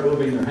butterflies aren't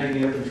moving, they're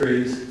hanging up in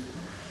trees.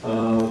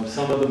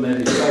 Some of them may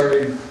be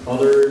starving,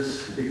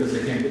 others because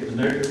they can't get the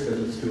nectar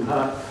because it's too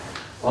hot.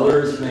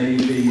 Others may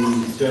be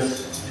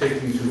just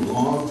taking too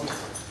long.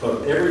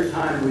 But every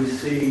time we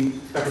see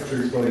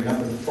temperatures going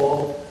up in the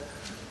fall,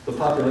 the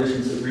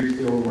populations that reach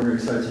the overwintering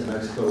sites in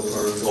Mexico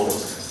are lower.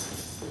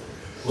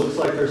 Looks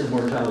like there's a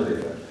mortality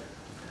event.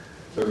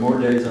 There are more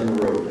days on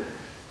the road,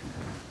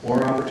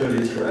 more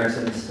opportunities for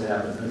accidents to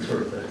happen, that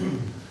sort of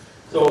thing.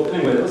 So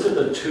anyway, those are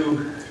the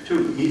two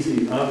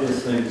easy,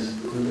 obvious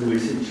things that we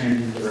see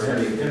changing that are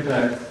having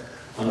impact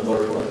on the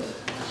butterflies.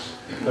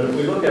 But if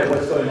we look at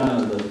what's going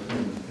on in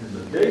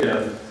the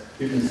data,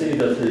 you can see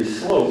that the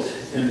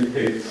slopes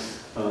indicate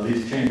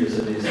these changes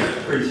in these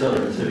pretty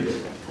southern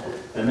cities.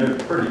 And they're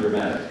pretty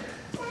dramatic.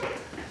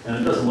 And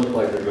it doesn't look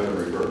like they're going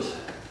to reverse.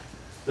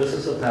 This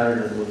is a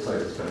pattern that looks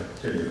like it's going to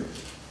continue.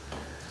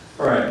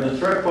 All right, and the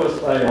threat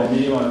posed by El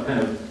Nino, I've kind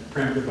of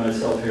preempted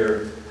myself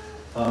here.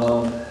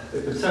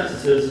 The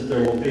consensus is that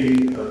there will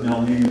be an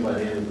El Nino by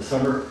the end of the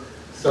summer.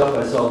 Stuff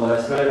I saw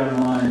last night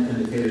online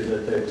indicated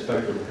that they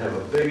expected to have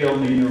a big El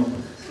Nino.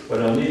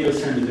 What El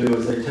Ninos tend to do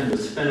is they tend to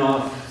spin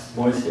off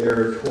moist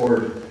air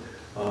toward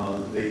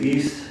the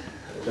east.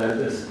 That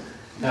has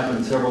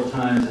happened several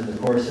times in the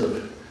course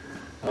of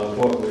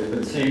what we've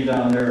been seeing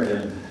down there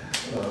in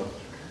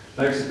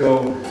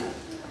Mexico.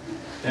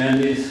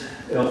 And these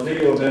El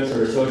Nino events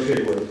are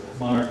associated with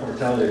monarch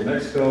mortality in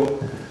Mexico,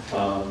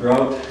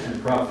 drought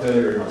and crop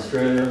failure in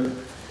Australia,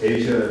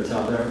 Asia, and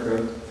South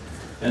Africa.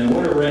 And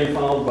winter rain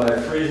followed by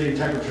freezing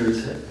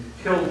temperatures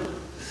killed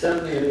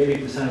 70 and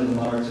 80% of the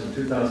monarchs in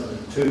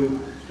 2002,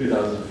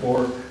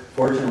 2004.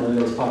 Fortunately,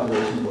 those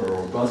populations were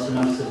robust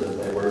enough so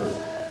that they were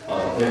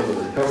able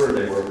to recover,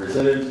 they were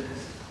resilient.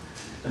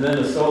 And then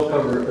the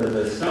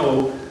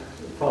snow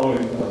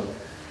following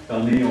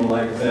El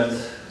Nino-like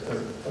events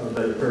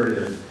that occurred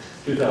in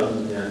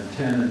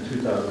 2010 and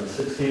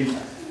 2016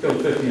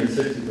 killed 50 and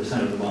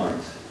 60% of the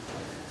monarchs.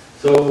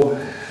 So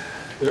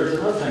there's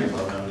another thing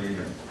about El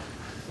Nino.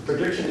 The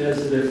prediction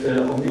is that if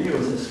El Nino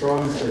is as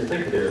strong as they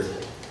think it is,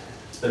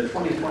 that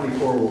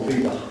 2024 will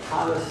be the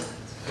hottest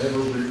ever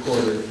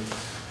recorded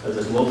as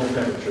a global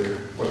temperature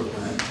for the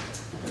planet.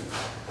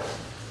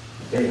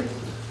 Okay.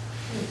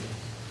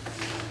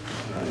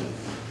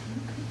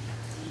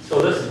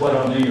 So this is what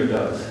El Nino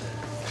does.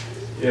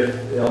 If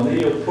El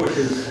Nino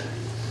pushes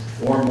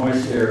warm,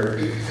 moist air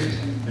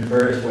in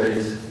various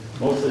ways,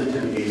 mostly to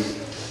the east,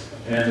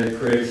 and it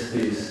creates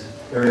these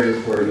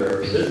areas where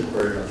there isn't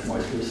very much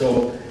moisture.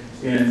 So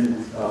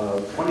in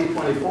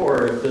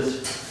 2024, if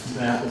this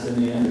map is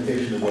any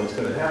indication of what's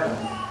going to happen,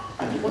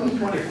 in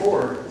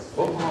 2024,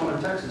 Oklahoma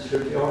and Texas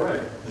should be all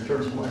right in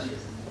terms of moisture.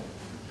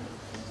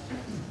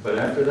 But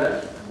after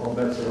that, all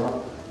bets are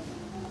off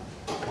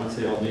once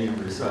the El Nino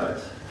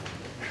resides.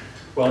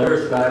 Well,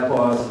 there's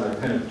diapause, and I've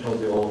kind of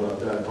told you all about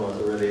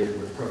diapause already. It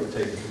would probably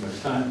take too much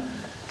time.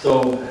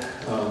 So,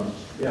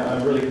 yeah,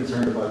 I'm really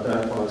concerned about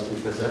diapause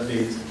because that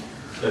means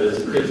that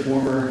as it gets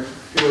warmer,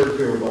 fewer and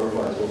fewer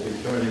butterflies will be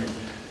joining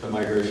the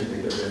migration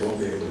because they won't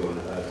be able to go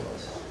into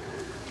diapause.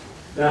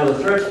 Now, the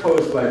threats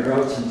posed by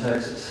droughts in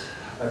Texas.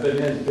 I've been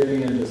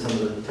getting into some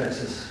of the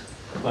Texas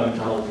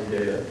climatology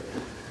data.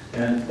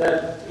 And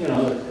that, you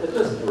know, it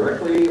doesn't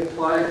directly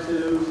apply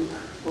to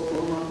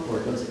Oklahoma, or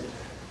does it?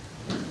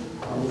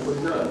 Probably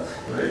does,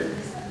 right?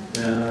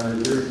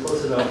 And you're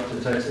close enough to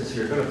Texas,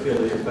 you're going to feel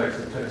the effects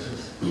of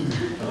Texas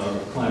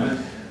climate.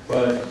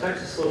 But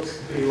Texas looks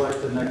to be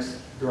like the next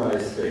dry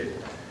state.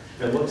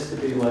 It looks to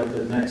be like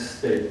the next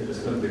state that is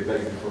going to be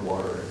begging for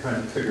water and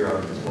trying to figure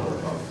out its water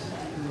problems.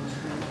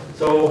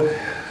 So,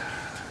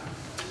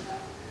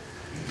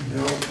 you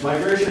know,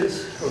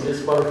 migrations of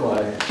this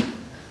butterfly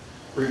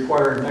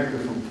require nectar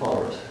from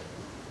flowers.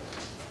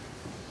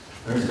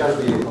 There's got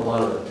to be a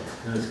lot of it,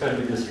 and it's got to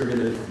be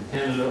distributed from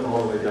Canada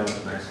all the way down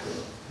to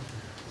Mexico.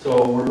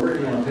 So we're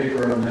working on a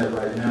paper on that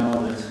right now,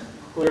 and it's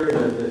clear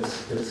that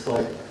it's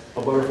like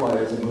a butterfly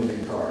is a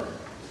moving car.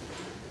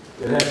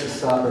 It has to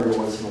stop every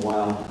once in a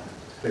while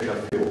to pick up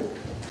fuel.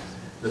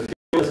 The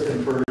fuel is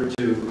converted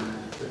to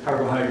the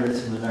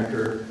carbohydrates in the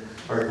nectar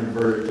are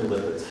converted to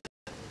lipids.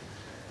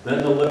 Then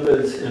the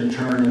lipids, in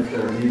turn, if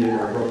they're needed,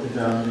 are broken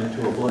down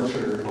into a blood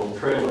sugar called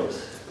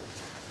trehalose.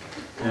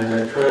 And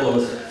that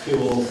trehalose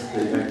fuels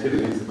the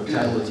activities, the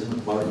metabolism of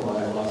the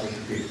butterfly, and allows it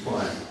to keep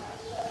flying.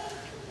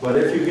 But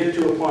if you get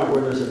to a point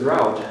where there's a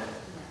drought,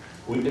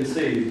 we can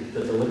see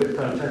that the lipid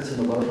contents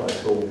in the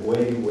butterflies go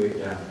way, way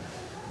down.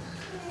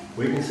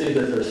 We can see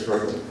that they're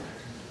struggling.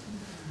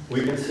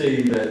 We can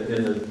see that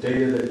in the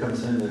data that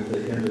comes in at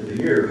the end of the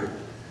year,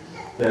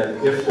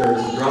 that if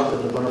there's a drought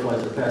that the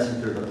butterflies are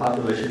passing through, the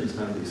population is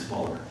going to be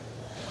smaller.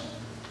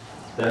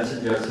 That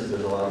suggests that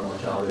there's a lot of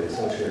mortality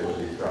associated with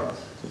these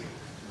droughts.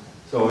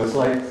 So it's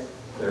like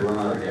they run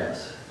out of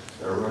gas.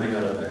 They're running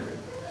out of nectar.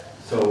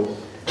 So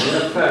in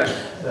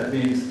effect, that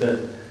means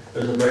that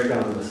there's a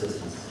breakdown in the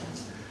system.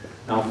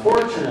 Now,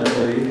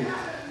 fortunately,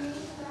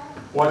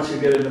 once you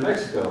get into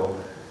Mexico,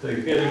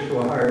 they get into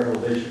a higher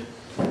elevation,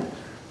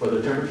 where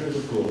the temperatures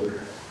are cooler,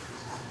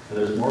 and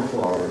there's more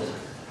flowers,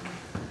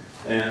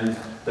 and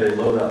they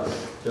load up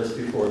just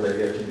before they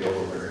get to the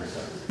overwintering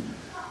size.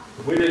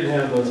 If we didn't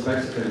have those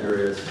Mexican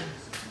areas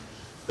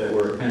that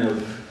were kind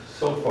of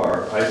so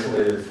far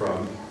isolated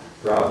from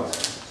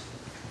droughts,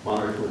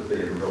 monarchs would be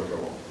in real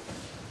trouble.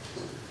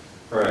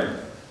 All right.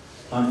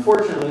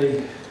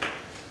 Unfortunately,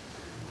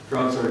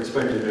 droughts are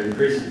expected to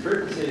increase in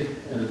frequency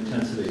and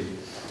intensity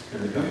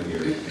in the coming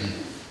years.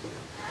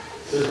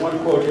 There's one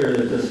quote here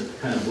that just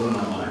kind of blew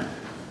my mind.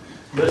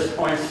 This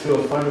points to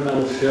a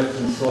fundamental shift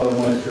in soil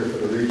moisture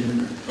for the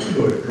region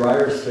to a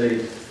drier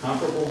state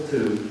comparable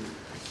to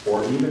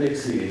or even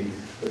exceeding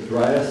the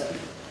driest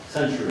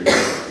century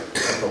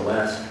of the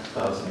last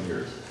 1,000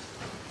 years.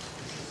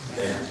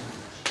 Damn,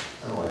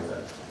 I don't like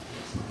that.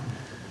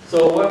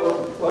 So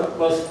what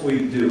must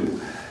we do?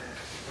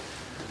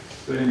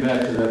 Getting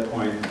back to that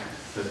point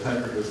that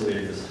Patrick was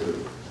leading us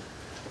to.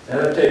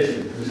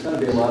 Adaptation. There's going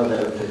to be a lot of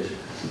adaptation.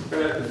 We're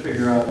going to have to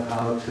figure out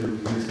how to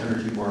use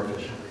energy more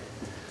efficiently.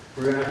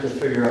 We're going to have to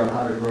figure out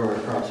how to grow our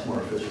crops more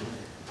efficiently.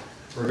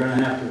 We're going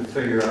to have to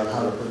figure out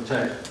how to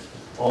protect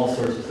all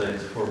sorts of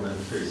things from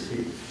increased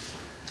heat.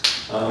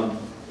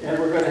 And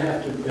we're going to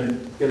have to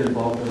get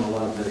involved in a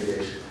lot of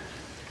mitigation,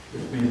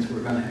 which means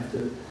we're going to have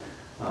to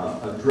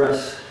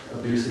address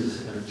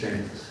abuses and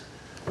changes.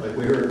 Like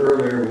we heard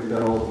earlier, we've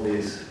got all of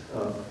these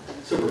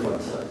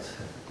Superfund sites.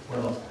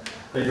 Well,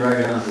 they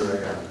drag on,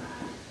 drag on.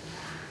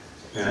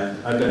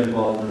 And I've been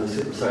involved in the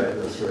super site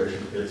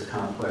restoration. It's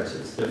complex,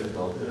 it's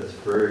difficult, and it's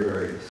very,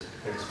 very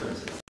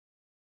expensive.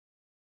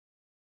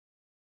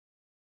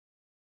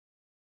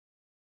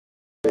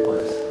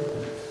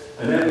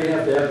 And then we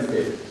have to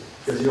advocate,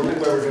 because the only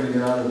way we're going to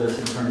get out of this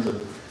in terms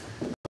of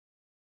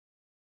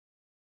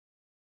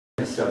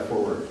step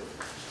forward,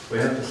 we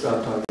have to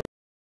stop talking.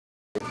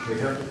 We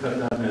have to cut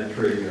down that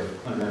tree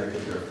of climatic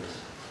indifference.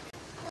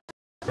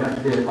 We have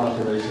to be a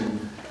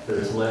population that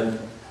is led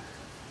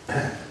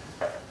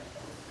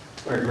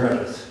by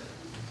Greta's.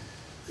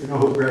 You know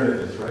who Greta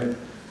is, right?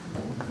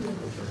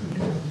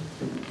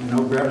 You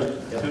know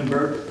Greta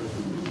Thunberg?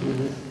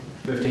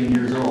 15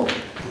 years old.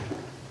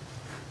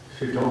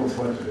 She told us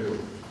what to do.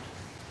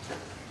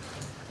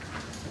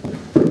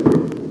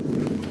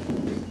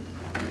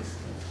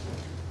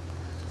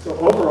 So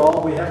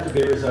overall, we have to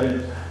be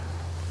resilient.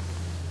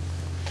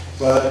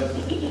 But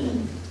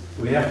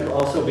we have to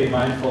also be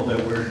mindful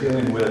that we're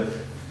dealing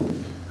with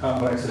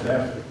complex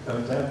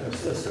adaptive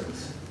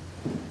systems.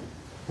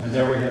 And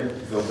there we have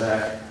to go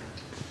back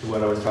to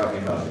what I was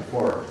talking about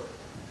before.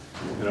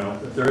 You know,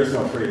 that there is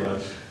no free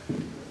lunch.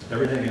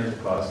 Everything has a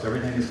cost,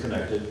 everything is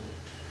connected,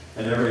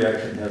 and every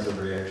action has a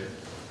reaction.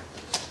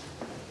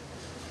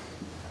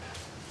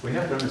 We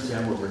have to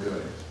understand what we're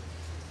doing.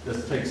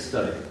 This takes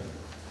study.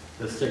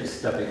 This takes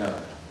stepping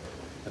up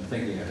and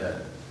thinking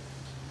ahead.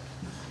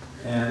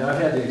 And I've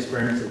had the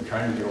experience of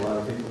trying to get a lot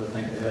of people to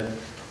think ahead.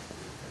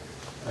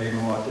 I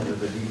even walked into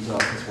the dean's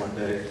office one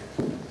day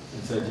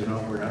and said, you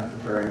know, we're not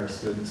preparing our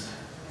students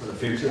for the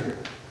future.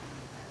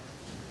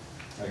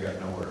 I got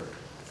no word.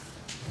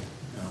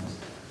 You know,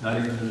 not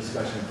even a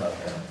discussion about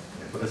that.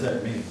 What does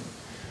that mean?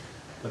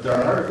 But there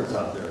are articles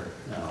out there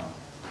now,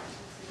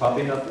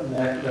 popping up in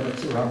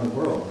academics around the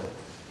world,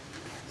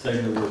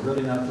 saying that we're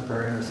really not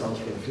preparing ourselves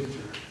for the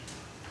future.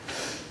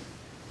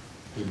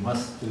 We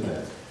must do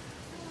that.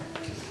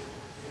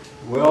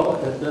 Well,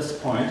 at this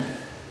point,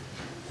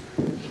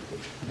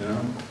 you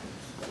know,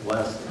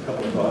 last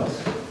couple of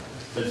thoughts.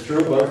 It's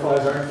true,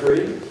 butterflies aren't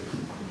free.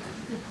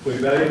 If we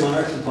value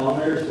monarchs and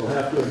pollinators, we'll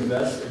have to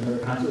invest in their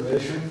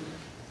conservation.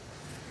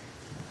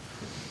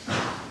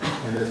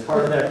 And as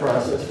part of that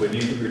process, we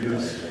need to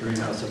reduce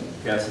greenhouse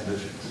gas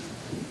emissions.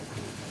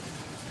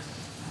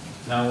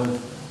 Now,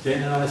 when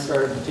Jane and I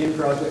started the team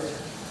project,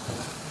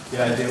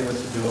 the idea was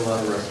to do a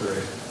lot of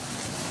restoration.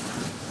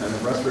 And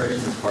the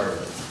restoration is part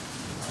of it.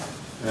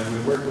 And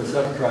we worked with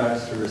 7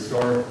 tribes to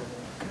restore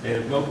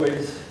native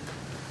milkweeds,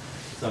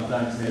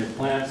 sometimes native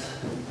plants,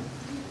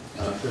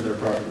 to their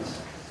properties.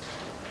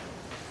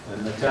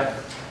 And the tech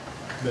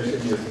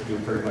mission is to do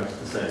pretty much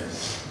the same.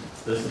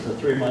 This is a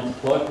 3-month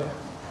plug.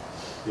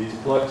 These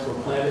plugs were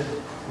planted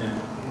in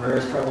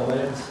rarest tribal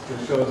lands.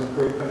 This shows a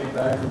crew coming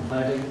back from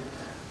planting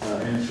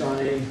in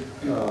Shawnee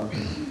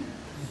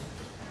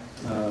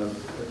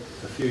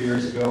a few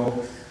years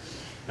ago,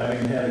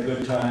 having had a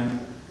good time,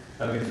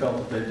 having felt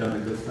that they'd done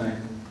a good thing.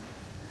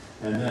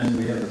 And then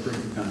we have the proof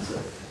of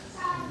concept.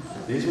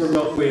 These were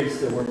milkweeds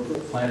that were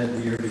planted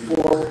the year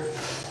before,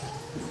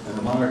 and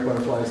the monarch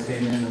butterflies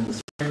came in the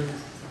spring.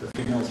 The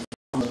females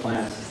found the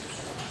plants.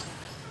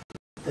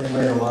 They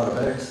laid a lot of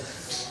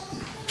eggs,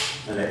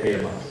 and they ate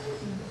them up.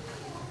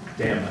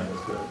 Damn, that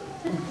was good.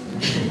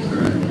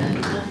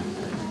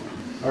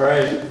 All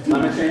right,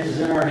 climate change is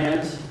in our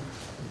hands.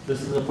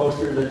 This is a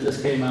poster that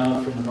just came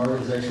out from an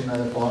organization that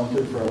I belonged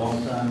to for a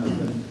long time. I've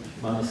been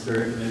on the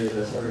steering committee of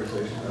this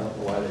organization. I don't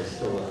know why they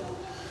still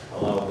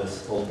allow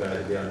this old guy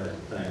to be on that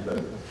thing,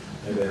 but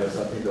maybe they have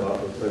something to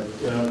offer. But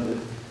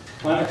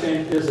climate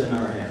change is in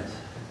our hands.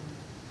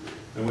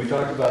 And we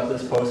talked about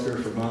this poster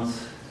for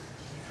months.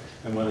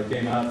 And when it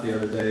came out the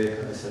other day,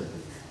 I said,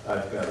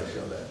 I've got to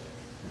show that.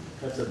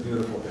 That's a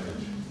beautiful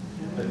image.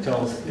 It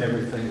tells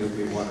everything that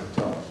we want to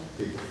tell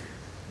people.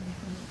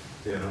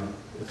 You know,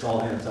 it's all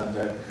hands on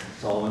deck.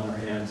 It's all in our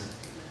hands.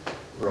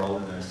 We're all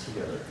in this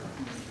together.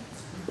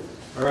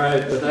 All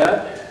right, with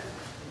that,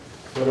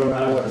 what do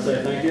I want to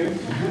say? Thank you.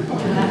 I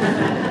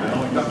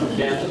only come from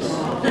Kansas.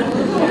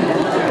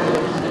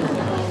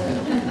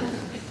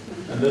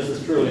 And this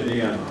is truly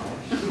the end.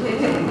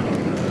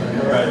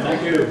 All right,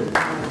 thank you.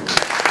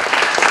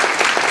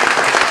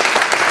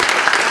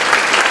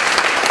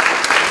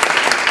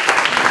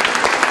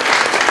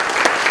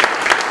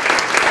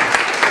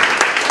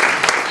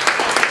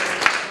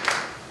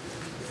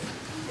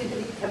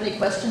 Have any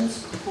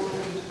questions before we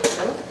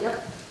go?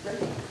 Yep.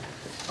 Ready?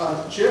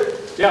 Chip?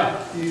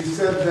 Yeah. You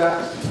said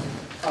that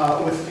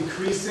with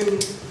increasing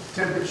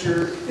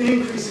temperatures,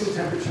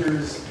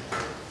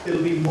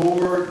 it'll be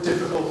more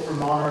difficult for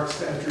monarchs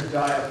to enter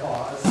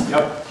diapause.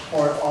 Yep.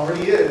 Or it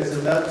already is,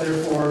 and that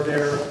therefore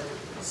they're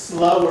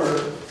slower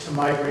to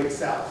migrate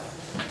south.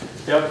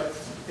 Yep.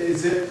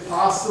 Is it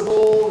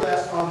possible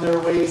that on their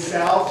way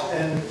south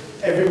and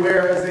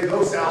everywhere as they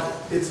go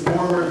south, it's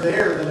warmer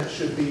there than it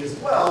should be as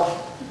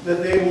well,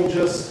 that they will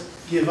just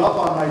give up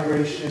on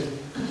migration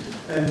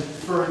and,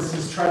 for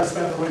instance, try to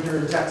spend the winter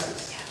in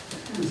Texas?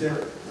 Is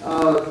there?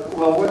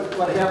 Well,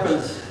 what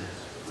happens,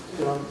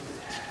 you know,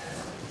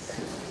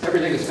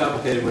 everything is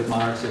complicated with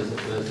monarchs as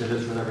it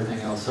is with everything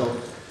else. So,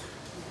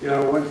 you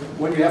know,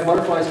 when you have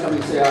butterflies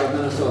coming, say, out of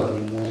Minnesota,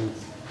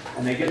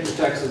 and they get to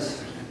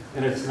Texas,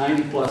 and it's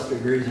 90+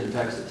 degrees in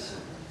Texas,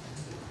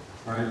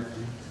 all right?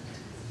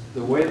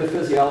 The way the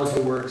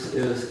physiology works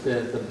is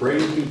that the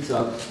brain heats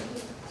up,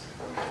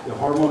 the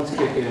hormones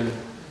kick in,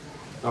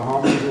 the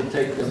hormones will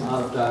take them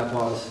out of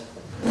diapause,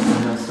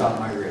 and they'll stop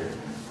migrating.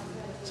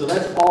 So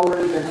that's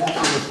already been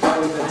happening. It's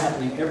probably been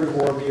happening every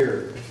warm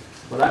year.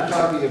 What I'm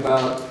talking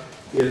about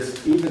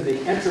is even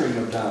the entering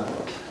of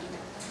diapause,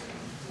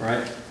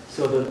 right?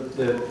 So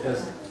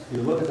as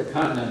you look at the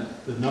continent,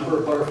 the number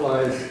of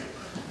butterflies,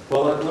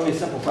 well, let me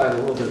simplify it a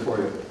little bit for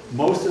you.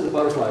 Most of the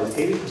butterflies,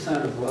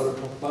 80% of the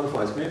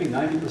butterflies, maybe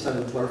 90%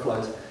 of the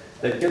butterflies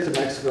that get to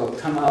Mexico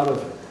come out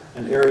of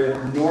an area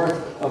north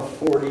of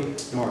 40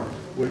 North,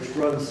 which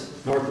runs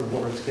north of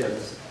Lawrence,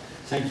 Kansas,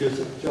 St.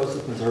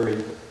 Joseph,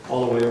 Missouri,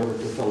 all the way over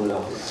to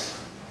Philadelphia.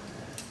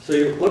 So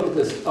you look at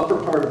this upper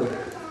part of the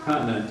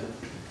continent,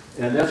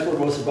 and that's where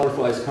most of the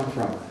butterflies come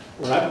from.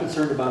 What I'm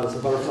concerned about is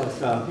the butterflies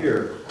down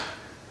here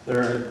that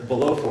are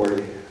below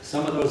 40.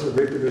 Some of those are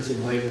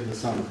reproducing late in the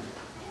summer.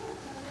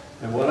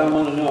 And what I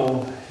want to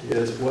know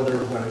is whether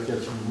when it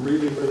gets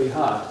really, really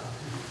hot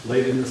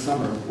late in the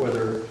summer,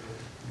 whether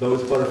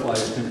those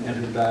butterflies can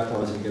enter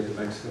diapause and get to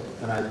Mexico.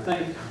 And I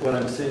think what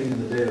I'm seeing in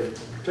the data,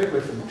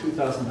 particularly from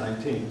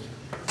 2019,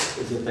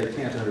 is that they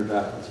can't enter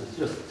diapause. It's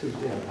just too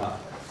damn hot.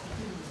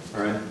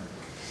 All right?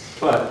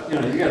 But, you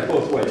know, you got it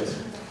both ways.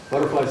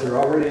 Butterflies that are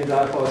already in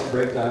diapause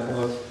break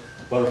diapause.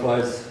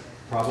 Butterflies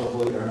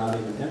probably are not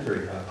even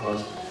entering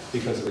diapause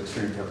because of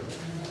extreme temperature.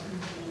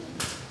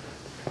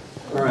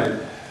 All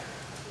right.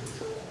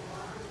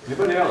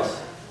 Anybody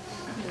else?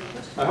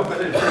 I hope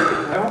it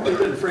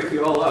didn't freak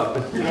you all out.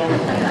 But, you know,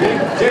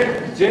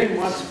 Jane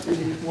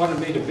wanted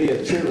me to be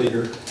a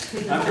cheerleader.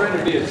 I'm trying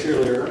to be a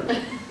cheerleader.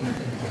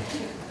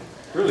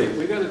 Really,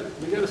 we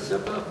gotta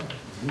step up.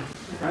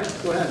 Right?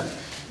 Go ahead.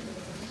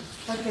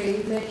 Okay,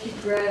 you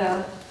mentioned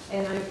Greta,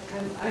 and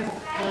I'm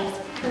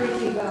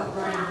crazy about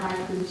writing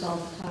haikus all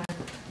the time.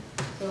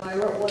 So I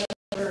wrote one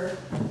of her,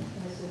 and I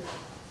said,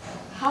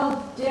 "How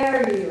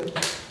dare you?"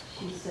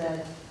 she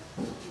said.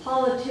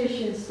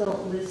 "Politicians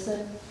don't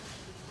listen.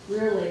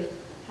 Really,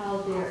 how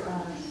dare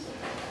us?"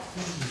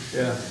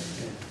 Yeah.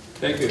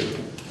 Thank you.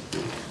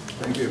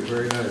 Thank you.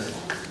 Very nice.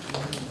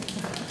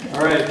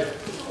 All right.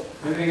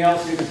 Anything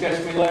else? You can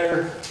catch me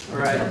later. All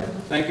right.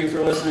 Thank you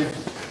for listening.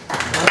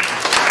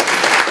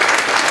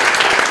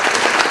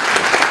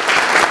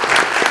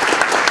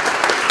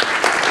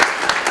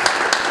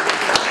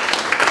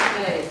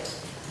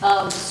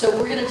 So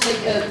we're going to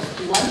take a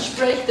lunch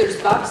break. There's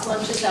boxed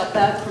lunches out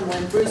back from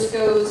when Bruce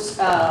goes.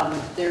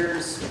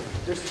 There's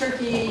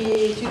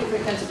turkey, 2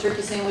 different kinds of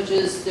turkey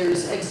sandwiches.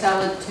 There's egg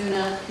salad,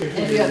 tuna. And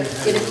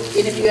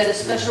if you had a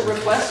special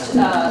request,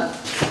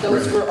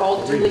 those were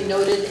all duly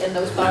noted, and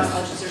those boxed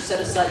lunches are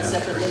set aside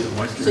separately.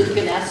 So you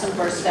can ask some of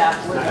our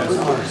staff where those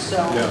are. So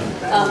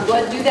go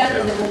ahead and do that,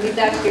 and then we'll be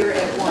back here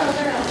at 1.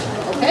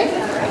 Okay?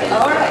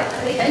 All right.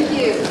 Thank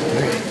you.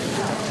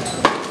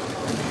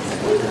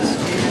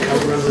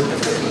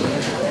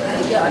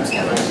 Yeah, I'm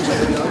scared.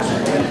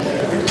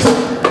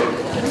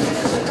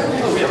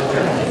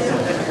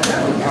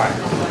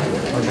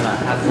 We're gonna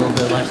have a little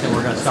bit of lunch, then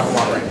we're going to start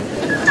walking.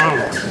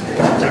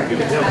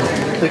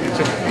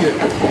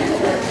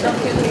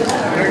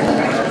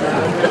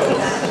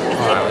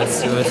 Alright,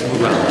 let's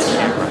move on this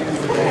camera.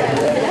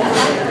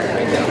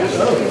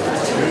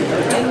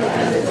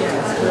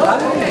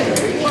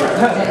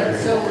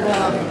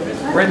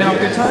 Right now, a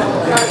good time?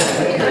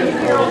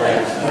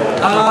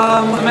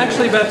 I'm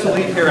actually about to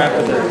leave here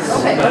after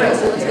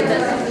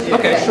this.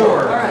 Okay,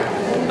 sure.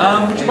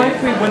 Would you mind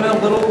if we went a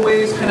little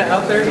ways kind of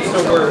out there, just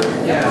so we're,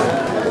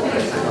 yeah.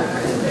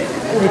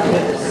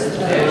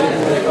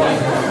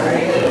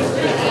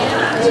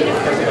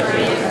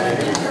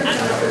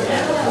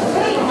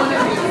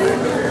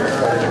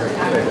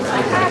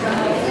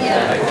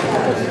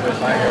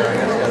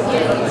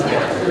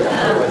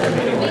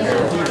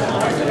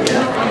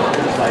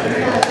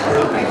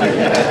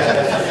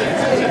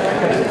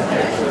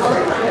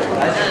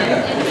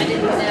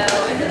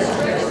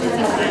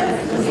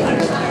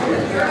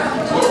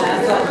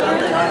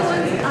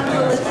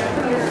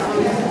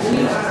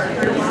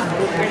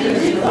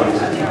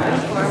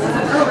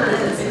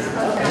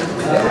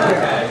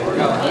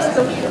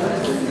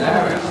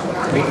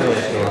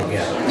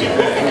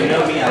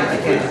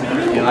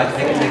 I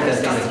can take this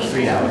in like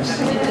 3 hours.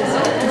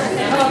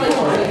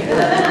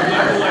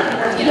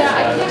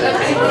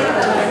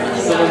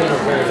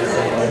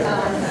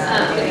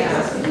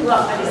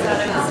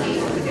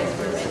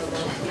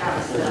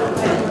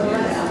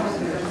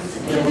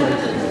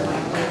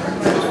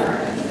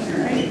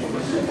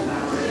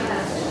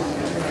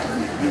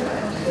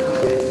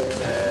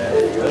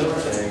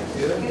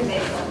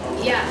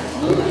 Yeah.